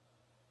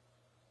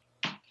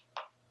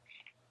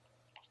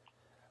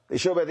 They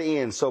showed up at the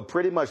end. So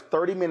pretty much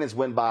 30 minutes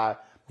went by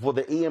before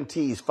the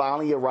EMTs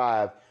finally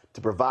arrived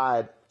to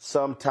provide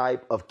some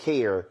type of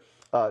care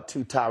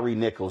to Tyre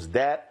Nichols.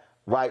 That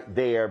right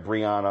there,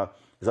 Brianna,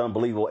 is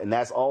unbelievable. And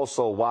that's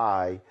also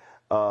why,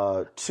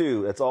 fire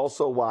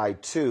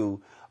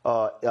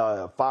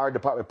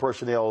department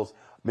personnel's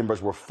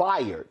members were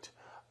fired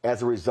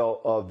as a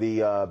result of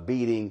the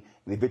beating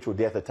and the eventual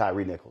death of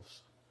Tyre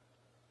Nichols.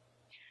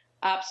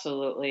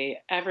 Absolutely.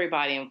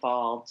 Everybody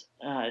involved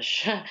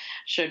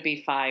should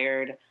be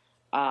fired.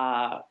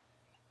 I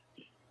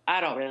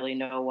don't really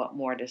know what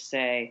more to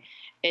say.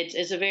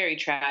 It's a very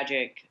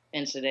tragic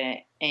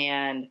incident,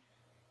 and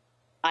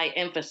I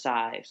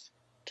emphasize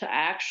to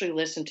actually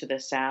listen to the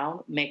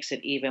sound makes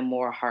it even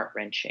more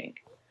heart-wrenching.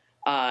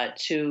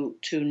 To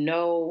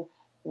know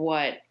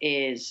what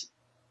is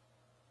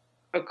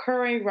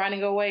occurring,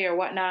 running away or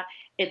whatnot,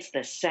 it's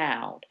the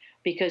sound,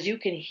 because you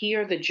can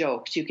hear the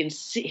jokes, you can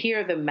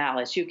hear the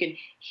malice, you can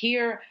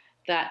hear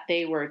that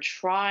they were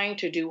trying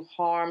to do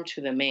harm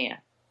to the man.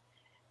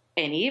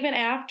 And even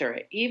after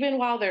it, even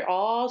while they're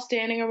all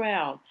standing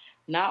around,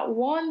 not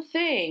one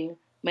thing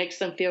makes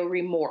them feel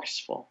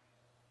remorseful.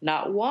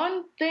 Not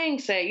one thing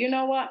say, you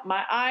know what,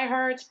 my eye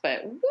hurts,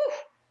 but whew,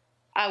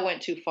 I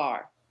went too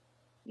far.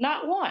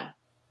 Not one.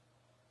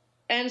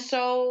 And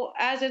so,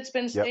 as it's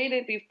been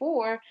stated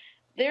before,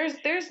 there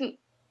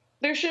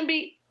shouldn't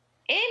be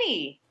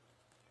any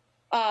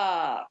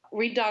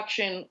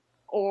reduction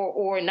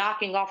or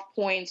knocking off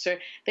points, or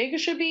they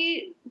should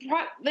be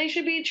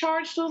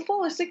charged to the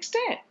fullest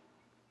extent.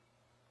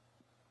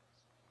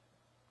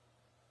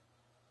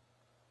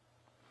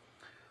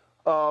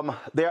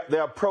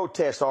 There are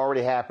protests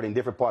already happening in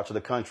different parts of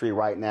the country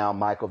right now,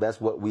 Michael. That's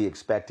what we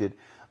expected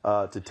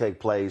to take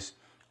place,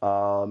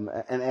 and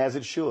as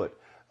it should.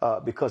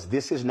 Because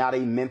this is not a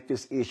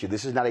Memphis issue.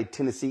 This is not a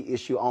Tennessee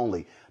issue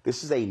only.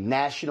 This is a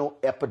national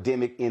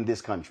epidemic in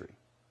this country.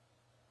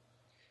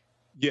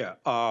 Yeah,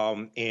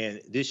 and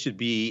this should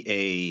be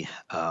a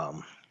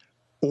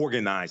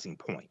organizing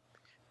point.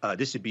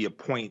 This should be a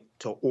point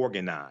to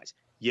organize.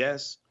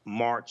 Yes,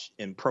 march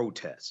and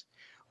protest,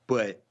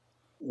 but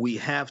we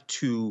have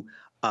to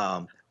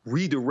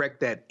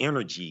redirect that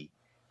energy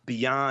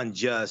beyond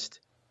just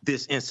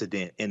this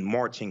incident and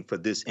marching for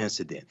this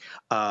incident.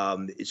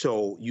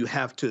 So you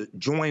have to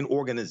join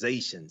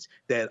organizations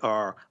that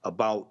are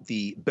about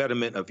the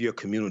betterment of your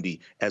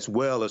community, as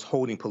well as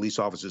holding police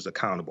officers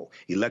accountable,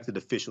 elected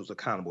officials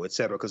accountable, et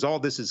cetera, because all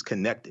this is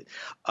connected.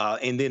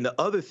 And then the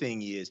other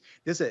thing is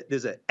there's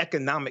an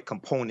economic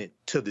component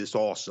to this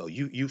also.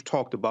 You've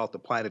talked about the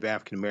plight of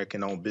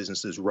African-American owned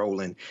businesses,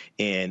 Roland,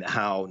 and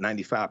how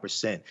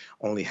 95%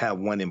 only have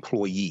one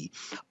employee.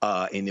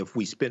 And if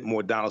we spent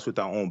more dollars with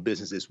our own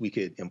businesses, we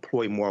could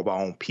employ more of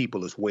our own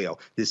people as well.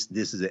 This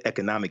is an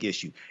economic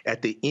issue.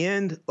 At the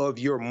end of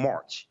your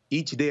march,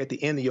 each day at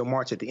the end of your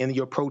march, at the end of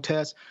your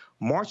protest,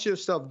 march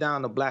yourself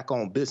down to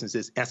Black-owned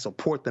businesses and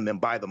support them and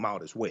buy them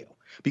out as well.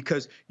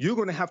 Because you're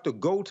going to have to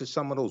go to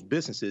some of those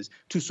businesses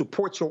to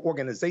support your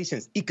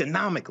organizations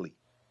economically,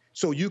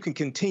 so you can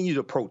continue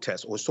to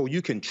protest, or so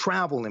you can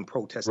travel and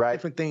protest,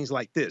 different things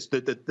like this,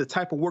 the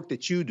type of work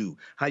that you do,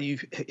 how you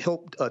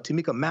helped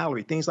Tamika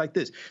Mallory, things like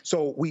this.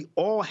 So we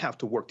all have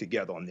to work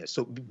together on this.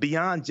 So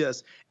beyond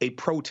just a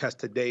protest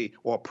today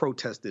or a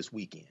protest this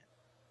weekend.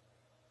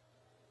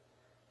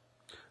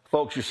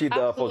 Folks, you see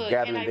the folks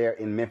gathering there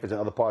in Memphis and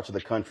other parts of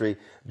the country.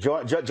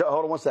 Hold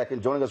on one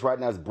second. Joining us right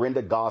now is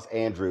Brenda Goss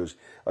Andrews.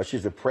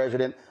 She's the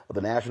president of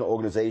the National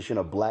Organization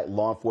of Black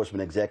Law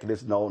Enforcement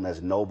Executives, known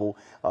as NOBLE.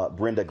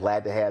 Brenda,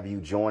 glad to have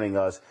you joining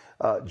us.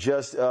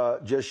 Just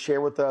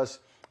share with us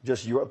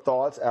just your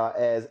thoughts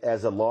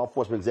as a law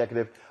enforcement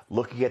executive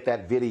looking at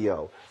that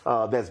video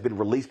that's been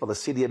released by the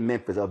city of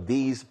Memphis of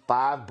these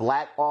 5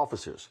 black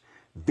officers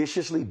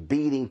viciously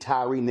beating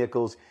Tyre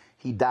Nichols.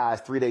 He dies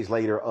 3 days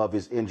later of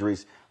his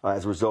injuries.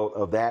 As a result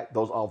of that,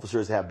 those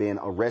officers have been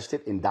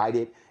arrested,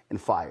 indicted,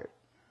 and fired.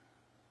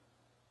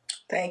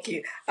 Thank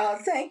you.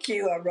 Thank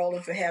you,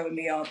 Roland, for having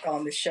me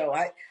on the show.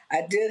 I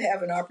did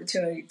have an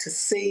opportunity to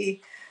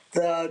see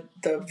the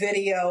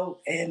video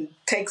and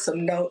take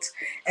some notes.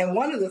 And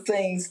one of the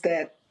things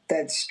that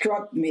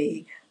struck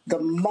me the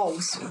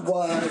most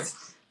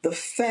was the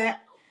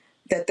fact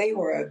that they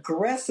were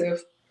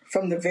aggressive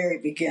from the very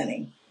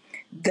beginning.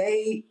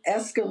 They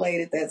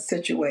escalated that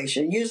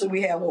situation. Usually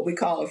we have what we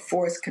call a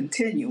force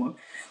continuum,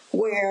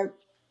 where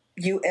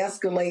you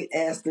escalate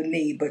as the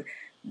need, but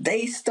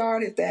they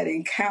started that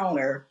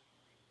encounter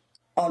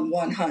on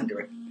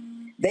 100.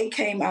 They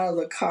came out of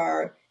the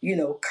car,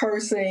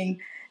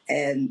 cursing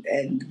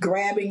and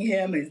grabbing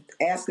him and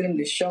asking him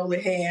to show the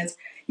hands,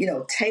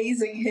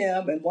 tasing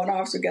him, and one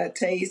officer got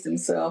tased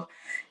himself.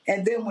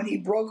 And then when he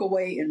broke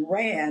away and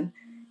ran,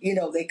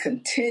 they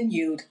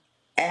continued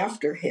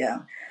after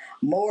him.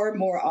 More and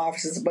more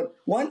officers. But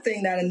one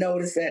thing that I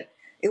noticed, that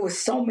it was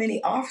so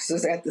many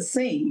officers at the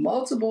scene.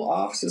 Multiple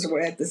officers were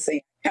at the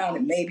scene. I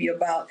counted maybe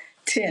about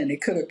 10. It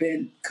could have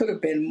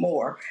been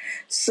more.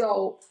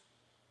 So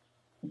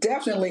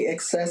definitely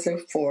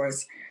excessive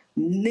force,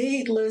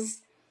 needless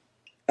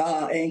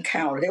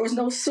encounter. There was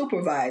no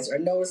supervisor. I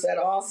noticed that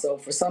also.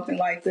 For something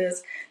like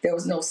this, there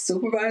was no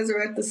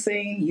supervisor at the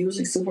scene.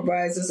 Usually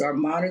supervisors are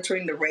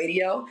monitoring the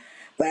radio,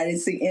 but I didn't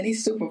see any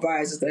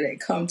supervisors that had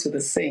come to the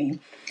scene.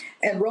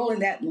 And rolling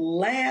that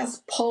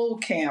last poll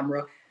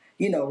camera,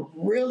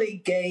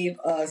 really gave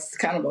us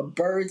kind of a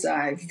bird's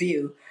eye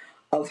view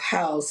of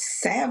how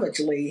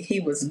savagely he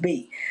was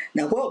beat.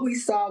 Now, what we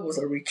saw was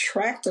a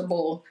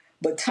retractable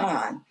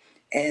baton,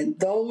 and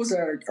those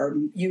are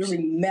usually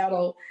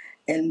metal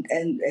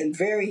and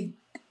very,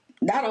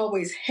 not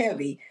always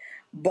heavy,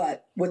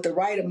 but with the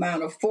right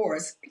amount of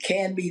force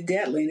can be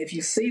deadly. And if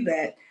you see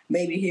that,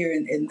 maybe here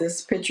in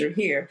this picture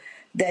here,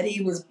 that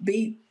he was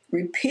beat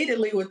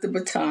repeatedly with the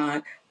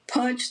baton,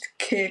 punched,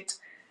 kicked,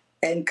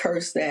 and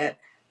cursed at.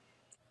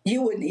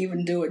 You wouldn't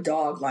even do a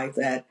dog like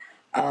that.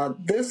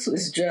 This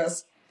is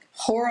just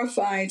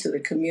horrifying to the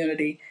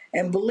community.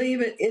 And believe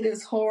it, it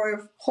is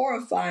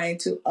horrifying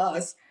to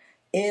us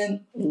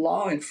in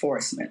law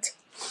enforcement.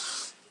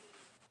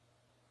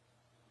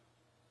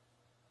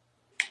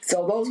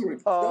 So those were.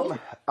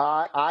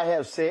 I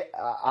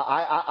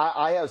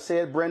have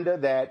said, Brenda,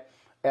 that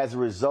as a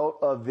result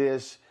of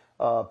this,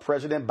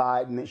 President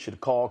Biden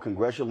should call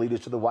congressional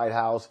leaders to the White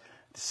House,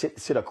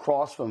 sit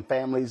across from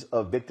families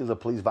of victims of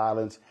police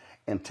violence,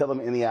 and tell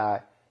them in the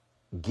eye,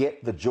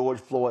 get the George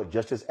Floyd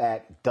Justice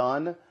Act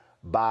done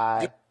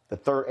by the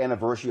 3rd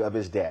anniversary of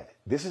his death.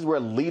 This is where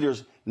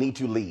leaders need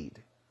to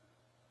lead.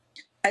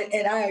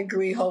 And I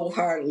agree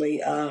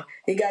wholeheartedly.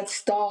 It got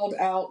stalled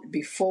out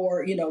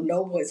before,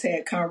 Noble has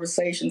had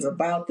conversations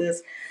about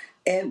this.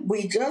 And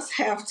we just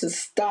have to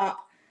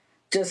stop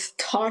just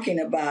talking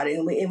about it.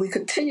 And we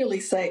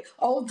continually say,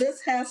 oh,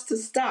 this has to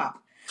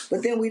stop.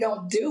 But then we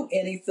don't do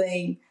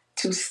anything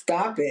to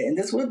stop it. And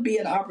this would be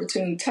an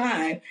opportune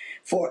time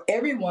for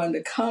everyone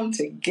to come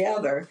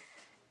together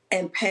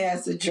and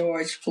pass the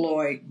George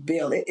Floyd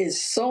bill. It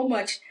is so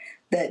much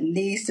that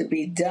needs to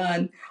be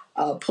done.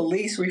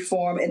 Police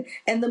reform.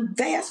 And the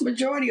vast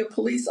majority of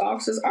police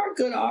officers are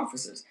good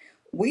officers.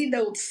 We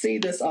don't see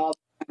this all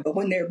the time. But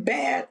when they're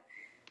bad,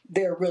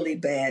 they're really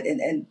bad.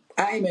 And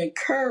I am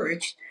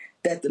encouraged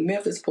that the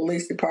Memphis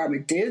Police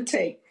Department did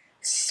take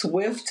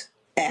swift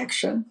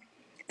action.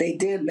 They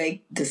did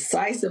make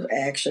decisive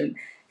action,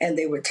 and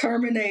they were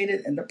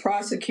terminated, and the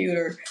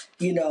prosecutor,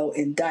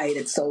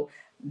 indicted. So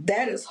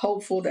that is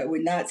hopeful that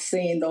we're not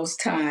seeing those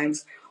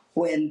times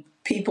when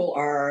people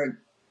are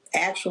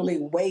actually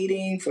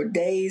waiting for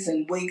days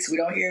and weeks. We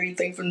don't hear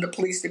anything from the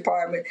police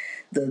department.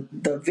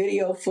 The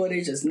video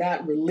footage is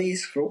not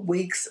released for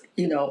weeks,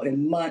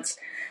 and months.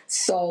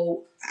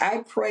 So I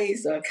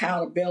praise the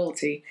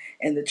accountability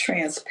and the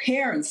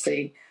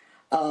transparency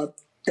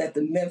that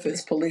the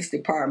Memphis Police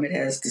Department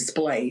has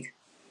displayed.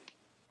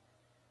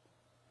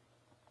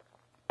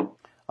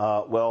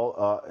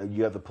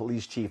 You have the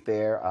police chief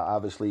there.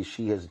 Obviously,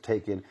 she's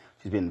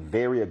been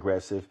very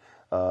aggressive.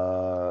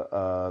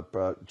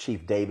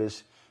 Chief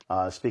Davis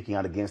speaking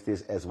out against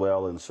this as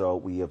well. And so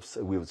we have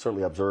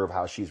certainly observed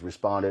how she's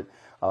responded.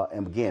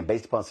 And again,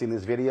 based upon seeing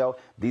this video,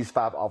 these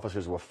 5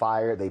 officers were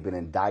fired. They've been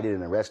indicted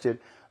and arrested.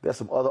 There's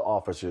some other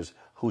officers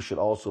who should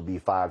also be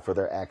fired for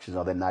their actions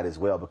on that night as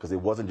well, because it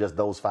wasn't just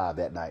those 5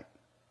 that night.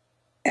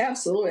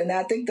 Absolutely. And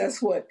I think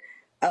that's what,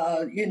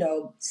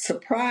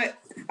 surprise.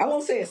 I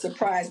won't say it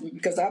surprised me,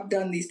 because I've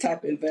done these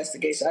type of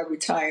investigations. I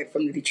retired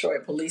from the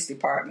Detroit Police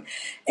Department,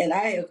 and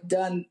I have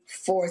done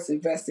force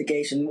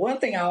investigations. One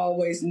thing I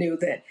always knew,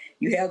 that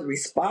you have the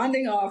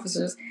responding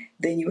officers,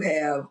 then you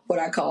have what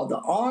I call the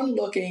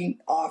onlooking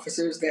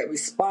officers that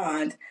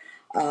respond.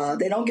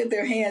 They don't get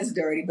their hands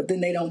dirty, but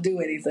then they don't do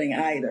anything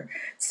either.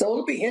 So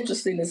it'll be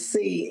interesting to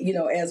see,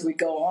 as we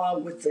go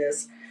on with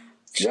this,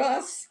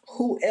 just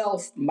who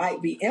else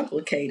might be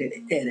implicated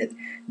in it.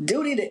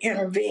 Duty to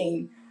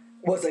intervene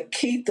was a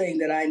key thing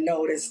that I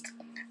noticed,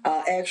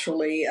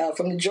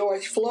 from the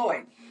George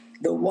Floyd.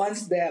 The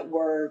ones that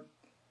were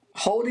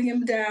holding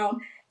him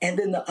down, and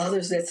then the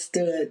others that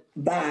stood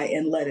by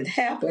and let it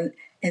happen,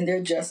 and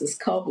they're just as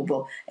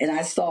culpable. And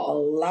I saw a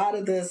lot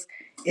of this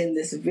in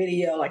this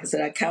video. Like I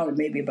said, I counted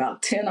maybe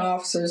about 10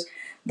 officers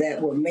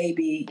that were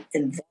maybe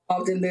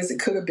involved in this. It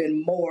could have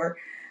been more,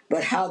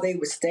 but how they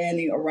were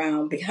standing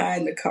around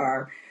behind the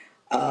car,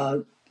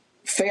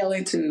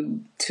 failing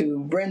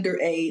to render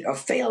aid, or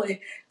failing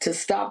to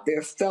stop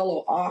their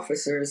fellow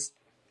officers,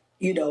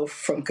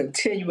 from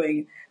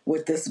continuing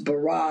with this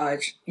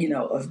barrage,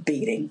 of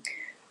beating.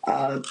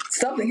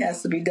 Something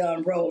has to be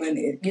done, Roland,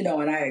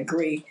 and I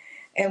agree.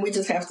 And we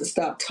just have to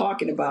stop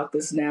talking about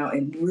this now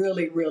and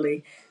really,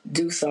 really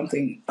do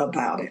something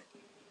about it.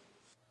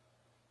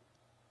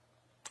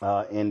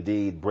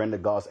 Indeed. Brenda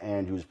Goss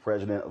Andrews,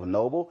 president of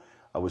Noble.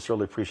 We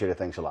certainly appreciate it.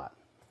 Thanks a lot.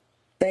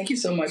 Thank you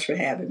so much for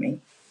having me.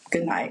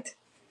 Good night.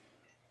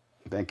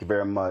 Thank you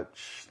very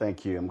much.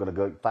 Thank you. I'm going to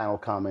go final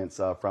comments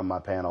from my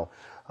panel.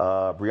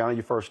 Brianna,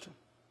 you first.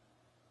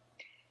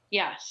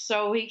 Yeah,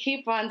 so we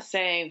keep on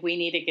saying we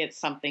need to get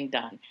something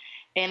done,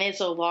 and it's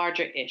a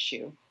larger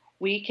issue.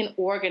 We can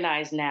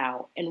organize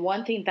now. And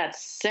one thing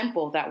that's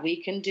simple that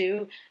we can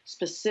do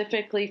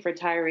specifically for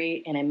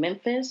Tyre and in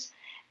Memphis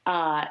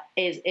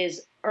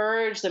is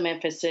urge the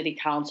Memphis City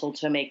Council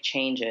to make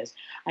changes.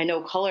 I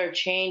know Color of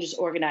Change is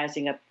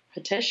organizing a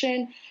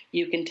petition.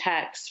 You can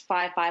text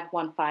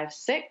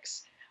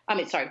 55156.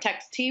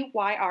 Text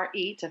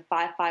TYRE to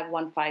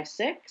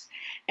 55156.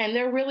 And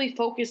they're really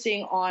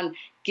focusing on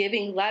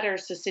giving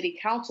letters to City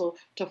Council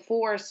to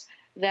force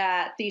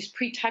that these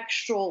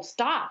pretextual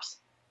stops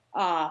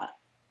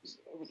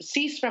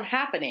cease from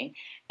happening,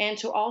 and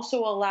to also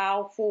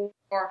allow for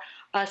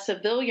a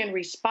civilian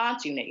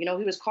response unit. He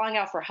was calling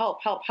out for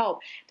help,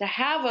 to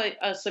have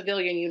a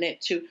civilian unit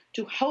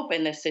to help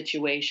in this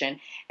situation.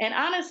 And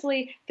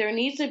honestly, there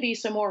needs to be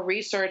some more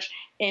research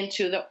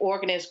into the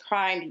organized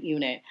crime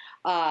unit.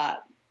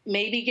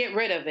 Maybe get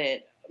rid of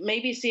it,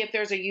 maybe see if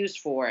there's a use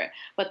for it.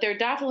 But there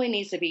definitely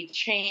needs to be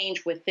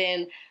change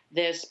within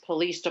this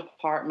police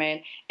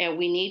department, and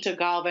we need to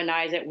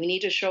galvanize it. We need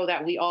to show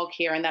that we all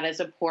care and that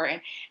is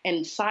important,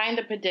 and sign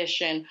the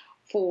petition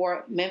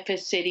for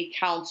Memphis City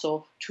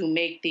Council to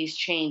make these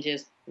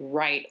changes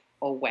right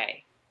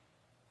away.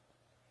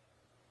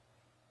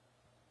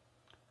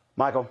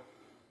 Michael.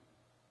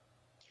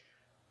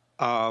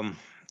 Roland,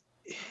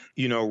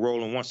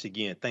 once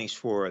again, thanks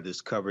for this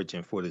coverage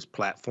and for this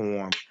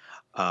platform.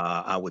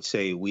 I would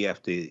say we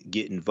have to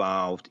get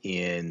involved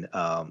in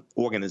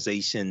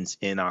organizations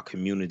in our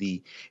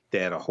community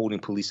that are holding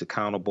police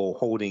accountable,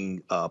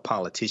 holding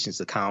politicians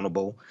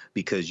accountable,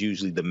 because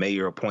usually the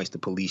mayor appoints the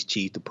police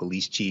chief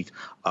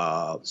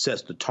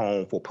sets the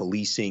tone for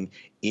policing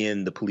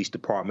in the police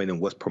department and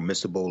what's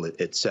permissible,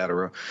 et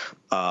cetera.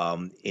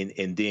 And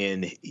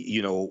then,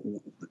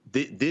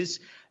 this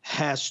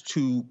has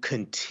to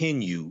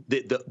continue.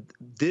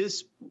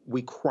 This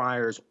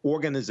requires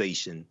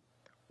organizing,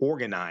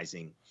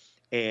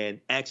 and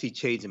actually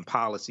changing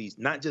policies,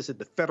 not just at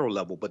the federal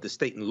level, but the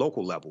state and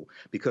local level,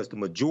 because the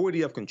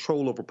majority of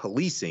control over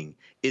policing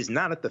is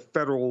not at the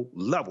federal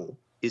level,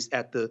 is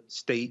at the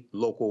state,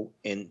 local,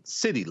 and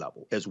city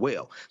level as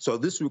well. So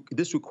this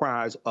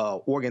requires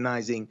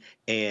organizing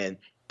and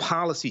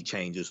policy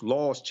changes,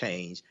 laws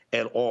change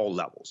at all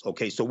levels.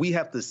 Okay, so we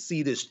have to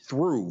see this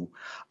through,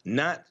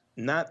 not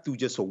through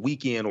just a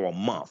weekend or a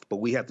month, but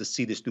we have to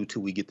see this through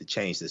till we get the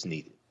change that's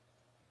needed.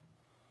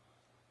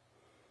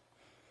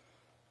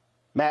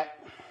 Matt?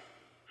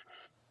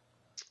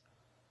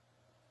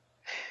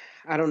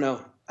 I don't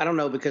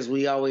know, because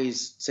we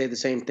always say the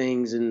same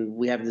things and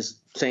we have the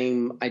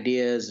same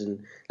ideas,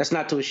 and that's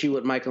not to eschew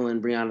what Michael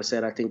and Brianna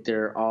said. I think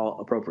they're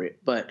all appropriate,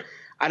 but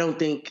I don't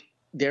think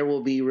there will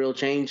be real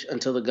change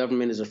until the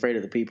government is afraid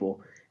of the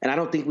people. And I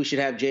don't think we should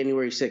have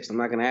January 6th. I'm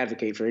not going to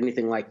advocate for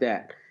anything like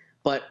that.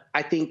 But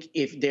I think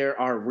if there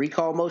are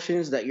recall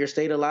motions that your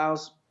state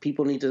allows,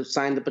 people need to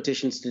sign the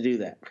petitions to do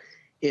that.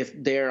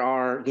 If there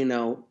are,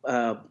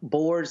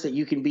 boards that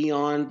you can be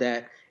on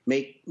that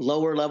make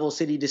lower level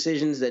city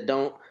decisions that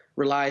don't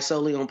rely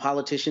solely on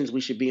politicians,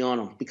 we should be on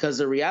them. Because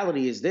the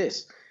reality is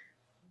this,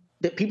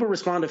 that people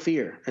respond to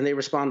fear and they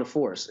respond to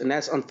force. And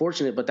that's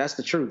unfortunate, but that's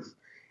the truth.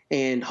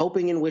 And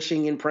hoping and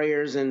wishing and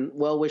prayers and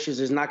well wishes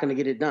is not going to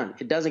get it done.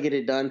 It doesn't get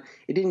it done.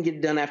 It didn't get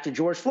it done after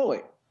George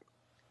Floyd.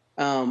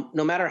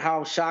 No matter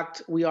how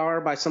shocked we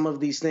are by some of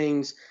these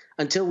things,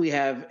 until we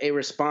have a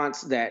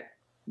response that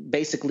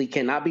basically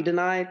cannot be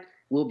denied,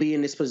 we'll be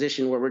in this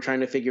position where we're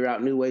trying to figure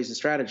out new ways to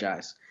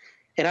strategize.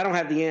 And I don't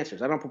have the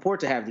answers. I don't purport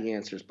to have the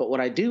answers. But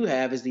what I do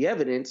have is the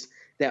evidence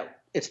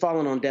that it's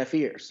fallen on deaf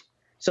ears.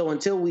 So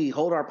until we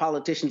hold our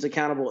politicians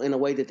accountable in a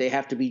way that they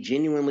have to be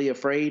genuinely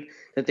afraid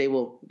that they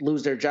will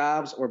lose their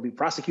jobs or be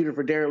prosecuted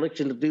for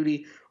dereliction of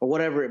duty or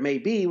whatever it may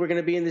be, we're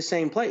going to be in the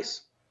same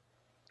place.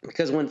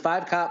 Because when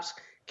 5 cops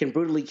can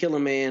brutally kill a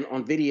man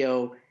on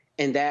video,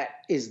 and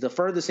that is the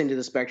furthest end of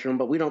the spectrum,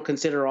 but we don't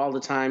consider all the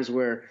times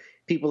where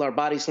people are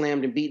body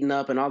slammed and beaten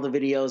up and all the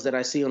videos that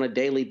I see on a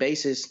daily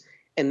basis,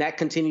 and that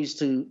continues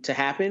to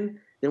happen,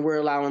 then we're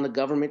allowing the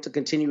government to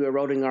continue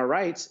eroding our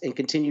rights and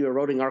continue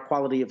eroding our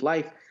quality of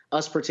life,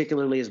 us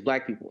particularly as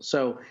Black people.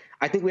 So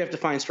I think we have to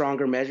find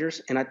stronger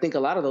measures, and I think a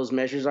lot of those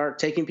measures are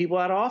taking people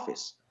out of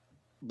office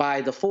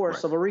by the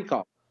force of a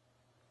recall.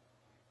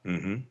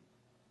 Mm-hmm.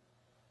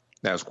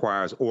 That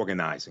requires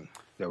organizing.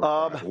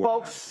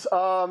 Folks,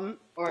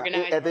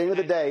 at the end of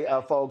the day,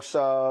 folks,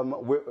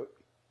 we're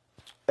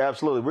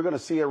going to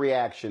see a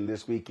reaction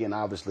this weekend.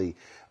 Obviously,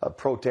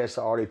 protests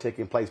are already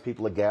taking place.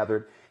 People are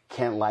gathered,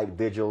 candlelight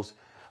vigils.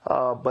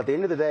 But at the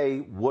end of the day,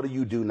 what do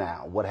you do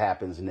now? What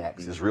happens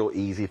next? It's real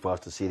easy for us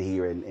to sit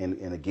here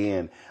and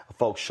again,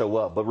 folks show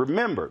up. But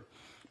remember,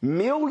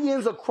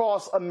 millions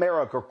across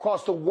America,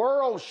 across the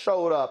world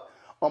showed up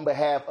on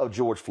behalf of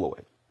George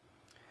Floyd.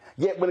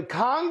 Yet when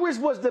Congress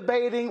was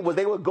debating, when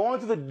they were going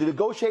through the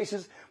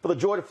negotiations for the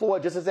George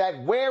Floyd Justice Act,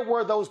 where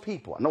were those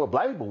people? I know where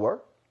Black people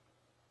were.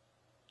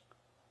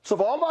 So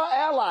for all of our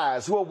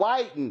allies who are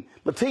white and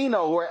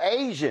Latino, who are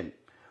Asian,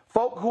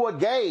 folk who are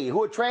gay,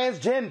 who are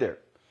transgender,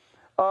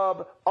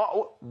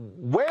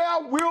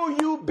 where will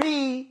you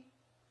be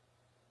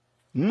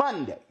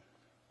Monday?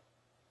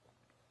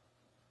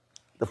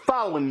 The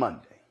following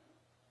Monday.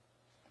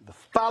 The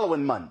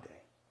following Monday.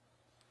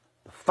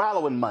 The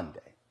following Monday.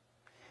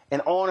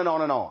 And on and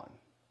on and on.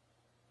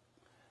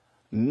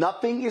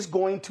 Nothing is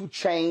going to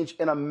change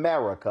in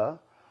America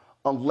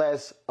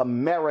unless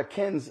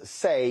Americans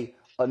say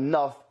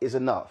enough is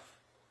enough.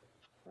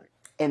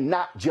 And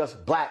not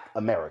just Black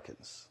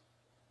Americans.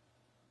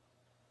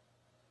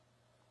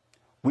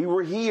 We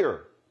were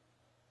here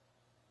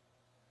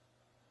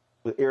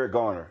with Eric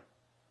Garner,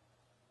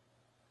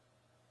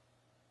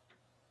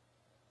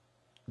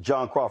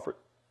 John Crawford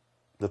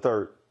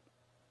III.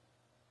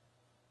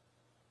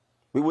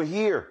 We were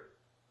here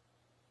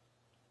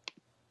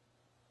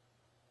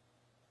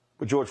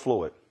with George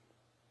Floyd.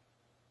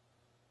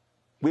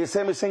 We had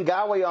Sammy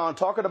Singawe on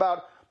talking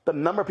about the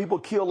number of people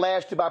killed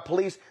last year by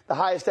police, the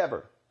highest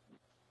ever.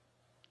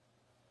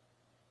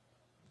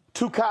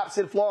 2 cops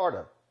in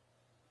Florida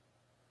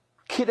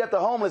kidnapped a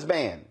homeless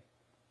man,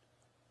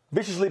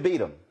 viciously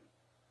beat him.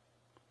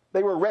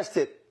 They were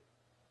arrested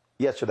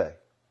yesterday.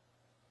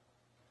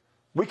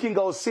 We can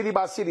go city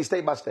by city,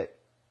 state by state.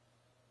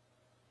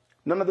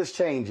 None of this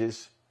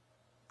changes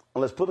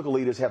unless political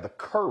leaders have the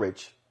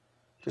courage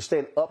to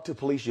stand up to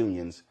police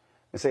unions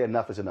and say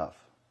enough is enough.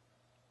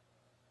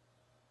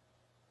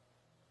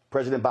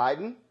 President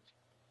Biden,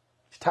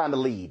 it's time to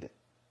lead.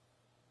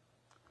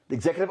 The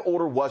executive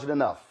order wasn't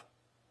enough.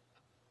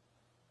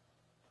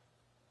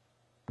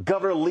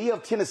 Governor Lee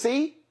of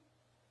Tennessee,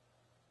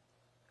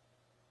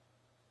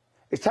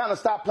 it's time to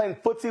stop playing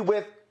footsie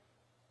with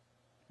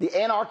the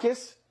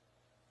anarchists,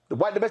 the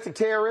white domestic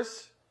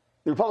terrorists,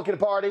 the Republican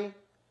Party.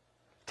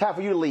 Time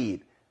for you to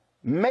lead.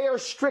 Mayor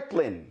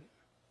Strickland,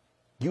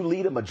 you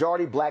lead a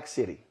majority Black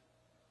city.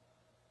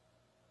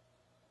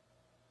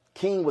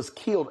 King was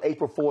killed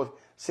April 4th,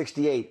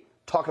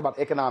 1968, talking about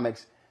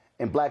economics,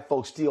 and Black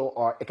folks still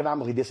are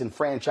economically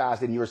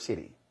disenfranchised in your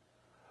city.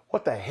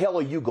 What the hell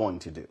are you going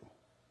to do?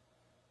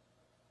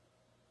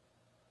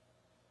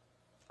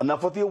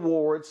 Enough with the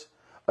awards,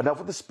 enough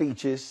with the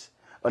speeches,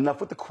 enough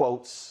with the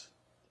quotes.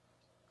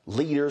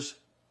 Leaders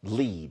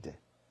lead.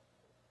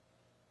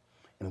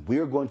 And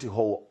we're going to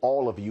hold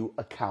all of you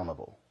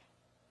accountable.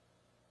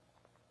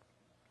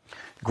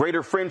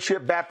 Greater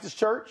Friendship Baptist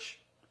Church,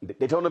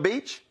 Daytona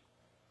Beach.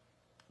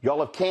 Y'all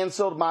have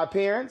canceled my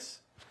appearance.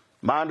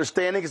 My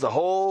understanding is a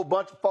whole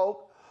bunch of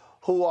folk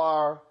who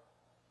are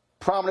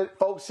prominent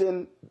folks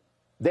in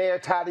there,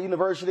 tied to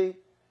university,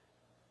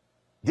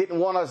 didn't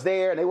want us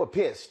there, and they were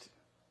pissed.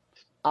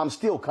 I'm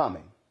still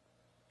coming.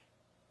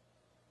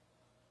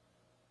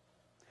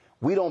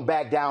 We don't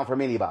back down from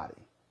anybody.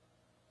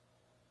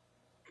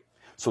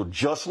 So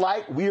just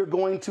like we are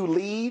going to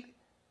lead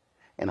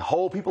and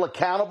hold people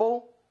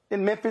accountable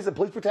in Memphis and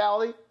police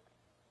brutality,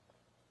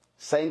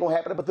 same gonna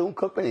happen at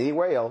Bethune-Cookman,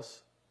 anywhere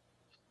else.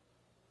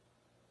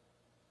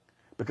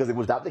 Because it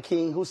was Dr.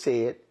 King who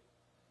said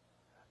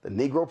the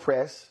Negro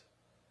press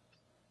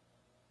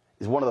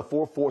is one of the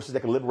 4 forces that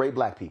can liberate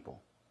black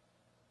people.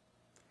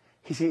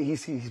 He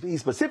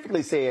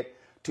specifically said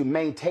to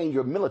maintain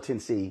your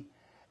militancy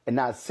and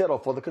not settle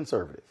for the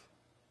conservative.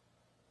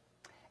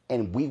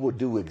 And we will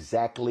do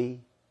exactly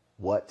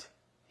what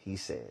he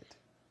said.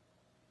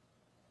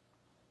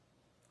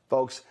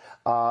 Folks,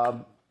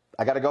 I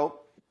got to go.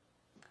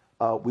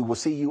 We will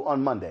see you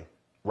on Monday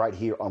right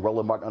here on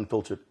Roland Martin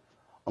Unfiltered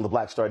on the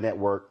Black Star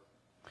Network.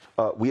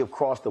 We have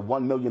crossed the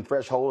 1 million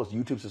threshold as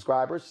YouTube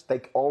subscribers.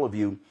 Thank all of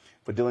you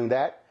for doing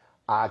that.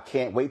 I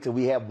can't wait till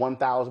we have 1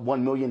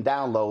 million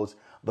downloads of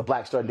the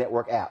Black Star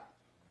Network app.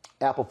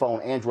 Apple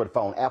phone, Android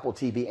phone, Apple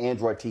TV,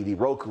 Android TV,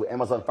 Roku,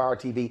 Amazon Fire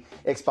TV,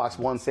 Xbox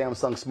One,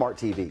 Samsung Smart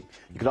TV.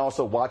 You can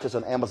also watch us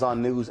on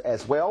Amazon News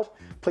as well.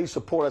 Please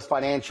support us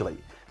financially.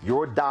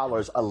 Your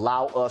dollars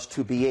allow us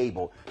to be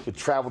able to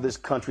travel this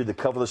country to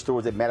cover the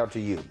stories that matter to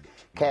you.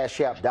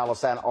 Cash App,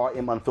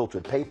 $RM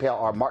Unfiltered.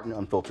 PayPal, R Martin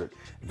Unfiltered.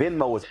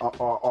 Venmo is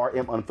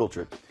RM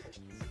Unfiltered.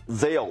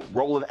 Zelle,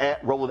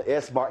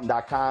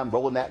 RolandSMartin.com,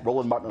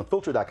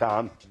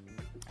 RolandMartinUnfiltered.com.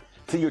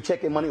 Send your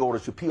check and money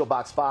orders to P.O.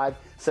 Box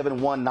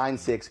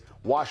 57196,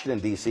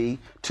 Washington, D.C.,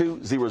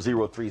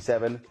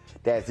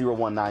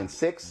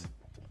 20037-0196.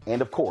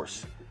 And, of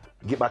course,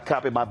 get my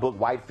copy of my book,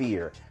 White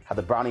Fear, How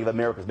the Browning of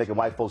America is Making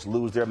White Folks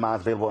Lose Their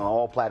Minds, available on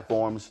all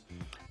platforms.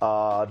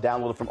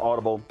 Download it from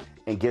Audible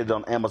and get it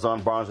on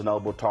Amazon, Barnes &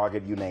 Noble,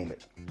 Target, you name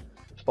it.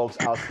 Folks,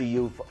 I'll see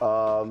you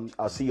on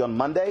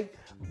Monday,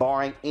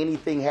 barring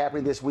anything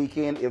happening this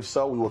weekend. If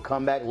so, we will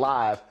come back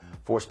live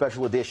for a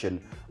special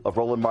edition of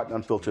Roland Martin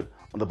Unfiltered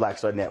on the Black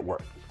Star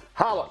Network.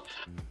 Holla!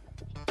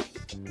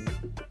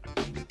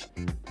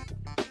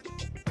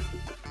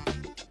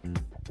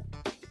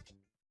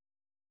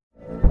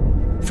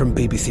 From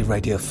BBC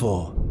Radio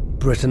 4,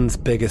 Britain's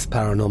biggest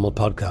paranormal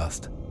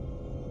podcast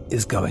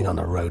is going on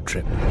a road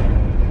trip.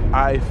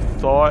 I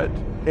thought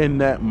in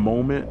that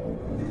moment,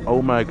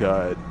 oh my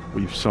God,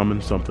 we've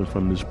summoned something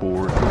from this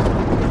board.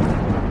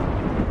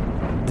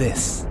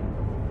 This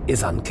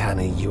is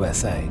Uncanny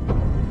USA.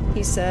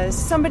 He says,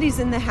 somebody's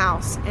in the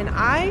house, and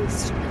I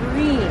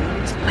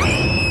screamed.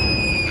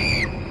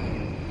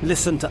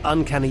 Listen to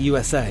Uncanny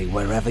USA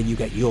wherever you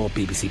get your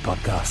BBC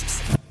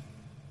podcasts,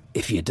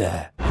 if you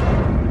dare.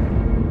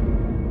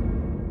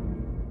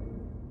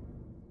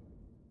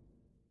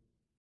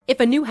 If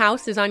a new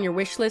house is on your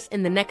wish list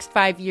in the next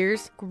 5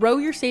 years, grow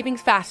your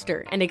savings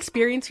faster and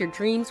experience your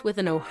dreams with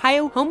an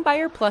Ohio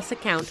Homebuyer Plus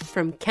account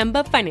from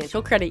Kemba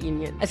Financial Credit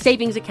Union. A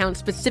savings account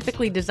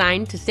specifically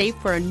designed to save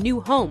for a new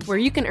home, where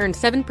you can earn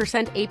 7%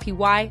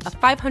 APY,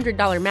 a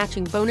 $500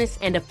 matching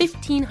bonus, and a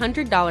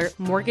 $1,500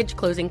 mortgage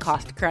closing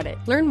cost credit.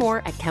 Learn more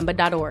at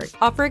Kemba.org.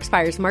 Offer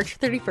expires March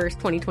 31st,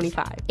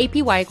 2025.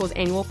 APY equals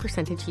annual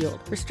percentage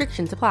yield.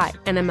 Restrictions apply.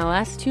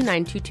 NMLS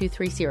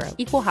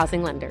 292230. Equal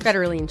housing lender.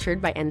 Federally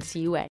insured by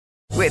NCUA.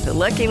 With the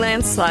Lucky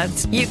Land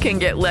Slots, you can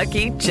get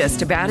lucky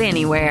just about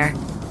anywhere.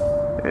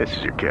 This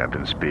is your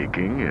captain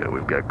speaking.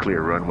 We've got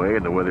clear runway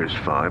and the weather's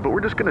fine, but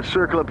we're just going to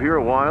circle up here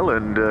a while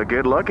and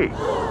get lucky.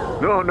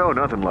 No,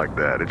 nothing like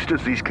that. It's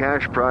just these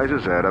cash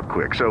prizes add up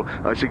quick. So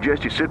I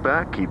suggest you sit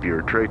back, keep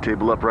your tray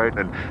table upright,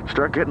 and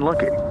start getting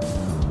lucky.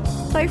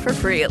 Play for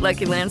free at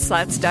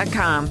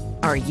LuckyLandSlots.com.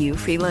 Are you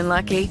feeling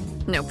lucky?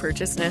 No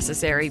purchase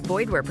necessary.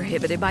 Void where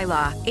prohibited by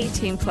law.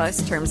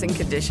 18+ terms and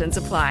conditions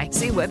apply.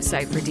 See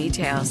website for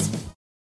details.